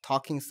me,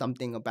 talking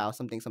something about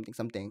something.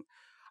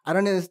 I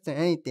don't understand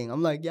anything.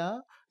 I'm like, yeah,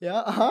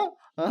 yeah,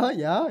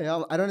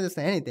 yeah. I don't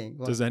understand anything.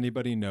 Well, Does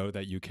anybody know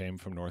that you came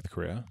from North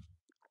Korea?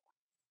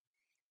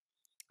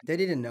 they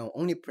didn't know.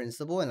 Only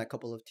principal and a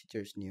couple of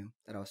teachers knew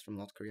that I was from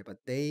North Korea, but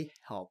they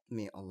helped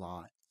me a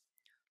lot.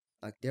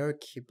 Like they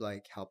would keep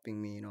like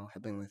helping me, you know,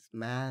 helping with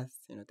math,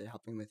 you know, they're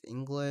helping with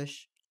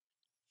English.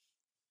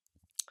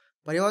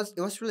 But it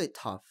was really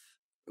tough.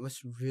 It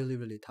was really,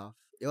 really tough.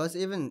 It was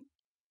even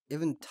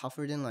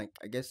tougher than like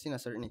I guess in a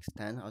certain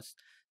extent. I was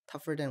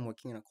tougher than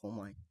working in a coal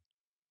mine.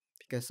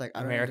 Because like I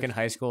don't American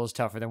understand- high school is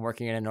tougher than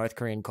working in a North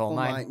Korean coal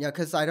mine. Yeah,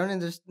 because I don't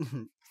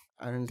understand.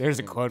 I don't. There's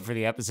a understand quote for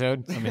the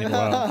episode. I mean,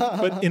 wow.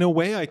 But in a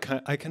way, I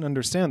can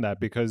understand that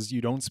because you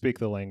don't speak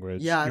the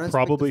language. Yeah, I you don't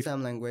probably speak the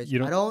same language. you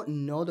I don't- don't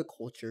know the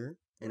culture.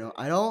 You know,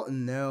 I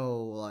don't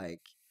know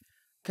like,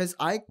 cause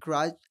I'm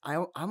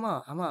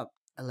a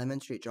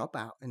elementary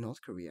dropout in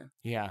North Korea.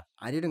 Yeah.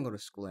 I didn't go to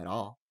school at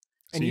all.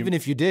 And So you- even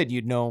if you did,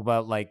 you'd know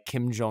about like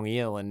Kim Jong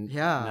Il and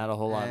Yeah, not a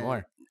whole lot and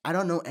more. I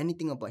don't know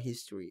anything about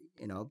history,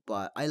 you know,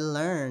 but I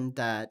learned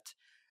that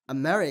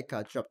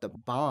America dropped a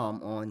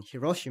bomb on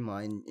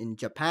Hiroshima in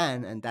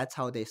Japan, and that's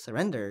how they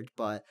surrendered.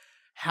 But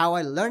how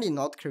I learned in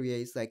North Korea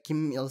is like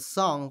Kim Il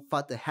Sung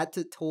fought the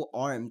head-to-toe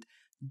armed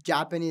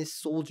Japanese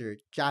soldier,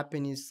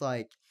 Japanese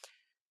like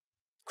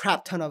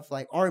crap ton of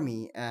like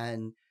army,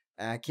 and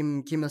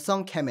Kim Il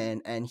Sung came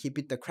in and he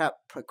beat the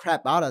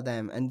crap out of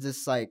them and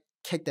just like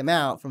kicked them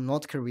out from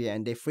North Korea,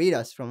 and they freed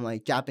us from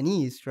like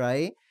Japanese,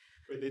 right?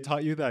 Wait, they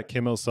taught you that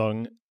Kim Il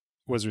Sung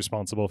was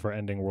responsible for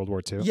ending World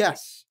War II.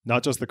 Yes.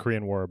 Not just the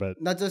Korean War, but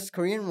Not just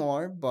Korean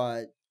War,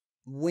 but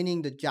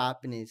winning the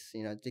Japanese,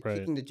 you know, Right.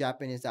 kicking the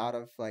Japanese out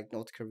of like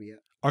North Korea.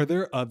 are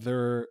there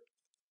other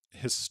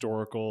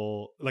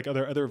historical, like, are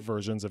there other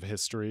versions of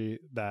history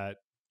that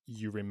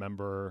you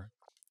remember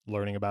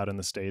learning about in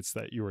the States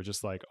that you were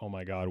just like, oh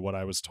my God, what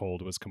I was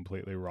told was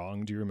completely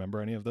wrong? Do you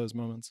remember any of those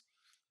moments?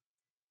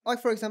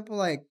 Like for example,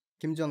 like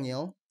Kim Jong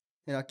Il,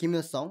 you know, Kim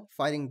Il Sung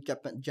fighting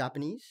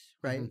Japanese,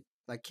 right?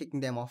 Like kicking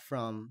them off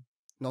from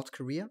North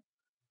Korea.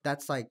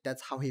 That's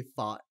how he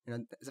fought. You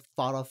know, it's a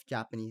fought off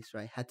Japanese,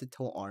 right? Head to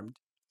toe armed.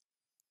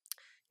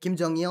 Kim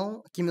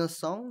Il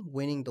Sung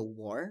winning the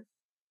war,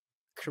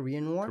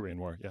 Korean War. Korean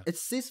War, yeah.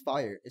 It's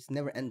ceasefire. It's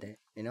never ended,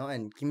 you know.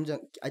 And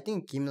I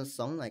think Kim Il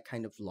Sung like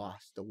kind of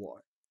lost the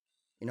war,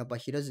 you know.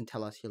 But he doesn't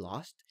tell us he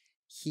lost.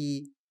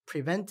 He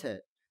prevented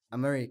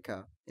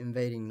America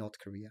invading North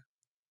Korea,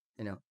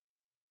 you know.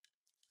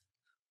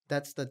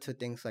 That's the two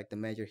things, like the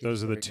major.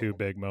 Those are the two historical-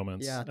 big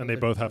moments. Yeah, And they those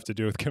are both the have to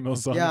do with Kim Il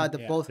Sung. Yeah,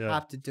 they Yeah. both Yeah.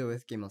 have to do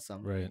with Kim Il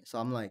Sung. Right. So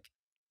I'm like,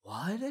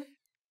 what?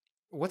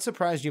 What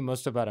surprised you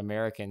most about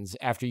Americans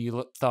after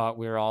you thought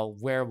we were all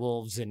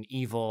werewolves and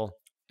evil,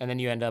 and then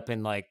you end up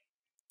in like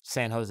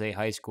San Jose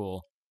High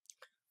School?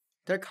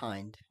 They're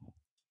kind.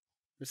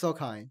 They're so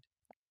kind.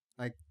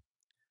 Like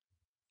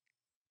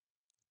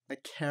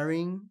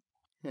caring,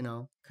 you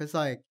know, cause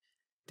like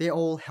they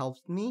all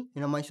helped me.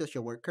 You know, my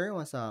social worker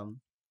was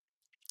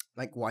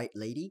like white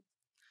lady.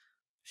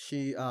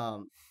 She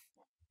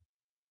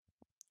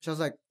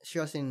she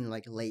was in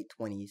like late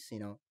 20s, you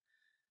know,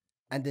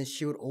 and then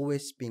she would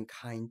always be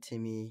kind to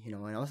me, you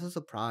know, and I was so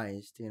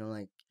surprised, you know,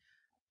 like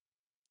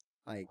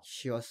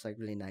she was like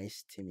really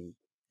nice to me.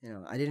 You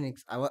know, I didn't.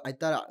 I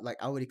thought like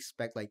I would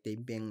expect like they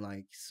being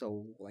like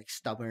so like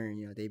stubborn.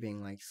 You know, they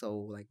being like so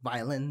like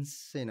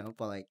violence. You know,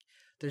 but like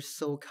they're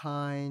so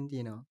kind.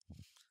 You know,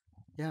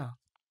 yeah.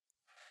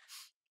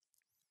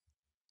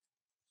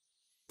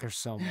 There's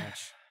so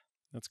much.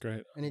 That's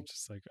great. And I'm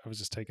just like, I was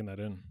just taking that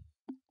in.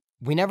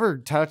 We never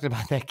talked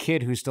about that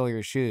kid who stole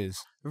your shoes.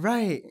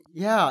 Right.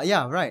 Yeah.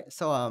 Yeah. Right.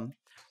 So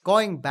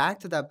going back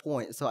to that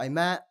point. So I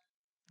met.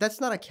 That's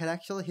not a kid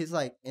actually. He's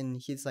like in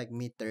his like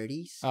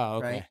mid-30s. Oh,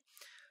 okay. Right.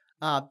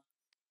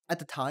 At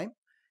the time,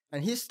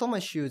 and he stole my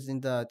shoes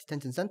in the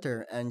detention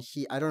center, and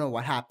I don't know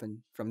what happened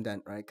from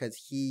then, right?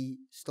 Because he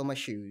stole my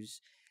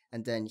shoes,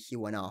 and then he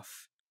went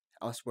off.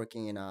 I was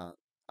working in a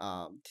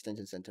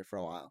detention center for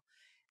a while,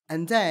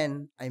 and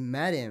then I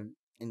met him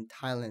in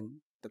Thailand,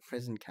 the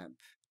prison camp.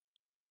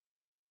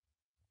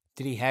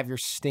 Did he have your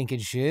stinking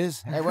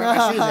shoes? Hey, where are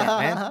my shoes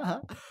at,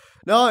 man?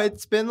 No,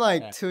 it's been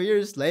like Yeah. 2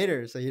 years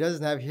later, so he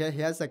doesn't have. He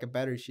has like a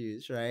better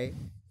shoes, right?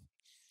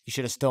 You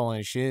should have stolen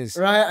his shoes.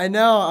 Right. I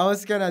know. I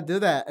was gonna do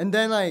that, and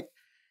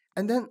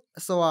then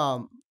so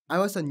I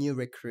was a new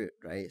recruit,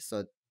 right?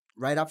 So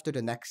right after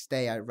the next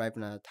day I arrived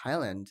in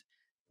Thailand,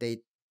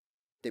 they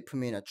put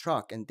me in a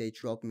truck and they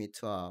drove me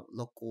to a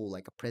local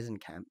like a prison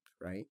camp,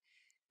 right?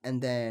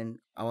 And then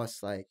I was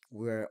like,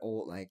 we're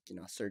all like,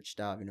 searched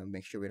up,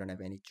 make sure we don't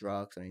have any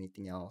drugs or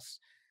anything else.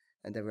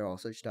 And then we were all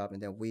searched up,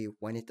 and then we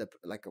went into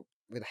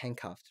with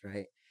handcuffed,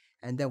 right?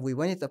 And then we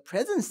went into the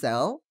prison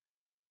cell,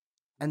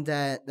 and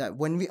then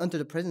when we entered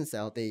the prison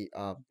cell, they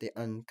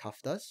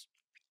uncuffed us,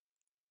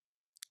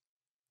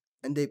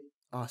 and they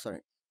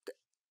sorry,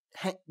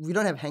 we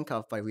don't have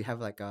handcuff, but we have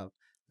like a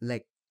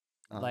leg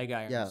Leg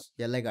irons.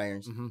 yeah, leg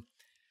irons. Mm-hmm.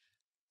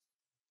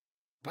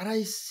 But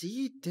I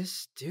see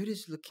this dude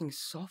is looking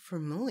so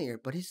familiar,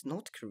 but he's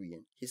not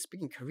Korean. He's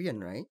speaking Korean,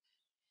 right?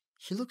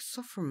 He looks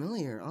so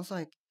familiar. I was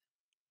like,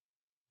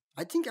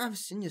 I think I've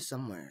seen you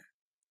somewhere.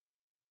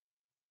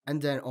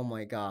 And then, oh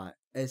my god,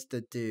 it's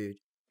the dude,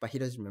 but he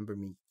doesn't remember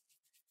me.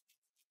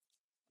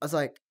 I was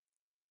like,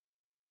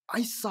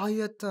 I saw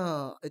you at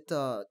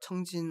the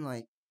Cheongjin,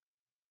 like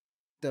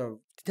the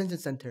detention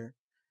center,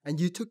 and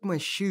you took my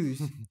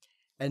shoes,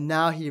 and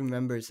now he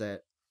remembers it.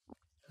 I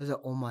was like,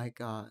 oh my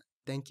god,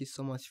 thank you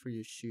so much for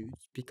your shoes.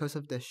 Because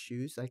of the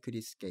shoes, I could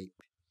escape.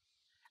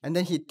 And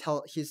then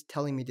he's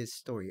telling me this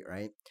story,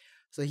 right?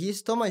 So he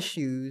stole my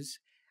shoes,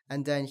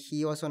 and then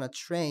he was on a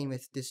train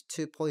with these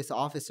 2 police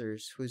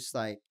officers who's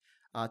like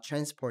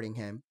transporting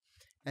him.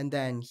 And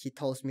then he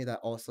tells me that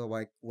also,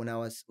 like, when I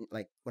was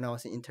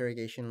in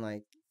interrogation,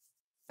 like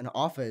in the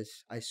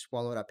office, I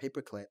swallowed a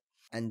paperclip,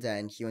 and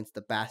then he went to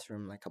the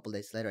bathroom like a couple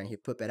days later and he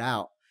pooped it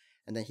out,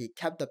 and then he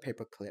kept the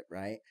paperclip,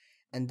 right?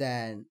 And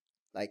then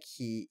like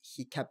he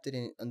kept it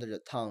in under the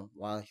tongue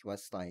while he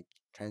was like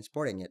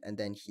transporting it, and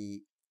then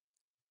he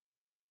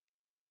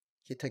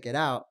took it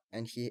out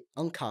and he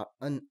unhandcuffed.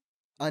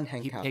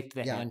 He picked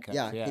the handcuffs.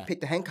 Yeah, he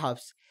picked the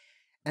handcuffs,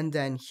 and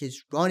then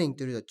he's running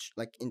through the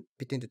like in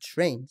between the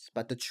trains,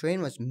 but the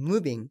train was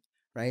moving,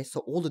 right? So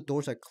all the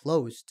doors are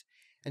closed,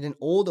 and then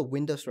all the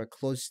windows were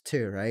closed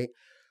too, right?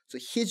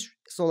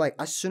 So like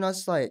as soon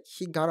as like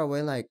he got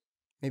away, like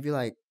maybe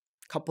like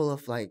couple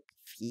of like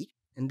feet,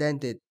 and then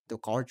the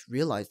guards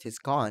realized he's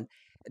gone,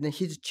 and then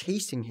he's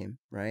chasing him,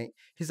 right?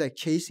 He's like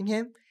chasing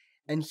him,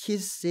 and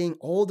he's seeing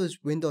all those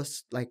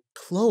windows like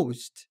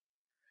closed,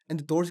 and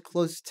the doors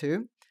closed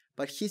too,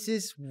 but he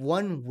sees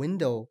one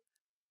window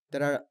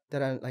that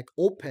are like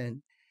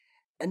open,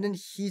 and then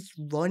he's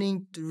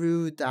running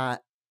through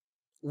that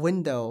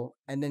window,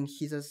 and then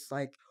he's just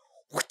like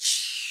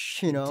whoosh,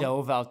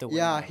 Dove out the window.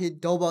 yeah, he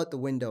dove out the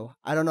window.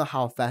 I don't know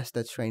how fast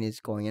the train is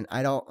going, and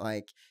I don't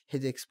like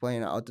he's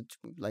explaining how the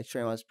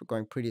train was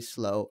going pretty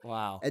slow.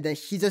 Wow. And then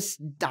he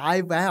just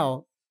dive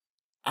out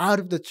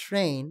of the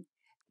train,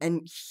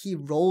 and he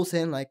rolls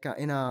in like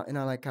in a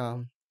like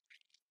a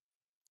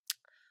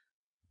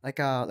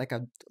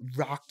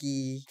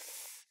rocky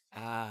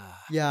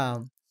yeah.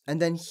 And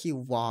then he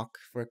walked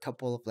for a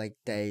couple of like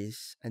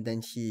days, and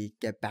then he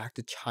get back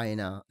to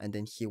China, and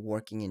then he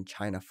working in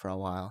China for a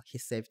while. He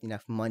saved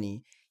enough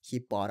money. He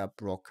bought a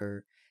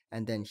broker,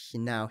 and then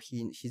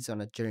he's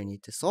on a journey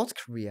to South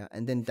Korea,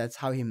 and then that's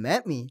how he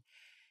met me.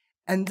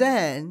 And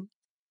then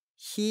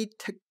he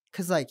took,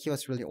 cause like he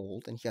was really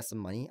old and he had some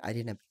money. I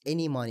didn't have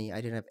any money.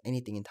 I didn't have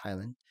anything in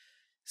Thailand,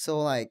 so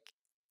like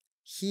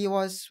he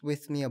was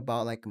with me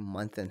about like a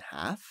month and a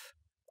half.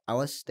 I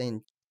was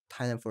staying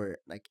Thailand for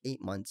like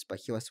 8 months, but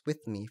he was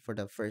with me for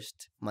the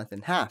first month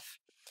and a half.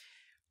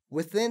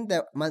 Within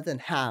the month and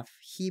a half,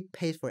 he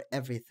paid for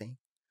everything.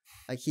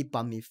 Like he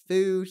bought me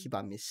food, he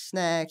bought me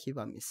snack, he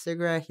bought me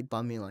cigarette, he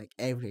bought me like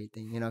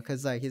everything,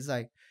 cause like he's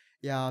like,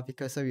 yeah,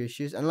 because of your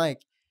shoes, and like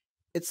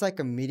it's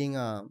like a meeting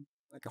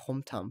like a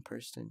hometown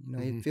person,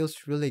 It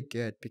feels really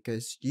good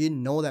because you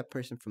know that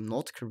person from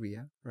North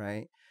Korea,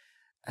 right?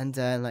 And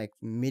then like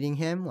meeting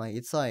him, like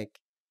it's like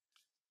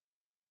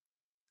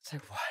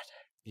what?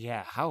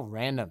 Yeah, how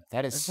random.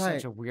 That is It's such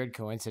like- a weird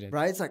coincidence.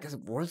 Right? It's like the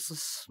world's so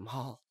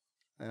small.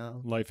 Yeah.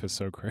 Life is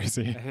so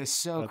crazy. It is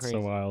so That's crazy.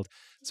 so wild.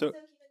 So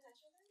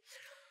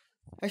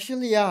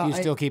Actually, yeah. Do you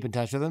still keep in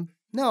touch with him?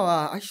 No,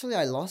 actually,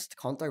 I lost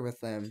contact with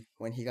him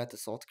when he got to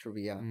South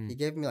Korea. Mm. He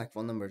gave me like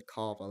phone number to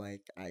call, but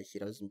like he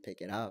doesn't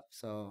pick it up.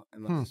 So I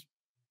Hmm. must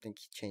think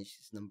he changed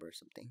his number or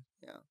something.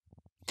 Yeah.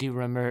 Do you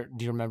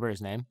remember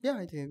his name? Yeah,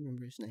 I do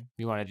remember his name.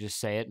 You want to just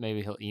say it?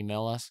 Maybe he'll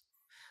email us.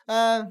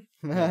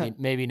 Maybe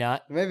Maybe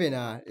not.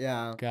 not.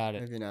 Yeah. Got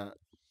it. Maybe not.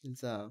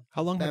 It's how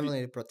long have you?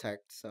 family to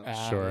protect. So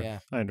Sure, Yeah.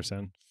 I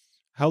understand.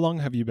 How long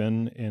have you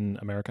been in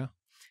America?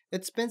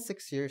 it's been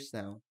 6 years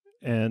now.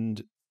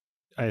 And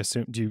I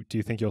assume, do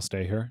you think you'll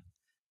stay here?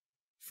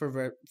 For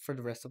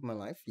the rest of my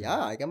life. Yeah,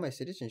 I got my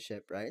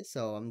citizenship, right?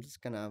 So I'm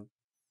just gonna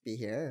be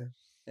here.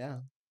 Yeah.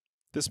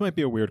 This might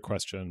be a weird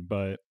question,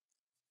 but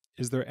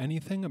is there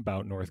anything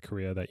about North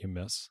Korea that you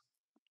miss?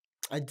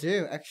 I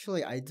do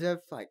actually. I do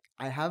have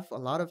I have a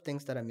lot of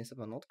things that I miss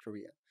about North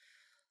Korea.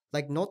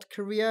 Like North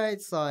Korea,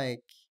 it's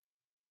like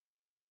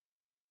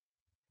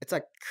it's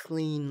like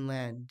clean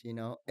land,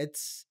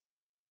 it's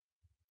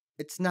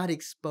not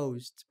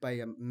exposed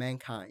by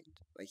mankind,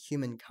 like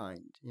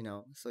humankind,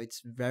 so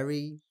it's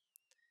very,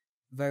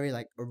 very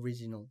like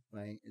original,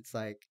 right? It's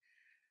like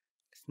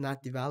it's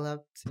not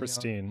developed,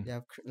 Pristine.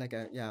 like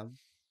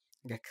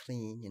a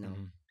clean,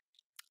 Mhm.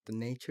 the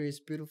nature is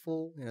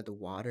beautiful, the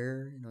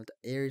water, the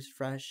air is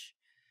fresh,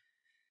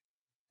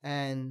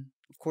 and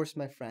of course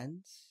my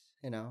friends,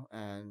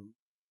 and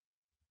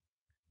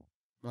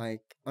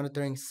like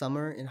during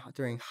summer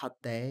during hot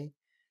day,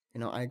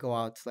 I go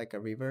out to like a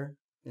river,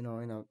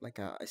 like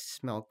I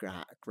smell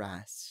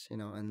grass,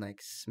 and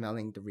like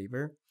smelling the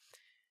river,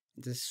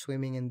 just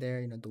swimming in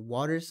there, the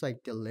water's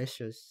like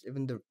delicious,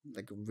 even the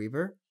like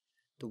river,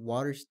 the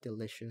water's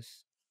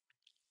delicious.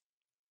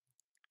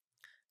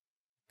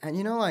 And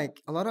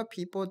like a lot of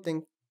people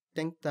think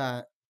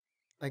that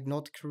like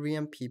North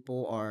Korean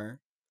people are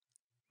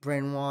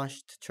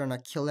brainwashed, trying to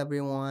kill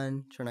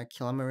everyone, trying to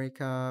kill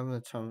America,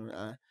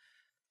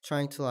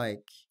 trying to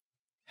like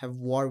have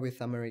war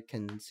with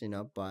Americans,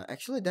 but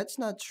actually that's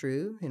not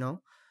true, I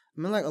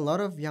mean, like a lot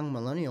of young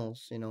millennials,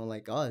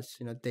 like us,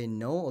 they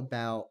know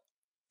about,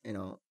 you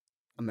know,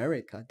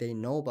 America, they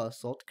know about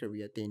South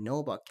Korea, they know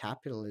about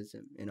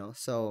capitalism,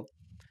 so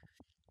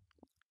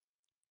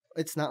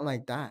it's not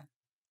like that,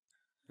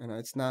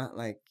 it's not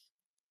like,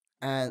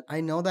 and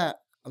I know that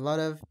a lot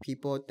of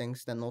people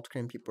thinks that North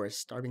Korean people are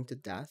starving to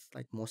death,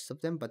 like most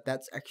of them, but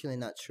that's actually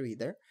not true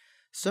either.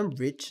 Some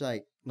rich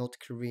like North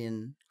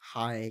Korean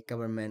high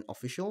government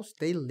officials,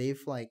 they live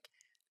like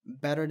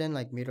better than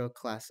like middle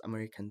class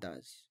American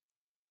does.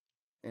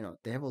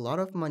 They have a lot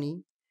of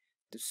money.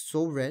 They're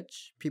so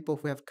rich. People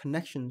who have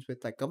connections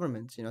with like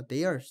governments,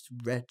 they are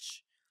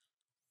rich.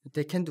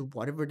 They can do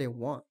whatever they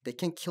want. They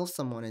can kill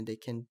someone and they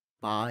can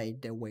buy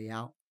their way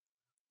out.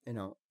 You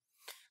know.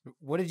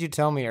 What did you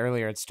tell me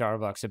earlier at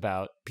Starbucks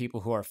about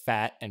people who are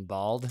fat and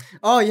bald?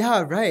 Oh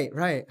yeah,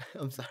 right.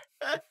 I'm sorry.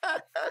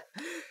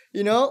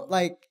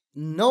 Like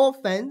no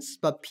offense,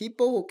 but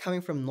people who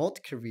coming from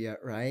North Korea,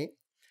 right?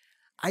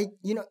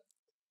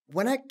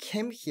 When I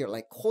came here,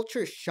 like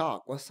culture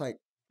shock was like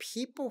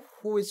people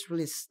who is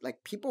really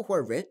like people who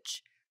are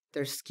rich,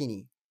 they're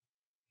skinny.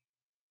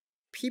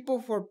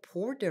 People who are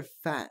poor, they're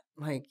fat.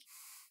 Like,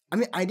 I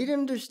mean, I didn't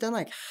understand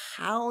like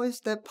how is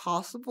that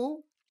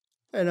possible?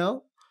 You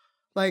know,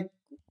 like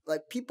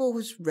people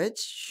who's rich,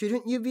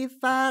 shouldn't you be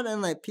fat?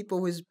 And like people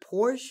who's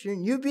poor,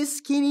 shouldn't you be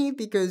skinny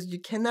because you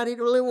cannot eat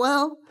really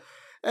well?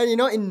 And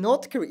in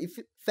North Korea, if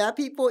fat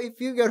people, if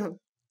you go to,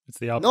 It's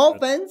the opposite. no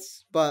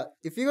offense, but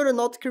if you go to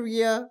North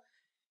Korea,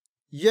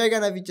 you're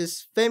gonna be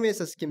just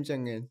famous as Kim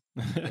Jong Un,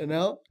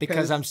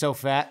 Because I'm so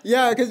fat.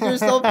 Yeah, because you're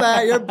so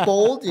fat, you're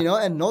bold,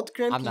 and North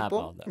Korean I'm people. not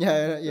bald, though.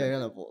 Yeah, you're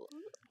not bold.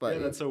 But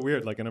Yeah, that's so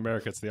weird. Like in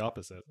America, it's the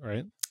opposite,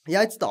 right?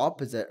 yeah, it's the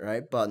opposite,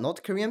 right? But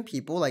North Korean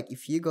people, like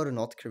if you go to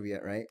North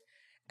Korea, right,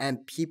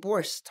 and people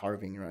are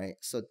starving, right,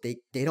 so they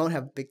don't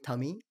have big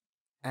tummy,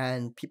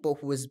 and people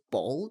who is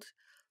bald,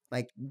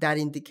 like that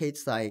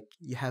indicates like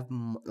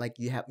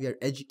you're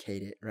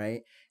educated,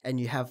 right, and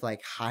you have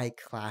like high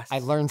class. I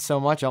learned so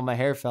much, all my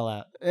hair fell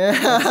out.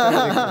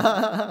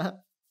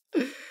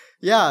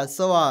 Yeah,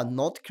 so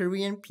North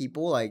Korean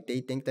people, like they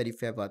think that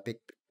if you have a big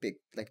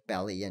like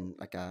belly and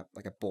like a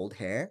bald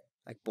hair,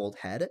 like bald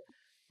head,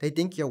 they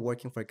think you're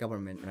working for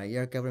government, right?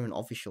 You're a government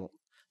official.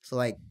 So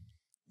like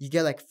you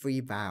get like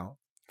free bow.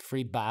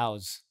 Free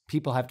bows.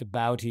 People have to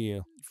bow to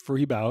you.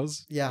 Free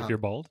bows. Yeah. If you're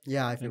bald.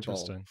 Yeah, if you're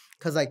bald. Interesting.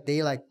 Cause like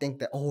they like think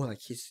that like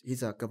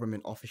he's a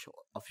government official,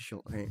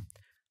 right?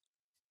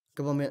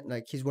 Government,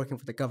 like he's working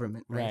for the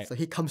government, right? Right. So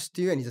he comes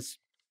to you and he just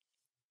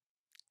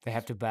They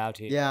have to bow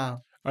to you. yeah.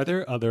 Are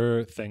there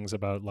other things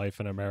about life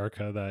in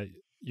America that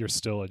you're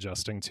still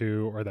adjusting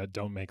to or that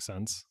don't make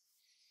sense?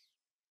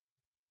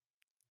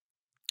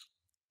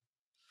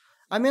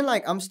 I mean,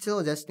 like I'm still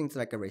adjusting to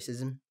like a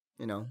racism,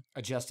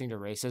 Adjusting to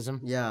racism.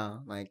 Yeah,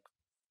 like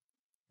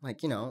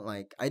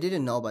like I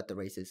didn't know about the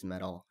racism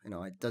at all.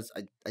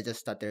 I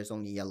just thought there's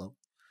only yellow.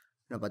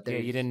 But Yeah,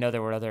 there's you didn't know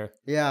there were other.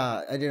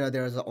 yeah, I didn't know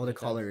there was other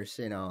Okay. colors,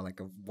 like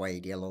a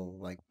white, yellow,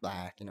 like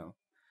black,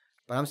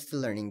 But I'm still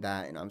learning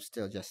that, I'm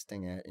still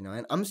adjusting it,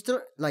 and I'm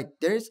still like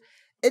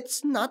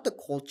it's not the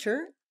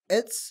culture.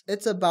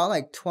 It's about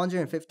like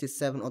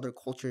 257 other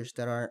cultures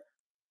that are,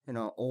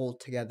 all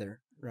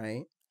together,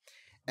 right?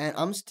 And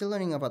I'm still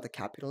learning about the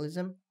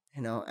capitalism,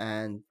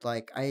 and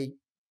like I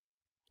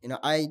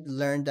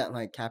learned that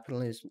like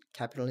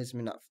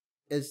capitalism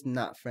is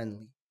not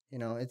friendly.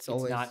 It's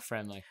always not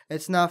friendly.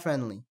 it's not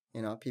friendly.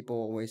 People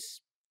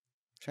always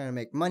trying to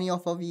make money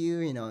off of you.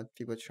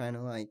 People trying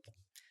to like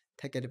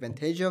take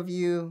advantage of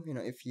you.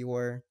 If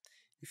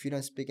you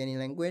don't speak any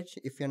language,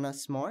 if you're not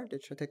smart, they're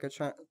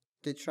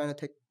trying to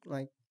take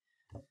like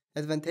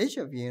advantage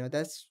of you.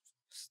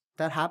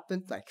 That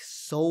happened like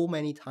so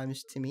many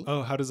times to me.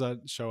 Oh, how does that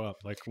show up?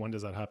 Like when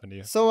does that happen to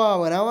you? So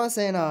when I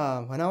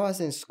was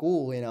in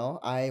school,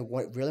 I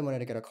really wanted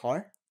to get a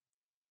car.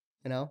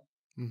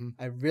 Mm-hmm.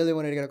 I really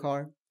wanted to get a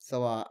car.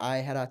 So I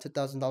had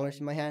 $2,000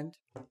 in my hand.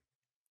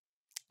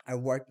 I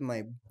worked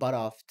my butt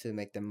off to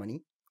make the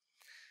money,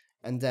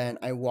 And then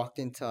I walked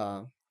into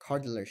a car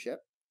dealership.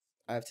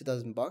 I have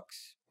 $2,000.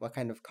 What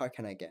kind of car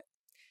can I get?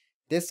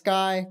 This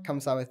guy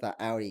comes out with an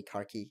Audi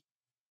car key.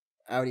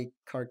 Audi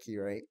car key,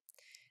 right?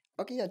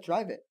 Okay, yeah,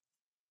 drive it.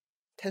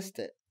 Test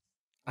it.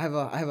 I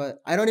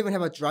don't even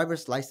have a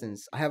driver's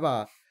license. I have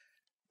a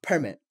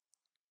permit,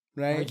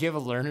 Oh, right? you have a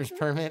learner's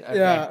permit? Okay.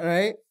 Yeah,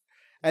 right?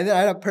 And then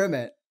I had a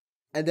permit.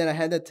 And then I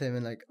handed it to him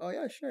and like, oh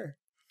yeah, sure.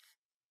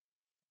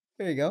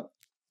 Here you go.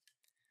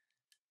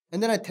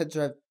 And then I test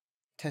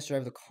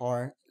drive the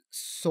car.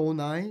 So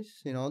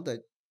nice,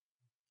 the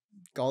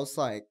goes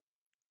like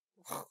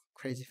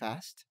crazy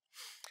fast.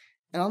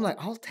 And I'm like,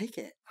 I'll take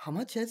it. How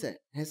much is it?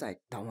 And he's like,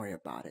 don't worry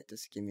about it.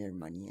 Just give me your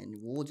money and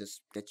we'll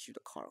just get you the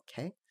car,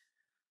 okay?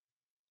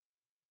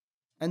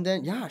 And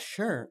then, yeah,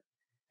 sure.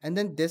 And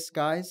then this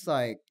guy's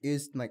like,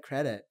 used my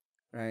credit,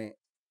 right?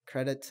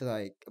 Credit to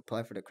like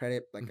apply for the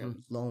credit, like a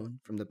loan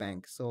from the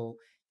bank. So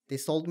they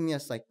sold me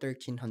as like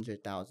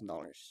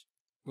 $1,300,000.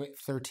 Wait,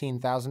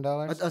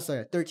 $13,000?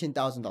 Sorry,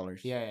 $13,000.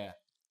 Yeah.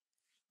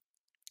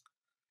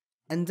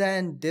 And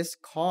then this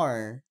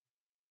car,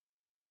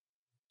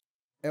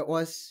 it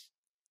was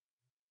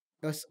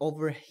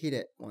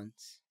overheated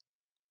once.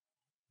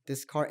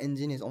 This car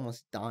engine is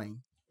almost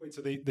dying. Wait,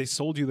 so they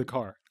sold you the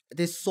car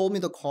They sold me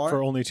the car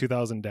for only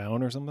 $2,000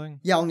 down or something?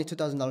 Yeah, only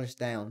 $2,000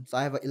 down. So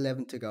I have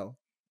 11 to go.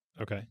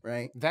 Okay.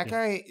 Right. That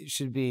guy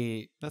should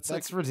be. That's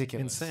like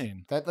ridiculous.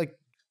 insane. That's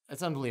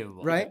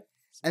unbelievable. Right.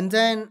 And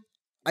then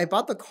I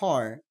bought the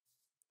car,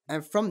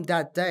 and from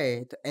that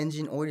day, the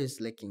engine oil is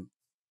leaking.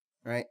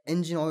 Right,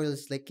 engine oil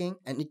is leaking,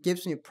 and it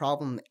gives me a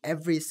problem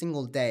every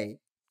single day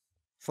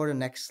for the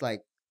next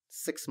like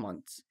 6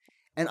 months.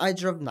 And I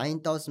drove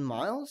 9,000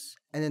 miles,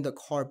 and then the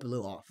car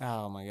blew off.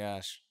 Oh my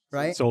gosh!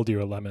 Right, sold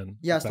you a lemon.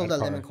 Yeah, I sold a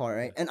lemon car,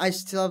 right? And I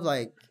still have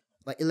like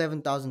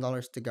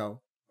 $11,000 to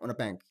go on a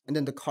bank, and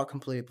then the car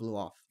completely blew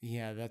off.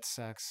 Yeah, that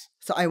sucks.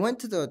 So I went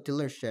to the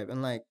dealership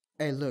and like,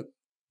 hey, look,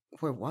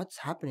 what's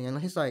happening?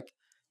 And he's like,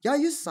 yeah,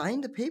 you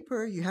signed the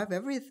paper, you have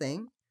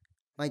everything.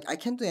 Like, I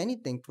can't do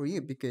anything for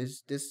you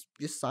because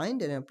you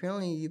signed it and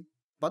apparently you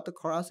bought the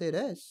car as it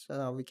is.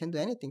 So we can't do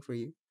anything for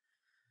you.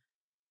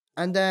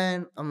 And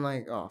then I'm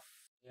like, oh,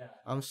 yeah,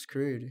 I'm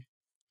screwed.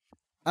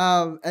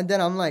 And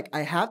then I'm like,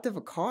 I have to have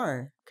a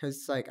car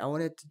because like I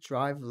wanted to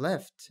drive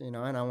Lyft, and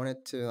I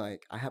wanted to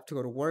like, I have to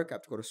go to work, I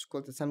have to go to school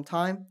at the same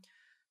time.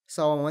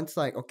 So I went to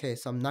like, okay,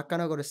 so I'm not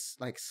gonna go to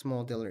like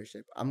small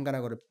dealership. I'm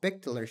gonna go to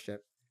big dealership,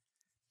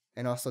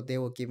 and also they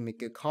will give me a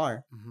good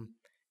car. Mm-hmm.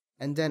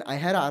 And then I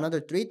had another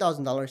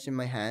 $3,000 in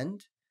my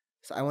hand,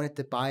 so I wanted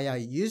to buy a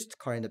used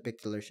car in the big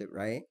dealership,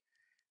 right?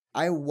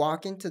 I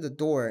walk into the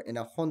door in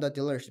a Honda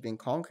dealership in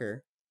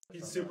Conquer.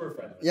 He's super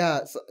friendly.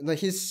 Yeah, so, like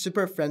he's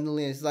super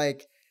friendly. It's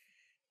like,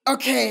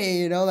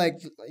 okay,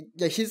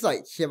 yeah, he's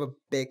like, he have a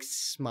big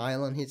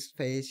smile on his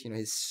face.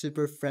 He's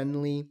super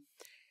friendly.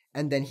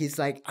 And then he's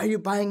like, are you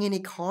buying any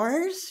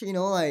cars?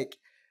 Like,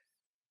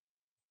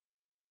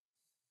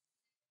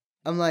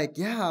 I'm like,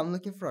 yeah, I'm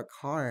looking for a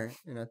car,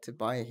 to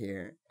buy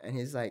here. And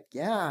he's like,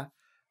 yeah,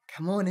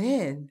 come on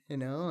in,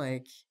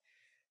 like,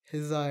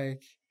 he's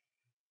like,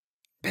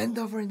 bend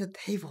over in the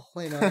table,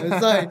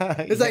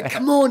 It's like,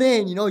 come on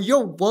in,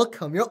 you're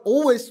welcome. You're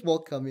always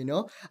welcome,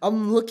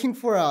 I'm looking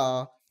for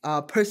a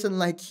person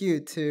like you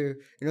to,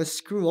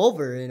 screw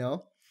over,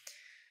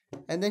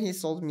 And then he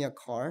sold me a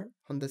car,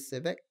 Honda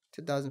Civic,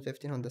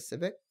 2015 Honda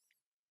Civic.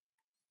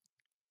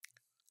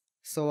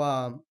 So,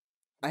 I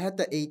had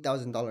the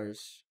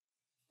 $8,000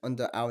 on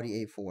the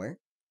Audi A4,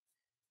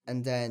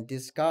 and then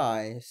this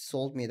guy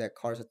sold me that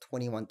car at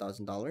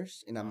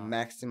 $21,000 in a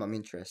maximum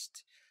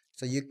interest.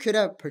 So you could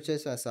have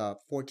purchased as a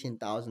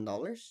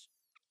 $14,000,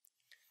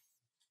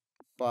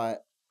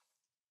 but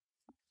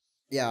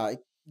yeah,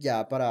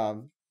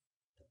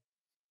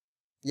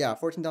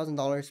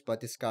 $14,000.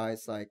 But this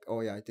guy's like, oh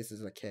yeah, this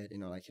is a kid,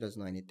 like he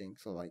doesn't know anything,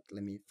 so like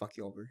let me fuck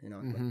you over,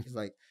 Mm-hmm. Like, he's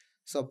like,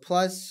 so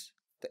plus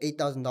the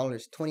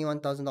 $8,000,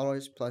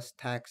 $21,000 plus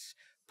tax.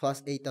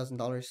 Plus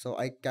 $8,000, so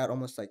I got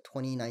almost like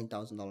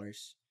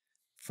 $29,000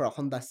 for a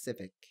Honda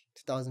Civic,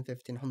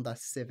 2015 Honda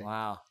Civic.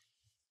 Wow.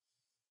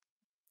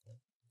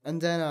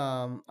 And then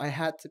I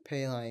had to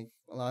pay like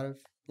a lot of,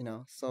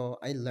 so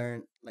I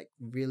learned like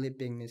really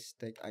big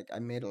mistake. I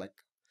made like,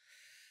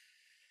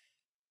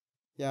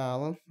 yeah,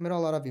 I made a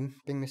lot of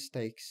big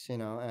mistakes,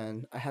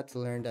 and I had to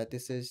learn that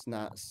this is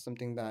not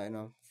something that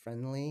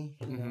friendly,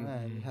 and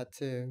you had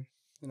to,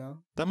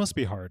 That must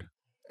be hard.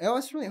 It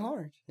was really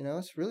hard,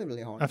 it's really,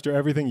 really hard. After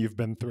everything you've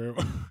been through.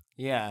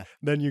 Yeah.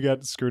 Then you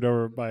get screwed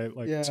over by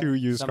like two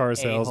used car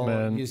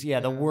salesmen.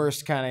 The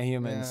worst kind of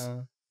humans.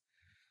 Yeah.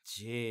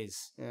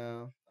 Jeez.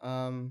 Yeah.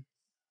 I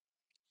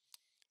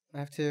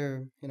have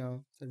to,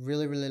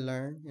 really, really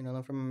learn,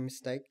 learn from my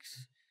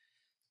mistakes.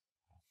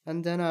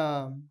 And then,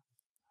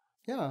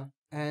 yeah.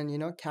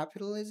 And,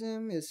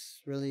 capitalism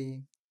is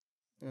really,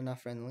 not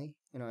friendly,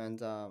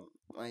 and,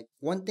 like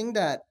one thing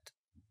that,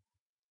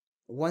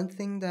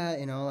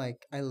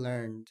 like I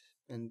learned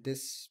in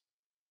this,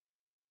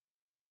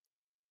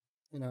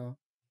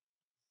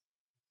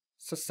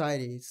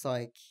 society, it's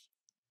like,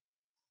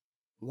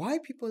 why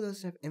people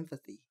doesn't have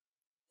empathy?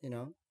 you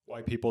know?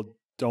 Why people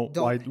don't,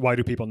 Don't- why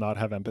do people not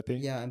have empathy?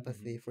 Yeah,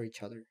 empathy for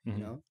each other, Mhm.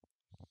 you know?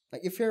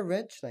 Like, if you're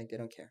rich, like, they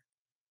don't care.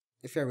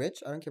 If you're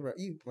rich, I don't care about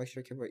you. Why should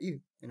I care about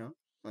you, you know?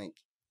 Like,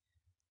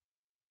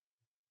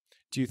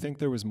 Do you think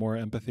there was more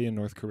empathy in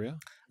North Korea?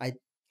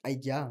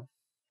 yeah.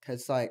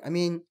 Because, like, I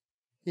mean,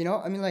 you know,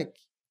 I mean, like,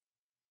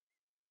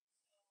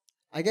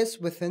 I guess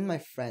within my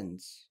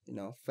friends, you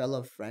know,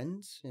 fellow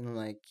friends, you know,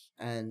 like,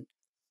 and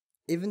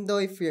even though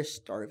if we're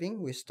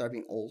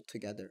starving all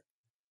together,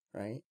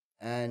 right?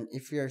 And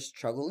if we're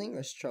struggling,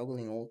 we're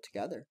struggling all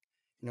together.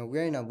 You know,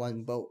 we're in a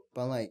one boat,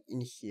 but like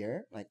in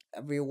here, like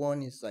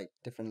everyone is like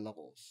different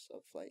levels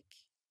of like,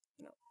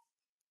 you know,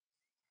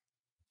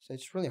 so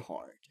it's really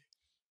hard.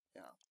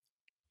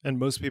 And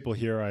most people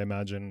here, I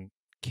imagine,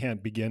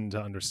 can't begin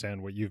to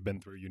understand what you've been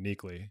through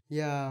uniquely.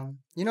 Yeah,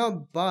 you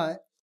know,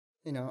 but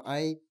you know,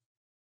 I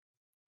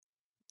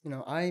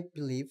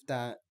believe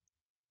that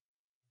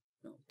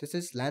this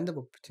is land of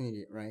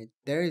opportunity, right?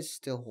 There is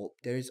still hope.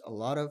 There is a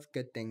lot of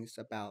good things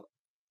about,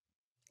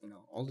 you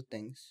know, all the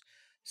things.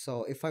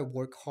 So if I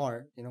work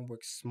hard, you know,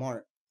 work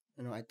smart,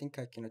 you know, I think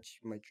I can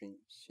achieve my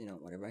dreams, you know,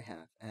 whatever I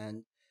have.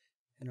 And,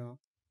 you know,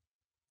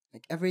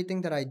 like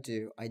everything that I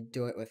do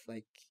it with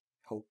like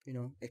hope, you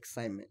know,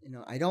 excitement. You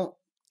know,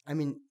 I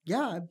mean,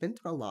 yeah, I've been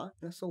through a lot.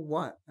 You know, so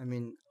what? I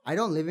mean, I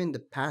don't live in the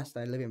past,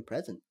 I live in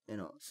present, you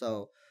know.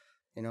 So,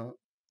 you know,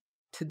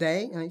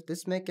 today, like,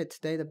 let's make it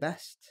today the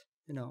best.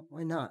 You know,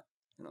 why not?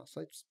 You know,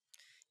 so it's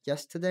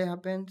yesterday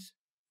happened.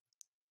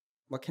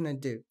 What can I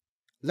do?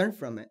 Learn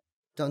from it.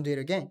 Don't do it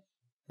again.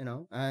 You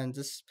know, and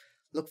just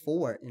look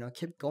forward. You know,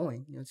 keep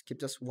going. You know, just keep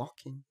just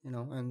walking. You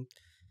know, and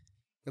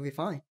you'll be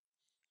fine.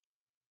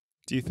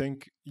 Do you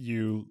think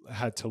you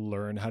had to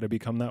learn how to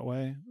become that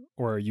way?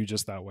 Or are you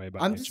just that way by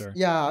I'm nature?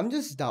 I'm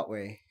just that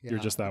way. You're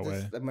just that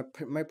way.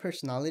 My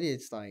personality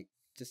is like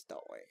just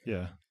that way.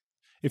 Yeah.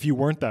 If you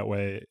weren't that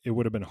way, it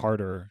would have been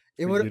harder.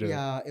 It for would you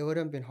to- it would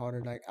have been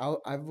harder. Like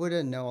I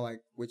wouldn't know like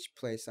which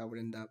place I would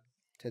end up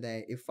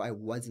today if I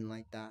wasn't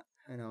like that.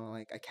 You know,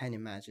 like I can't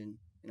imagine.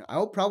 You know, I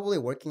would probably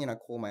working in a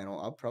coal mine.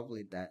 I'll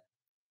probably dead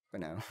for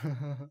now.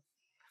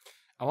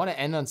 I want to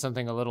end on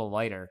something a little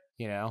lighter,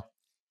 you know?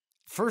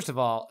 First of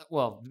all,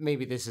 well,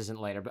 maybe this isn't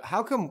lighter, but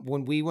how come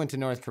when we went to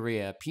North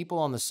Korea, people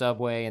on the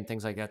subway and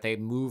things like that, they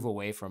move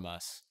away from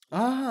us?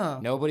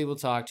 Nobody will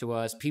talk to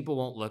us. People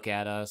won't look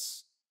at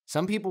us.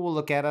 Some people will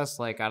look at us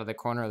like out of the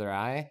corner of their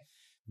eye,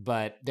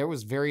 but there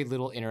was very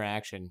little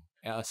interaction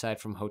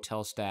aside from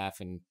hotel staff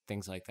and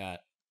things like that.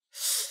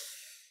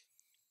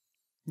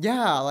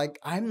 Yeah, like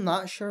I'm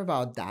not sure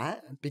about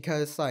that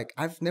because like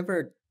I've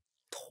never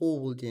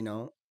told, you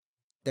know,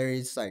 there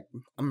is like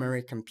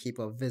American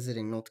people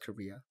visiting North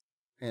Korea.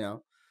 You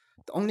know,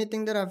 the only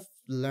thing that I've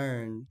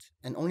learned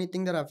and only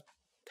thing that I've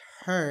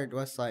heard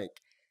was like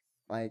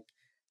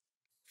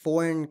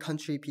foreign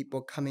country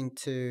people coming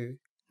to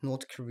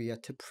North Korea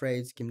to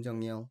praise Kim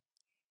Jong Il.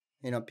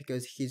 You know,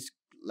 because his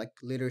like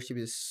leadership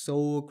is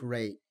so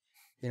great.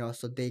 You know,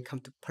 so they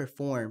come to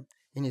perform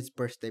in his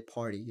birthday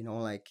party. You know,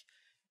 like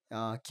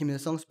Kim Il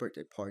Sung's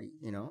birthday party.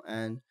 You know,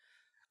 and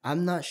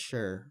I'm not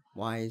sure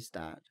why is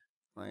that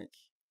like.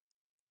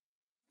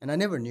 And I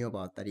never knew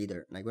about that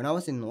either. Like when I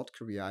was in North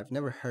Korea, I've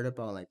never heard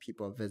about like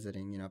people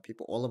visiting, you know,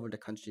 people all over the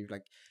country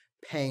like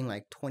paying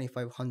like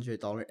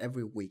 $2,500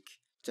 every week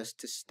just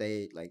to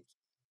stay like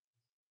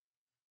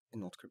in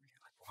North Korea.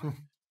 Like, wow.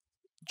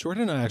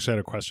 Jordan and I actually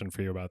had a question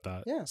for you about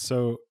that. Yeah.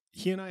 So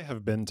he and I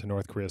have been to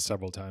North Korea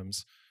several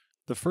times.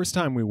 The first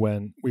time we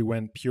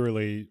went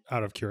purely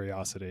out of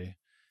curiosity.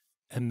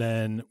 And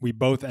then we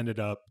both ended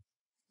up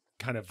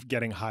kind of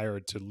getting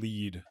hired to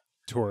lead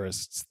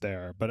tourists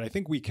there. But I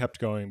think we kept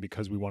going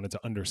because we wanted to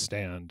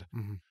understand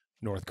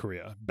North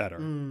Korea better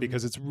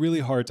because it's really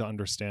hard to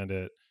understand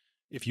it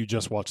if you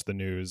just watch the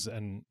news.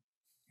 And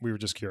we were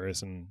just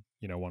curious and,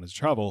 you know, wanted to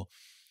travel.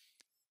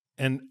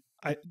 And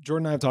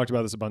Jordan and I have talked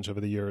about this a bunch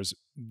over the years.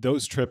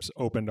 Those trips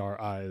opened our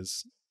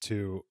eyes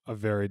to a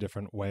very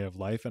different way of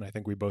life. And I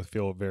think we both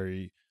feel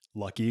very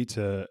lucky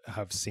to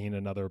have seen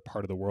another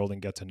part of the world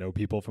and get to know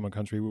people from a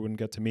country we wouldn't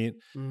get to meet.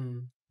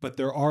 But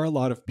there are a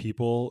lot of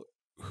people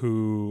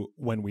who,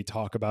 when we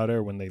talk about it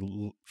or when they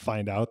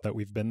find out that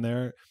we've been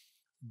there,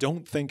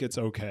 don't think it's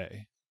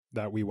okay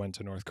that we went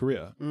to North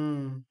Korea.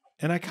 And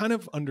I kind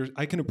of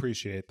I can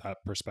appreciate that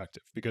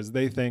perspective because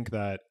they think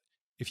that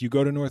if you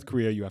go to North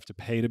Korea, you have to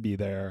pay to be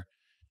there.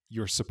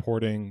 You're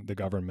supporting the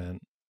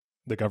government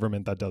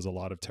that does a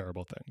lot of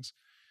terrible things.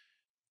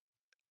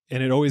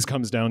 And it always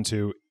comes down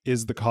to,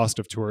 is the cost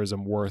of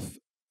tourism worth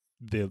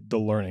the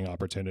learning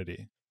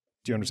opportunity?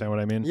 Do you understand what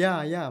I mean?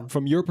 Yeah.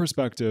 From your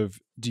perspective,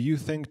 do you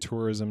think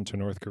tourism to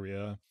North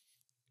Korea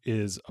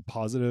is a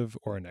positive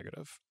or a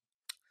negative?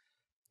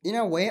 In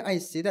a way, I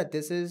see that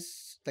this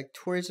is like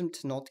tourism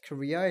to North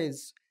Korea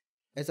is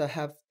I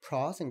have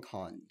pros and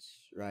cons,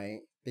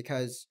 right?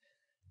 Because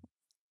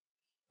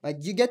like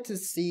you get to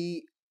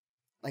see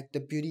like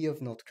the beauty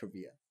of North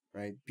Korea,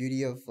 right?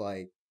 Beauty of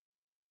like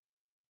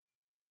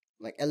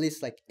at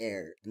least like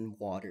air and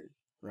water,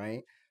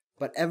 right?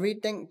 But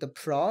everything the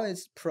pro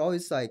is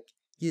like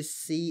you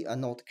see a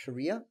North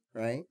Korea,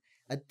 right?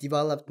 A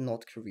developed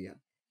North Korea,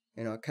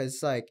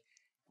 because like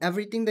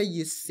everything that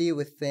you see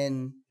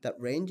within that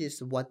range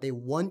is what they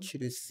want you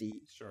to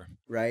see, Sure.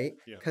 right?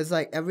 Yeah. Because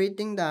like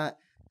everything that,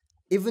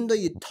 even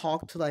though you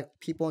talk to like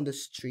people on the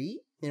street,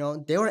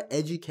 they were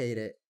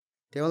educated,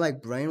 they were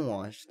like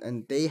brainwashed,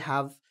 and they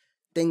have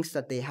things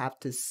that they have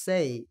to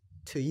say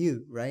to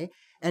you, right?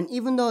 And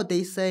even though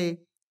they say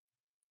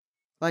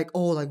like,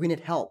 oh, like we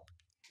need help,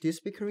 do you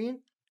speak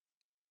Korean?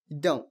 You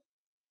don't.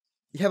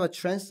 You have a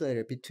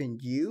translator between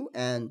you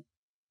and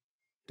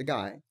the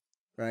guy,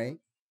 right?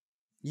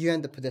 You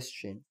and the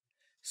pedestrian.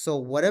 So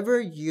whatever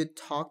you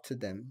talk to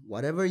them,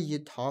 whatever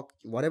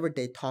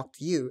they talk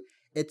to you,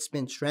 it's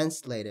been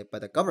translated by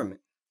the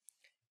government,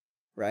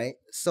 right?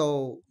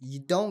 So you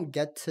don't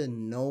get to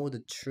know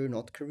the true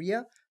North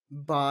Korea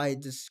by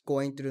just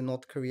going through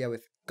North Korea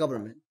with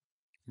government,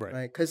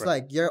 right? Because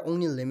like you're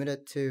only limited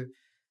to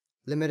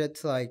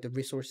like the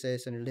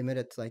resources, and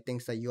limited to like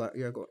things that you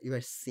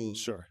are seeing,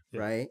 Sure. Yeah.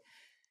 right?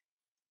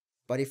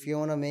 But if you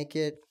want to make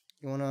it,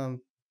 you want to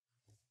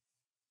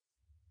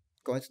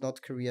go into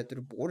North Korea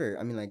through the border.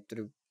 I mean, like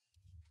through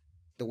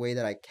the way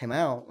that I came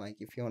out. Like,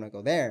 if you want to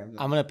go there,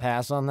 I'm gonna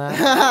pass on that.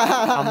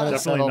 I'm gonna Definitely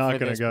settle not for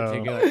gonna this go.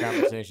 particular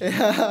conversation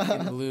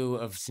in lieu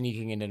of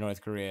sneaking into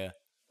North Korea.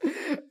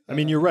 I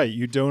mean, you're right.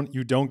 You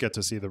don't get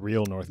to see the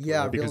real North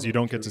Korea because you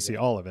don't get to see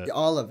all of it.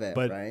 All of it,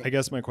 But right? I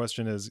guess my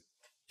question is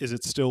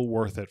it still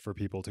worth it for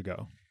people to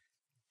go?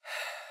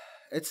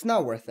 It's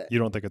not worth it. You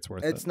don't think it's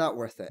worth it? It's not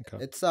worth it.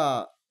 Okay. It's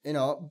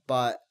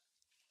but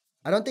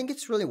I don't think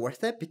it's really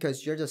worth it,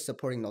 because you're just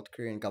supporting North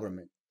Korean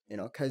government.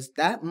 Because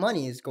that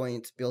money is going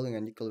into building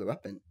a nuclear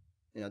weapon.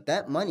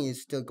 That money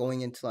is still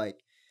going into like,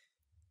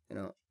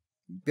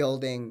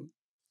 building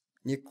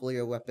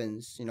nuclear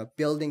weapons.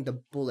 Building the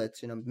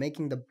bullets.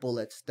 Making the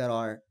bullets that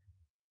are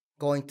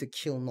going to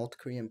kill North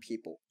Korean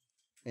people.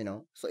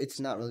 So it's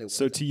not really worth it.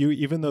 So to you,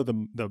 even though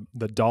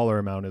the dollar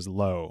amount is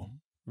low,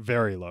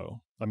 very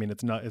low, I mean,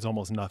 it's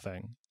almost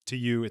nothing. To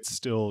you, it's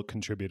still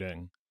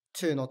contributing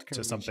to North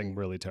Korean to something regime.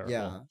 really terrible.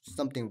 Yeah,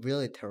 something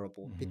really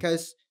terrible. Mhm.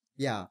 Because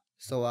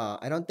so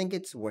I don't think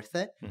it's worth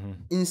it. Mm-hmm.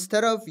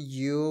 Instead of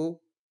you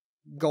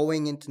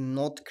going into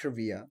North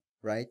Korea,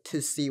 right,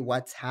 to see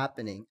what's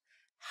happening,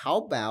 how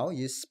about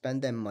you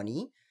spend that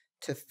money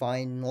to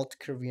find North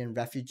Korean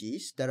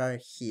refugees that are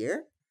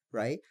here,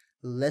 right?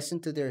 Listen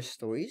to their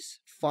stories,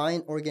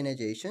 find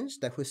organizations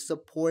that who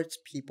supports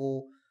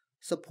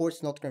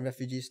North Korean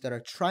refugees that are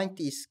trying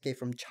to escape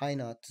from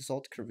China to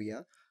South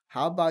Korea.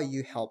 How about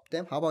you help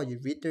them? How about you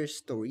read their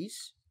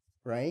stories,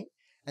 right?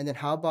 And then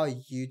how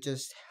about you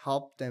just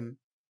help them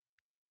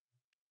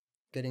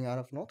getting out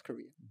of North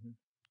Korea,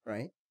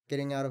 right?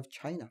 Getting out of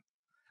China.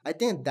 I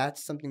think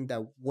that's something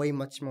that way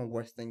much more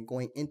worth than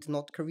going into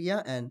North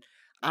Korea. And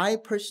I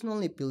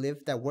personally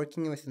believe that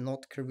working with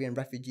North Korean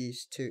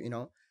refugees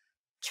to,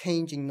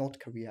 changing North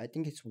Korea, I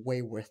think it's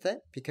way worth it,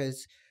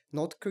 because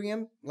North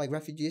Korean like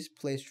refugees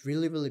plays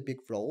really, really big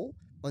role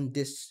on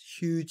these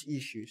huge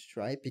issues,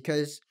 right?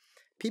 Because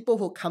people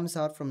who comes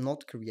out from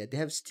North Korea,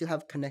 they still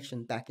have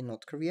connection back in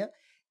North Korea.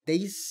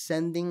 They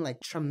sending like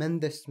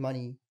tremendous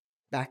money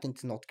back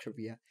into North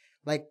Korea.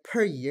 Like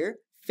per year,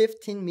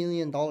 $15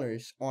 million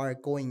are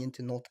going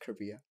into North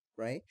Korea,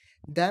 right?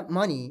 That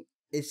money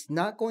is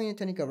not going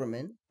into any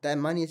government. That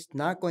money is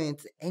not going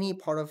into any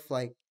part of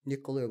like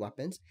nuclear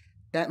weapons.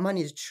 That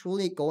money is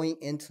truly going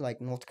into like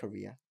North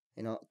Korea.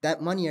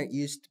 That money are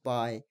used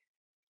by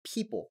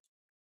people,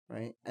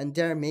 right? And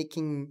they're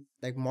making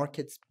like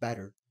markets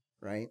better,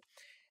 right?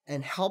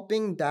 And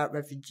helping that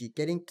refugee,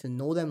 getting to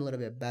know them a little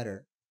bit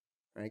better,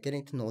 right?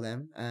 Getting to know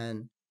them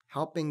and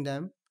helping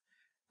them.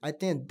 I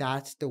think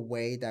that's the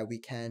way that we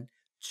can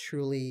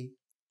truly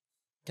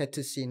get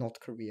to see North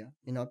Korea,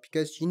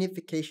 because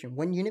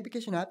when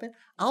unification happens,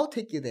 I'll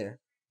take you there.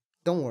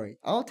 Don't worry,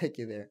 I'll take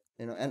you there,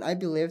 and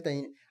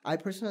I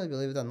personally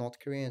believe that North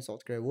Korea and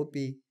South Korea would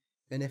be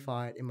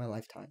unified in my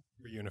lifetime.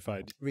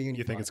 Reunified.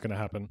 You think it's going to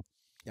happen?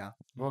 Yeah.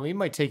 Well, we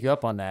might take you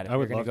up on that if I you're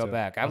would going to love go to.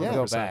 back. I would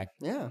go 100%. back,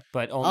 Yeah.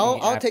 but only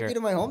I'll after. take you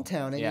to my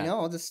hometown, and Yeah.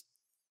 I'll just.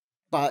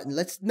 But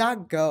let's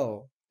not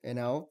go,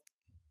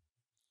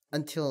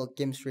 until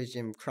Kim's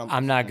regime crumbles.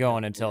 I'm not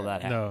going until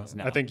that No, happens.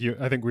 No,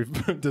 I think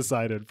we've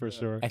decided for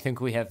sure. I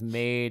think we have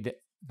made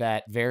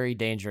that very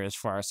dangerous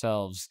for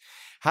ourselves.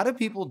 How do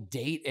people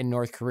date in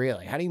North Korea?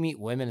 Like, how do you meet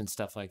women and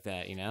stuff like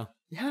that? Yeah,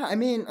 I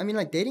mean,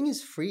 like dating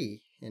is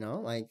free.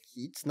 Like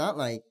it's not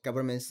like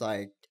government's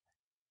like.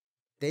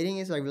 Dating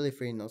is like really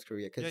free in North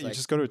Korea. Yeah, you like,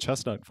 just go to a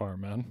chestnut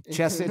farm, man.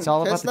 It's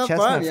all about the chestnut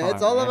farm. Yeah,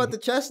 it's all man. about the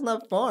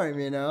chestnut farm.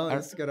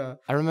 It's gonna.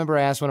 I remember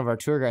I asked one of our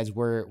tour guides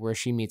where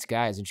she meets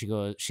guys, and she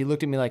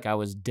looked at me like I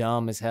was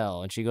dumb as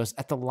hell, and she goes,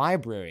 "At the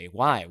library.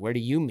 Why? Where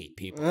do you meet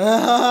people?"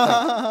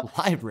 Like,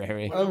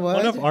 library.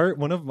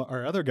 One of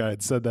our other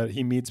guides said that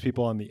he meets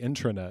people on the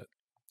intranet.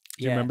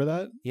 Do you remember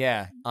that?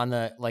 Yeah, on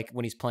the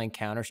when he's playing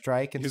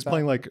Counter-Strike and he was stuff.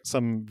 playing like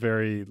some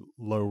very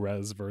low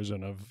res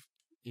version of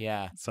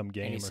some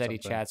game. And he said he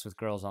chats with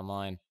girls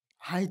online.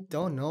 I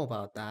don't know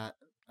about that.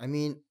 I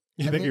mean,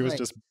 you think he was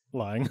just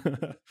lying?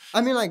 I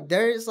mean, like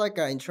there is like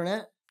an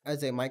internet,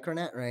 as a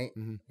micronet, right?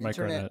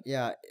 Internet, Micronet.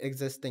 yeah,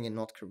 existing in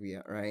North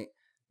Korea, right?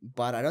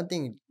 But I don't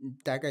think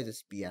that guy's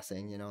just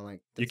BSing, you know,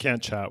 like You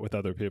can't chat with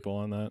other people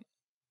on that.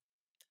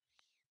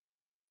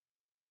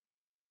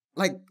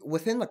 like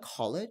within the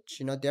college,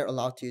 you know, they're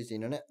allowed to use the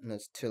internet and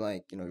it's to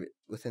like, you know,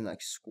 within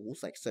like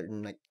schools, like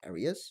certain like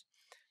areas.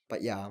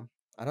 But yeah,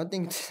 I don't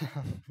think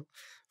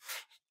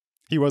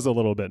He was a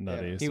little bit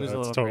nutty, He so was a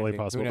it's little totally crazy.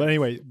 possible. Who But knows?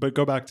 anyway, but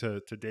go back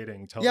to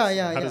dating. Tell Yeah, us,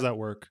 yeah, how does yeah. that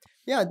work?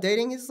 yeah,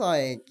 dating is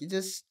like you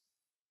just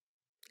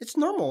it's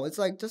normal. It's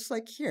like just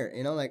like here,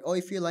 you know, like oh,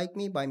 if you like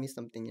me, buy me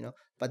something, you know.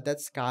 But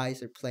that's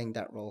guys are playing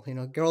that role, you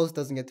know. Girls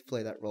doesn't get to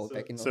play that role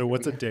back in North So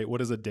what's a Korea. date? What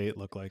does a date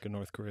look like in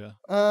North Korea?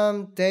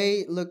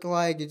 They look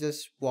like you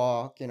just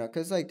walk, you know,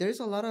 because like there's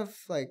a lot of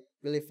like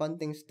really fun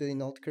things to do in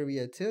North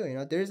Korea too, you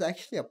know. There's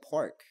actually a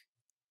park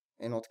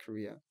in North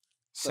Korea.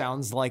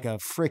 Sounds like a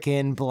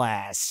freaking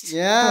blast. Do you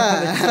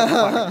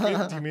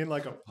Yeah. mean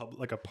like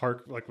a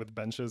park, like with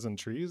benches and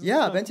trees? And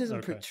Yeah, stuff? benches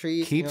and Okay.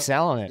 trees. Keep you know.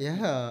 selling it.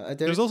 Yeah,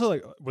 There's also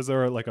like, was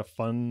there like a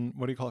fun,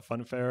 what do you call it,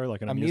 fun fair,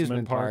 like an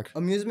amusement park?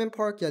 amusement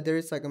park. Yeah, there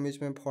is like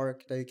amusement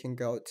park that you can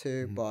go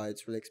to, Mhm. but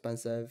it's really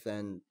expensive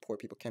and poor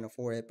people can't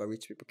afford it, but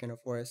rich people can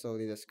afford it, so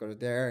they just go to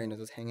there and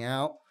just hang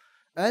out.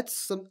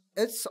 It's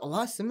a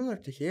lot similar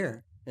to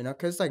here, you know,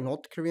 because like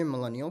North Korean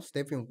millennials,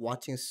 they've been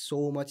watching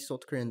so much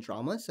South Korean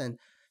dramas and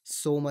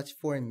so much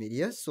foreign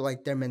media, so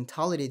like their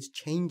mentality is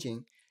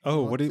changing.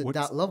 Oh, you know, to what's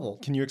that level?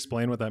 Can you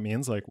explain what that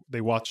means? Like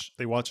they watch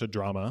a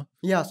drama,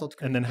 Yeah, South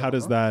Korean. and then how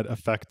does drama. that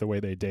affect the way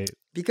they date?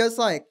 Because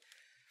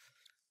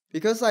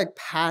like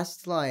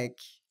past like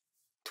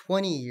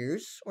 20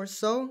 years or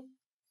so,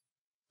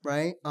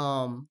 right?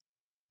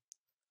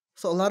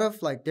 So a lot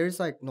of like there's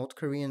like North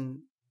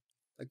Korean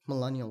like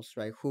millennials,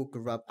 right, who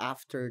grew up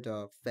after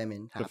the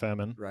famine The happened,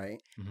 famine. right?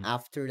 Mhm.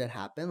 After that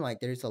happened, like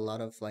there's a lot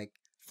of like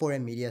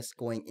foreign medias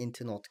going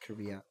into North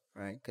Korea,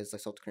 right? Because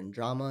like South Korean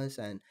dramas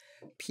and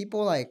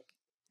people like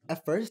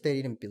at first they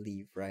didn't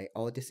believe, right?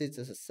 Oh, this is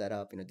just a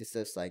setup, you know, this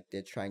is like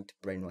they're trying to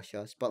brainwash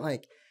us. But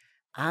like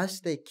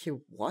as they keep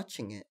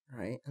watching it,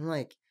 right? And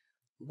like,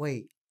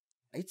 wait,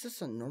 it's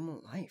just a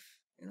normal life,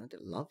 you know, the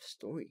love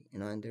story, you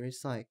know, and there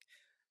is like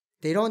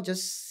they don't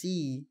just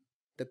see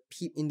the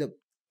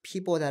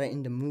people that are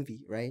in the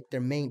movie, right?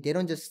 They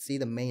don't just see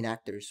the main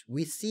actors.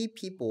 We see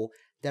people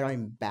that are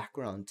in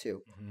background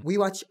too. Mhm. We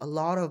watch a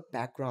lot of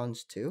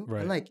backgrounds too.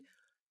 Right. And like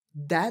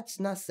that's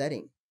not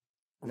setting.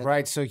 Like-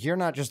 Right. So you're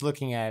not just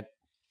looking at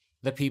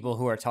the people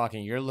who are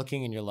talking. You're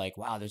looking and you're like,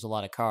 wow, there's a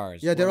lot of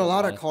cars. Yeah, there are a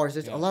Wow, lot there's of cars.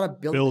 There's yeah. a lot of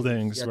buildings.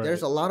 Buildings, Yeah, right.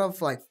 there's a lot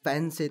of like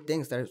fancy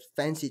things. There's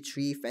fancy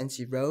tree,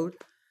 fancy road.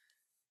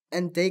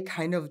 And they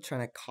kind of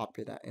trying to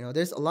copy that. You know,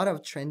 there's a lot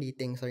of trendy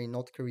things that are in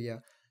North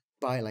Korea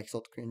by like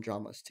South Korean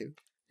dramas too.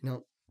 You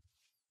know,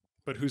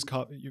 But who's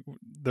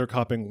they're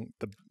copying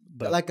the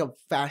like a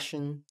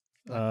fashion.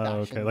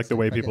 okay, like the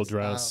way people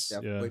styles,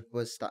 dress. Yeah.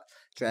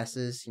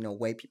 Dresses. You know,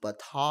 way people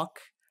talk.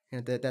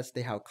 You know, that's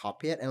they how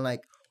copy it. And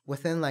like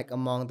within like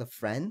among the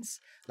friends,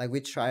 like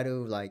we try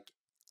to like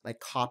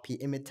copy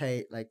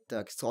imitate like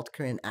the South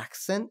Korean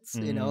accents.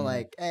 You know, Mm.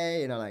 like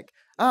hey, you know, like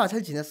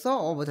잘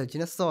지냈어? 뭐 잘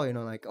지냈어? You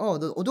know, like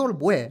너 오늘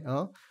뭐해?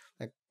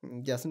 Like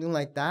yeah, something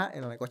like that.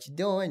 You know, like what you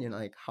doing? You know,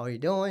 like how are you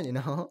doing? You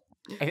know.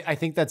 I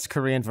think that's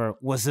Korean for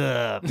what's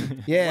up.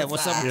 Yeah,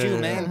 what's up with you,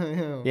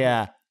 man?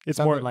 Yeah. It's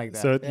Something more like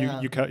that. So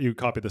Yeah. you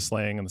copy the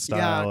slang and the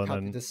Yeah, style, and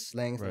copy then the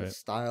slangs and the right.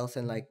 styles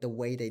and like the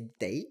way they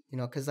date, you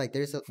know, because like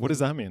there's a what does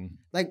that mean?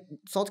 like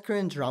South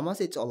Korean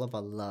dramas, it's all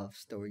about love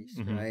stories,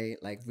 Mhm. right?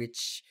 Like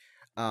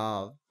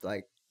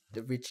like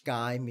the rich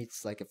guy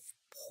meets like a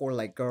poor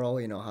like girl,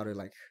 you know, how to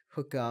like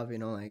hook up, you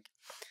know, like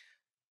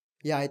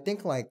yeah, I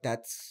think like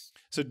that's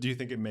So do you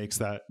think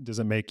does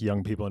it make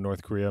young people in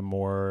North Korea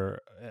more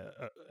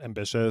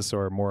ambitious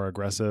or more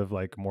aggressive,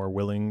 like more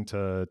willing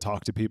to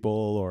talk to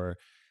people, or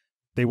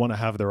they want to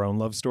have their own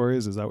love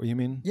stories? Is that what you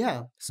mean?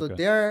 yeah. So Okay.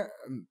 they're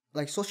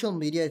like social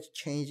media is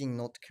changing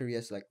North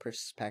Korea's like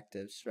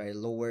perspectives, right?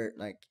 Lower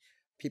like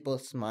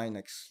people's mind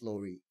like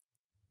slowly,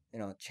 you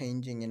know,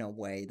 changing in a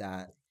way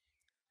that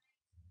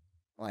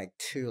like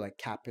to like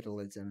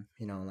capitalism,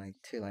 you know, like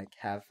to like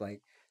have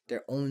like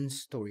their own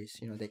stories,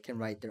 you know, they can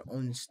write their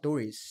own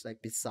stories like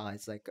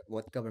besides like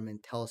what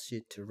government tells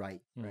you to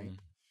write, right? Mhm.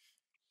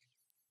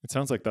 It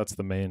sounds like that's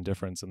the main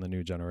difference in the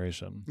new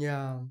generation.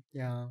 Yeah,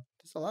 yeah.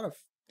 There's a lot of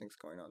things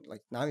going on.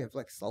 Like now you have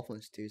like cell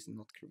phones too in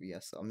North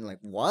Korea. So I'm like,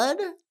 what?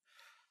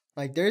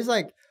 Like there's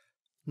like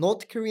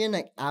North Korean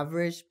like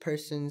average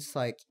person's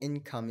like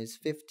income is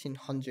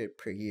 1,500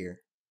 per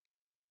year.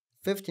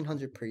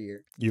 1,500 per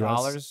year. US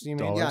Dollars, you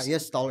mean? Yeah,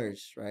 US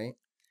dollars, right?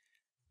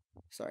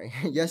 Sorry.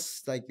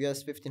 yes, like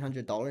US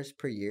 $1,500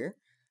 per year.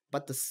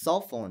 But the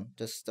cell phone,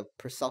 just the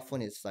per cell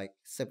phone is like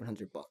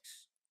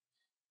 $700.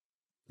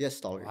 US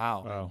dollars.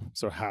 Wow. Wow.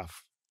 So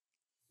half,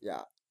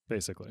 Yeah.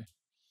 basically.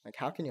 Like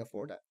how can you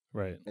afford that?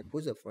 Right. Like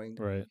who's affording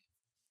that? Right.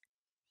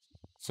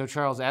 So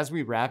Charles, as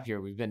we wrap here,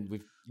 we've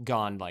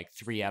gone like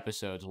 3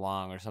 episodes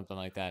long or something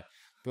like that.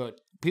 But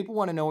people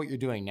want to know what you're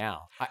doing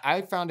now.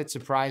 I found it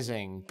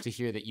surprising to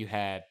hear that you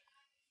had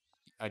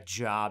a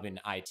job in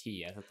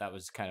IT. I thought that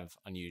was kind of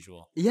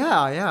unusual.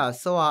 Yeah.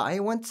 So I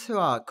went to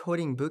a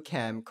coding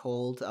bootcamp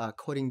called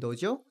Coding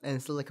Dojo in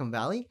Silicon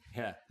Valley,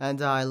 Yeah.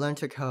 and I learned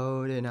to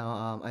code.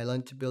 I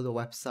learned to build a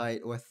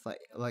website with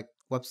like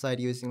website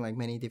using like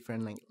many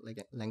different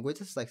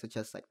languages, like such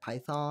as like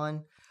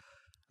Python,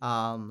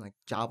 like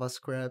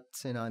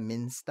JavaScript,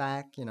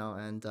 MinStack,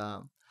 and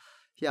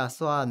yeah.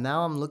 So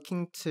now I'm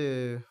looking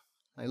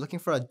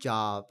for a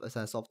job as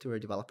a software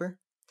developer.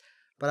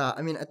 But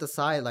I mean, at the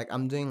side, like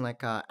I'm doing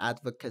like a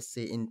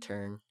advocacy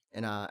intern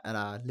at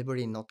a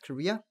Liberty in North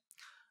Korea,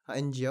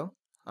 NGO.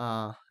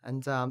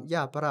 And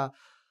yeah, but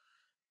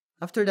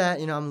after that,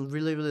 I'm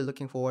really really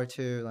looking forward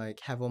to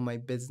like have on my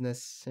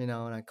business, and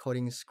a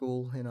coding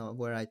school,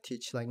 where I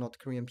teach like North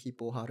Korean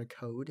people how to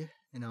code,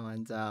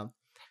 and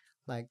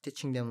like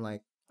teaching them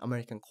like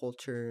American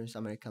cultures,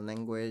 American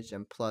language,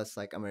 and plus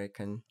like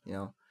American,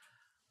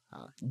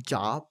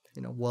 job,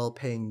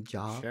 well-paying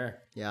job. Sure.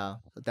 Yeah,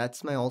 so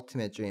that's my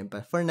ultimate dream.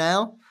 But for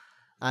now,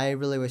 I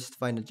really wish to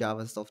find a job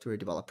as a software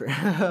developer.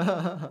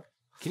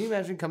 Can you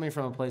imagine coming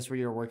from a place where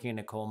you're working in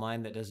a coal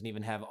mine that doesn't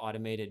even have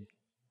automated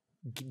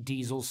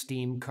diesel,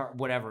 steam,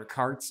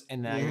 carts,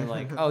 and now you're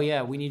like, oh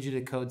yeah, we need you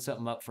to code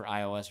something up for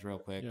iOS real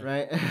quick. Yeah.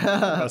 Right?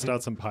 Bust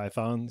out some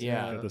Pythons.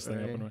 Yeah. Get this thing up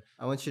Right. and running.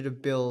 I want you to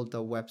build a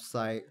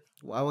website.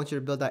 I want you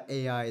to build that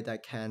AI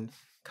that can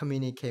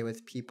communicate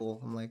with people.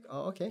 I'm like,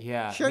 oh, okay.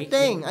 Yeah. Sure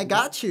thing. I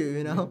got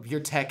you,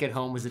 Your tech at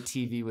home was a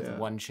TV with Yeah.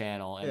 one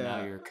channel, and now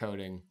Yeah. you're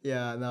coding.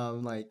 Yeah, now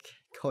I'm like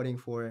coding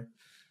for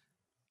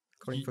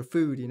food,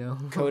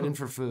 Coding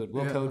for food.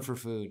 We'll Yeah. code for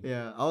food,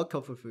 Yeah, I'll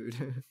code for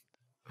food.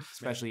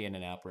 especially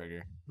In-N-Out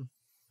Burger.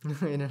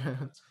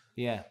 Yeah.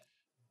 Yeah.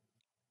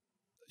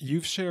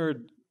 You've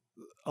shared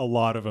a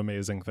lot of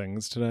amazing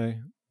things today.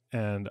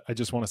 And I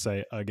just want to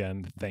say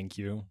again, thank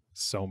you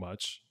so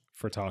much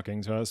for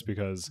talking to us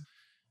because,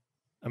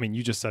 I mean,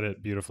 you just said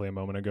it beautifully a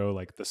moment ago.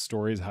 Like the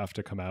stories have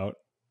to come out.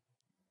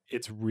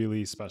 It's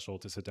really special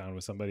to sit down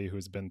with somebody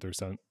who's been through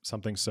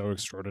something so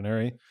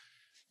extraordinary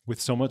with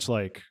so much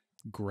like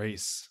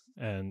grace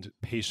and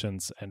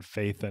patience and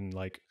faith and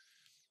like,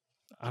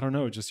 I don't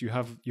know, just you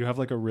have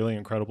like a really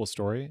incredible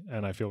story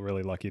and I feel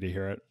really lucky to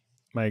hear it.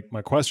 My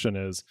question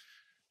is,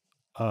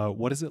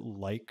 what is it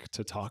like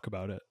to talk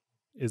about it?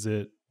 Is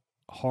it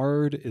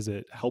hard? Is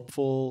it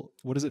helpful?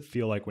 What does it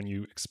feel like when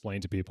you explain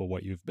to people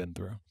what you've been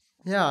through?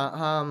 Yeah,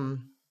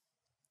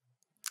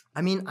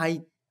 I mean,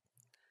 I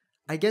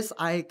guess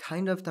I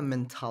kind of the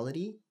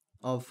mentality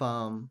of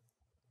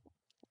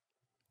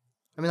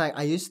I mean, like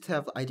I used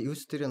to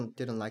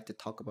didn't like to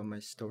talk about my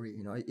story.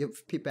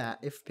 If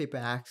people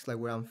ask like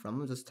where I'm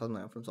from, I just tell them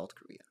I'm from South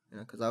Korea.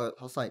 Because I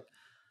was like,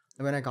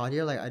 when I got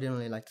here, like I didn't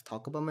really like to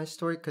talk about my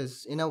story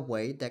because in a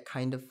way that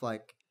kind of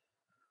like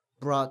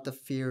brought the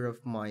fear of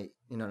my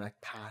like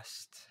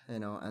past.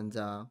 And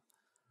I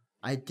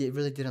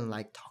really didn't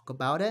like talk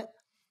about it,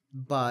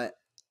 but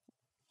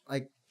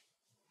like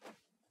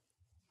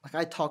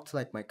I talked to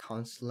like my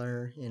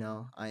counselor.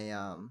 I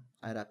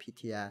had a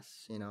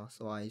PTS.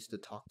 So I used to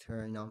talk to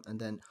her. And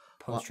then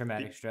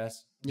Post-traumatic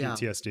stress. yeah.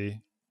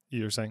 PTSD,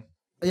 you're saying?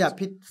 Yeah,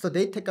 so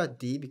they take a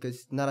D because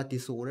it's not a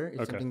disorder.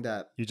 It's Okay. something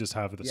that You just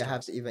have the you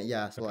have stress. to even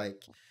So Okay.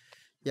 like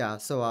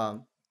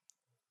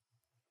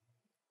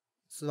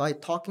so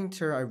like talking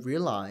to her, I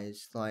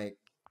realized like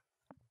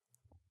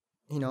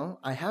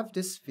I have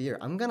this fear.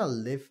 I'm gonna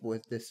live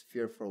with this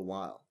fear for a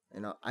while.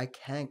 I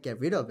can't get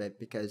rid of it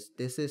because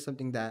this is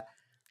something that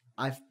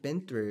I've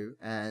been through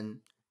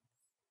and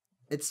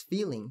it's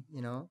feeling.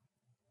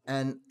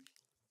 And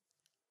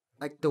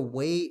like the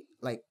way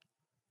like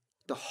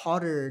the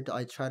harder that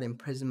I try to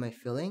imprison my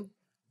feeling,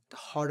 the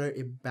harder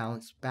it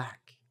bounces back.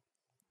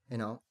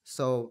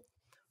 So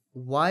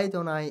why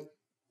don't I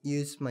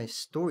use my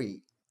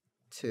story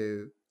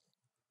to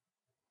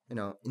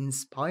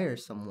inspire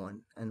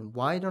someone? And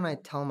why don't I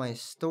tell my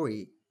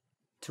story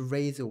to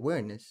raise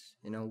awareness?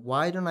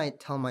 Why don't I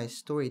tell my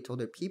story to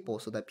other people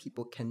so that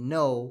people can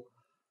know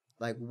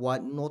like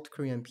what North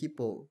Korean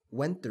people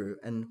went through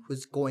and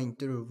who's going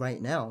through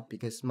right now?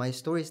 Because my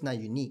story is not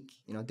unique.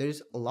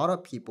 There's a lot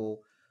of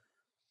people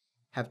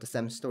have the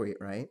same story,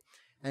 right?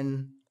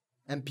 And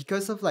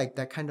because of like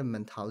that kind of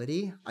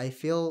mentality, I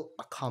feel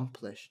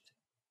accomplished.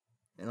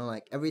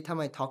 Like every time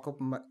I talk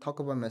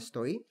about my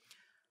story,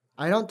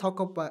 I don't talk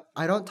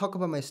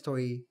about my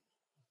story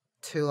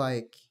to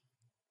like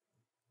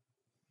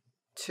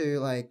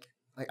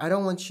I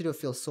don't want you to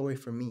feel sorry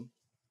for me.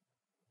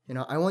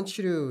 I want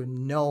you to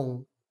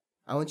know,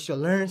 I want you to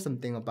learn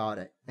something about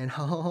it, and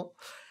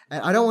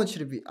I don't want you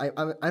to be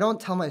I don't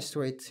tell my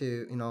story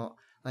to,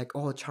 like,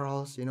 oh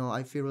Charles,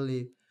 I feel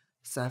really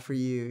sad for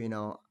you,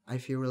 I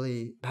feel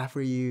really bad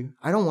for you.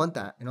 I don't want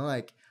that.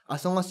 Like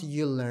as long as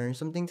you learn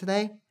something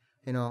today,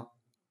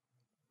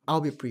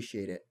 I'll be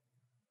appreciated.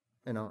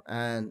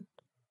 And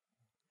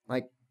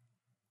like,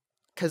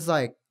 cause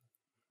like,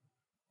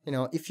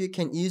 if you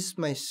can use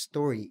my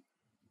story,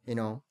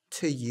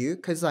 to you,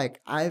 cause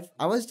like I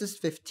was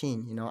just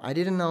 15, I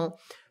didn't know,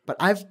 but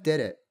I've did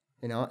it,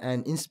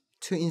 and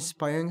to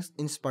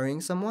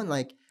inspiring someone,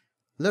 like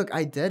look,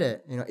 I did it.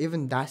 You know,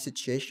 even that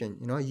situation,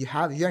 you know,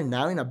 you're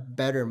now in a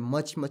better,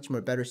 much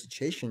more better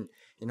situation.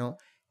 You know,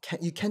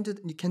 you can do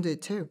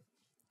it too.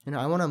 You know,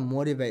 I want to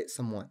motivate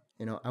someone.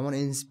 You know, I want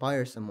to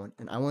inspire someone,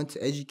 and I want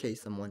to educate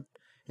someone.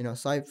 You know,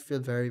 so I feel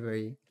very,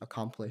 very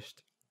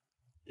accomplished.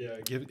 Yeah,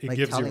 it Like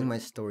gives telling you my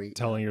story.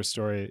 telling your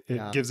story.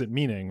 It gives it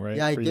meaning, right?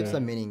 Yeah, it for gives you.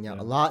 a meaning. Yeah,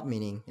 a lot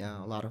meaning.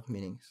 Yeah, a lot of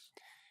meanings.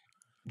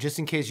 Just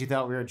in case you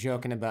thought we were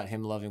joking about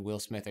him loving Will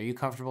Smith, are you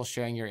comfortable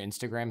sharing your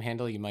Instagram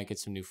handle? You might get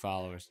some new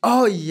followers.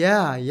 Oh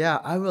yeah,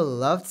 I would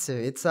love to.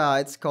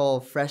 It's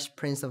called Fresh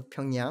Prince of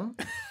Pyongyang.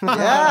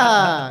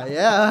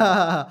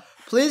 Yeah.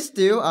 Please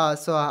do.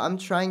 So I'm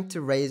trying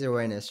to raise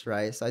awareness,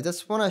 right? So I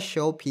just want to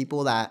show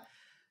people that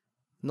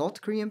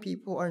North Korean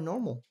people are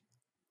normal.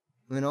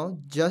 You know,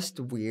 just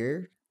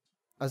weird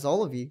as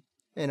all of you.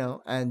 You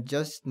know, and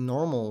just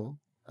normal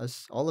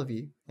as all of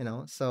you. You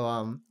know,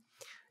 so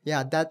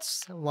yeah,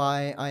 that's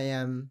why I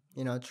am,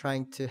 you know,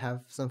 trying to have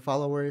some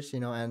followers, you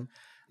know, and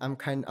I'm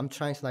trying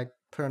to like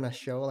put on a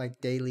show like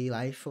daily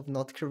life of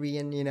North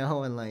Korean, you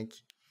know, and like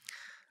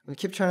I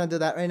keep trying to do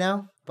that right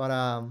now. But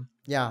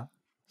yeah.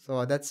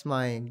 So that's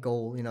my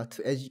goal, you know,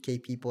 to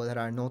educate people that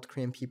are North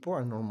Korean people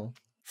are normal.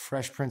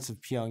 Fresh Prince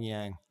of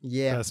Pyongyang.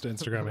 Yeah. Best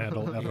Instagram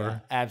handle ever. Yeah,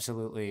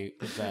 absolutely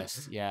the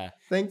best. Yeah.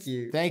 Thank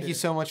you. Thank you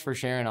so much for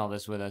sharing all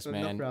this with us, No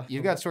man. problem.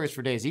 You've got stories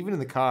for days. Even in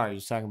the car, you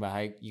was talking about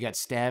how you got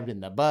stabbed in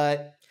the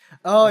butt.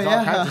 Oh There's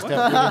all kinds of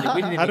yeah. stuff.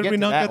 We didn't How even did we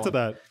not get to one.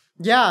 that?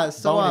 Yeah,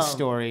 so Bonus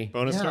story.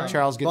 Bonus yeah. story?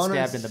 Charles gets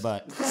Bonus- stabbed in the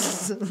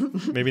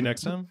butt. Maybe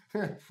next time?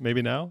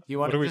 Maybe now? You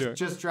want what are we to doing?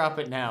 just drop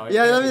it now?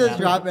 Yeah, let me Yeah. just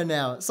drop it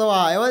now. So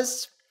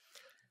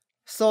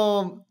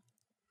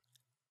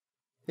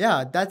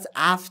yeah, that's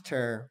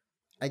after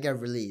I got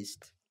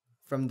released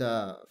from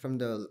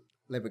the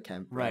labor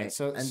camp, right? Right.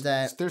 So and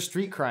then there's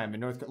street crime in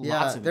North Carolina.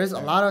 yeah, Lots of there's it a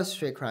there. lot of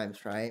street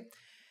crimes, right?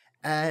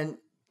 And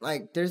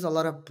like there's a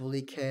lot of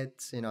bully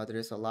kids, you know,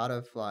 there's a lot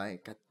of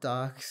like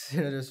thugs,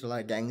 you know, there's a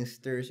lot of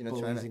gangsters, you know,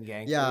 trying Bullies to and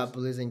gangsters. yeah,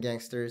 bullies and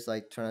gangsters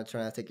like trying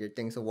to take your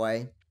things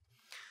away.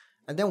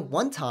 And then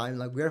one time,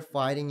 like we were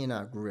fighting in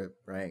a group,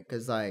 right?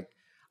 Because like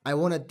I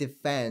want to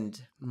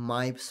defend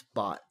my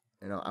spot.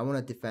 You know, I want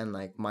to defend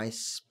like my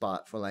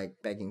spot for like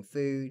begging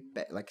food,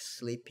 like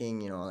sleeping.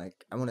 You know,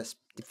 like I want to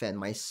defend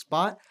my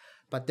spot.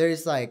 But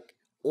there's like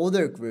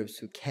other groups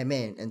who came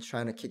in and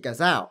trying to kick us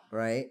out,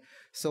 right?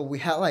 So we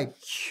had like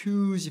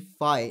huge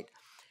fight.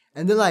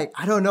 And then like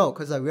I don't know,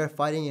 cause like we were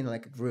fighting in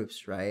like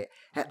groups, right?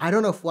 And I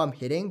don't know who I'm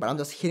hitting, but I'm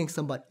just hitting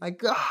somebody,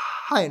 like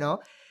you know.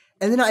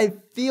 And then I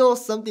feel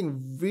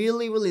something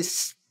really, really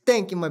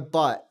stink in my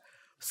butt.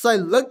 So I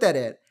looked at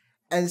it,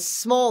 and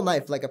small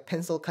knife, like a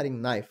pencil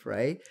cutting knife,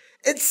 right?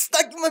 It's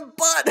stuck in my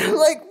butt. I'm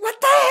like, what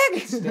the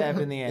heck? Stab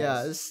in the ass.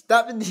 Yeah, it's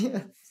stab in the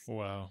ass.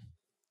 Wow.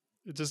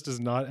 It just does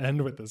not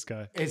end with this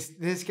guy.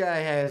 This guy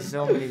has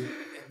so many,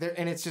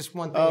 and it's just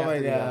one thing Oh after my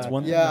the God. other. It's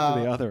one thing after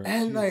the other.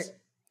 And Jeez. like,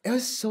 it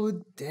was so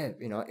deep,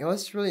 you know. It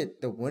was really,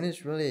 the wound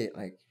is really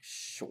like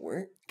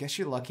short. Guess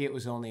you're lucky it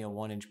was only a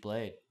 1-inch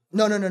blade.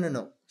 No.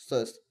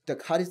 So the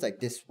cut is like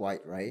this wide,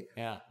 right?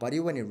 Yeah. But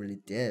it went in really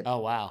deep. Oh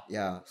wow.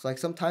 Yeah. So like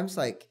sometimes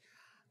like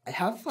I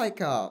have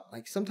like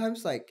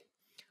sometimes like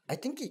I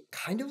think it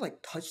kind of like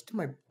touched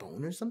my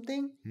bone or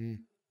something. Hmm.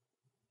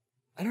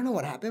 I don't know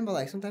what happened, but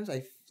like sometimes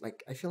I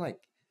feel like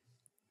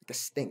a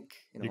stink.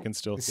 You know. You can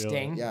still The feel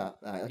sting? it. Yeah.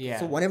 Yeah.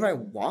 So whenever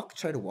I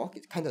try to walk,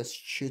 it kind of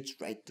shoots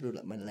right through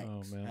like my Oh,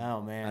 legs. man.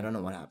 Oh man. I don't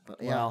know what happened.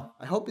 Yeah. Well-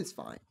 I hope it's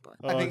fine. But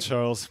Oh, think-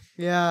 Charles.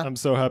 yeah. I'm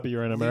so happy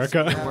you're in No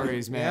America.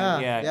 worries,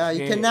 man. Yeah.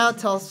 You can now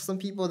tell some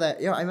people that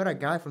I met a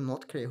guy from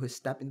North Korea who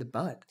stabbed in the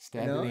butt.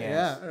 Stabbed you know? in the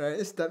ass. Yeah,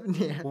 right. Stabbed in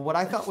the ass. Well, what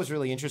I thought was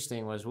really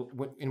interesting was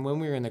when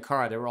we were in the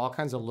car, there were all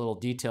kinds of little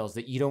details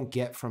that you don't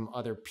get from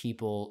other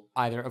people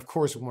either. Of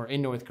course, when we're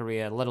in North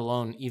Korea, let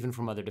alone even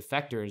from other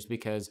defectors,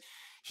 because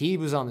he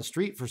was on the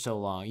street for so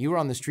long. You were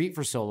on the street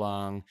for so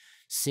long,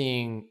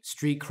 seeing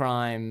street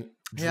crime,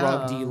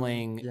 drug Yeah,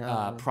 dealing,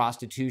 yeah.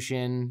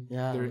 prostitution.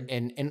 Yeah.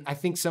 And I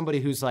think somebody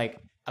who's like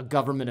a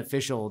government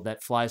official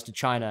that flies to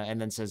China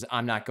and then says,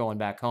 I'm not going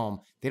back home,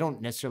 they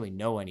don't necessarily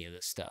know any of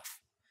this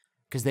stuff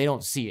because they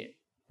don't see it.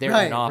 They're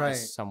in an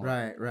office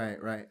somewhere.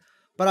 Right.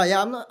 But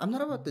yeah, I'm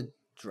not about the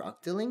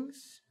drug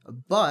dealings,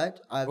 but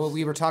Well,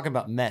 we were talking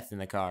about meth in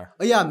the car.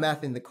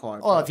 meth in the car.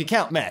 Well, but- if you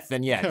count meth,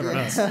 then yeah.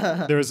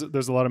 There's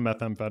a lot of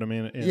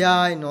methamphetamine.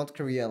 yeah, in North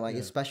Korea, like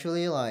Yeah.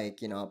 especially like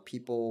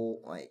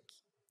people like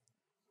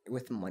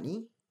with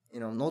money.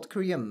 North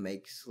Korea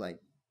makes like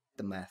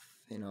the meth.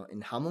 In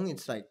Hamhung,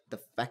 it's like the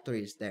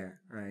factory is there,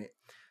 right?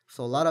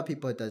 So a lot of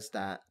people does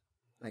that,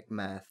 like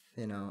meth,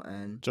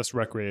 and Just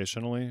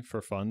recreationally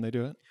for fun, they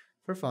do it.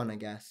 for fun, I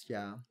guess.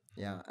 Yeah.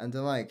 And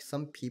then like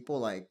some people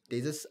like they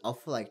just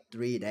offer like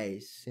 3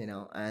 days,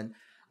 and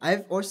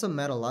I've also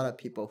met a lot of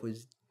people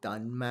who's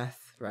done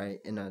meth, right,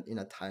 in a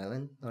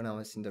Thailand when I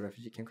was in the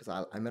refugee camp,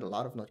 because I met a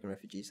lot of North Korean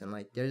refugees, and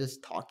like they're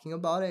just talking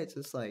about it. It's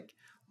just like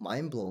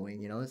mind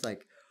blowing, It's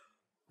like,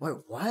 wait,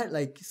 what?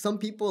 Like some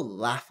people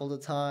laugh all the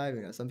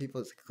time, some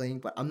people just cling,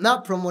 but I'm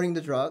not promoting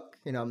the drug,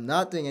 I'm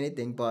not doing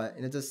anything, but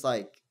just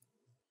like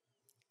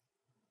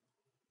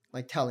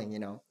telling,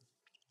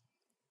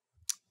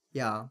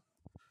 yeah.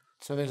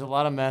 So there's a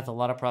lot of meth, a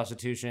lot of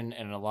prostitution,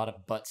 and a lot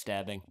of butt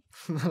stabbing.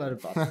 A lot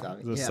of butt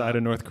stabbing. The yeah. side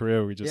of North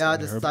Korea we just yeah,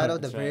 didn't the hear side about.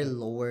 of the That's very right.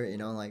 lower, you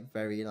know, like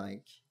very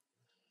like,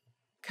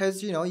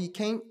 cause you know you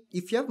can't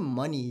if you have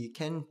money you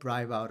can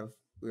bribe out of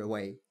your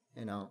way.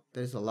 You know,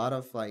 there's a lot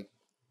of like,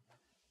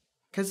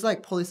 cause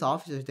like police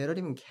officers they don't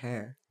even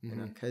care, you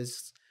know,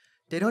 cause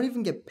they don't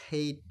even get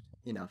paid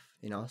enough,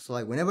 you know. So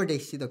like whenever they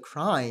see the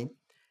crime,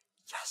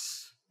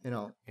 yes, you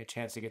know, A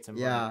chance to get some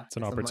money. yeah, It's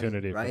an get some money,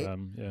 opportunity right? for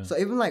them. Yeah. So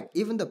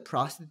even the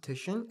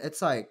prostitution,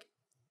 it's like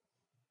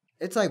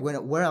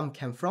where I'm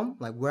came from,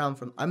 like where I'm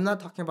from. I'm not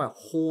talking about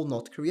whole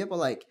North Korea, but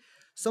like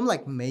some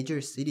like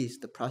major cities,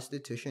 the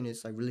prostitution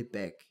is like really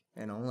big.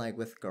 You know, like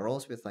with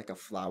girls with like a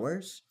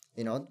flowers.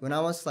 You know, when I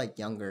was like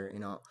younger, you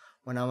know,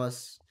 when I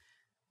was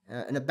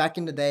and back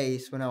in the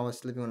days when I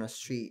was living on the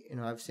street, you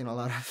know, I've seen a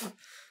lot of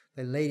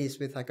like ladies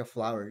with like a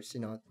flowers.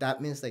 You know,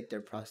 that means like they're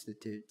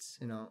prostitutes.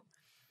 You know,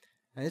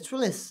 and it's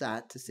really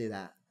sad to see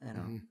that. You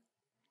know.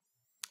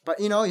 But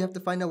you know, you have to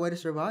find a way to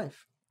survive.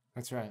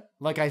 That's right.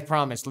 Like I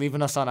promised,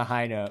 leaving us on a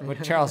high note.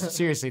 But Charles,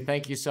 seriously,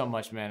 thank you so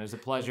much, man. It was a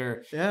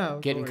pleasure Yeah,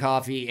 of getting course.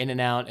 coffee, in and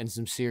out, and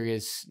some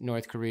serious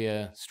North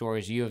Korea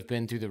stories. You have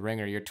been through the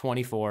ringer. You're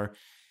 24,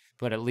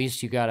 but at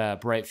least you got a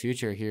bright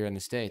future here in the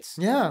States.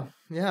 Yeah,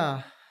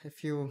 yeah.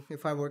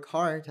 If I work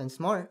hard and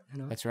smart, you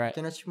know, That's right. I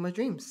can achieve my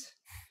dreams.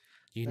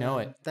 You know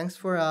it. Thanks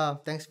for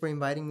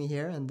inviting me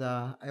here, and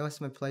it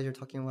was my pleasure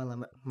talking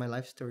about my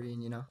life story.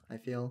 And you know, I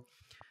feel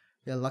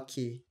real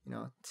lucky, you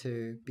know,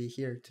 to be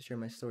here to share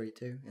my story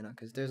too. You know,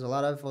 because there's a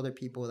lot of other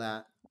people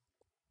that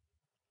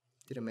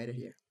didn't make it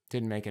here.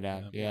 Didn't make it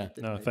out. Yeah.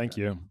 Didn't No, make it thank out.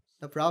 you.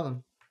 No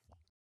problem.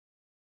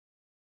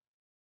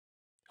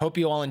 Hope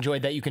you all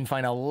enjoyed that. You can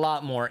find a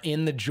lot more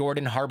in the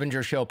Jordan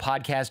Harbinger Show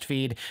podcast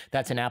feed.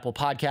 That's in Apple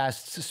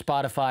Podcasts,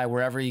 Spotify,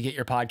 wherever you get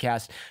your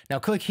podcasts. Now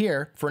click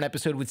here for an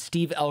episode with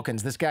Steve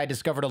Elkins. This guy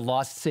discovered a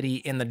lost city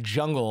in the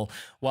jungle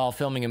while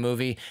filming a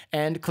movie.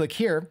 And click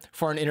here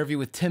for an interview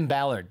with Tim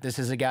Ballard. This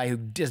is a guy who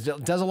does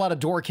a lot of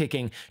door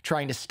kicking,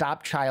 trying to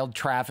stop child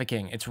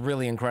trafficking. It's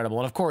really incredible.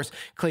 And of course,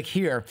 click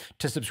here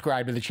to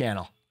subscribe to the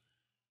channel.